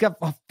because he's got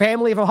a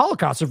family of a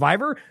Holocaust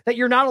survivor, that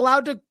you're not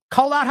allowed to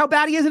call out how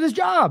bad he is at his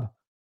job.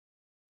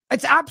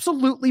 It's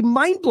absolutely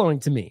mind-blowing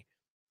to me.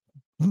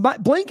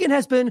 Blinken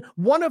has been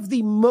one of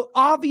the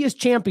obvious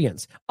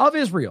champions of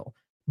Israel,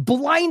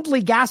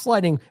 blindly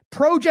gaslighting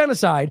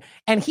pro-genocide,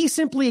 and he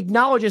simply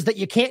acknowledges that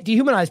you can't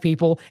dehumanize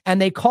people, and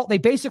they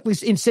basically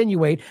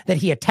insinuate that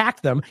he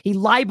attacked them, he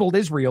libeled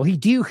Israel, he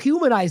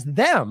dehumanized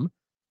them,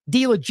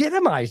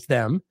 delegitimized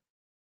them,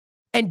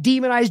 and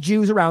demonized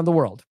Jews around the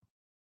world.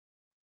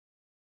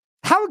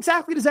 How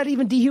exactly does that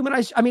even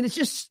dehumanize? I mean,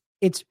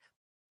 it's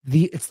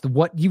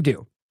what you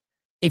do.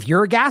 If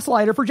you're a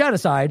gaslighter for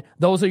genocide,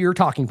 those are your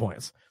talking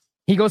points.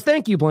 He goes,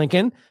 thank you,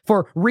 Blinken,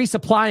 for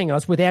resupplying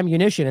us with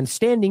ammunition and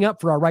standing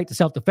up for our right to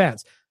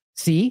self-defense.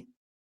 See?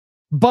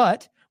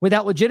 But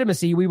without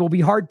legitimacy, we will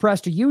be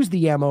hard-pressed to use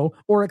the ammo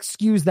or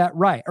exercise that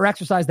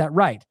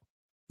right.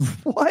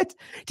 What?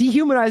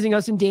 Dehumanizing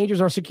us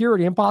endangers our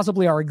security and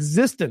possibly our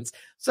existence.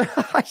 So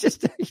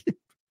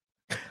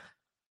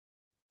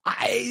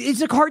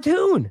it's a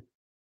cartoon.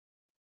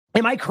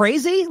 Am I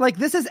crazy? Like,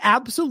 this is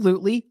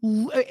absolutely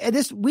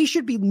we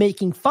should be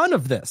making fun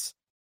of this.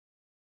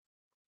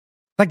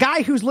 The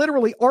guy who's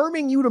literally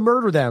arming you to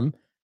murder them,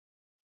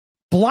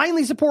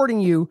 blindly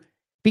supporting you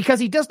because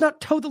he does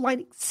not toe the line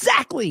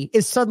exactly,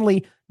 is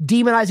suddenly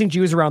demonizing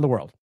Jews around the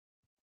world.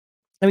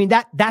 I mean,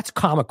 that's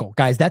comical,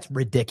 guys. That's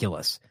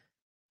ridiculous.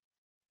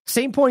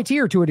 Same point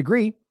here to a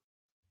degree.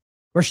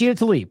 Rashida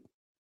Tlaib.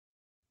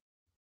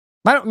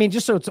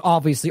 Just so it's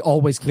obviously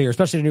always clear,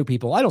 especially to new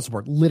people, I don't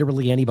support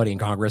literally anybody in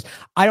Congress.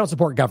 I don't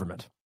support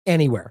government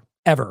anywhere,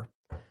 ever.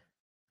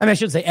 I mean, I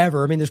shouldn't say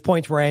ever. I mean, there's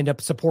points where I end up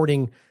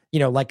supporting,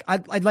 like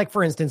I'd like,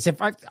 for instance, if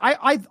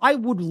I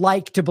would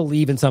like to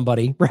believe in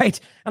somebody, right?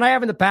 And I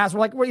have in the past,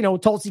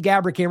 Tulsi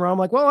Gabbard came around. I'm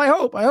like, well, I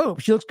hope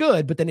she looks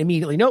good. But then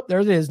immediately, nope, there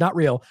it is, not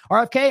real.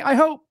 RFK, I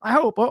hope.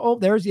 Oh,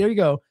 there you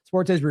go.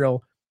 Supports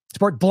Israel.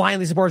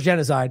 Blindly supports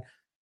genocide.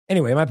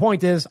 Anyway, my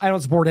point is, I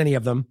don't support any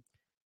of them.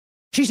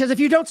 She says, if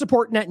you don't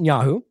support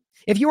Netanyahu,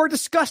 if you are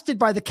disgusted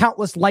by the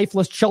countless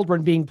lifeless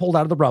children being pulled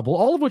out of the rubble,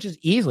 all of which is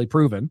easily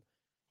proven,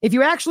 if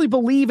you actually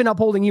believe in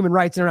upholding human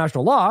rights and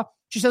international law,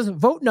 she says,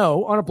 vote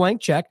no on a blank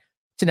check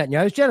to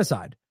Netanyahu's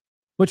genocide,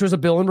 which was a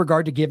bill in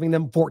regard to giving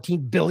them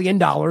 $14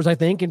 billion, I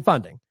think, in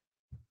funding,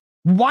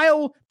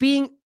 while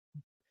being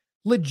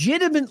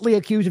legitimately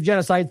accused of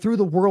genocide through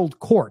the world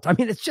court. I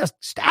mean, it's just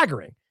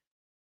staggering.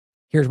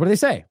 Here's what they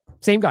say.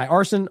 Same guy,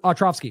 Arsen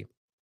Ostrovsky.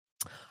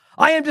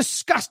 I am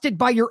disgusted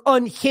by your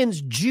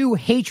unhinged Jew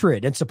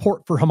hatred and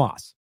support for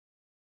Hamas.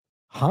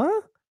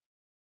 Huh?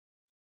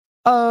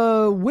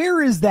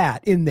 Where is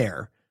that in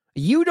there?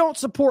 You don't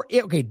support,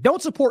 okay,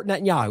 don't support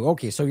Netanyahu.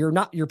 Okay, so you're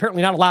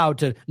apparently not allowed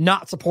to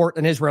not support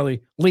an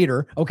Israeli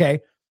leader, okay,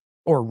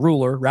 or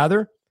ruler,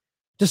 rather.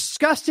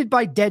 Disgusted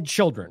by dead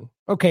children.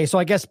 Okay, so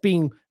I guess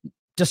being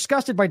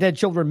disgusted by dead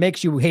children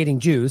makes you hating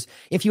Jews.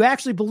 If you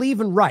actually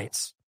believe in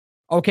rights,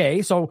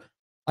 okay, so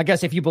I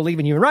guess if you believe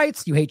in human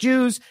rights, you hate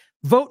Jews,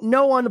 vote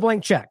no on the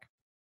blank check.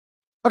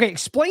 Okay,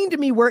 explain to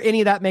me where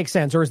any of that makes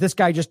sense, or is this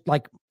guy just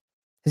like,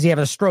 does he have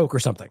a stroke or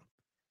something?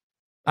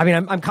 I mean,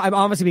 I'm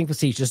obviously being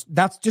facetious.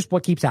 That's just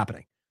what keeps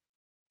happening.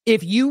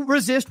 If you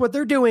resist what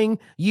they're doing,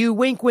 you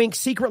wink, wink,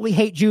 secretly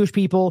hate Jewish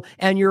people,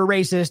 and you're a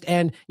racist,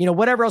 and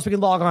whatever else we can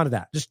log on to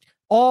that. Just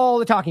all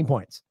the talking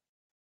points.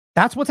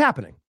 That's what's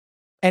happening,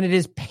 and it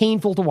is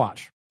painful to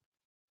watch.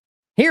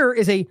 Here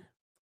is a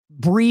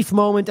brief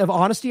moment of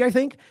honesty, I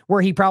think,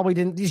 where he probably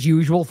didn't, as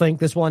usual, think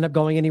this will end up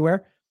going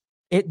anywhere.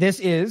 This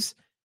is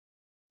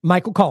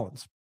Michael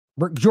Collins,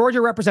 Georgia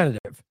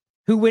representative,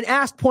 who when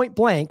asked point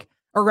blank,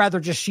 or rather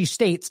just she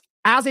states,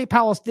 as a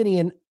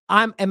Palestinian,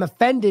 I'm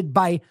offended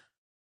by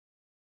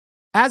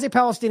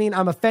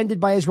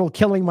Israel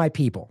killing my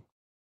people.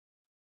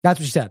 That's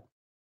what she said.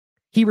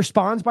 He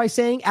responds by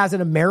saying, as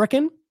an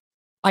American,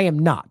 I am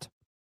not.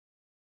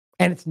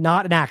 And it's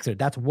not an accident.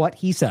 That's what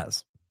he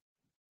says.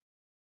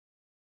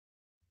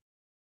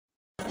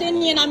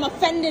 Palestinian, I'm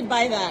offended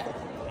by that.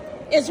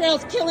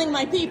 Israel's killing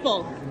my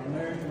people.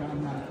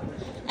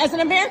 As an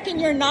American,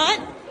 you're not?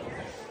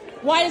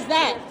 Why is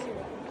that?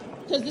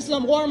 Because this is a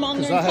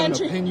warmongering country? Because I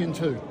have an opinion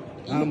too.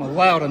 I'm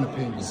allowed an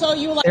opinion. So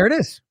you like... There it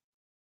is.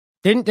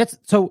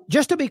 So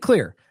just to be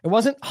clear, it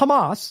wasn't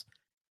Hamas.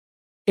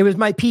 It was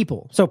my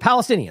people. So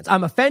Palestinians,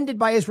 I'm offended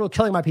by Israel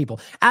killing my people.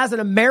 As an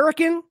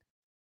American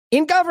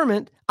in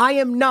government, I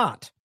am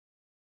not.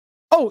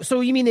 Oh,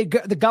 so you mean the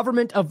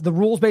government of the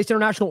rules-based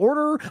international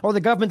order, or the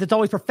government that's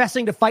always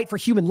professing to fight for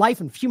human life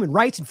and human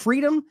rights and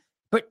freedom?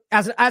 But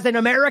as an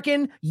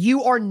American,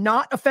 you are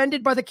not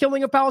offended by the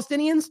killing of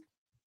Palestinians?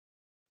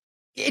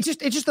 It's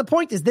just the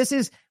point is, this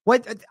is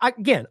what,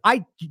 again,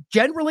 I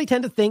generally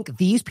tend to think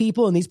these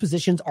people in these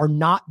positions are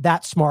not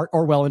that smart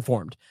or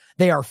well-informed.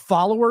 They are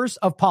followers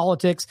of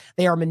politics.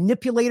 They are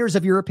manipulators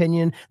of your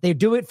opinion. They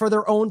do it for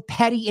their own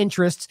petty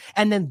interests,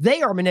 and then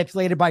they are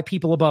manipulated by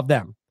people above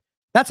them.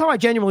 That's how I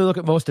genuinely look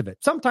at most of it.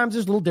 Sometimes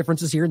there's little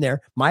differences here and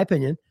there, my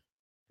opinion.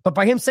 But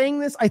by him saying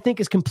this, I think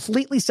is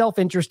completely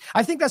self-interest.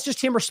 I think that's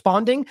just him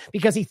responding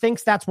because he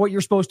thinks that's what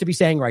you're supposed to be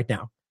saying right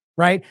now.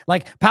 Right?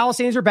 Like,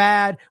 Palestinians are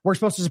bad. We're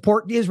supposed to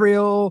support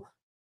Israel.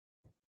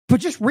 But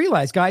just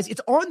realize, guys,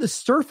 it's on the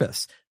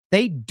surface.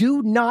 They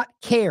do not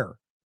care.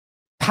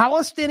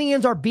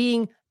 Palestinians are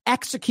being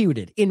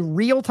executed in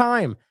real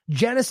time.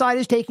 Genocide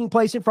is taking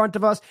place in front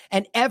of us,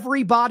 and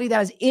everybody that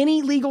has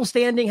any legal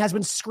standing has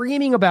been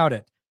screaming about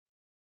it.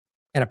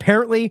 And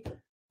apparently,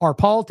 our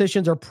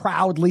politicians are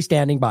proudly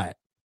standing by it.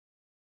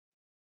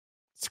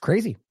 It's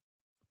crazy.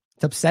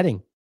 It's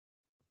upsetting.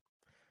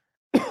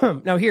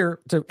 Now here,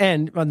 to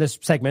end on this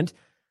segment,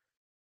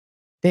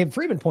 Dave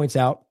Friedman points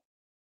out,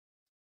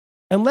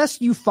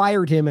 unless you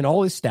fired him and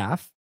all his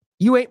staff,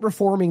 you ain't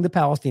reforming the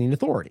Palestinian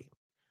Authority.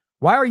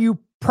 Why are you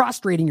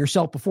prostrating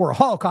yourself before a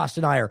Holocaust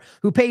denier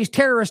who pays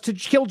terrorists to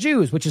kill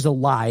Jews, which is a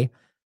lie?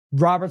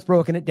 Robert's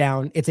broken it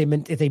down. It's a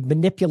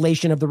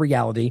manipulation of the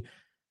reality.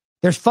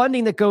 There's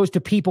funding that goes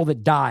to people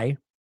that die,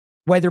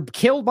 whether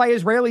killed by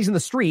Israelis in the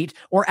street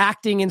or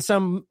acting in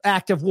some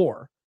act of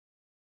war.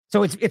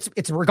 So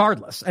it's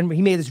regardless. And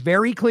he made this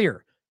very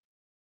clear.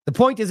 The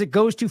point is, it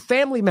goes to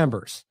family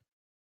members,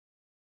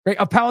 right,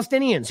 of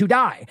Palestinians who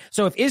die.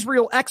 So if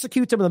Israel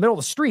executes them in the middle of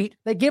the street,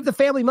 they give the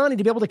family money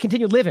to be able to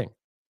continue living.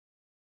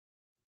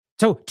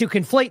 So to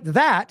conflate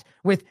that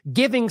with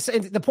giving,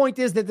 the point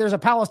is that there's a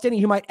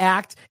Palestinian who might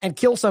act and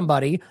kill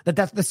somebody,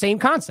 that's the same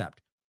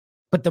concept.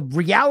 But the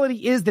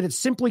reality is that it's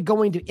simply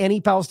going to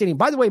any Palestinian,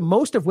 by the way,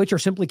 most of which are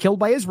simply killed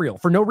by Israel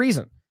for no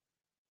reason.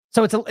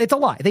 So it's a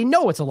lie. They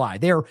know it's a lie.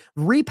 They're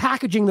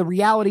repackaging the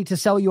reality to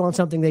sell you on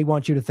something they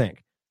want you to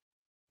think.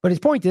 But his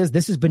point is,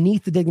 this is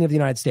beneath the dignity of the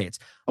United States.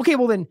 Okay,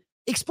 well then,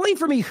 explain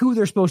for me who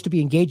they're supposed to be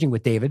engaging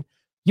with, David.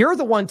 You're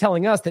the one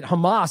telling us that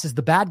Hamas is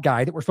the bad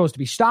guy that we're supposed to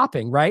be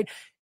stopping, right?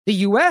 The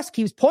U.S.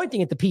 keeps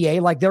pointing at the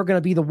PA like they're going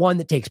to be the one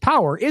that takes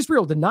power.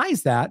 Israel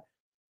denies that.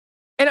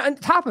 And on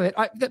top of it,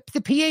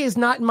 the PA is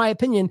not, in my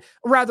opinion,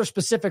 rather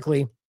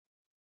specifically,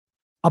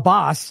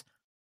 Abbas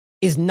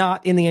is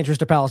not in the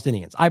interest of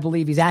Palestinians. I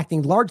believe he's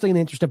acting largely in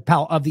the interest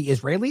of the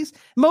Israelis.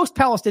 Most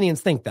Palestinians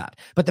think that.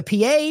 But the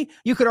PA,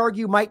 you could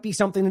argue, might be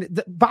something.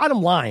 The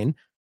bottom line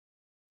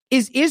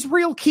is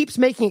Israel keeps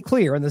making it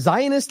clear, and the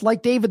Zionists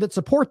like David that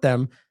support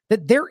them,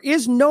 that there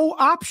is no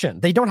option.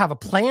 They don't have a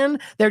plan.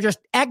 They're just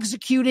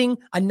executing,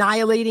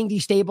 annihilating,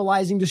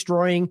 destabilizing,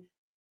 destroying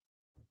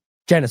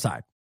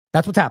genocide.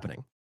 That's what's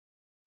happening.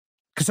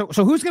 So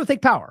who's going to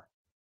take power?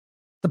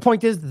 The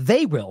point is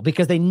they will,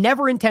 because they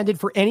never intended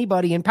for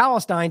anybody in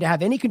Palestine to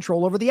have any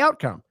control over the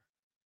outcome.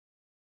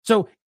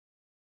 So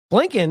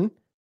Blinken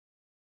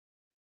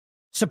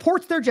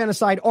supports their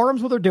genocide,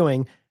 arms what they're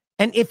doing,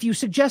 and if you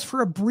suggest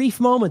for a brief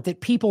moment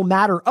that people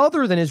matter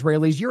other than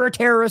Israelis, you're a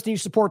terrorist and you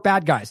support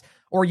bad guys,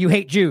 or you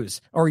hate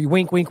Jews, or you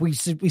wink, wink, we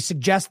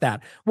suggest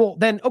that. Well,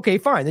 then, okay,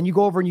 fine. Then you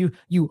go over and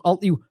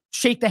you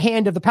shake the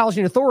hand of the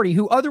Palestinian Authority,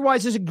 who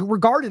otherwise is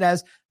regarded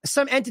as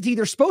some entity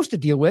they're supposed to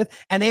deal with,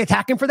 and they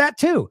attack him for that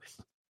too.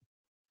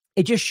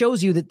 It just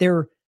shows you that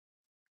they're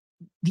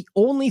the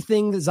only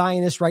thing that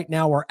Zionists right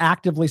now are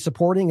actively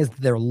supporting is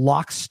their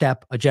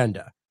lockstep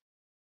agenda.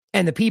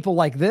 And the people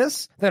like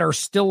this that are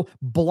still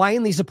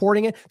blindly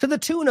supporting it to the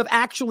tune of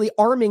actually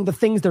arming the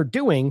things they're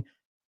doing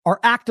are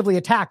actively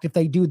attacked if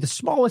they do the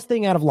smallest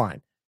thing out of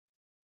line.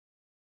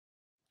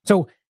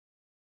 So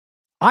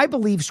I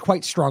believe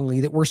quite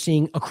strongly that we're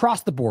seeing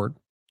across the board,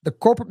 the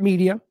corporate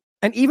media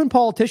and even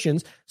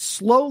politicians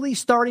slowly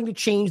starting to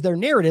change their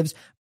narratives,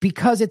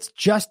 because it's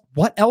just,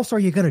 what else are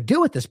you going to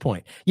do at this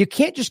point? You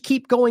can't just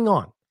keep going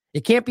on.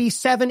 It can't be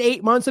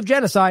 7-8 months of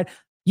genocide.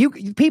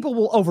 people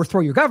will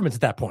overthrow your governments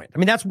at that point. I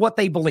mean, that's what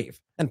they believe,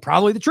 and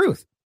probably the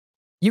truth.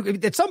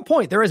 At some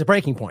point, there is a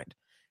breaking point.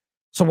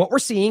 So what we're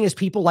seeing is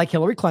people like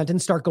Hillary Clinton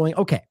start going,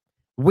 okay,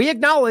 we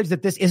acknowledge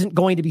that this isn't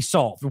going to be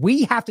solved.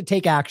 We have to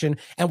take action,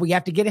 and we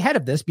have to get ahead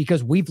of this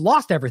because we've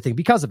lost everything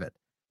because of it.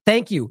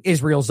 Thank you,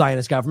 Israel's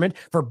Zionist government,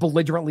 for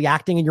belligerently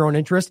acting in your own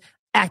interest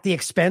at the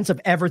expense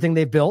of everything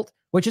they've built,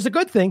 which is a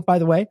good thing, by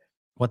the way.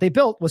 What they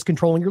built was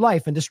controlling your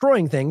life and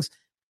destroying things.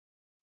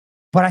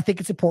 But I think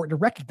it's important to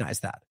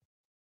recognize that.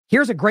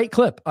 Here's a great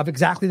clip of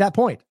exactly that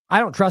point. I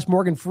don't trust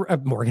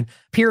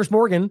Piers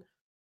Morgan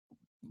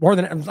more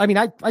than,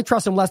 I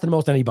trust him less than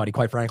most anybody,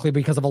 quite frankly,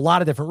 because of a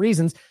lot of different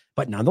reasons.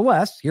 But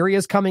nonetheless, here he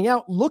is coming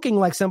out looking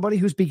like somebody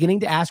who's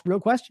beginning to ask real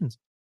questions.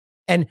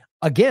 And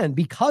again,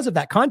 because of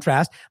that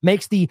contrast,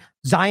 makes the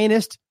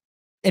Zionist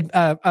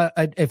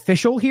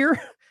official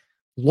here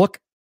look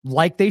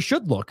like they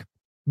should look: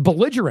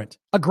 belligerent,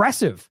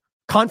 aggressive,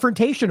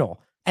 confrontational,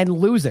 and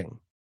losing.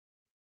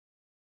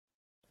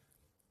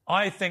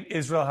 I think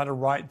Israel had a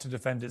right to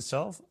defend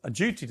itself, a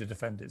duty to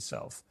defend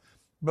itself.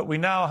 But we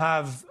now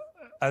have,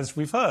 as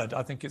we've heard,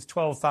 I think it's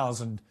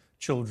 12,000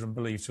 children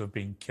believed to have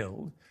been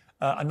killed.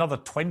 Another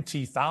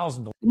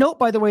 20,000. Note,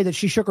 by the way, that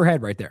she shook her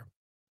head right there.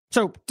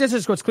 So this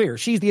is what's clear.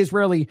 She's the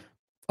Israeli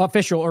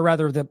official, or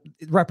rather the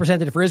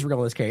representative for Israel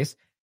in this case.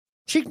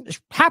 She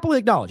happily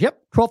acknowledged,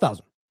 yep,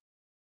 12,000.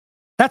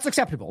 That's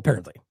acceptable,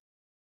 apparently.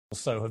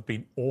 Also have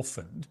been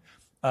orphaned.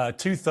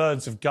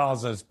 2/3 of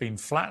Gaza has been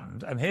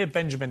flattened. And here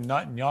Benjamin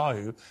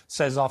Netanyahu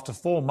says after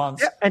 4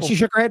 months... Yep, and she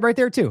shook her head right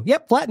there too.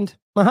 Yep, flattened.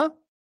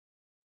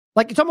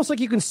 Like, it's almost like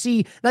you can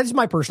see, that is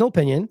my personal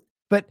opinion,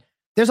 but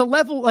there's a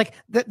level, like,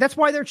 that's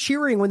why they're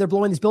cheering when they're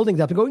blowing these buildings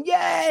up and going,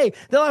 yay,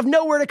 they'll have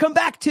nowhere to come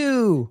back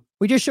to.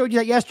 We just showed you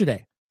that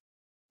yesterday.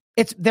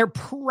 They're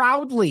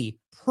proudly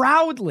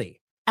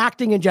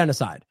acting in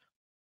genocide.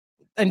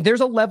 And there's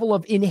a level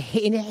of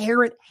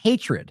inherent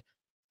hatred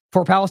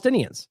for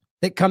Palestinians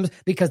that comes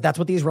because that's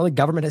what the Israeli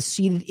government has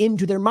seeded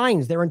into their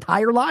minds their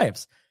entire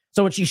lives.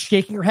 So when she's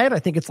shaking her head, I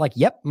think it's like,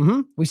 yep,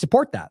 we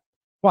support that.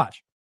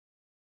 Watch.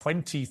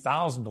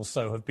 20,000 or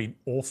so have been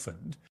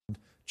orphaned,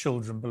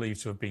 children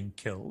believed to have been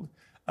killed.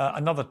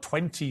 Another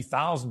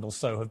 20,000 or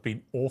so have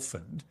been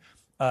orphaned.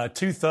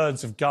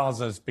 2/3 of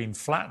Gaza has been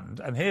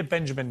flattened. And here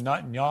Benjamin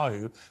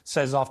Netanyahu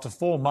says after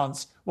 4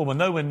 months, well, we're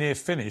nowhere near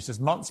finished. There's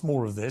months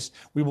more of this.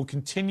 We will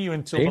continue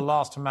until the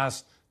last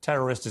Hamas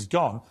terrorist is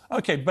gone.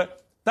 Okay,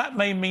 but that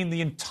may mean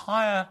the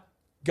entire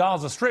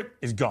Gaza Strip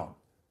is gone,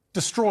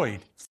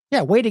 destroyed.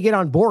 Yeah, way to get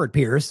on board,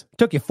 Piers.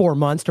 Took you 4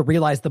 months to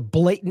realize the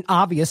blatant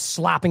obvious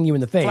slapping you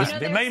in the face.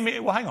 It may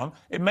mean, well, hang on.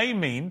 It may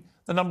mean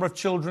the number of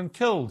children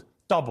killed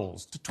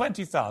doubles to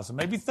 20,000,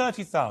 maybe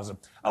 30,000.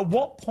 At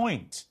what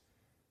point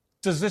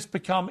does this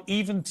become,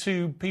 even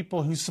to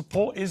people who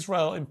support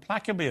Israel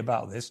implacably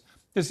about this,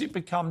 does it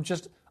become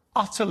just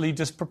utterly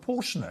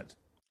disproportionate?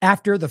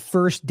 After the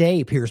first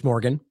day, Piers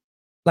Morgan,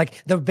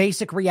 like the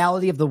basic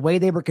reality of the way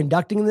they were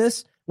conducting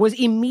this was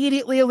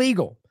immediately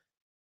illegal.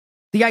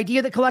 The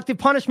idea that collective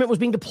punishment was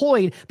being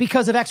deployed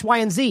because of X, Y,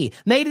 and Z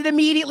made it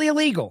immediately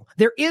illegal.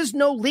 There is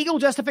no legal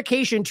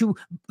justification to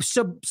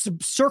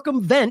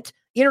circumvent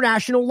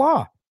international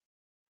law.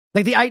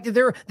 Like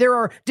there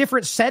are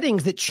different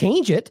settings that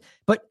change it,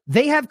 but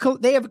they have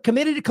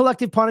committed to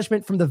collective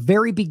punishment from the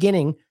very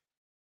beginning.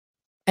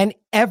 And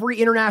every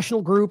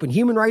international group and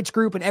human rights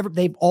group and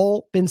they've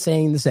all been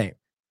saying the same.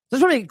 So I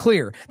just want to make it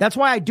clear. That's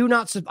why I do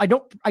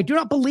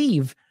not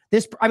believe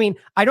this. I mean,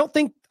 I don't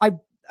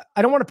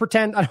want to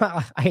pretend.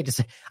 I hate to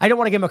say, I don't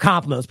want to give him a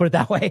compliment. Let's put it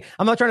that way.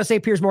 I'm not trying to say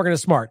Piers Morgan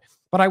is smart,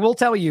 but I will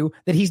tell you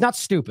that he's not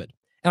stupid.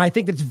 And I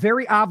think it's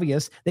very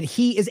obvious that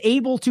he is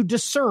able to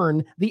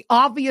discern the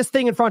obvious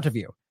thing in front of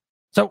you.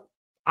 So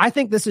I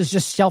think this is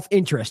just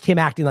self-interest, him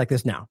acting like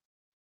this now.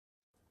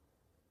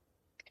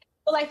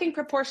 Well, I think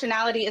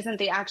proportionality isn't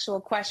the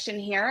actual question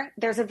here.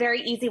 There's a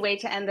very easy way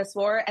to end this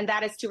war, and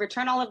that is to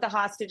return all of the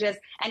hostages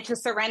and to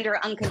surrender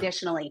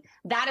unconditionally.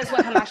 That is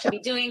what Hamas should be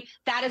doing.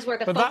 That is where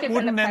the focus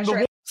and the pressure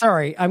is.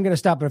 Sorry, I'm going to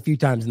stop it a few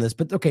times in this,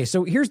 but okay,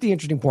 so here's the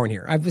interesting point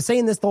here. I've been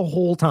saying this the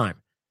whole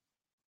time.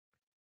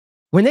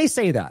 When they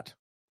say that,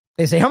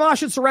 they say Hamas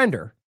should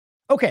surrender.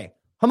 Okay,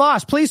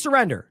 Hamas, please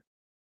surrender.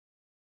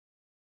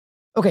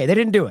 Okay, they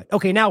didn't do it.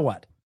 Okay, now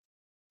what?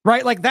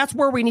 Right? Like, that's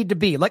where we need to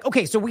be. Like,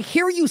 okay, so we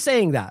hear you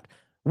saying that.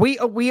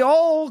 We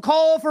all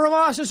call for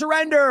Hamas to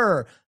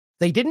surrender.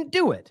 They didn't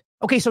do it.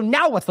 Okay, so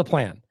now what's the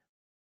plan?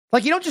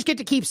 Like, you don't just get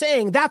to keep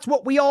saying that's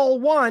what we all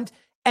want,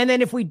 and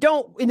then if we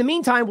don't, in the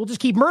meantime, we'll just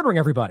keep murdering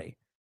everybody.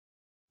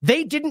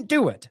 They didn't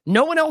do it.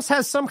 No one else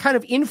has some kind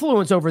of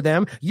influence over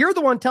them. You're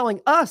the one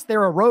telling us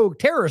they're a rogue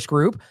terrorist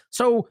group.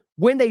 So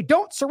when they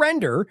don't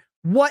surrender,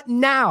 what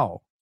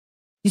now?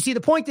 You see,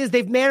 the point is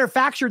they've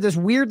manufactured this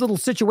weird little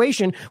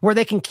situation where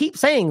they can keep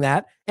saying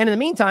that, and in the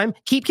meantime,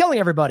 keep killing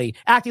everybody,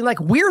 acting like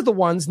we're the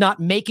ones not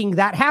making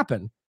that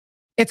happen.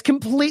 It's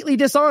completely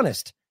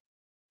dishonest.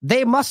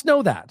 They must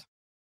know that.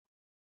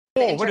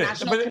 The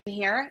international community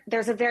here,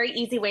 there's a very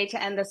easy way to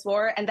end this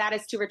war, and that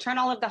is to return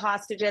all of the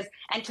hostages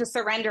and to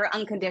surrender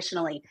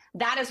unconditionally.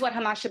 That is what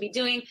Hamas should be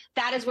doing.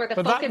 That is where the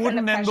focus and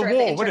the pressure of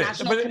the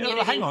international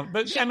community. Hang on,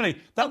 but Emily,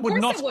 that would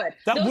not. It would.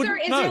 That those would are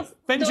Israel's, no.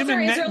 Benjamin those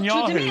are Israel's true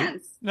Netanyahu.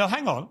 demands. No,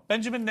 hang on.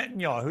 Benjamin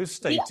Netanyahu has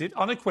stated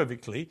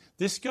unequivocally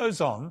this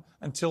goes on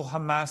until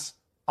Hamas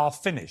are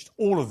finished,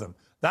 all of them.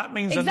 That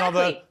means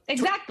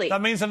exactly. That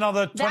means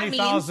another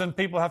 20,000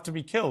 people have to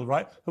be killed,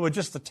 right? Who are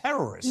just the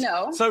terrorists.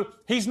 No. So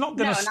he's not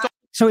going to stop.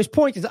 So his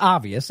point is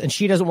obvious, and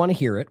she doesn't want to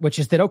hear it, which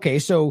is that, okay,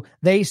 so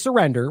they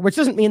surrender, which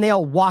doesn't mean they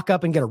all walk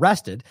up and get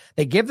arrested.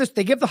 They give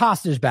the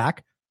hostages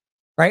back,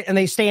 right? And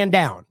they stand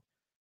down.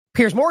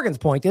 Piers Morgan's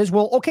point is,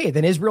 well, okay,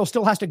 then Israel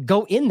still has to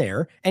go in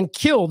there and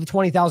kill the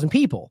 20,000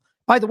 people.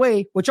 By the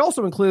way, which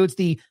also includes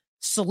the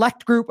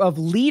select group of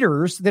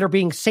leaders that are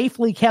being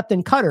safely kept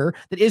in Qatar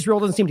that Israel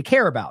doesn't seem to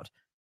care about.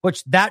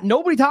 Which that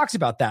nobody talks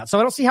about that. So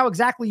I don't see how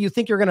exactly you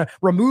think you're going to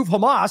remove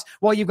Hamas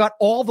while you've got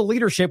all the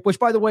leadership, which,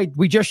 by the way,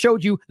 we just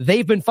showed you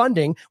they've been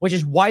funding, which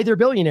is why they're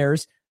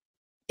billionaires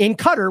in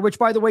Qatar, which,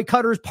 by the way,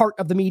 Qatar is part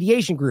of the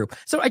mediation group.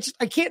 So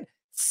I can't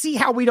see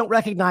how we don't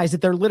recognize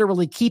that they're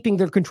literally keeping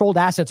their controlled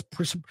assets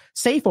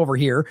safe over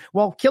here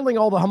while killing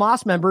all the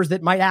Hamas members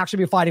that might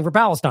actually be fighting for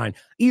Palestine.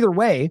 Either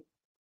way,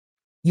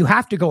 you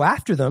have to go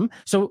after them.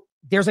 So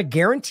there's a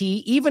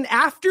guarantee, even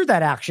after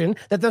that action,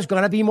 that there's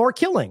going to be more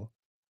killing.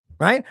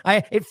 Right?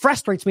 It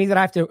frustrates me that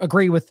I have to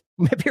agree with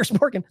Piers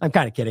Morgan. I'm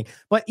kind of kidding.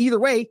 But either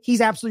way, he's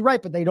absolutely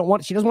right, but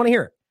she doesn't want to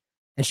hear it.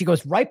 And she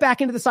goes right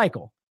back into the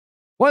cycle.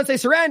 Once they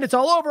surrender, it's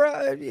all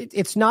over.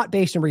 It's not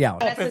based in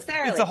reality.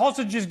 Necessarily. If the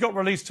hostages got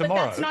released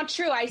tomorrow. But that's not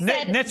true. I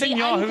said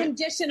Netanyahu, the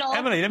unconditional,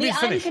 Emily, let me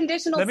finish.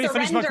 Let me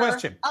finish my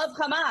question. Of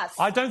Hamas.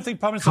 I don't think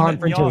Prime Minister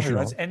Netanyahu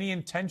has any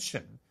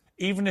intention,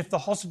 even if the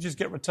hostages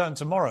get returned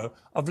tomorrow,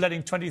 of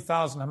letting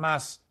 20,000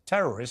 Hamas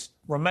terrorists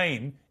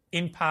remain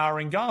in power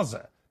in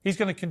Gaza. He's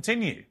going to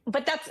continue.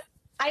 But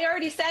I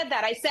already said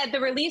that. I said the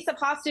release of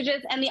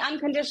hostages and the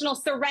unconditional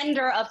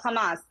surrender of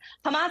Hamas.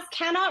 Hamas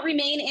cannot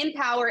remain in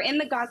power in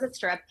the Gaza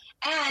Strip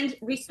and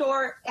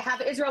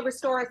have Israel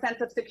restore a sense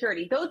of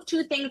security. Those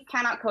two things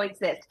cannot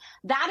coexist.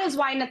 That is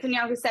why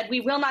Netanyahu said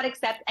we will not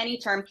accept any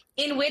term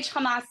in which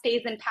Hamas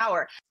stays in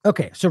power.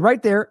 Okay, so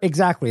right there,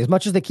 exactly. As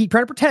much as they keep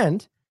trying to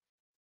pretend,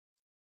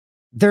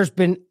 there's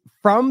been,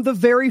 from the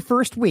very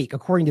first week,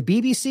 according to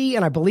BBC,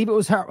 and I believe it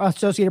was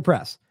Associated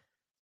Press,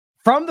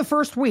 from the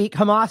first week,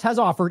 Hamas has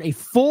offered a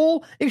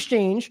full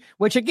exchange,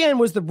 which again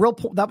was that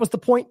was the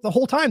point the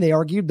whole time. They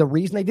argued the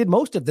reason they did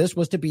most of this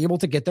was to be able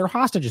to get their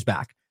hostages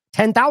back,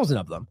 10,000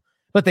 of them.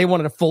 But they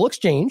wanted a full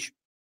exchange,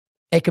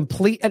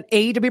 an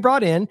aid to be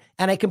brought in,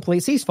 and a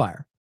complete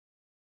ceasefire.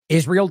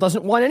 Israel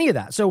doesn't want any of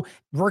that. So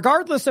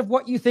regardless of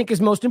what you think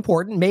is most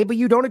important, maybe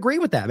you don't agree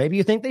with that. Maybe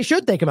you think they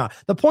should take them out.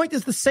 The point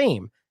is the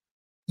same.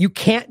 You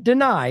can't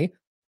deny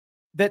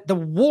that the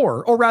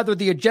war, or rather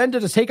the agenda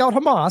to take out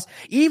Hamas,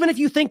 even if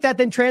you think that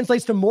then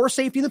translates to more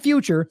safety in the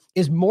future,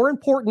 is more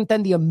important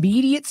than the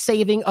immediate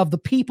saving of the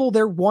people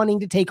they're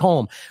wanting to take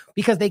home,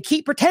 because they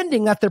keep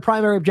pretending that's their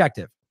primary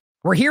objective.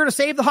 We're here to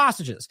save the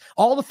hostages.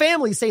 All the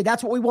families say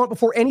that's what we want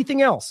before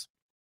anything else.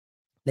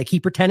 They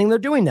keep pretending they're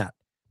doing that.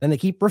 Then they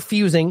keep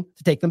refusing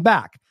to take them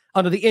back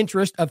under the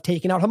interest of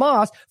taking out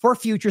Hamas for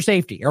future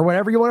safety, or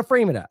whatever you want to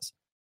frame it as.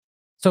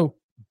 So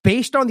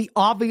based on the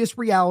obvious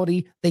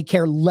reality, they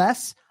care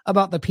less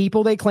about the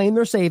people they claim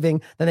they're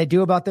saving than they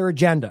do about their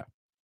agenda.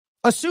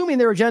 Assuming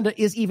their agenda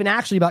is even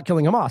actually about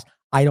killing Hamas.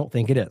 I don't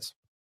think it is.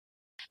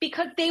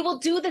 Because they will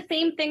do the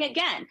same thing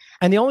again.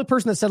 And the only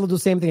person that said they'll do the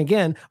same thing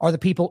again are the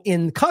people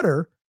in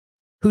Qatar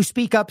who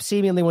speak up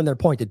seemingly when they're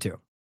pointed to.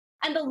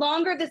 And the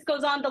longer this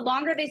goes on, the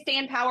longer they stay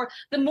in power,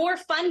 the more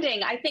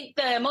funding. I think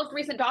the most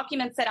recent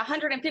document said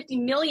 150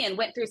 million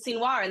went through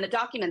Sinwar in the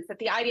documents that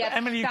the IDF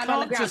found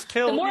on the ground.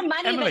 The more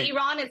money that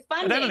Iran is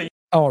funding.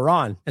 Oh,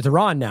 Iran. It's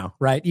Iran now,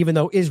 right? Even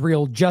though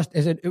Israel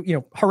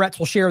Haaretz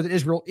will share that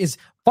Israel is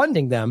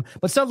funding them,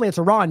 but suddenly it's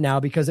Iran now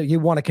because you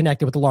want to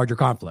connect it with the larger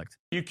conflict.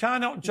 You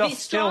cannot just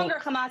the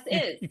stronger Hamas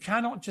is. You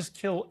cannot just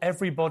kill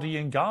everybody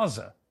in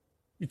Gaza.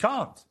 You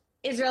can't.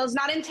 Israel is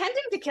not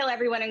intending to kill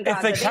everyone in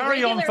Gaza. If they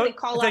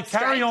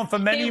carry on for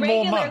many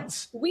more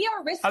months, we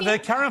are risking. They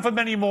carry on for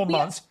many more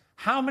months.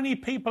 How many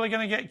people are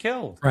going to get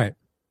killed? Right.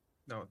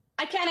 No.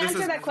 I can't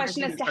answer that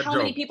question as to how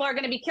many people are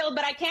going to be killed,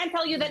 but I can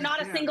tell you that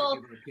not a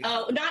single,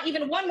 not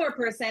even one more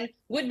person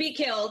would be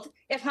killed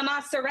if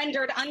Hamas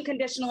surrendered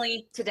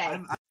unconditionally today.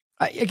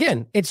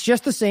 Again, it's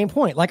just the same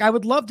point. Like, I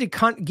would love to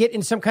get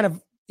in some kind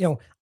of,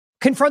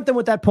 confront them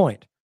with that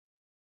point.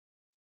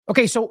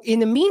 Okay, so in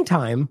the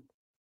meantime,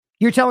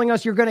 you're telling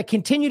us you're going to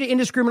continue to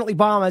indiscriminately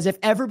bomb as if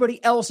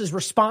everybody else is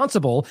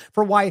responsible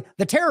for why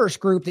the terrorist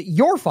group that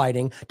you're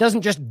fighting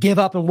doesn't just give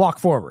up and walk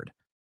forward.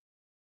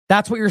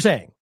 That's what you're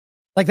saying.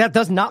 Like, that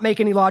does not make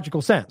any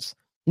logical sense.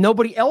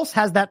 Nobody else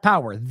has that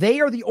power.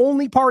 They are the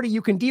only party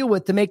you can deal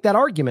with to make that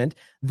argument.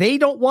 They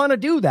don't want to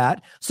do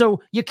that.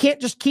 So you can't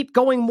just keep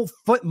going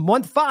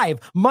month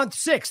 5, month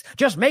 6.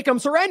 Just make them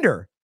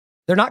surrender.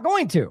 They're not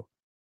going to.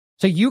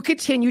 So you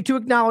continue to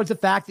acknowledge the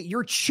fact that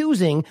you're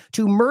choosing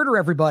to murder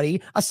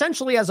everybody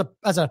essentially as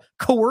a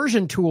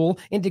coercion tool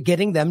into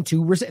getting them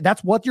to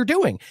that's what you're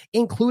doing,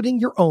 including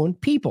your own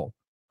people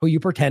who you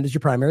pretend is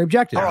your primary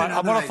objective. All right, I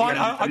want to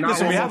find.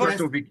 Listen, we have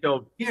will be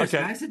killed. Here, Okay.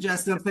 Can I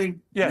suggest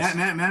something? Yes.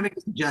 May I make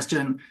a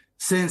suggestion?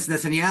 Since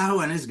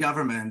Netanyahu and his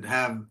government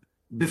have,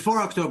 before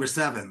October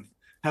 7th,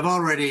 have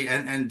already,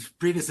 and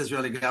previous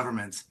Israeli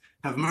governments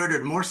have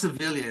murdered more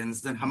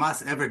civilians than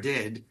Hamas ever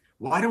did.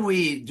 Why don't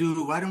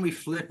we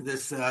flip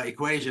this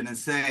equation and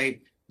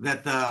say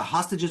that the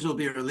hostages will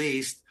be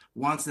released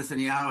once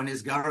Netanyahu and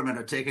his government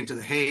are taken to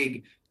The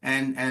Hague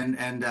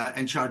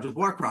and charged with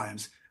war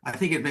crimes? I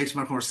think it makes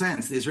much more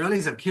sense. The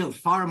Israelis have killed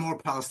far more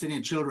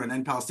Palestinian children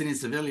and Palestinian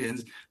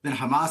civilians than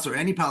Hamas or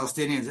any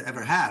Palestinians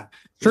ever have.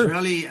 Sure.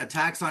 Israeli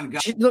attacks on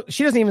Gaza.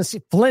 She doesn't even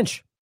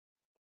flinch.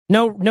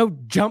 No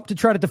jump to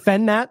try to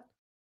defend that.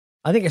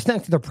 I think it's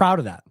not that they're proud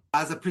of that.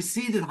 Gaza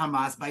preceded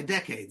Hamas by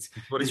decades.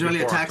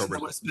 Israeli attacks in the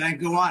West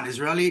Bank go on.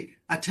 Israeli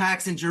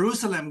attacks in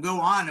Jerusalem go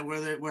on,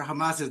 where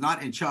Hamas is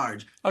not in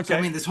charge. Okay. So,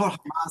 I mean, this whole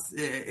Hamas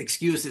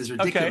excuse is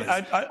ridiculous.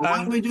 Okay. Why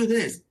don't we do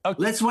this?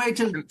 Okay.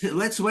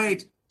 Let's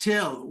wait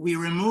till we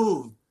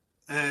remove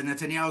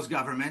Netanyahu's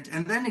government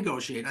and then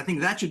negotiate. I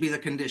think that should be the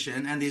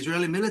condition. And the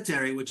Israeli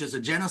military, which is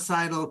a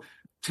genocidal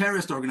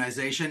terrorist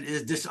organization,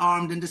 is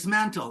disarmed and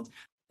dismantled.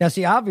 Now,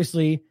 see,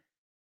 obviously,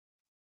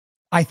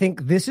 I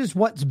think this is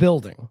what's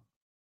building.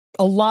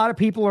 A lot of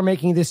people are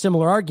making this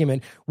similar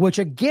argument, which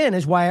again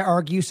is why I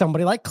argue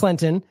somebody like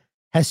Clinton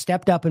has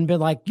stepped up and been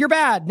like, you're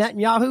bad,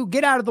 Netanyahu,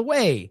 get out of the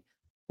way.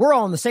 We're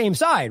all on the same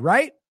side,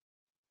 right?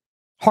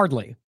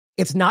 Hardly.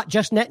 It's not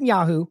just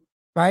Netanyahu,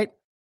 right?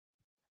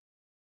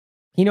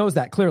 He knows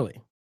that clearly.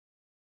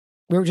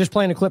 We were just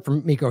playing a clip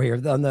from Miko here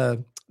on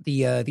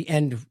the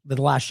end of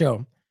the last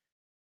show.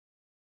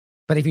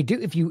 But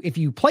if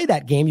you play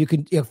that game, you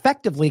can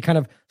effectively kind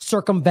of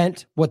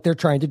circumvent what they're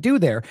trying to do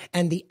there.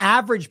 And the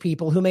average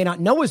people who may not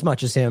know as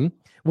much as him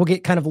will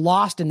get kind of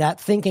lost in that,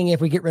 thinking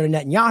if we get rid of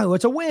Netanyahu,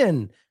 it's a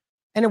win.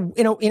 And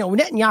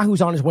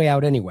Netanyahu's on his way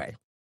out anyway.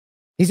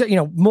 He's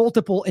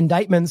multiple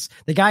indictments.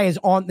 The guy is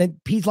on.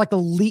 He's like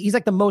he's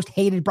like the most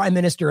hated prime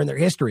minister in their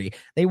history.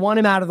 They want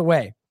him out of the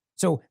way.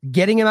 So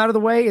getting him out of the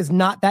way is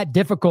not that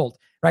difficult.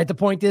 Right. The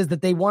point is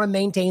that they want to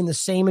maintain the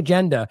same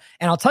agenda.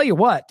 And I'll tell you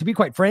what, to be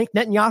quite frank,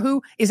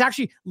 Netanyahu is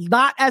actually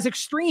not as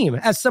extreme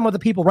as some of the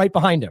people right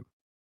behind him.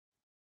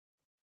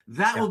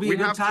 That will be a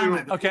good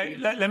time. Okay.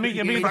 Let me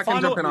give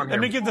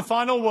the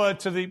final word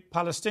to the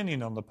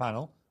Palestinian on the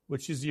panel,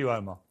 which is you,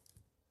 Omar.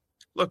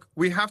 Look,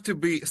 we have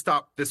to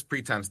stop this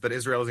pretense that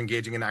Israel is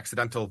engaging in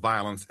accidental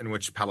violence in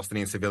which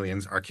Palestinian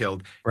civilians are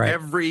killed. Right.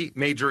 Every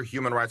major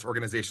human rights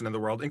organization in the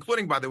world,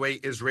 including, by the way,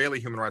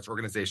 Israeli human rights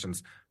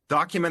organizations,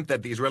 document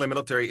that the Israeli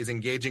military is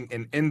engaging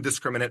in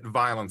indiscriminate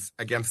violence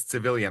against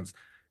civilians.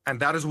 And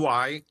that is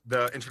why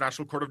the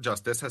International Court of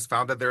Justice has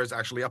found that there is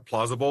actually a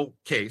plausible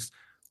case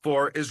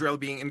for Israel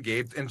being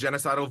engaged in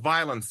genocidal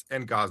violence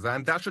in Gaza.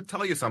 And that should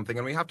tell you something.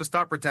 And we have to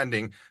stop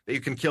pretending that you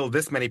can kill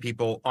this many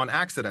people on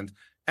accident.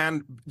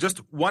 And just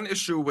one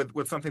issue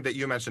with something that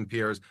you mentioned,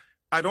 Piers,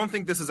 I don't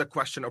think this is a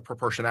question of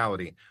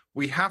proportionality.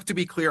 We have to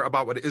be clear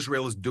about what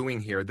Israel is doing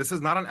here. This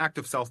is not an act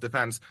of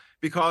self-defense,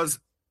 because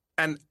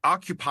an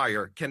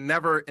occupier can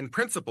never, in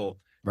principle,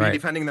 be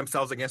defending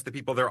themselves against the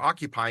people they're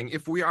occupying.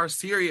 If we are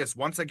serious,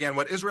 once again,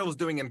 what Israel is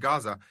doing in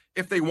Gaza,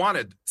 if they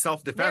wanted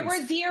self-defense...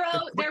 There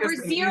were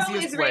zero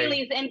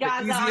Israelis in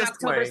Gaza on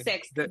October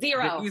 6th.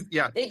 Zero.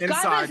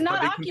 Inside, not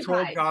but they occupied.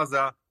 controlled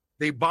Gaza.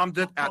 They bombed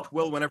it at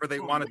will whenever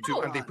they wanted to,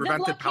 and they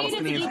prevented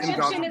Palestinians in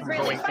Gaza from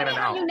going in and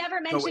out. You never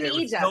mentioned So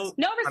Egypt.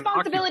 No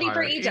responsibility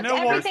for Egypt. You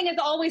know Everything is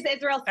always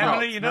Israel's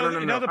fault. Emily,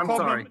 the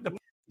problem.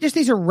 Just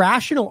these are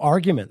rational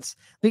arguments.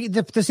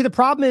 The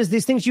problem is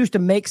these things used to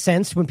make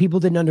sense when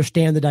people didn't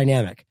understand the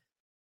dynamic.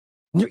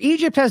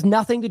 Egypt has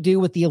nothing to do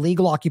with the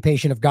illegal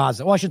occupation of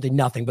Gaza. Well, I shouldn't say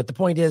nothing, but the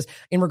point is,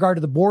 in regard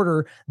to the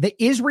border, that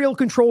Israel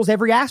controls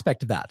every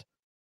aspect of that.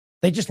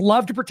 They just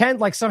love to pretend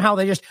like somehow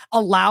they just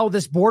allow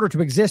this border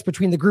to exist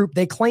between the group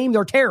they claim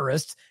they're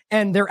terrorists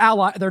and their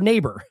ally, their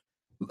neighbor.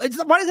 Why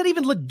does that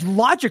even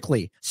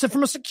logically, so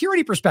from a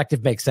security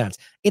perspective, make sense?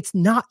 It's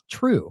not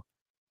true,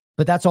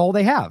 but that's all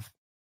they have.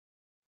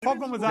 The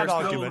problem with that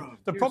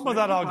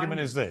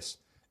argument is this,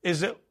 is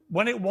that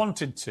when it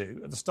wanted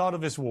to, at the start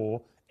of this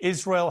war,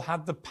 Israel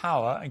had the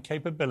power and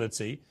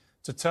capability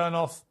to turn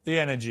off the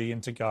energy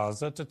into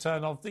Gaza, to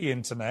turn off the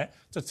internet,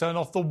 to turn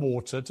off the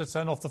water, to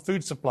turn off the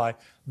food supply.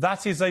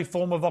 That is a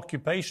form of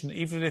occupation,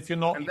 even if you're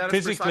not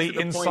physically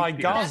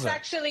inside Gaza. That's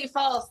actually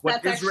false.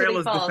 What Israel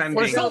is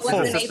defending is not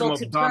wasn't able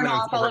to turn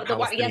off all of the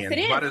water. Yes,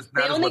 it is.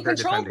 They only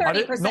control 30%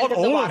 of the water. Not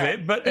all of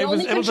it, but it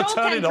was able to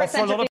turn it off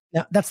for a lot of...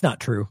 Now, that's not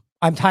true.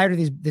 I'm tired of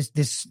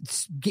it's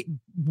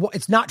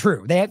not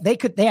true. They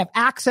have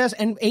access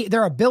and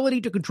their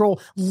ability to control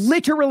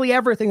literally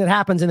everything that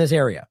happens in this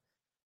area.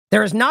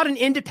 There is not an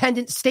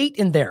independent state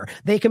in there.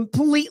 They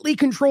completely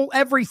control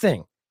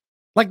everything.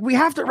 Like, we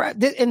have to,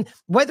 and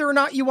whether or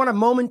not you want to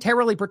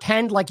momentarily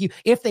pretend like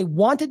if they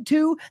wanted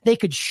to, they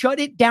could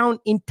shut it down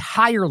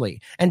entirely.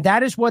 And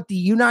that is what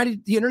the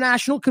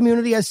international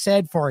community has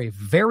said for a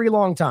very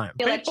long time.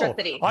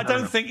 Electricity. I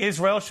don't think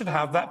Israel should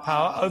have that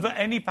power over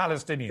any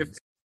Palestinians.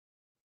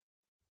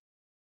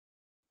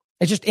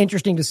 It's just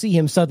interesting to see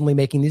him suddenly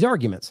making these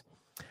arguments.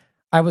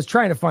 I was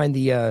trying to find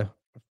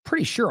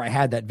pretty sure I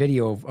had that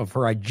video of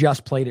her. I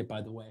just played it,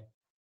 by the way.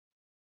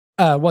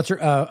 What's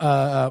her,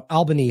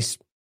 Albanese.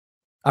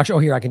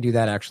 Actually, here, I can do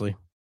that, actually.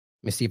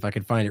 Let me see if I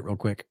can find it real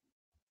quick.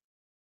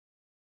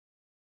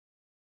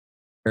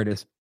 There it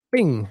is.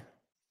 Bing.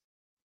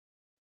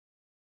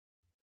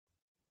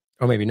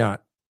 Oh, maybe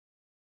not.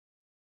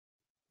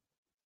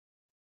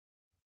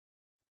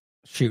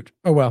 Shoot.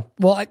 Oh, well.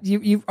 Well,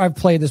 I've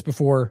played this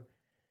before.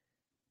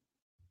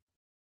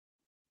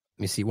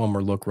 Let me see one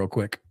more look real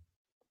quick.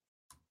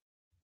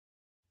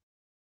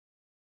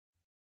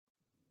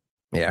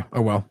 Yeah.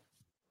 Oh, well.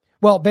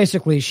 Well,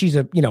 basically, she's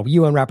a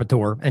UN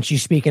rapporteur, and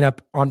she's speaking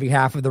up on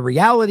behalf of the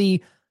reality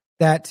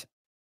that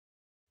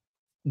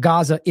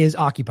Gaza is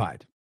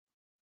occupied.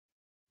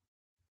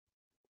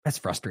 That's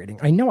frustrating.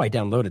 I know I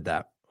downloaded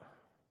that.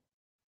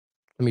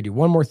 Let me do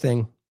one more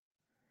thing.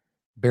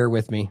 Bear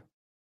with me.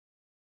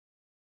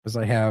 Because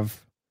I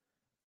have...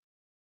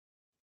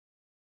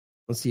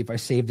 Let's see if I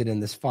saved it in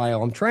this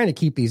file. I'm trying to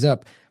keep these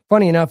up.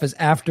 Funny enough, is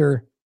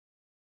after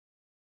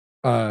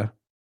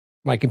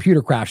my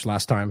computer crashed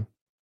last time,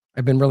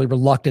 I've been really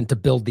reluctant to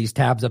build these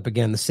tabs up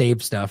again, the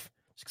save stuff,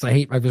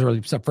 because I was really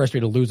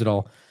frustrated to lose it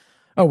all.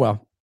 Oh,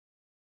 well.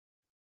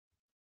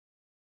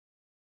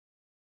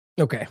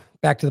 Okay,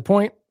 back to the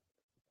point.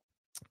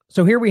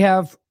 So here we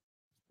have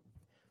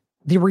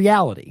the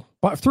reality,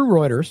 but through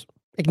Reuters,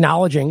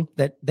 acknowledging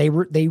that they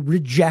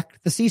reject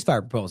the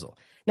ceasefire proposal.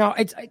 Now,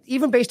 it's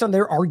even based on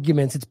their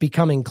arguments, it's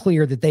becoming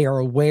clear that they are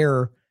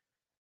aware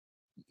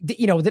that,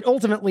 that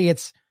ultimately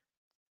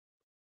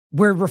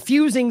we're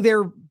refusing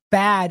their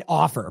bad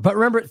offer. But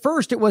remember, at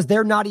first it was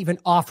they're not even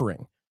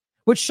offering,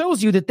 which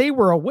shows you that they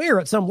were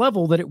aware at some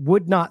level that it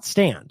would not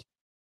stand.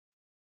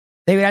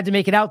 They had to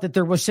make it out that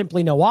there was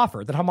simply no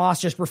offer, that Hamas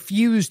just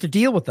refused to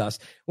deal with us,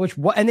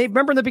 and they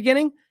remember in the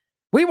beginning,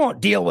 we won't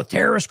deal with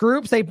terrorist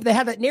groups. They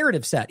had that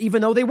narrative set,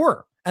 even though they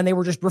were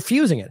just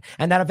refusing it.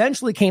 And that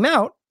eventually came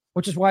out,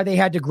 which is why they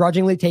had to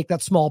grudgingly take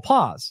that small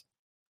pause.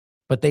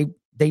 But they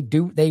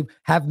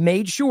have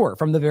made sure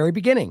from the very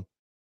beginning,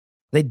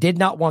 they did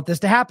not want this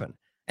to happen.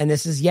 And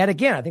this is yet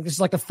again, I think this is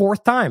like the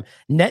fourth time,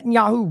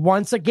 Netanyahu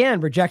once again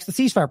rejects the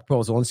ceasefire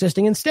proposal,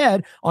 insisting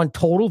instead on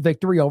total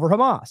victory over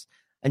Hamas.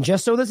 And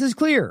just so this is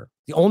clear,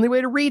 the only way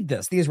to read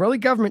this, the Israeli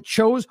government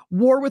chose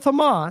war with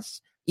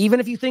Hamas, even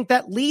if you think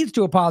that leads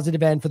to a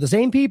positive end for the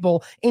same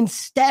people,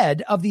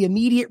 instead of the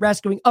immediate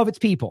rescuing of its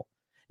people,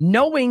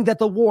 knowing that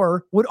the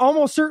war would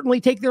almost certainly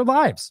take their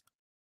lives.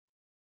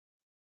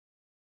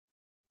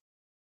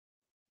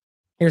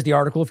 Here's the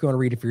article if you want to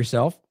read it for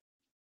yourself.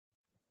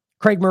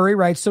 Craig Murray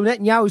writes, so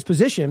Netanyahu's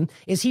position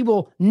is he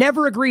will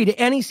never agree to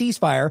any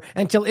ceasefire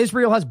until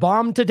Israel has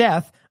bombed to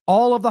death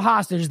all of the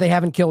hostages they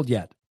haven't killed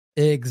yet.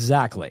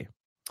 Exactly.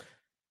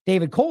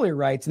 David Collier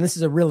writes, and this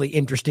is a really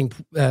interesting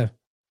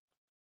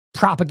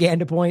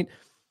propaganda point.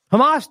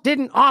 Hamas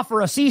didn't offer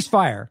a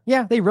ceasefire.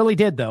 Yeah, they really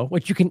did, though,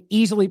 which you can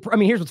easily...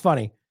 here's what's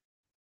funny.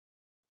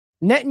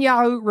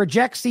 Netanyahu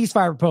rejects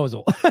ceasefire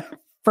proposal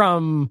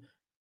from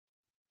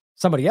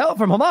somebody else,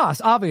 from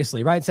Hamas,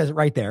 obviously, right? It says it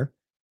right there.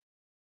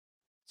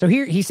 So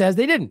here he says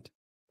they didn't.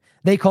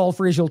 They called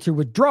for Israel to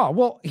withdraw.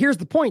 Well, here's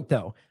the point,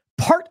 though.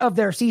 Part of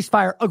their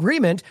ceasefire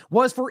agreement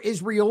was for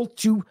Israel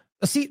to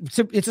it's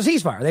a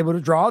ceasefire. They would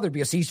withdraw. There'd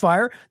be a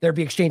ceasefire. There'd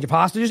be exchange of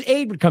hostages.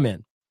 Aid would come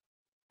in.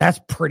 That's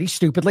pretty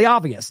stupidly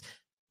obvious.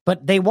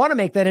 But they want to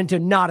make that into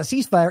not a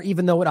ceasefire,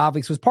 even though it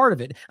obviously was part of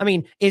it. I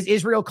mean, is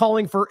Israel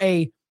calling for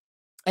a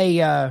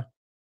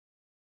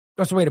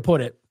what's the way to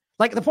put it?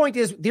 Like, the point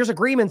is, there's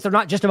agreements. They're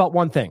not just about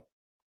one thing.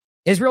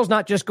 Israel's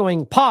not just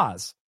going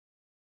pause.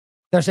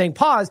 They're saying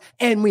pause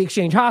and we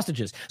exchange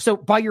hostages. So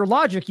by your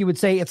logic, you would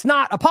say it's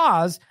not a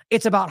pause.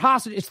 It's about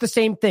hostage. It's the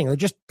same thing. They're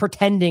just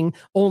pretending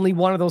only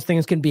one of those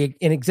things can be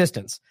in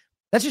existence.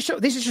 These are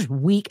just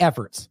weak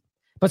efforts.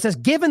 But it says,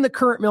 given the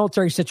current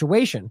military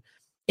situation,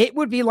 it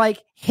would be like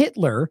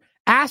Hitler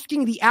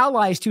asking the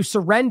Allies to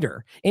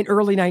surrender in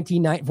early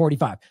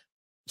 1945.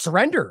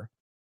 Surrender?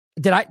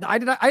 I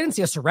didn't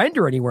see a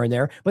surrender anywhere in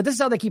there, but this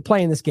is how they keep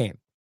playing this game,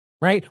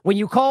 right? When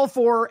you call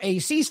for a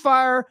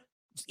ceasefire,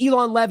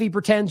 Elon Levy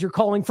pretends you're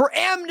calling for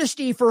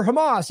amnesty for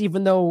Hamas,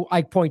 even though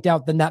I point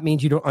out then that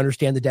means you don't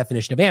understand the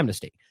definition of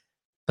amnesty.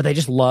 But they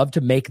just love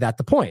to make that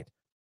the point.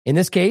 In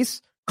this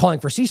case, calling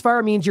for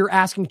ceasefire means you're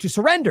asking to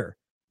surrender.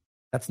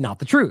 That's not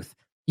the truth.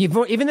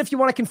 Even if you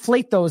want to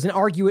conflate those and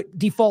argue it,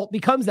 default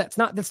becomes that's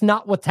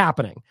not what's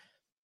happening.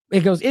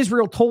 It goes,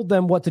 Israel told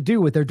them what to do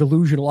with their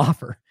delusional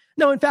offer.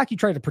 No, in fact, you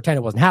tried to pretend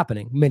it wasn't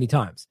happening many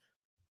times.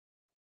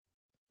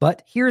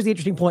 But here's the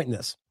interesting point in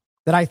this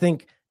that I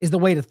think is the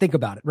way to think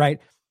about it, right?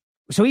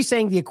 So he's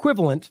saying the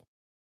equivalent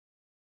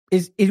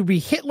is it would be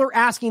Hitler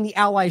asking the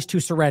Allies to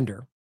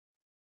surrender.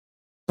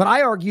 But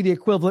I argue the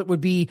equivalent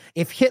would be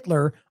if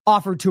Hitler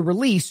offered to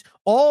release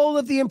all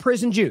of the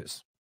imprisoned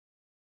Jews.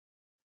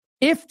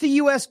 If the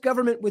U.S.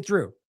 government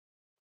withdrew,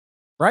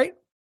 right?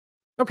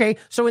 Okay,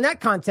 so in that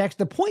context,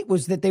 the point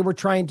was that they were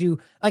trying to,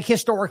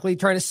 historically,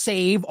 try to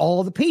save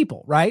all the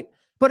people, right?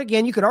 But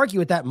again, you could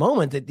argue at that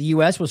moment that the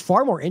U.S. was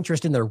far more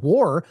interested in their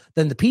war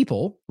than the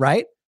people,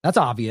 right? That's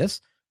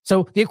obvious.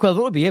 So the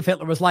equivalent would be if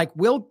Hitler was like,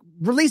 we'll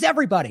release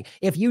everybody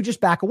if you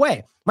just back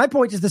away. My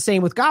point is the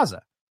same with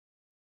Gaza.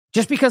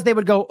 Just because they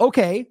would go,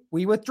 okay,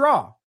 we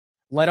withdraw,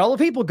 let all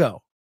the people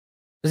go.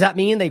 Does that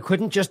mean they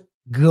couldn't just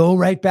go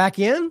right back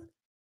in?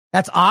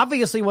 That's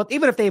obviously what,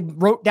 even if they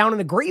wrote down an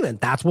agreement,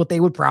 that's what they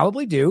would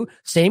probably do.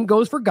 Same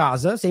goes for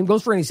Gaza. Same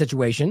goes for any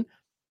situation.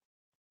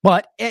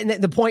 But and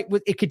the point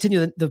with it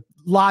continued the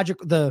logic,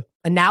 the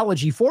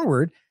analogy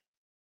forward,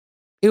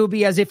 it would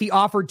be as if he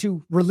offered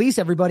to release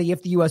everybody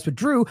if the U.S.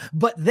 withdrew,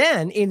 but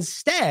then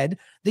instead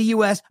the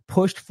U.S.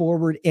 pushed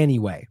forward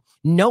anyway,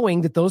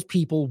 knowing that those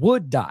people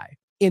would die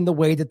in the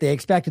way that they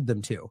expected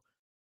them to.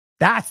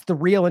 That's the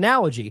real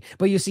analogy.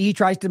 But you see, he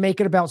tries to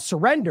make it about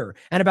surrender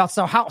and about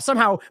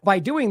somehow by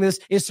doing this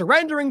is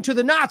surrendering to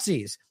the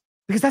Nazis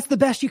because that's the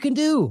best you can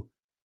do.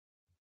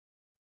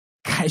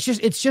 God,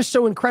 it's just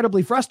so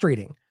incredibly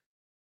frustrating.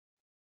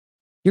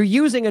 You're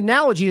using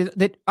analogy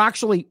that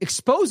actually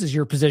exposes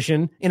your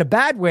position in a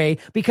bad way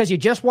because you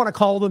just want to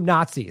call them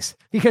Nazis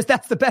because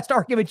that's the best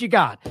argument you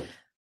got.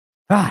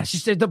 It's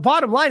just the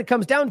bottom line. It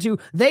comes down to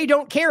they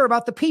don't care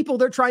about the people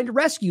they're trying to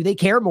rescue. They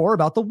care more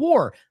about the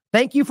war.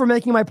 Thank you for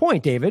making my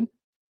point, David.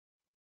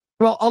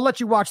 Well, I'll let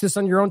you watch this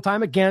on your own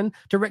time again.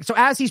 So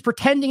as he's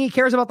pretending he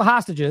cares about the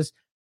hostages,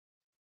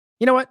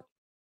 you know what?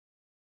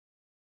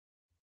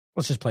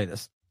 Let's just play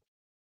this.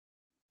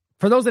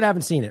 For those that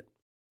haven't seen it,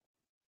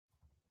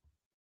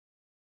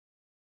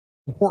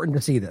 important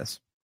to see this.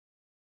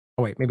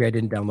 Oh, wait, maybe I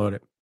didn't download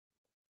it.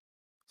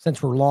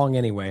 Since we're long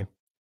anyway.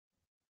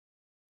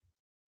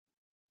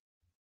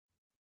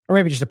 Or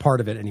maybe just a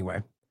part of it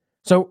anyway.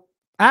 So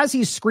as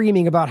he's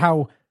screaming about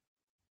how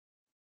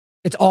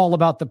it's all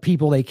about the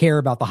people they care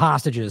about, the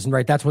hostages, and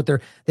right, that's what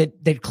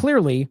that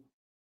clearly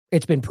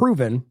it's been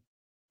proven.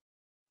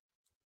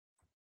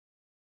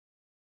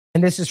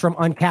 And this is from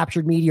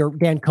Uncaptured Media, or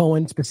Dan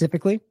Cohen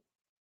specifically,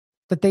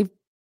 that they've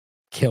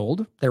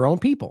killed their own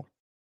people.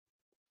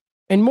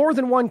 In more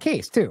than one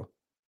case, too.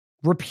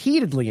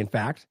 Repeatedly, in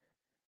fact.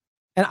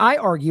 And I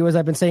argue, as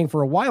I've been saying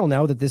for a while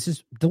now, that this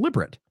is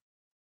deliberate.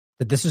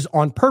 That this is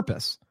on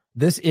purpose.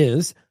 This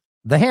is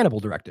the Hannibal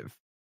Directive.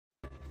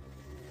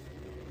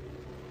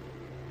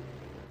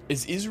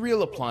 Is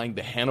Israel applying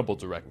the Hannibal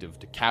Directive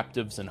to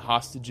captives and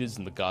hostages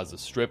in the Gaza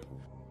Strip?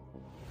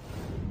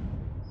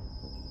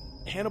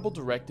 The Hannibal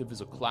Directive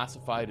is a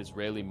classified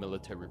Israeli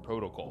military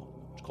protocol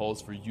which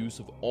calls for use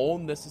of all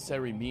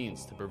necessary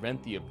means to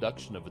prevent the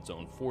abduction of its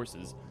own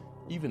forces,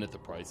 even at the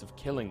price of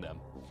killing them.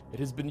 It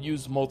has been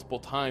used multiple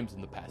times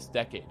in the past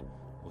decade,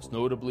 most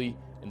notably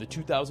in the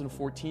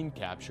 2014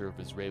 capture of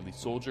Israeli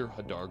soldier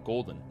Hadar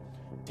Golden.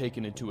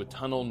 Taken into a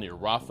tunnel near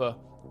Rafah,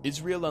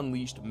 Israel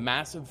unleashed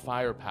massive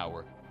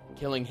firepower,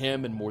 killing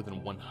him and more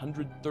than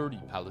 130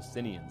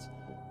 Palestinians.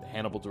 The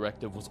Hannibal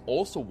Directive was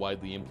also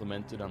widely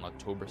implemented on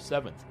October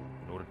 7th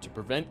in order to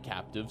prevent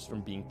captives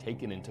from being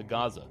taken into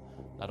Gaza,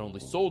 not only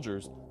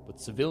soldiers, but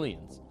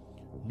civilians.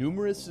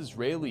 Numerous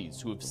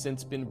Israelis who have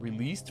since been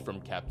released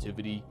from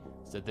captivity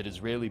said that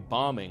Israeli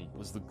bombing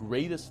was the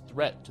greatest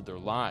threat to their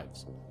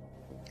lives.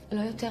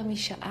 לא יותר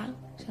משעה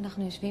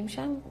שאנחנו יושבים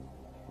שם,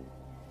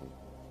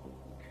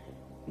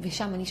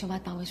 ושם אני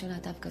שומעת פעם ראשונה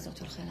תו כזאת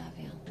של חיל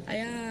האוויר.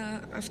 היה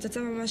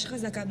הפצצה ממש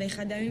חזקה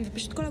באחד הימים,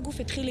 ופשוט כל הגוף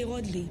התחיל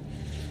לרעוד לי.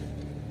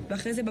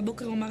 ואחרי זה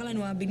בבוקר הוא אמר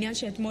לנו, הבניין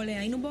שאתמול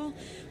היינו בו,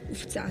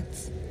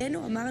 הופצץ.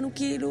 אמרנו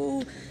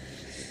כאילו,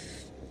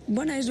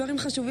 בונה, יש דברים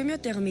חשובים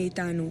יותר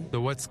מאיתנו.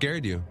 So what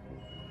scared you?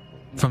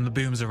 From the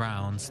booms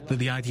around, that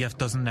the IDF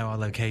doesn't know our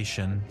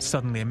location,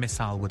 suddenly a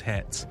missile would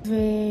hit.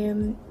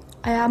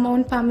 והיה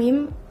המון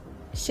פעמים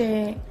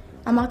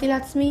שאמרתי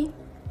לעצמי,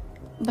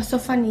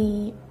 בסוף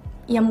אני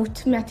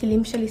ימות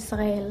מהטילים של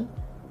ישראל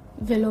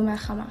ולא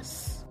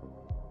מהחמאס.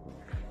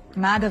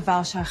 מה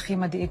הדבר שהכי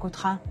מדאיג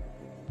אותך?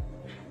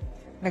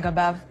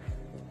 לגביו?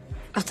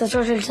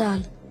 הפצצות של צה"ל.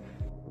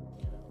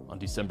 On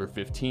December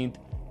 15th,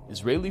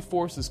 Israeli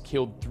forces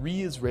killed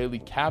 3 Israeli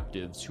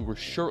captives who were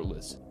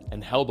shirtless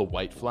and held a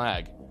white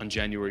flag. On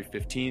January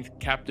 15th,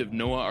 captive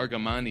Noah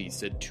Argamani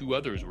said 2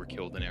 others were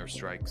killed in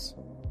airstrikes.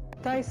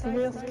 טי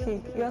סבירסקי,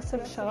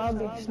 יוסף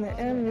שרבי,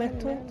 שניהם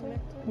מתו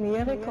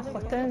מירי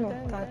כוחותינו.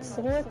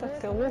 תעצרו את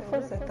הטירוף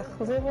הזה,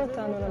 תחזירו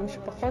אותנו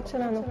למשפחות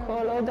שלנו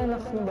כל עוד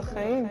אנחנו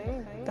בחיים.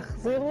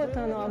 תחזירו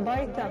אותנו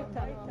הביתה.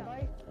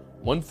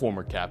 One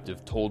former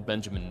captive told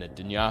Benjamin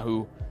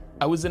Netanyahu,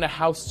 I was in a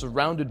house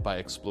surrounded by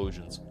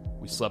explosions.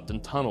 We slept in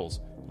tunnels,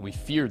 and we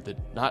feared that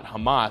not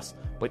Hamas,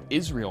 but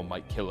Israel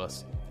might kill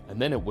us.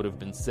 And then it would have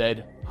been said,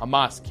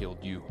 Hamas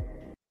killed you.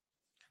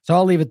 So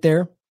I'll leave it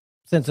there,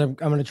 since I'm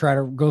going to try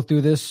to go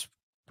through this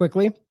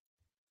quickly.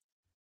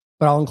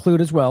 But I'll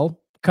include as well,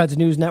 Cuds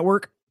News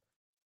Network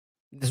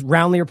This is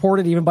roundly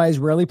reported even by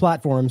Israeli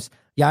platforms.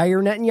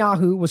 Yair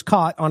Netanyahu was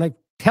caught on a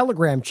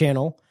Telegram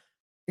channel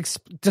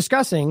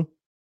discussing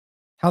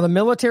how the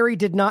military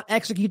did not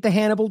execute the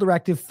Hannibal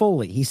Directive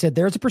fully. He said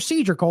there's a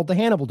procedure called the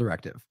Hannibal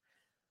Directive.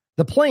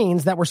 The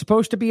planes that were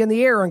supposed to be in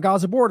the air on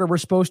Gaza border were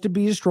supposed to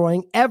be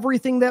destroying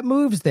everything that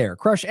moves there,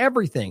 crush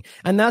everything.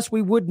 And thus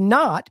we would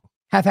not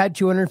have had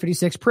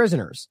 256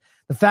 prisoners.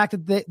 The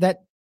fact that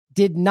that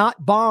did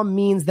not bomb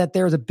means that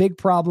there's a big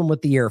problem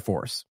with the Air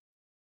Force.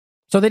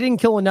 So they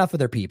didn't kill enough of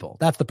their people.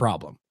 That's the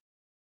problem.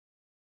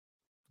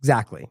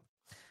 Exactly.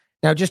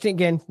 Now, just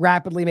again,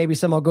 rapidly, maybe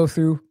some I'll go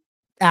through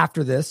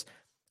after this.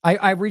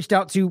 I reached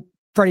out to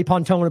Freddie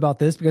Pontone about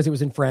this because it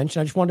was in French.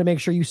 And I just wanted to make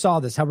sure you saw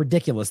this, how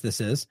ridiculous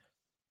this is.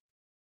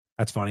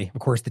 That's funny.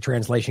 Of course, the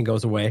translation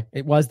goes away.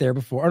 It was there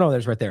before. Oh, no,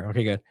 there's right there.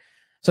 Okay, good.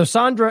 So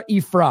Sandra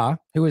Ifra,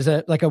 who is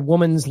a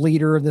woman's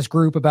leader in this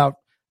group about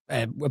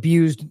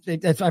abused,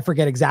 I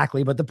forget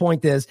exactly, but the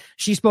point is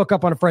she spoke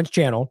up on a French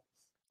channel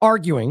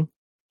arguing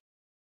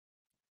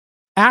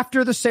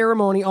after the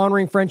ceremony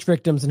honoring French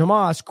victims in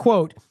Hamas,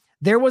 quote,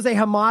 there was a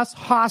Hamas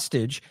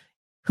hostage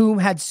who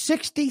had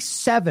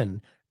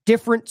 67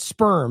 different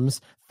sperms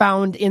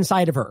found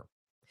inside of her.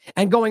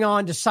 And going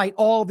on to cite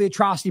all the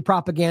atrocity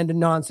propaganda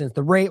nonsense,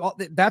 the rape,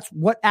 that's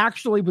what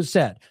actually was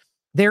said.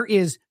 There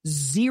is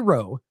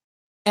zero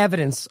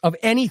evidence of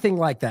anything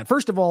like that.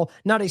 First of all,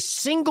 not a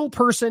single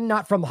person,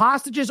 not from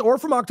hostages or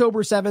from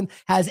October 7th,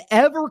 has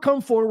ever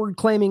come forward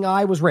claiming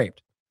I was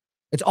raped.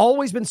 It's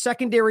always been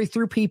secondary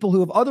through people who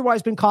have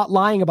otherwise been caught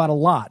lying about a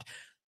lot.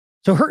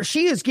 So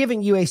she is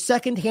giving you a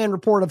secondhand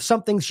report of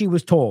something she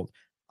was told.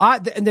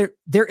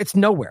 It's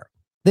nowhere.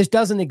 This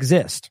doesn't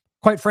exist.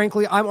 Quite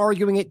frankly, I'm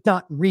arguing it's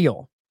not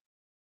real.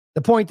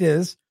 The point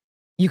is,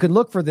 you can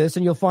look for this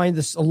and you'll find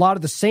this a lot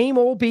of the same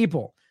old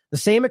people, the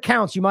same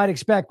accounts you might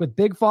expect with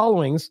big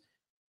followings,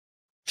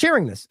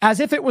 sharing this as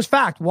if it was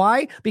fact.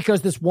 Why?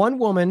 Because this one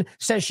woman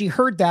says she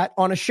heard that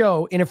on a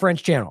show in a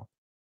French channel.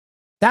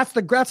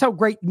 That's how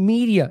great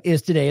media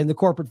is today in the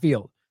corporate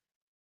field.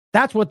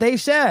 That's what they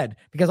said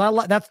because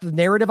that's the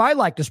narrative I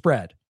like to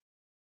spread.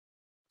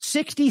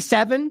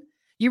 67.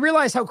 You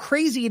realize how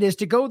crazy it is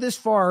to go this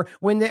far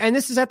and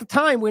this is at the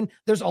time when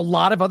there's a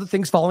lot of other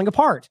things falling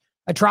apart.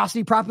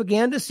 Atrocity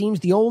propaganda seems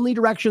the only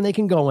direction they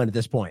can go in at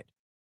this point.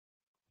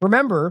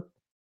 Remember,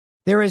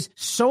 there is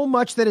so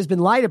much that has been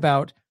lied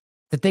about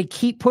that they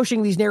keep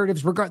pushing these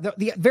narratives.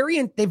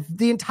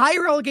 The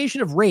entire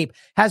allegation of rape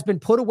has been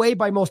put away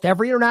by most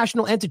every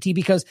international entity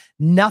because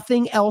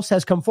nothing else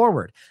has come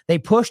forward. They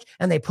pushed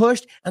and they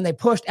pushed and they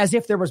pushed as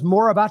if there was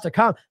more about to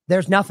come.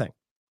 There's nothing.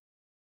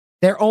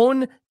 Their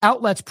own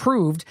outlets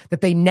proved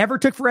that they never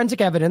took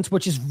forensic evidence,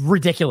 which is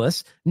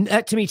ridiculous.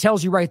 That to me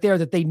tells you right there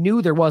that they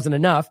knew there wasn't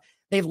enough.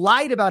 They've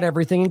lied about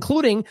everything,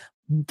 including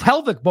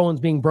pelvic bones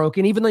being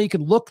broken, even though you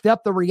can look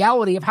up the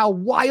reality of how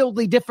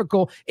wildly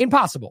difficult,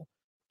 impossible.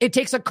 It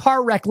takes a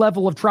car wreck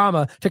level of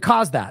trauma to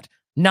cause that.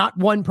 Not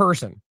one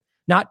person,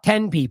 not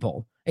 10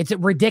 people. It's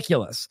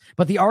ridiculous.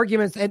 But the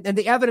arguments and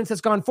the evidence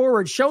that's gone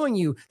forward showing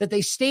you that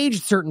they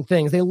staged certain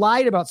things. They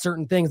lied about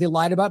certain things. They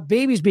lied about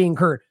babies being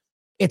hurt.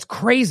 It's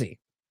crazy.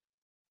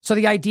 So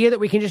the idea that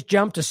we can just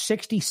jump to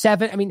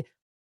 67, I mean,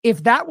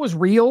 if that was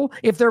real,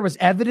 if there was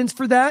evidence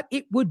for that,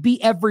 it would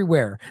be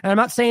everywhere. And I'm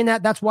not saying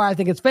that's why I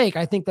think it's fake.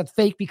 I think that's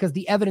fake because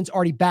the evidence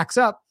already backs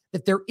up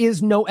that there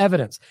is no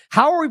evidence.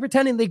 How are we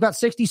pretending they've got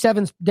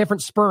 67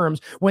 different sperms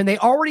when they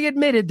already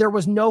admitted there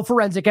was no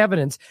forensic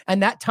evidence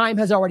and that time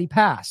has already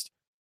passed?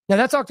 Now,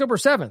 that's October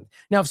 7th.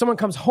 Now, if someone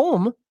comes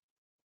home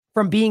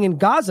from being in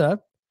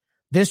Gaza,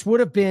 this would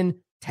have been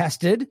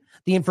tested,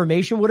 the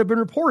information would have been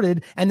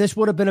reported, and this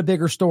would have been a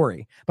bigger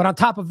story. But on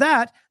top of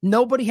that,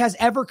 nobody has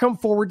ever come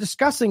forward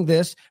discussing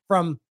this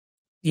from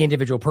the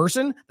individual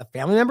person, the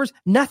family members,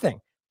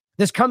 nothing.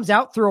 This comes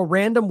out through a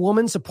random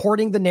woman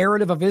supporting the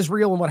narrative of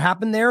Israel and what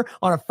happened there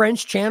on a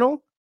French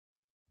channel.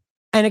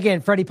 And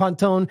again, Freddie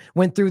Pontone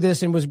went through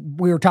this and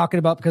we were talking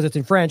about because it's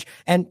in French,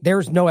 and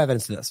there's no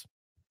evidence to this.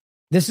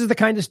 This is the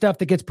kind of stuff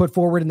that gets put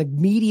forward and the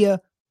media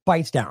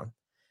bites down.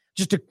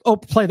 Just to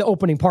play the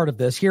opening part of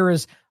this, here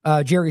is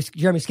Jeremy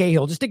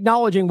Scahill just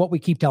acknowledging what we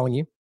keep telling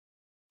you.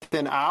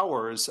 Within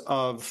hours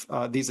of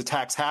these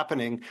attacks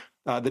happening,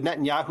 the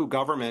Netanyahu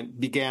government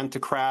began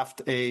to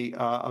craft a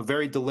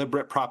very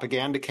deliberate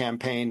propaganda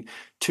campaign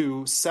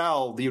to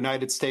sell the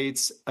United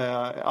States,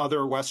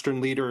 other Western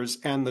leaders,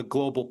 and the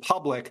global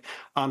public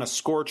on a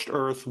scorched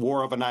earth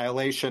war of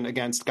annihilation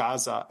against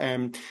Gaza.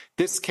 And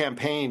this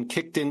campaign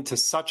kicked into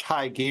such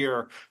high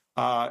gear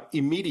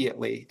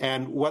immediately.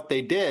 And what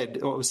they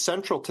did, what was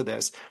central to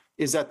this,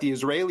 is that the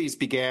Israelis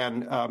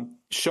began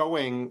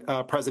showing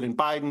President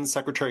Biden,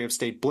 Secretary of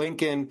State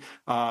Blinken,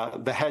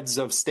 the heads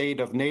of state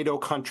of NATO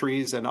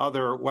countries and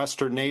other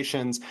Western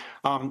nations,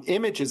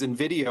 images and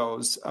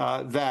videos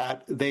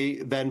that they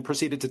then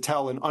proceeded to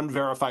tell an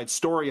unverified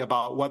story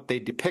about what they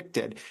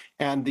depicted.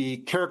 And the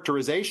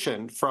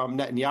characterization from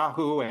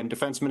Netanyahu and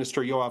Defense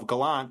Minister Yoav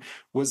Gallant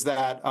was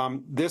that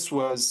this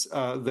was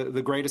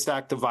the greatest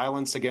act of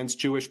violence against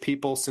Jewish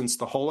people since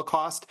the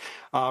Holocaust,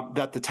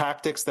 that the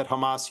tactics that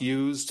Hamas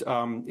used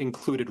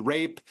included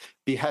rape,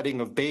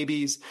 beheading of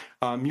babies,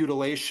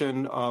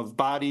 mutilation of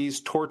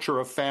bodies, torture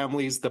of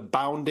families, the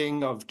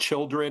bounding of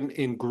children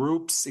in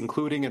groups,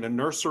 including in a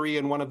nursery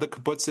in one of the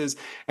kibbutzes,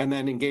 and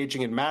then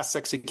engaging in mass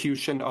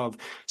execution of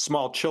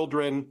small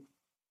children,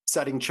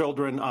 setting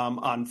children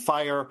on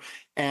fire.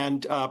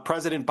 And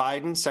President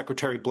Biden,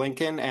 Secretary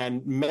Blinken,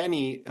 and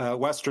many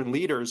Western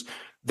leaders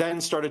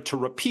then started to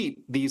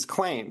repeat these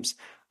claims.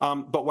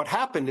 But what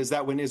happened is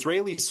that when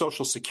Israeli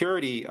Social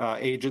Security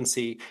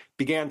Agency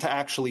began to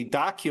actually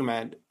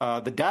document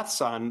the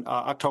deaths on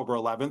October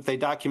 11th, they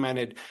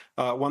documented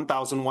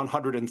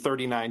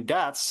 1,139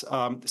 deaths.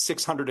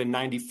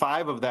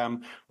 695 of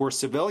them were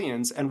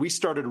civilians. And we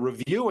started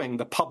reviewing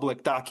the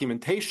public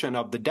documentation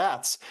of the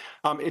deaths.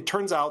 It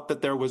turns out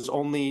that there was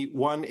only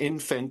one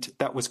infant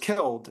that was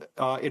killed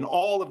in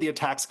all of the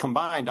attacks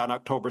combined on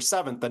October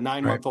 7th, the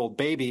 9-month-old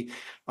baby.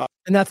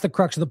 And that's the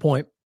crux of the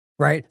point,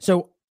 right?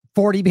 So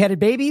 40 beheaded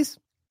babies?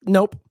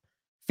 Nope.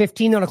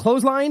 15 on a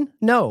clothesline?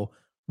 No.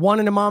 One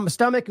in a mom's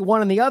stomach,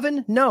 one in the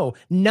oven? No.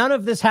 None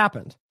of this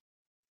happened.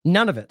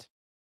 None of it.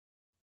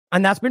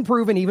 And that's been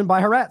proven even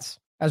by Haaretz,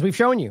 as we've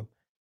shown you.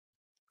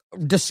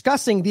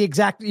 Discussing the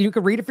exact, you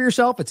can read it for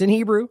yourself. It's in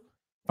Hebrew.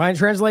 Find a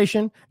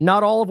translation,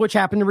 not all of which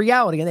happened in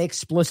reality. And they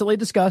explicitly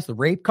discuss the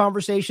rape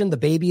conversation, the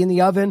baby in the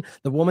oven,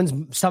 the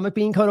woman's stomach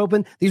being cut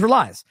open. These were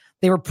lies.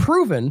 They were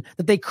proven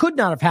that they could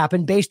not have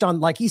happened based on,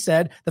 like he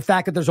said, the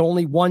fact that there's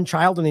only one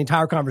child in the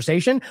entire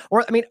conversation.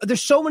 Or, I mean,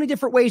 there's so many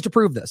different ways to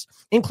prove this,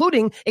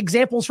 including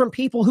examples from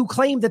people who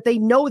claim that they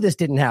know this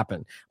didn't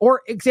happen,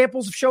 or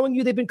examples of showing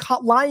you they've been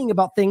caught lying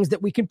about things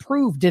that we can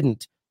prove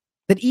didn't,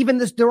 that even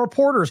the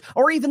reporters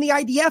or even the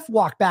IDF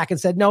walked back and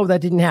said, no,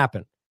 that didn't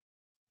happen.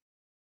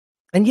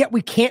 And yet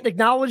we can't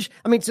acknowledge.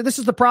 I mean, so this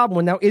is the problem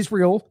when now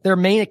Israel, their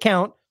main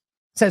account,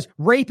 says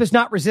rape is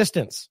not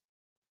resistance.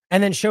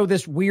 And then show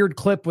this weird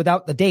clip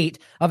without the date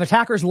of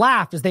attackers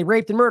laughed as they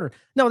raped and murdered.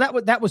 No,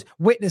 that was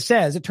witness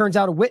says. It turns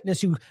out a witness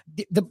who,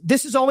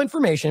 this is all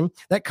information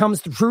that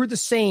comes through the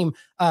same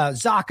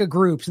Zaka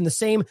groups and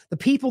the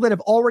people that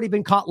have already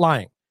been caught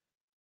lying.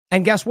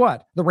 And guess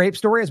what? The rape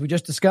story, as we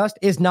just discussed,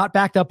 is not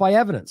backed up by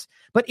evidence.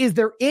 But is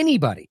there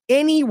anybody,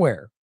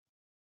 anywhere,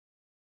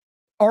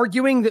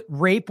 arguing that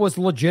rape was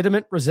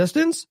legitimate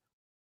resistance?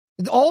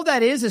 All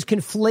that is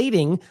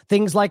conflating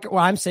things like,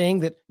 well, I'm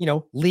saying that,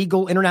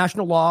 legal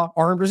international law,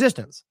 armed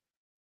resistance.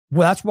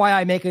 Well, that's why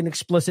I make an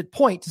explicit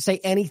point to say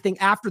anything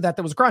after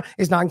that was a crime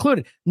is not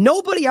included.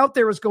 Nobody out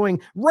there is going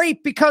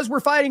rape because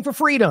we're fighting for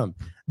freedom.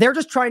 They're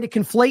just trying to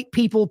conflate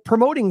people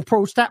promoting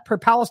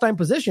pro-Palestine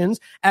positions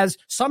as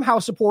somehow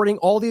supporting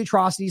all the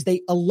atrocities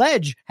they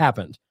allege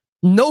happened.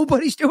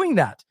 Nobody's doing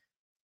that.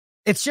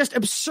 It's just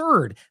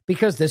absurd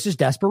because this is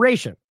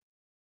desperation.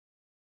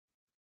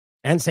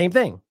 And same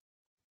thing.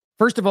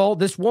 First of all,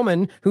 this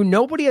woman who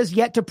nobody has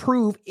yet to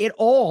prove at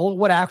all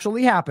what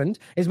actually happened,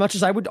 as much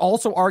as I would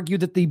also argue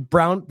that the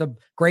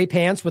gray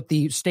pants with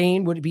the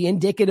stain would be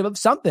indicative of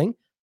something,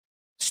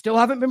 still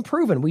haven't been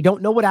proven. We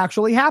don't know what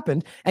actually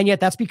happened. And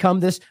yet that's become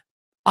this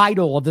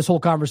idol of this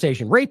whole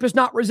conversation. Rape is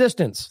not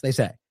resistance, they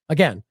say.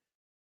 Again,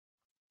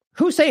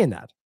 who's saying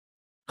that?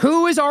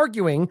 Who is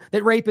arguing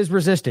that rape is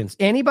resistance?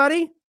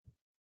 Anybody?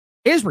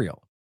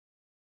 Israel.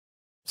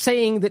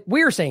 Saying that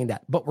we're saying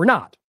that, but we're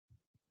not.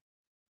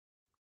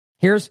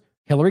 Here's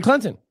Hillary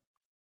Clinton.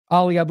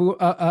 Ali Abu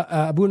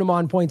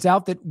Naman points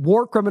out that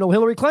war criminal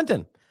Hillary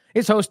Clinton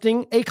is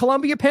hosting a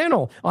Columbia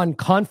panel on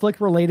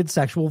conflict-related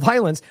sexual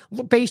violence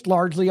based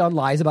largely on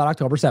lies about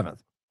October 7th.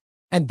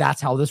 And that's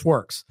how this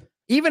works.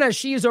 Even as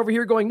she is over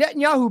here going,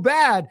 Netanyahu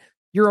bad,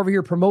 you're over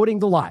here promoting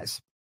the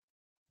lies.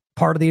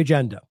 Part of the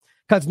agenda.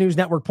 Quds News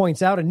Network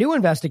points out a new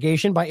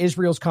investigation by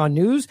Israel's Con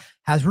News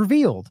has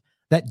revealed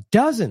that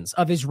dozens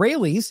of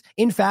Israelis,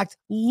 in fact,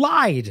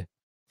 lied,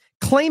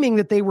 claiming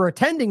that they were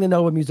attending the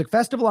Nova Music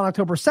Festival on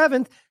October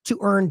 7th to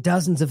earn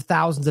dozens of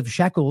thousands of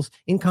shekels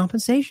in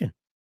compensation.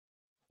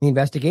 The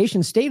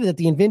investigation stated that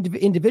the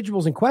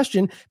individuals in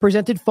question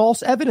presented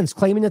false evidence,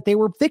 claiming that they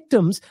were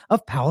victims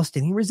of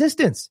Palestinian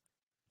resistance.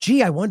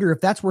 Gee, I wonder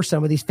if that's where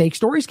some of these fake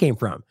stories came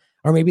from,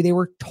 or maybe they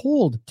were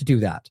told to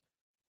do that.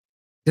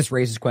 This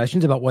raises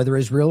questions about whether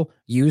Israel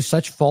used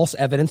such false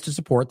evidence to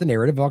support the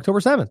narrative of October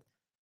 7th.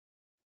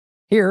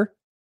 Here,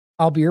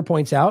 Albir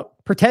points out,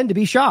 pretend to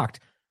be shocked.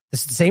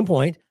 This is the same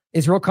point.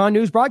 Israel Con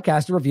News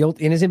broadcaster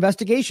revealed in his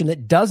investigation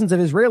that dozens of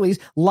Israelis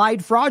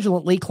lied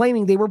fraudulently,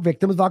 claiming they were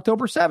victims of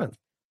October 7th.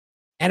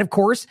 And of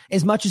course,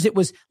 as much as it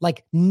was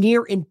like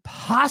near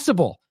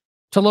impossible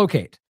to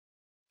locate,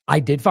 I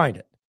did find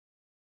it.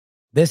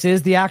 This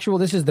is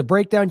the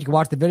breakdown. You can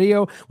watch the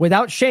video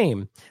without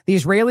shame. The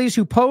Israelis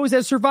who pose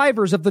as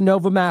survivors of the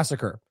Nova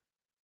massacre.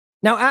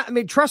 Now, I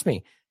mean, trust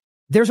me,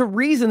 there's a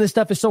reason this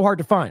stuff is so hard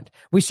to find.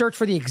 We search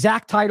for the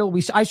exact title.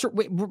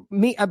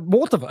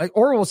 Both of us,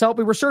 Orwell's help,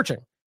 we were searching.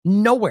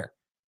 Nowhere.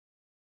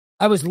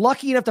 I was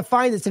lucky enough to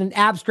find this in an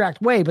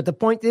abstract way, but the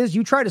point is,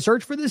 you try to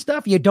search for this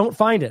stuff, you don't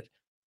find it.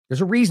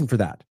 There's a reason for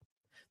that.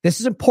 This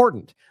is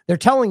important. They're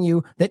telling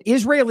you that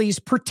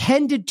Israelis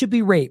pretended to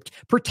be raped,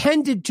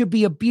 pretended to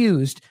be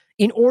abused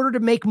in order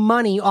to make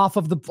money off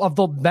of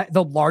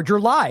the larger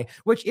lie,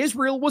 which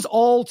Israel was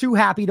all too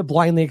happy to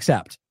blindly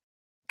accept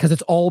because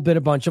it's all been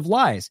a bunch of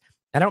lies.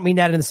 I don't mean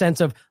that in the sense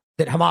of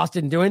that Hamas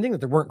didn't do anything, that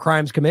there weren't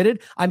crimes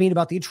committed. I mean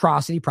about the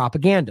atrocity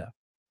propaganda.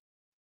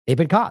 They've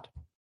been caught.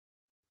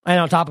 And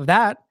on top of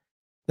that,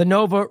 the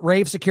Nova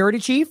rave security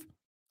chief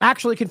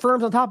actually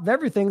confirms on top of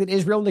everything that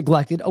Israel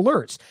neglected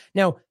alerts.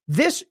 Now,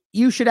 this,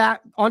 you should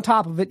on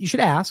top of it, you should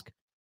ask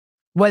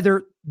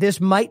whether this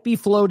might be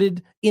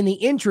floated in the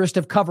interest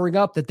of covering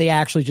up that they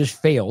actually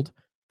just failed.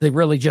 They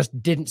really just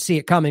didn't see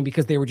it coming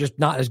because they were just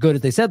not as good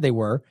as they said they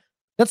were.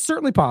 That's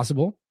certainly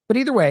possible. But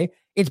either way,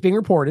 it's being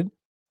reported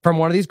from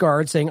one of these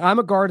guards saying, I'm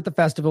a guard at the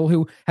festival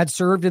who had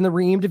served in the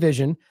Ream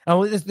division.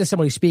 Oh, this is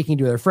somebody speaking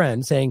to their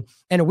friend saying,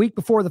 and a week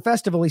before the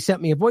festival, he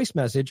sent me a voice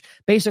message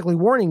basically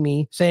warning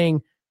me,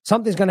 saying,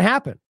 something's going to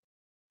happen.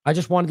 I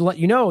just wanted to let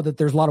you know that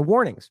there's a lot of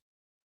warnings.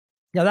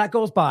 Now that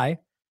goes by.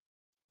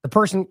 The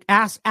person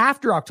asks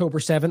after October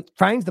 7th,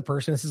 finds the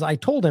person and says, I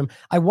told him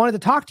I wanted to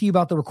talk to you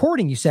about the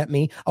recording you sent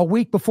me a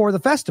week before the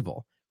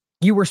festival.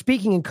 You were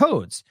speaking in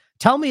codes.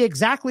 Tell me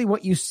exactly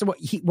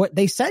what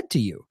they said to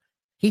you.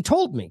 He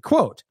told me,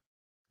 quote,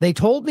 they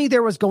told me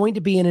there was going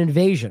to be an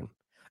invasion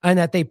and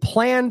that they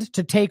planned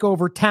to take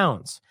over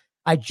towns.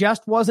 I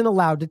just wasn't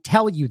allowed to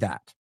tell you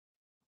that.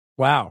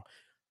 Wow.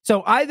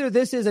 So either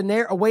this is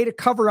a way to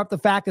cover up the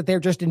fact that they're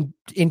just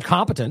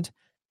incompetent,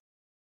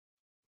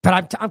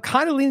 but I'm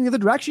kind of leaning the other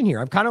direction here.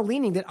 I'm kind of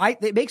leaning that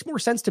it makes more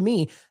sense to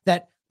me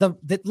that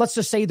let's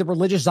just say the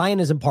religious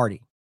Zionism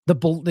party,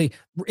 the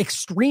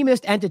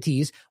extremist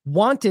entities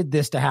wanted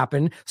this to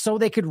happen so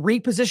they could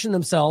reposition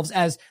themselves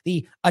as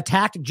the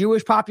attacked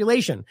Jewish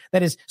population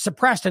that is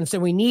suppressed. And so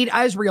we need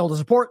Israel to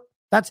support.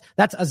 That's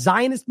a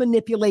Zionist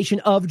manipulation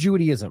of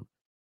Judaism.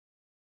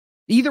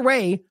 Either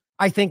way,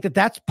 I think that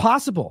that's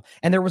possible.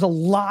 And there was a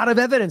lot of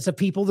evidence of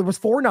people that was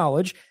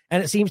foreknowledge.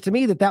 And it seems to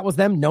me that was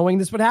them knowing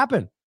this would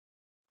happen.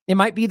 It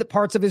might be that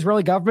parts of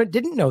Israeli government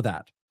didn't know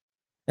that.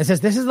 It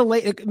says this is the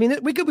late. I mean,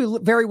 we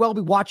could very well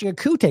be watching a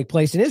coup take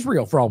place in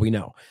Israel for all we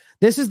know.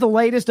 This is the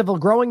latest of a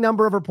growing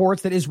number of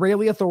reports that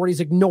Israeli authorities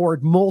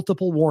ignored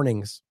multiple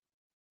warnings.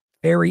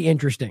 Very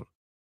interesting.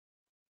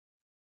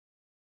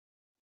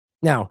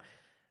 Now,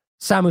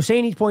 Sam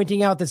Husseini's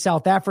pointing out that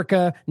South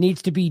Africa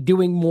needs to be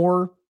doing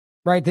more,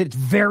 right? That it's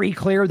very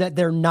clear that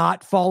they're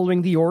not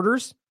following the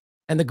orders.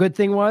 And the good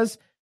thing was,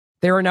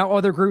 there are now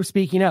other groups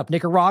speaking up.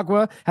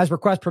 Nicaragua has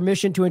requested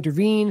permission to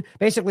intervene,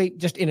 basically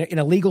just in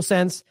a legal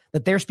sense,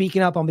 that they're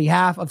speaking up on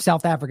behalf of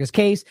South Africa's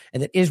case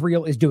and that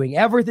Israel is doing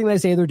everything they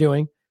say they're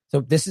doing.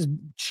 So this is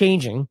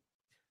changing.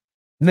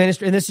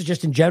 Minister, and this is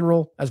just in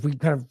general, as we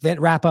kind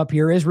of wrap up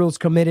here, Israel's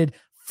committed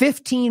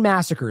 15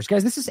 massacres.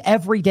 Guys, this is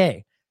every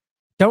day.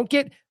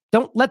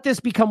 Don't let this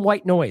become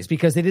white noise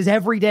because it is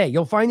every day.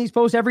 You'll find these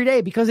posts every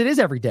day because it is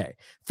every day.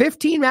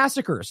 15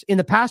 massacres in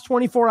the past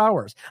 24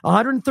 hours,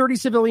 130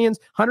 civilians,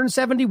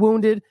 170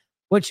 wounded,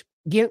 which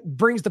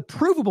brings the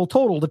provable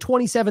total to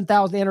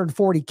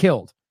 27,840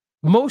 killed,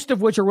 most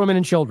of which are women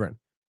and children.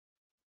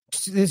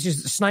 This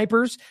is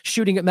snipers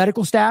shooting at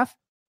medical staff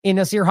in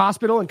Nasir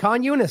Hospital and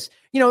Khan Yunis,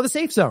 the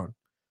safe zone.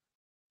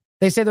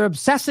 They say they're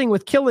obsessing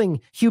with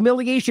killing,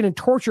 humiliation, and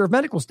torture of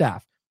medical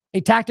staff. A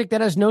tactic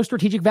that has no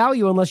strategic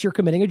value unless you're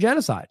committing a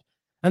genocide.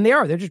 And they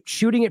are. They're just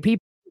shooting at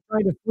people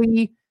trying to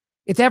flee.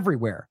 It's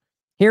everywhere.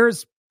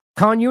 Here's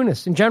Khan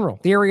Yunis in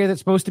general, the area that's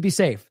supposed to be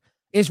safe.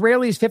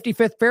 Israelis'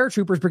 55th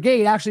Paratroopers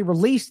Brigade actually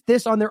released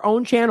this on their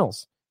own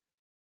channels,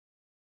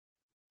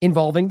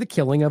 involving the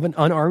killing of an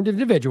unarmed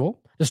individual,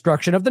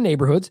 destruction of the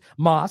neighborhoods,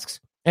 mosques,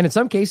 and in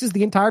some cases,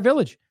 the entire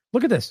village.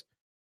 Look at this.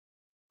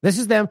 This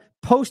is them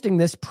posting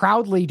this,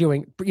 proudly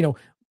doing,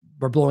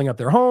 we're blowing up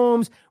their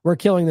homes. We're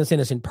killing this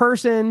innocent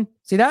person.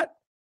 See that?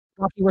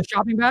 With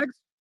shopping bags.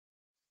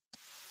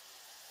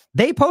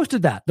 They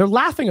posted that. They're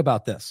laughing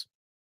about this.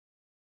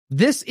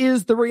 This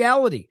is the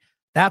reality.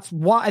 That's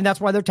why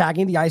they're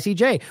tagging the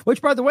ICJ,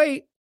 which, by the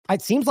way,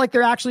 it seems like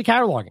they're actually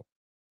cataloging.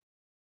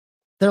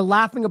 They're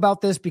laughing about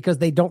this because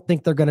they don't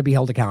think they're going to be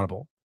held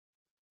accountable.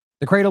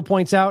 The Cradle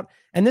points out,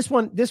 and this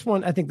one,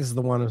 I think this is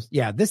the one.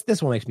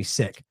 This one makes me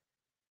sick.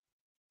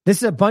 This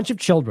is a bunch of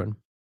children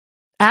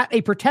at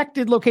a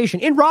protected location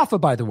in Rafah,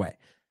 by the way.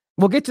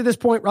 We'll get to this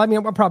point. I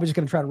mean, I'm probably just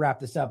going to try to wrap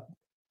this up.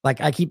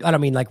 I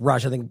don't mean like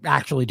rush. I think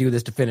actually do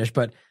this to finish,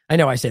 but I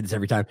know I say this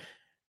every time.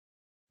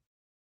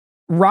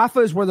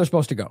 Rafah is where they're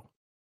supposed to go.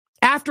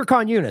 After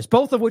Khan Yunis,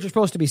 both of which are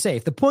supposed to be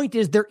safe. The point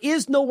is there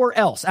is nowhere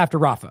else after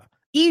Rafah.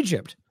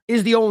 Egypt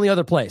is the only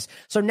other place.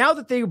 So now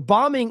that they're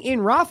bombing in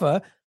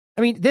Rafah,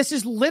 I mean, this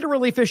is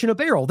literally fish in a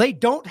barrel. They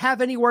don't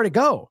have anywhere to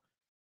go.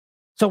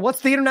 So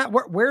what's the internet?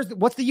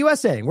 What's the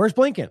U.S. saying? Where's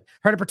Blinken?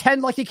 Trying to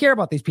pretend like you care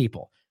about these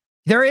people.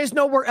 There is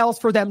nowhere else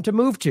for them to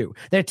move to.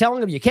 They're telling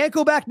them, you can't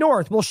go back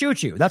north. We'll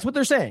shoot you. That's what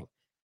they're saying.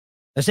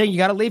 They're saying, you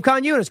got to leave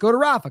Khan Yunis, go to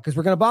Rafah, because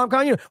we're going to bomb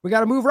Khan Yunis. We got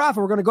to move Rafah.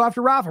 We're going to go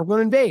after Rafah. We're going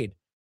to invade.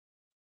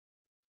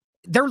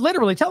 They're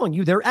literally telling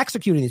you they're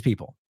executing these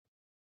people.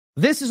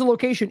 This is a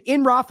location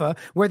in Rafah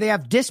where they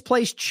have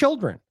displaced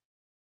children,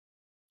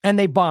 and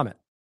they bomb it.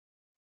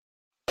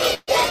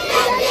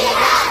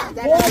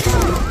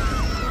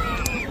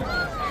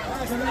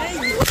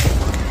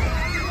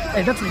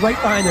 Hey, that's right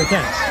behind their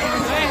tents.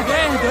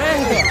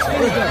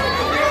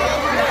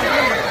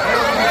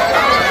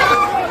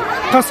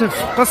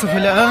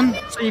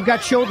 So you've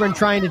got children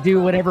trying to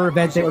do whatever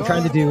event they were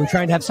trying to do,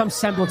 trying to have some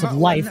semblance of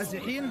life,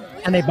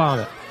 and they bomb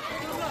it.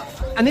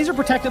 And these are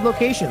protected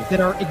locations that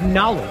are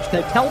acknowledged.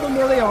 They tell them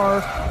where they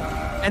are,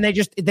 and they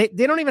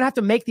don't even have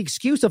to make the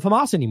excuse of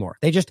Hamas anymore.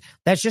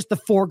 That's just the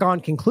foregone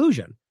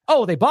conclusion.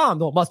 Oh, they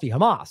bombed. Well, it must be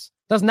Hamas.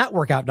 Doesn't that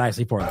work out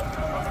nicely for them?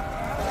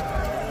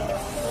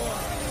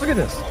 Look at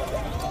this.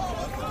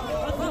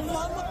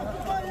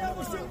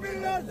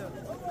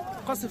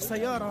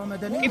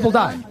 People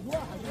die.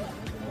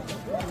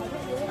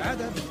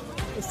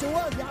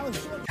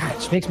 God,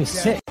 it makes me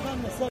sick.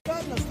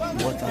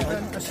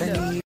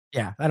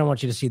 Yeah, I don't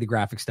want you to see the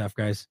graphic stuff,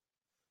 guys.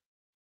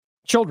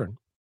 Children.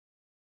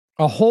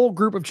 A whole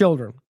group of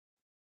children.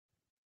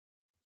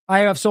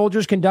 IAF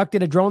soldiers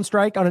conducted a drone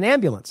strike on an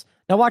ambulance.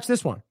 Now watch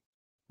this one.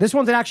 This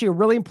one's actually a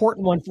really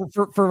important one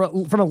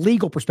from a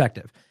legal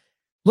perspective.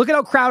 Look at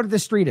how crowded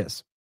this street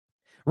is.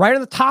 Right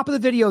on the top of the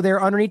video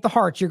there, underneath the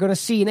hearts, you're going to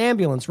see an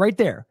ambulance right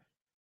there.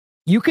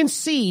 You can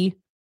see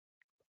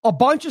a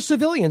bunch of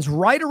civilians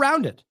right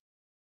around it.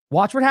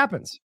 Watch what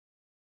happens.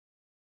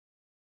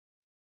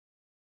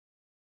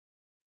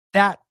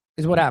 That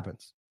is what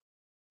happens.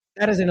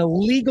 That is an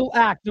illegal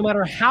act, no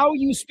matter how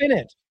you spin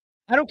it.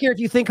 I don't care if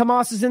you think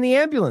Hamas is in the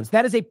ambulance.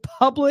 That is a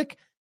public,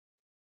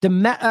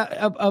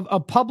 a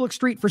public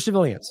street for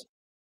civilians,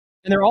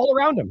 and they're all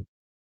around them.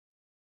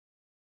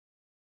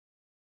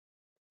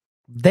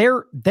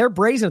 They're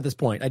brazen at this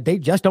point. They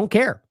just don't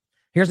care.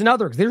 Here's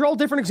another. These are all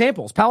different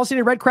examples.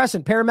 Palestinian Red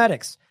Crescent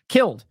paramedics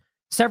killed.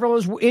 Several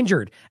is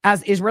injured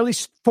as Israeli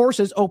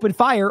forces open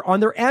fire on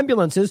their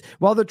ambulances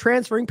while they're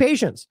transferring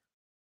patients.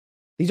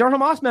 These aren't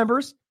Hamas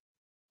members.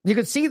 You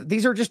can see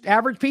these are just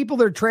average people.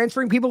 They're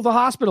transferring people to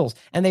hospitals,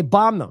 and they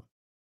bomb them.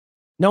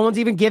 No one's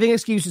even giving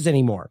excuses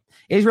anymore.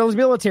 Israel's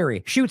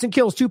military shoots and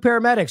kills 2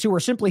 paramedics who were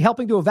simply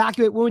helping to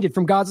evacuate wounded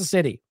from Gaza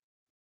City.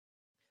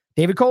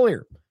 David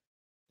Collier,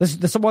 this is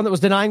the one that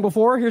was denying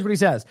before. Here's what he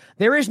says.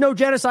 There is no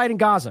genocide in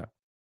Gaza.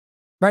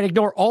 Right?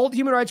 Ignore all the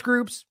human rights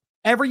groups,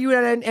 every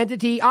UN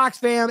entity,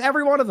 Oxfam,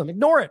 every one of them.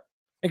 Ignore it.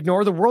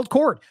 Ignore the World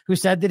Court, who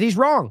said that he's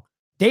wrong.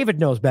 David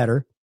knows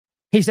better.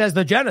 He says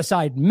the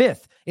genocide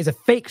myth is a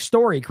fake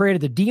story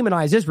created to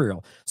demonize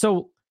Israel.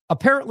 So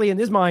apparently in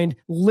his mind,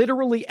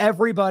 literally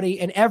everybody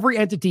and every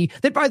entity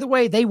that, by the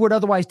way, they would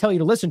otherwise tell you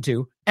to listen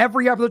to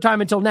every other time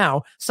until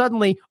now,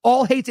 suddenly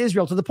all hates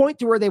Israel to the point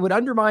to where they would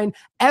undermine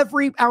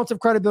every ounce of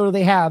credibility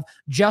they have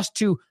just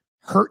to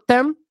hurt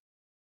them.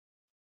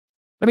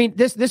 I mean,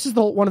 this is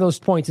one of those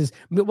points is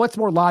what's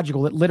more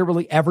logical, that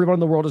literally everyone in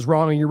the world is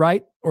wrong and you're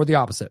right, or the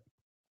opposite?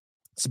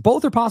 So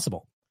both are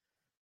possible,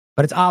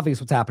 but it's obvious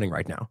what's happening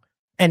right now.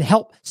 And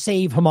help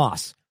save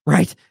Hamas,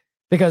 right?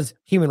 Because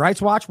Human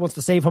Rights Watch wants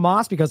to save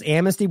Hamas, because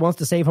Amnesty wants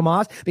to save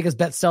Hamas, because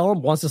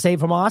B'Tselem wants to save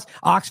Hamas,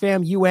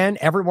 Oxfam, UN,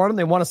 every one of them,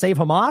 they want to save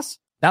Hamas.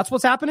 That's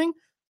what's happening.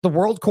 The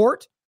World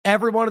Court,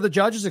 every one of the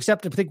judges,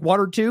 except I think 1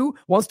 or 2,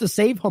 wants to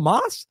save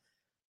Hamas.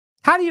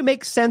 How do you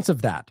make sense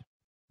of that?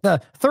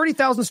 The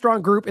 30,000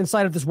 strong group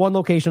inside of this one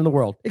location in the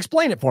world.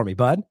 Explain it for me,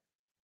 bud.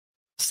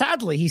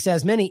 Sadly, he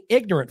says many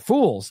ignorant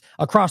fools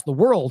across the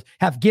world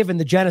have given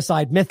the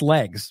genocide myth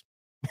legs.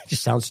 It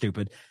just sounds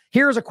stupid.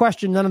 Here's a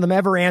question none of them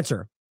ever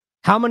answer.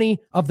 How many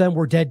of them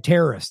were dead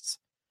terrorists?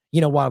 You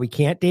know why we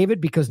can't,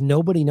 David? Because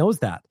nobody knows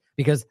that.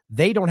 Because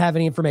they don't have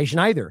any information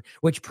either,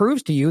 which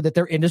proves to you that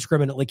they're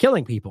indiscriminately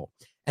killing people.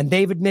 And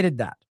they've admitted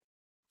that.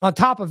 On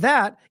top of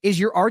that, is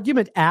your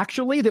argument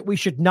actually that we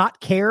should not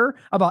care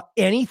about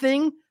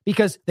anything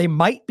because they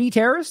might be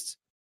terrorists?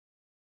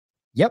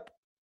 Yep.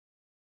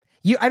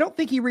 I don't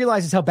think he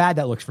realizes how bad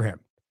that looks for him.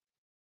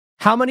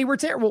 How many were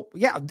terrorists? Well,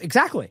 yeah,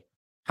 exactly.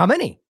 How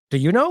many? Do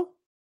you know?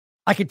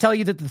 I could tell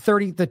you that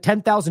the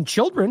 10,000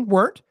 children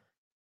weren't,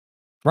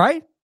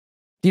 right?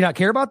 Do you not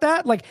care about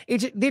that? Like,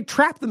 they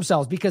trap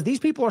themselves because these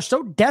people are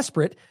so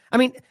desperate. I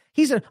mean,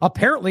 he's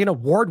apparently an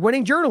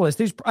award-winning journalist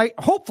who's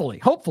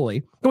hopefully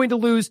going to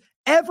lose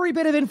every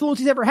bit of influence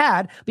he's ever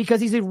had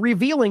because he's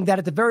revealing that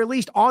at the very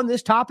least on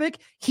this topic,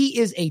 he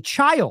is a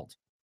child.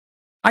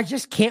 I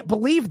just can't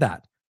believe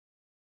that.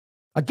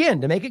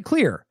 Again, to make it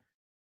clear,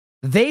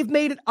 they've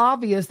made it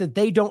obvious that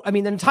they don't. I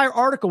mean, the entire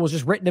article was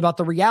just written about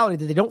the reality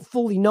that they don't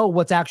fully know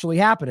what's actually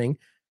happening.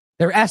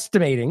 They're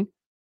estimating.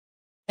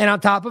 And on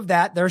top of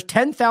that, there's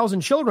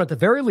 10,000 children at the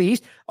very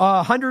least,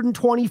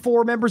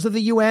 124 members of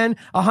the UN,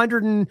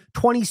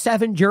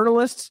 127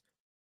 journalists.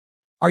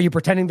 Are you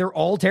pretending they're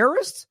all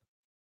terrorists?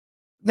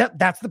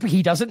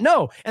 He doesn't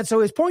know. And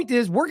so his point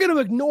is, we're going to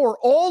ignore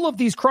all of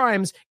these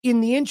crimes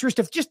in the interest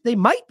of just they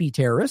might be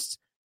terrorists.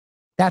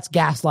 That's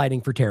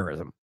gaslighting for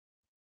terrorism.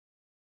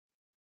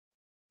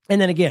 And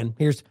then again,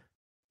 here's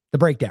the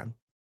breakdown.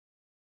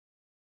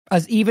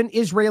 As even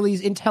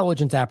Israel's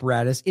intelligence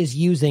apparatus is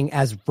using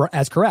as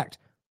correct.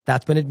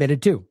 That's been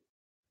admitted too.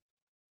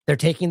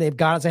 They've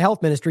got as a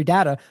health ministry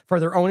data for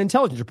their own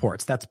intelligence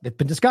reports. That's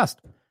been discussed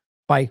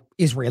by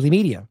Israeli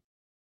media.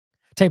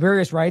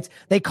 Tiberius writes,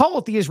 they call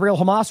it the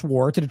Israel-Hamas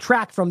war to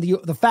detract from the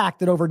fact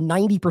that over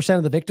 90%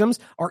 of the victims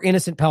are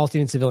innocent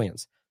Palestinian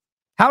civilians.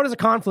 How does a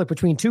conflict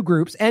between two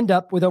groups end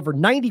up with over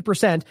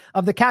 90%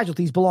 of the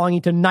casualties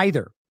belonging to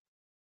neither?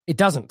 It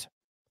doesn't.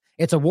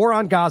 It's a war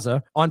on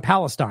Gaza, on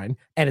Palestine,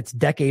 and it's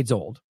decades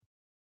old.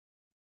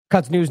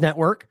 Cuts News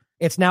Network,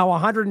 it's now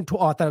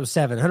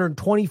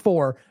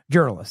 124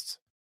 journalists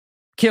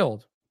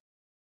killed.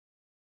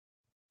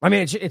 I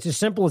mean, it's as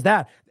simple as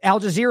that.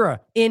 Al Jazeera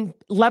in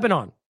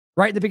Lebanon,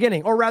 right at the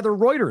beginning, or rather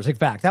Reuters, in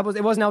fact.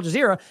 It wasn't Al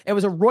Jazeera. It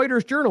was a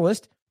Reuters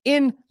journalist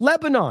in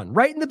Lebanon,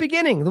 right in the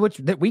beginning,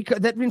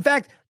 that in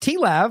fact,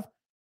 TLAV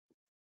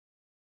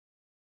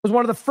was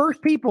one of the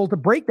first people to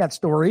break that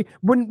story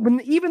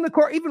when even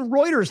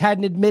Reuters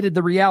hadn't admitted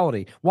the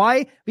reality.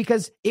 Why?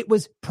 Because it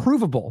was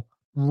provable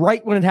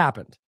right when it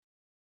happened.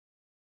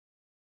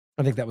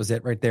 I think that was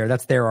it right there.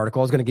 That's their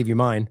article. I was going to give you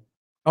mine.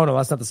 Oh, no,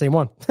 that's not the same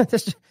one.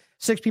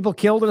 6 people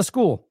killed in a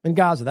school in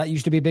Gaza. That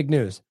used to be big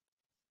news.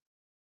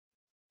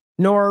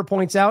 Nor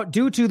points out,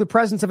 due to the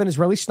presence of an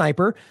Israeli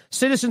sniper,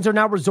 citizens are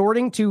now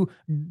resorting to,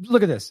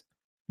 look at this,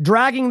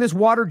 dragging this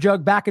water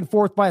jug back and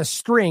forth by a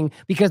string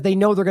because they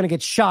know they're going to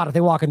get shot if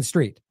they walk in the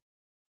street.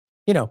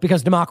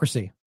 Because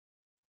democracy.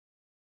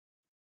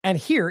 And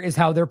here is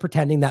how they're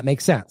pretending that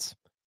makes sense.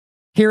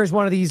 Here is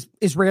one of these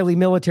Israeli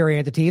military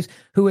entities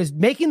who is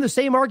making the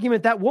same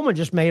argument that woman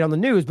just made on the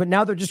news, but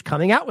now they're just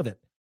coming out with it.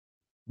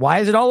 Why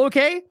is it all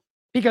okay?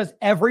 Because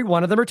every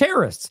one of them are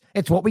terrorists.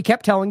 It's what we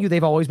kept telling you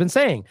they've always been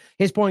saying.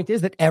 His point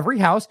is that every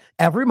house,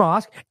 every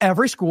mosque,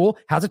 every school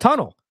has a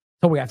tunnel.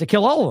 So we have to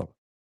kill all of them.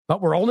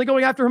 But we're only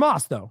going after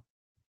Hamas, though.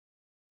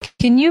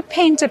 Can you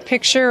paint a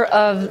picture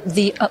of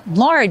the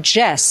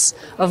largesse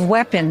of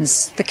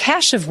weapons, the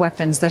cache of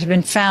weapons that have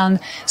been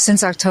found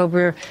since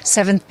October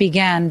 7th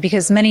began?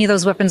 Because many of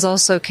those weapons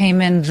also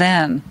came in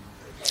then.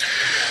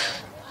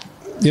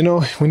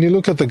 When you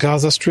look at the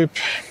Gaza Strip,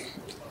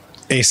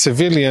 a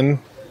civilian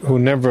who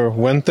never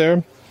went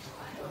there,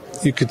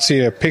 you could see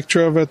a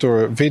picture of it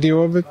or a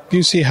video of it.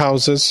 You see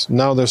houses.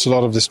 Now there's a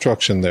lot of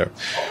destruction there.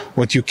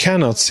 What you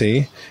cannot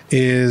see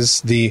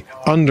is the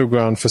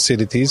underground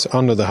facilities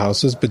under the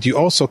houses, but you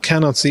also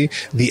cannot see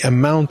the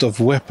amount of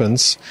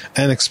weapons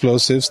and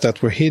explosives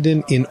that were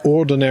hidden in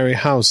ordinary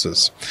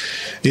houses.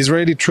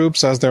 Israeli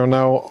troops, as they're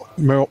now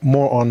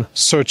more on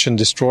search and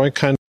destroy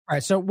kind of. All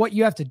right, so what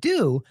you have to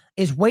do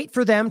is wait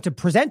for them to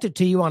present it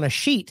to you on a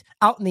sheet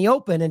out in the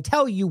open and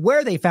tell you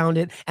where they found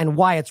it and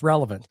why it's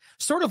relevant.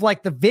 Sort of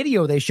like the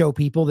video they show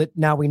people that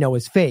now we know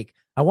is fake.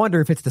 I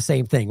wonder if it's the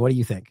same thing. What do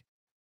you think?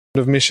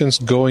 Of missions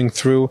going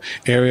through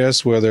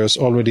areas where there's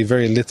already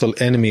very little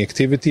enemy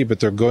activity, but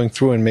they're going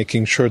through and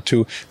making sure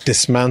to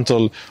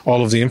dismantle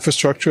all of the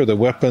infrastructure, the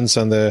weapons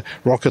and the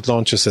rocket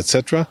launches,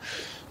 etc.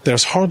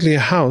 There's hardly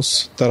a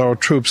house that our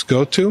troops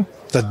go to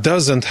that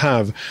doesn't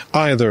have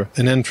either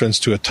an entrance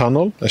to a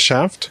tunnel, a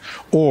shaft,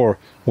 or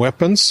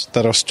weapons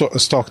that are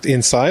stocked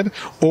inside,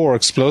 or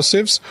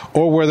explosives,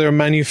 or where they're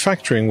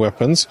manufacturing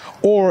weapons,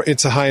 or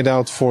it's a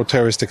hideout for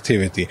terrorist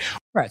activity.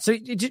 Right. So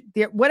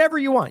whatever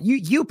you want,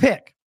 you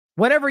pick.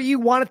 Whatever you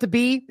want it to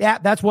be,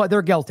 that's what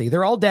they're guilty.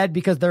 They're all dead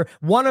because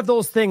one of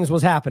those things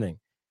was happening.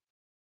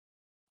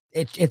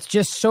 It's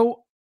just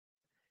so.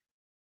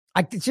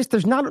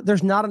 There's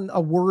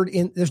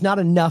not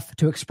enough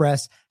to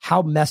express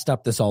how messed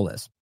up this all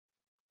is.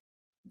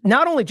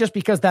 Not only just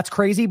because that's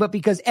crazy, but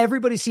because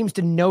everybody seems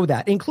to know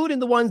that, including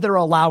the ones that are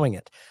allowing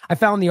it. I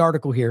found the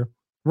article here.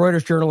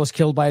 Reuters journalist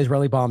killed by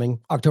Israeli bombing,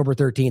 October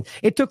 13th.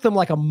 It took them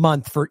like a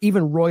month for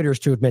even Reuters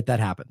to admit that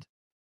happened.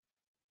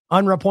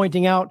 UNRWA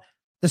pointing out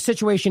the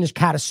situation is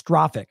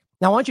catastrophic.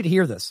 Now, I want you to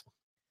hear this.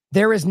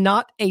 There is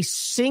not a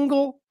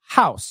single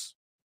house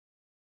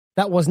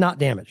that was not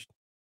damaged.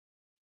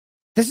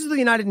 This is the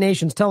United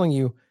Nations telling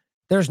you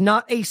there's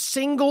not a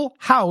single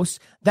house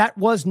that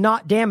was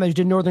not damaged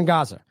in northern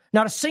Gaza.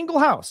 Not a single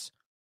house.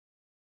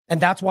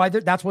 And that's why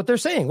that's what they're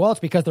saying. Well,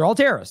 it's because they're all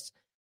terrorists.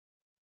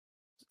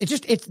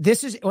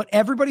 This is what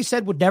everybody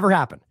said would never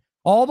happen.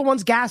 All the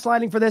ones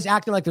gaslighting for this,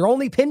 acting like they're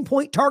only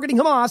pinpoint targeting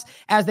Hamas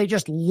as they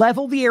just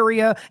level the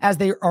area, as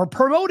they are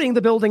promoting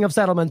the building of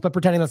settlements, but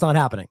pretending that's not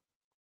happening.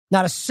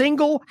 Not a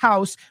single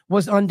house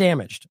was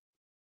undamaged.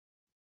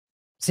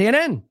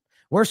 CNN,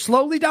 we're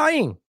slowly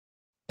dying.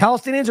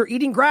 Palestinians are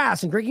eating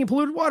grass and drinking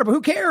polluted water, but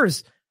who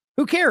cares?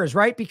 Who cares,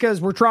 right? Because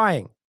we're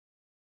trying.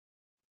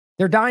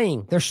 They're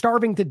dying. They're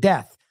starving to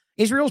death.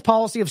 Israel's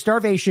policy of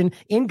starvation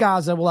in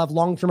Gaza will have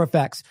long-term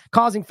effects,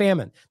 causing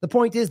famine. The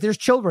point is there's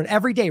children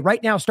every day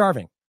right now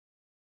starving.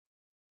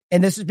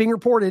 And this is being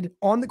reported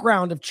on the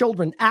ground of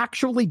children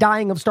actually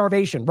dying of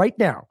starvation right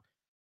now.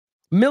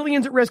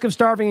 Millions at risk of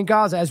starving in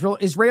Gaza as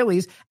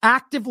Israelis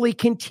actively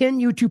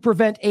continue to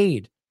prevent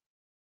aid.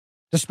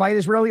 Despite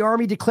Israeli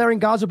army declaring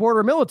Gaza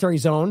border a military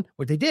zone,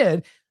 what they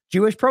did,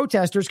 Jewish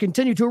protesters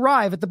continue to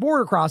arrive at the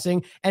border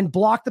crossing and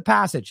block the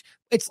passage.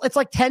 It's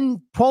like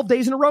 10, 12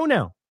 days in a row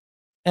now.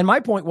 And my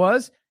point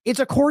was, it's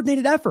a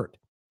coordinated effort.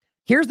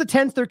 Here's the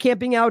tents they're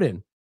camping out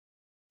in.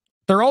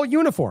 They're all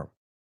uniform.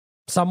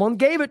 Someone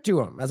gave it to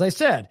them. As I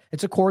said,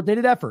 it's a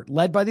coordinated effort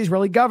led by the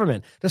Israeli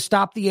government to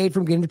stop the aid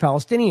from getting to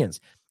Palestinians,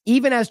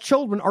 even as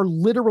children are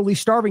literally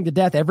starving to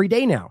death every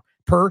day now,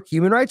 per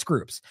human rights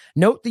groups.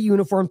 Note the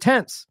uniform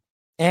tents.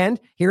 And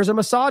here's a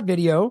Mossad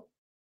video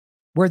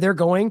where they're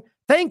going,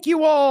 thank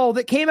you all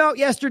that came out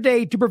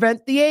yesterday to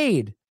prevent the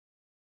aid.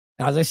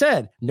 As I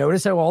said,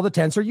 notice how all the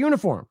tents are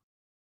uniform.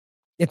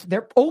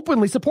 They're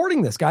openly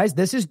supporting this, guys.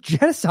 This is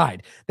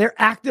genocide. They're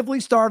actively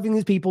starving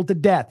these people to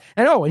death.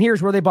 And here's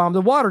where they bombed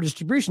the water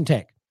distribution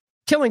tank,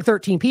 killing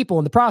 13 people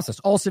in the process,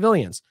 all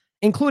civilians,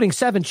 including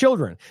 7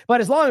 children.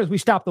 But as long as we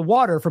stop the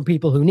water from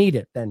people who need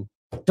it, then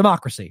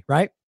democracy,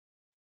 right?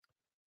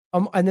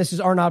 And this is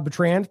Arnaud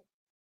Bertrand.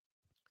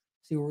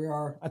 See where we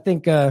are. I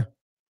think, I'm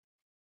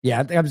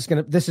just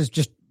going to, this is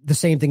just the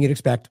same thing you'd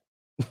expect.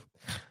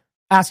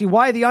 Asking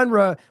why the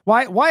UNRWA,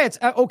 why it's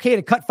okay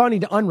to cut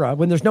funding to UNRWA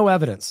when there's no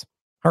evidence.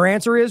 Her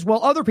answer is,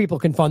 well, other people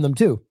can fund them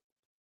too.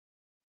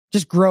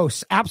 Just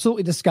gross.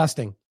 Absolutely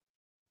disgusting.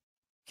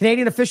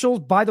 Canadian officials,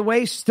 by the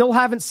way, still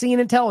haven't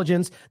seen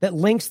intelligence that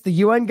links the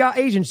UN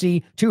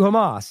agency to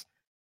Hamas.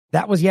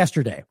 That was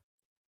yesterday.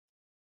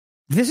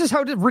 This is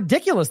how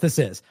ridiculous this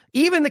is.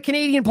 Even the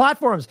Canadian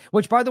platforms,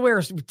 which, by the way,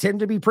 tend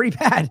to be pretty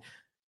bad,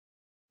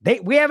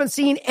 we haven't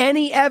seen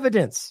any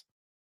evidence.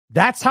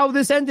 That's how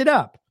this ended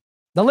up.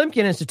 The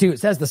Limkin Institute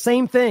says the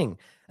same thing.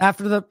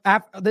 After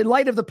the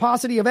light of the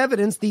paucity of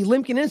evidence, the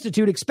Limkin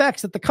Institute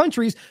expects that the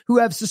countries who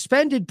have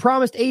suspended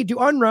promised aid to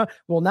UNRWA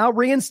will now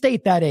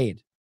reinstate that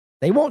aid.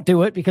 They won't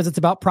do it because it's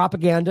about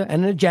propaganda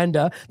and an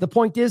agenda. The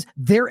point is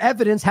their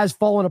evidence has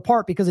fallen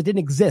apart because it didn't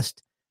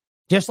exist.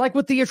 Just like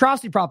with the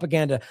atrocity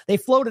propaganda, they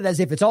floated as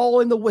if it's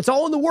all in the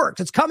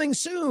works. It's coming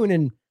soon.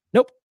 And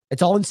nope,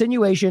 it's all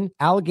insinuation,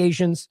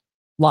 allegations,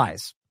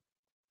 lies.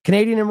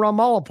 Canadian in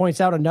Ramallah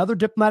points out another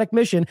diplomatic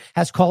mission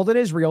has called on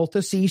Israel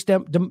to cease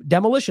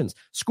demolitions,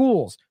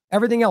 schools,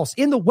 everything else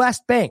in the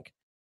West Bank.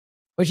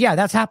 Which,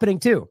 that's happening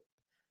too.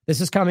 This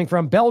is coming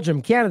from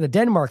Belgium, Canada,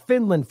 Denmark,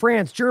 Finland,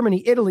 France,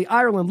 Germany, Italy,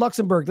 Ireland,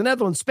 Luxembourg, the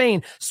Netherlands,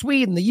 Spain,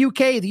 Sweden, the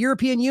UK, the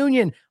European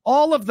Union,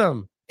 all of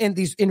them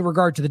in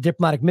regard to the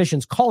diplomatic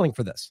missions calling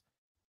for this.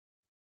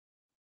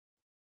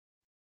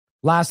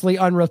 Lastly,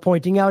 UNRWA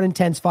pointing out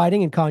intense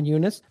fighting in Khan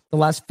Yunis the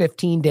last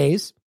 15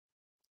 days.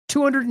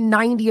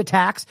 290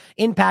 attacks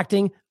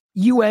impacting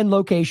UN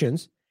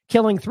locations,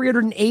 killing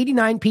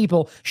 389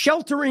 people,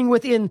 sheltering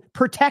within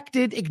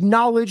protected,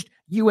 acknowledged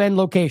UN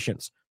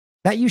locations.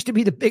 That used to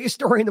be the biggest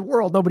story in the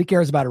world. Nobody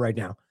cares about it right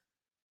now.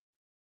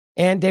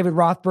 And David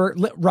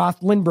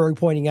Lindbergh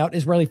pointing out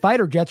Israeli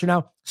fighter jets are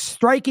now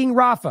striking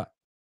Rafah.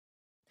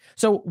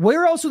 So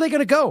where else are they going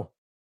to go?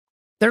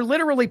 They're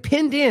literally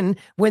pinned in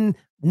when,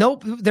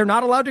 nope, they're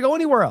not allowed to go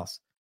anywhere else.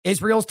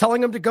 Israel's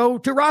telling them to go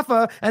to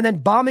Rafah and then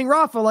bombing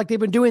Rafah like they've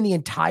been doing the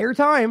entire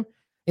time.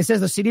 It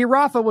says the city of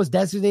Rafah was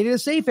designated a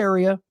safe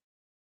area,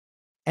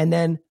 and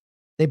then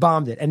they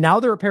bombed it. And now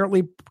they're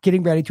apparently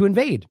getting ready to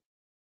invade.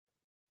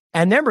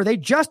 And remember, they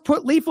just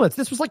put leaflets.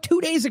 This was like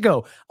 2 days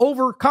ago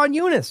over Khan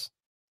Yunis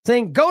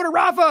saying, go to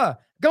Rafah,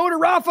 go to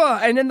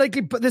Rafah. And then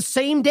the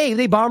same day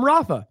they bomb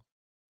Rafah.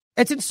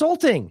 It's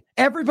insulting.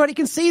 Everybody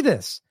can see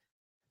this.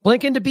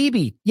 Blinken to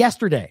Bibi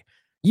yesterday.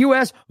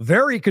 U.S.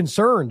 very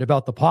concerned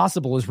about the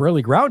possible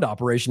Israeli ground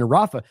operation in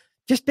Rafah.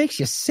 Just makes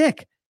you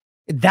sick.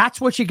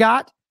 That's what you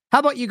got? How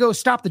about you go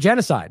stop the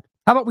genocide?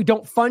 How about we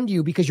don't fund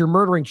you because you're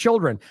murdering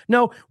children?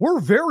 No, we're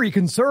very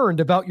concerned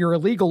about your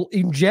illegal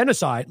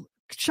genocide.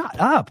 Shut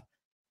up.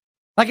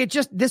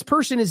 This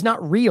person is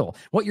not real.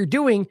 What you're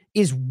doing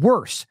is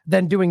worse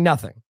than doing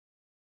nothing.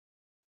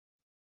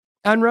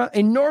 UNRWA,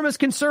 enormous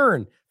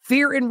concern.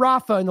 Fear in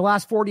Rafah in the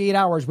last 48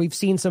 hours. We've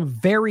seen some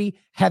very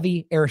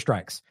heavy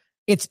airstrikes.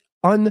 It's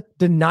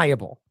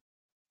undeniable.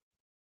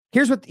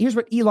 Here's what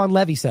Elon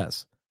Levy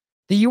says.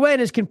 The UN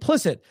is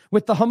complicit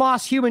with the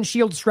Hamas human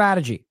shield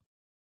strategy.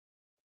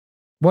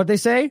 What'd they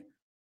say?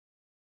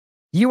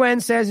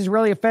 UN says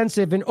Israeli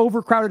offensive in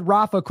overcrowded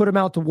Rafah could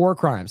amount to war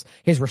crimes.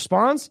 His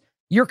response?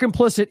 You're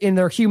complicit in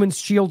their human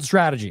shield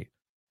strategy.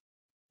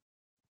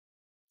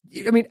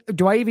 I mean,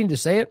 do I even need to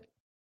say it?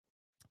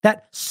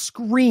 That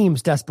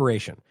screams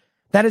desperation.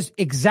 That is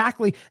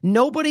exactly,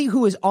 nobody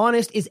who is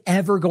honest is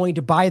ever going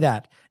to buy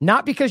that.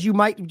 Not because you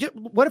might,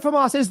 what if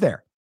Hamas is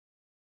there?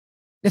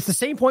 It's the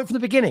same point from the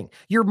beginning.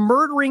 You're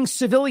murdering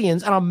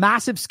civilians on a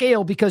massive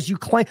scale because you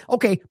claim,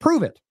 okay,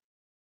 prove it.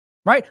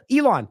 Right?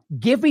 Elon,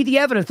 give me the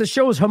evidence that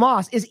shows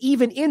Hamas is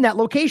even in that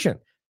location.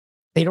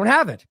 They don't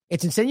have it.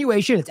 It's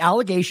insinuation, it's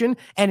allegation,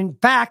 and in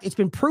fact, it's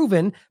been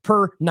proven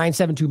per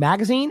 972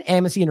 Magazine,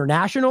 Amnesty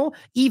International,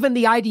 even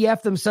the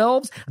IDF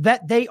themselves,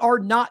 that they are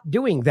not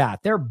doing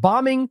that. They're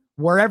bombing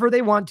wherever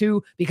they want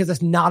to because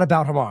it's not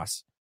about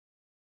Hamas.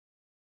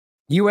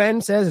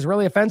 UN says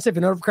Israeli offensive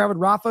in overcrowded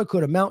Rafah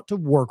could amount to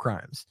war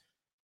crimes.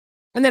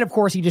 And then, of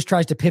course, he just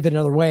tries to pivot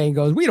another way and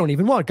goes, we don't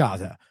even want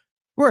Gaza.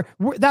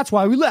 That's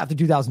why we left in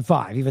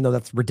 2005, even though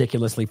that's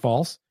ridiculously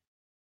false.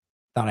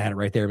 Thought I had it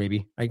right there,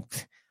 maybe. I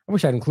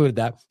wish I'd included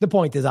that. The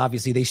point is,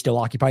 obviously, they still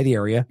occupy the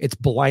area. It's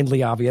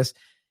blindly obvious.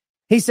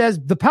 He says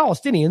the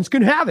Palestinians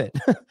can have it.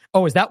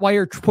 Oh, is that why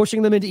you're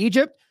pushing them into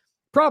Egypt?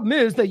 Problem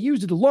is, they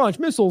used it to launch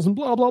missiles and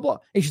blah, blah, blah.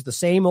 It's just the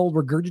same old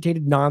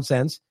regurgitated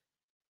nonsense.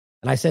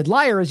 And I said,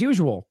 liar as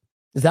usual.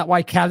 Is that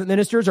why cabinet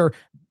ministers are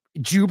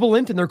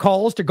jubilant in their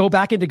calls to go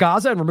back into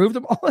Gaza and remove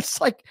them? Oh,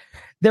 it's like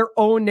their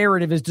own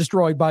narrative is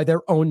destroyed by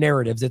their own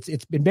narratives.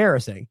 It's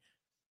embarrassing.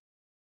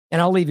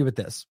 And I'll leave you with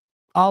this.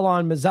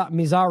 Alon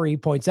Mizari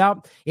points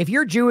out, if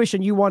you're Jewish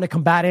and you want to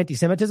combat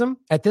anti-Semitism,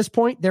 at this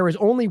point, there is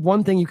only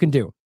one thing you can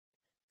do.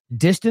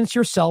 Distance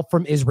yourself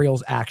from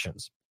Israel's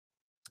actions.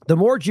 The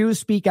more Jews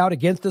speak out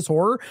against this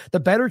horror, the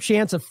better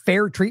chance of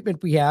fair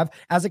treatment we have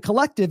as a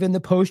collective in the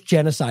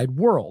post-genocide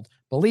world.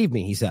 Believe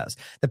me, he says.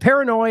 The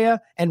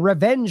paranoia and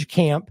revenge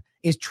camp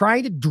is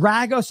trying to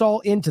drag us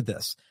all into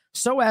this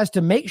so as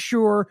to make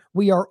sure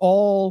we are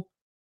all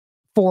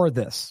for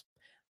this,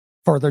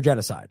 for their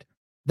genocide.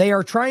 They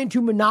are trying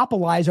to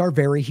monopolize our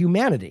very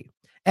humanity.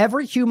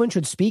 Every human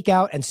should speak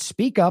out and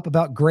speak up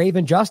about grave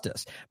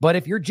injustice. But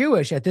if you're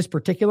Jewish at this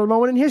particular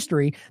moment in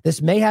history,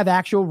 this may have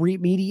actual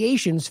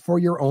remediations for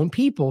your own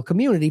people,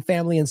 community,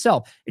 family, and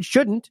self. It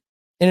shouldn't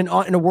in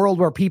a world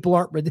where people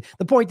aren't.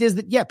 The point is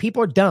that, yeah,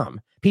 people are dumb.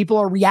 People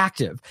are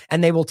reactive,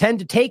 and they will tend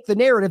to take the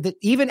narrative that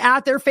even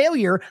at their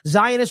failure,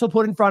 Zionists will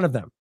put in front of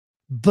them,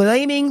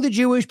 blaming the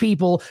Jewish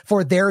people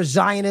for their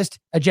Zionist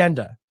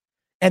agenda.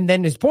 And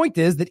then his point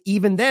is that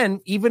even then,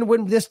 even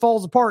when this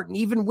falls apart, and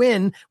even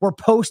when we're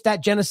post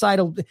that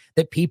genocidal,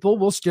 that people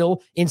will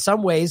still, in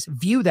some ways,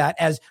 view that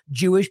as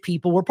Jewish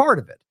people were part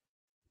of it.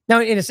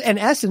 Now, in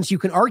essence, you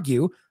can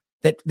argue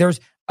that there's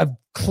a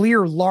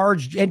clear,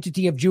 large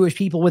entity of Jewish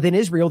people within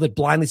Israel that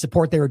blindly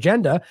support their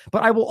agenda.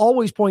 But I will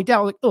always point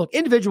out, like, look,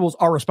 individuals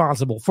are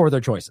responsible for their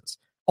choices,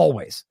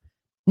 always.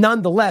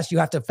 Nonetheless, you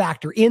have to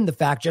factor in the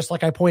fact, just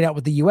like I point out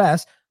with the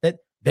U.S., that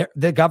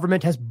the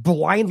government has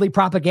blindly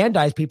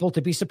propagandized people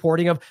to be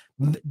supporting of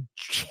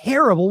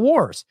terrible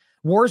wars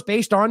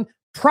based on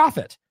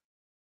profit.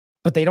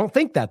 But they don't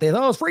think that. They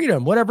thought, it's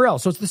freedom, whatever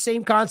else. So it's the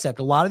same concept.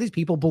 A lot of these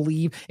people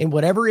believe in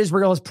whatever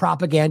Israel has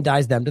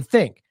propagandized them to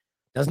think.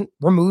 Doesn't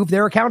remove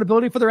their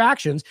accountability for their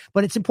actions,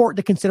 but it's important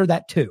to consider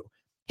that too.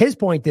 His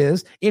point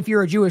is, if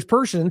you're a Jewish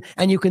person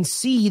and you can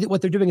see that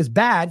what they're doing is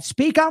bad,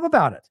 speak up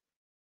about it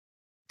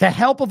to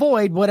help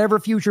avoid whatever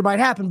future might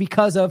happen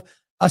because of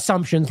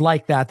assumptions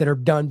like that are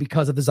done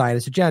because of the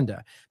Zionist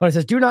agenda. But it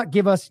says, do not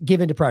give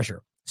into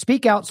pressure.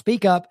 Speak out,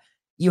 speak up.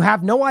 You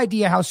have no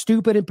idea how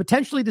stupid and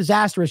potentially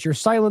disastrous your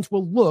silence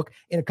will look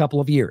in a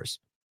couple of years.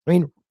 I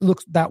mean, it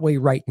looks that way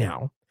right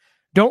now.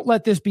 Don't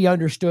let this be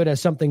understood as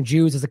something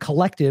Jews as a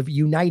collective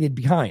united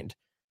behind,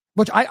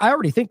 which I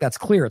already think that's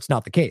clear. It's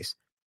not the case.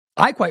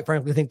 I quite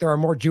frankly think there are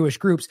more Jewish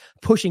groups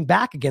pushing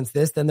back against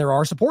this than there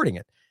are supporting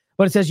it.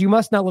 But it says, you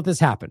must not let this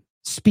happen.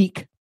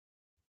 Speak.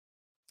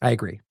 I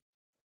agree.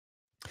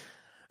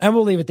 And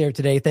we'll leave it there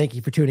today. Thank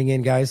you for tuning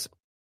in, guys.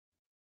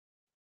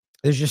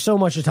 There's just so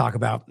much to talk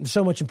about. There's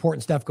so much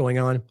important stuff going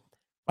on.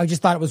 I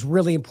just thought it was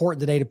really important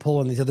today to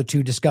pull in these other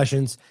two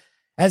discussions.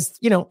 As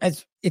you know,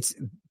 as it's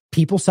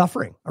people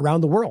suffering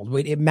around the world.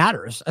 It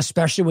matters,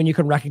 especially when you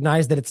can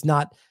recognize that it's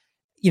not,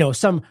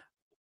 some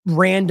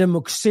random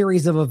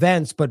series of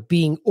events, but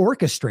being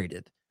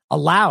orchestrated,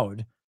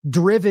 allowed,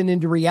 driven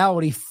into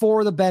reality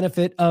for the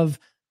benefit of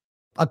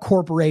a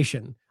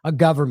corporation, a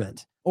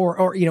government,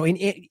 or in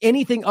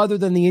anything other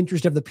than the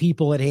interest of the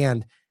people at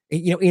hand,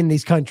 in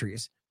these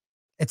countries.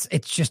 It's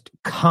just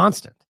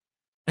constant.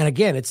 And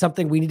again, it's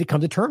something we need to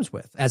come to terms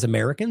with as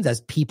Americans,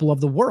 as people of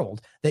the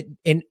world, that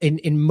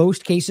in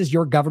most cases,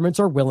 your governments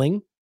are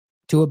willing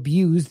to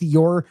abuse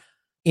your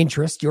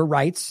interests, your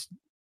rights,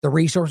 the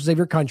resources of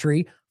your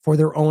country for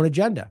their own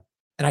agenda.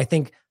 And I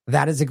think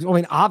that is,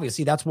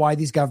 obviously that's why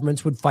these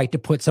governments would fight to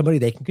put somebody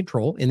they can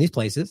control in these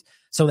places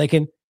so they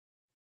can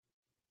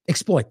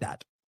exploit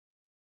that.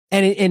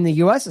 And in the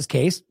U.S.'s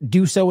case,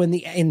 do so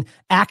in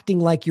acting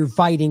like you're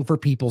fighting for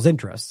people's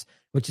interests,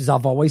 which, as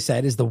I've always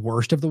said, is the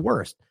worst of the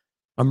worst.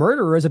 A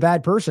murderer is a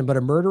bad person, but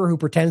a murderer who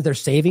pretends they're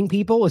saving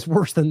people is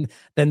worse than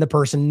the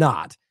person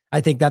not.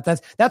 I think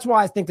that's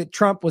why I think that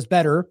Trump was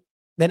better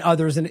than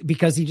others, and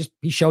because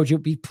he showed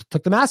you, he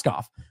took the mask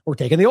off or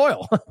taking the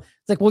oil.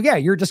 It's like, well, yeah,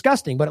 you're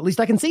disgusting, but at least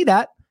I can see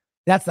that.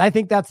 I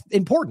think that's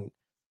important.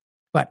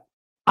 But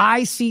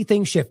I see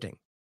things shifting.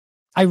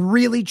 I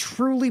really,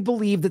 truly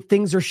believe that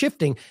things are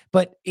shifting,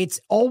 but it's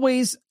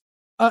always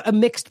a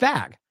mixed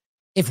bag.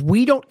 If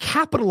we don't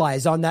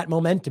capitalize on that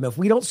momentum, if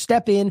we don't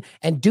step in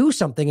and do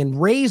something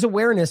and raise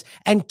awareness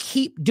and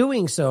keep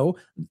doing so,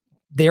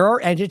 there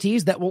are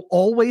entities that will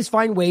always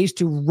find ways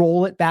to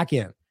roll it back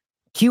in.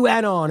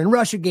 QAnon and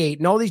Russiagate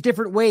and all these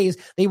different ways,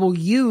 they will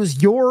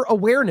use your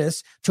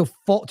awareness to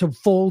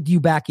fold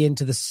you back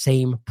into the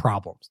same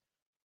problems.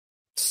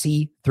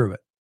 See through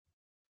it.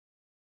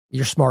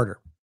 You're smarter.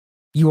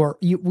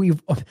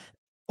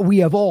 We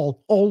have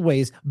all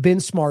always been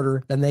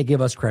smarter than they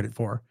give us credit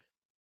for.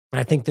 And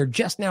I think they're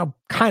just now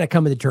kind of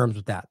coming to terms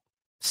with that.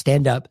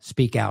 Stand up,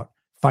 speak out,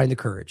 find the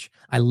courage.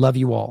 I love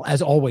you all.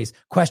 As always,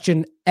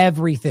 question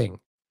everything.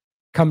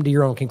 Come to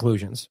your own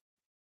conclusions.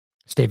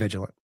 Stay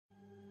vigilant.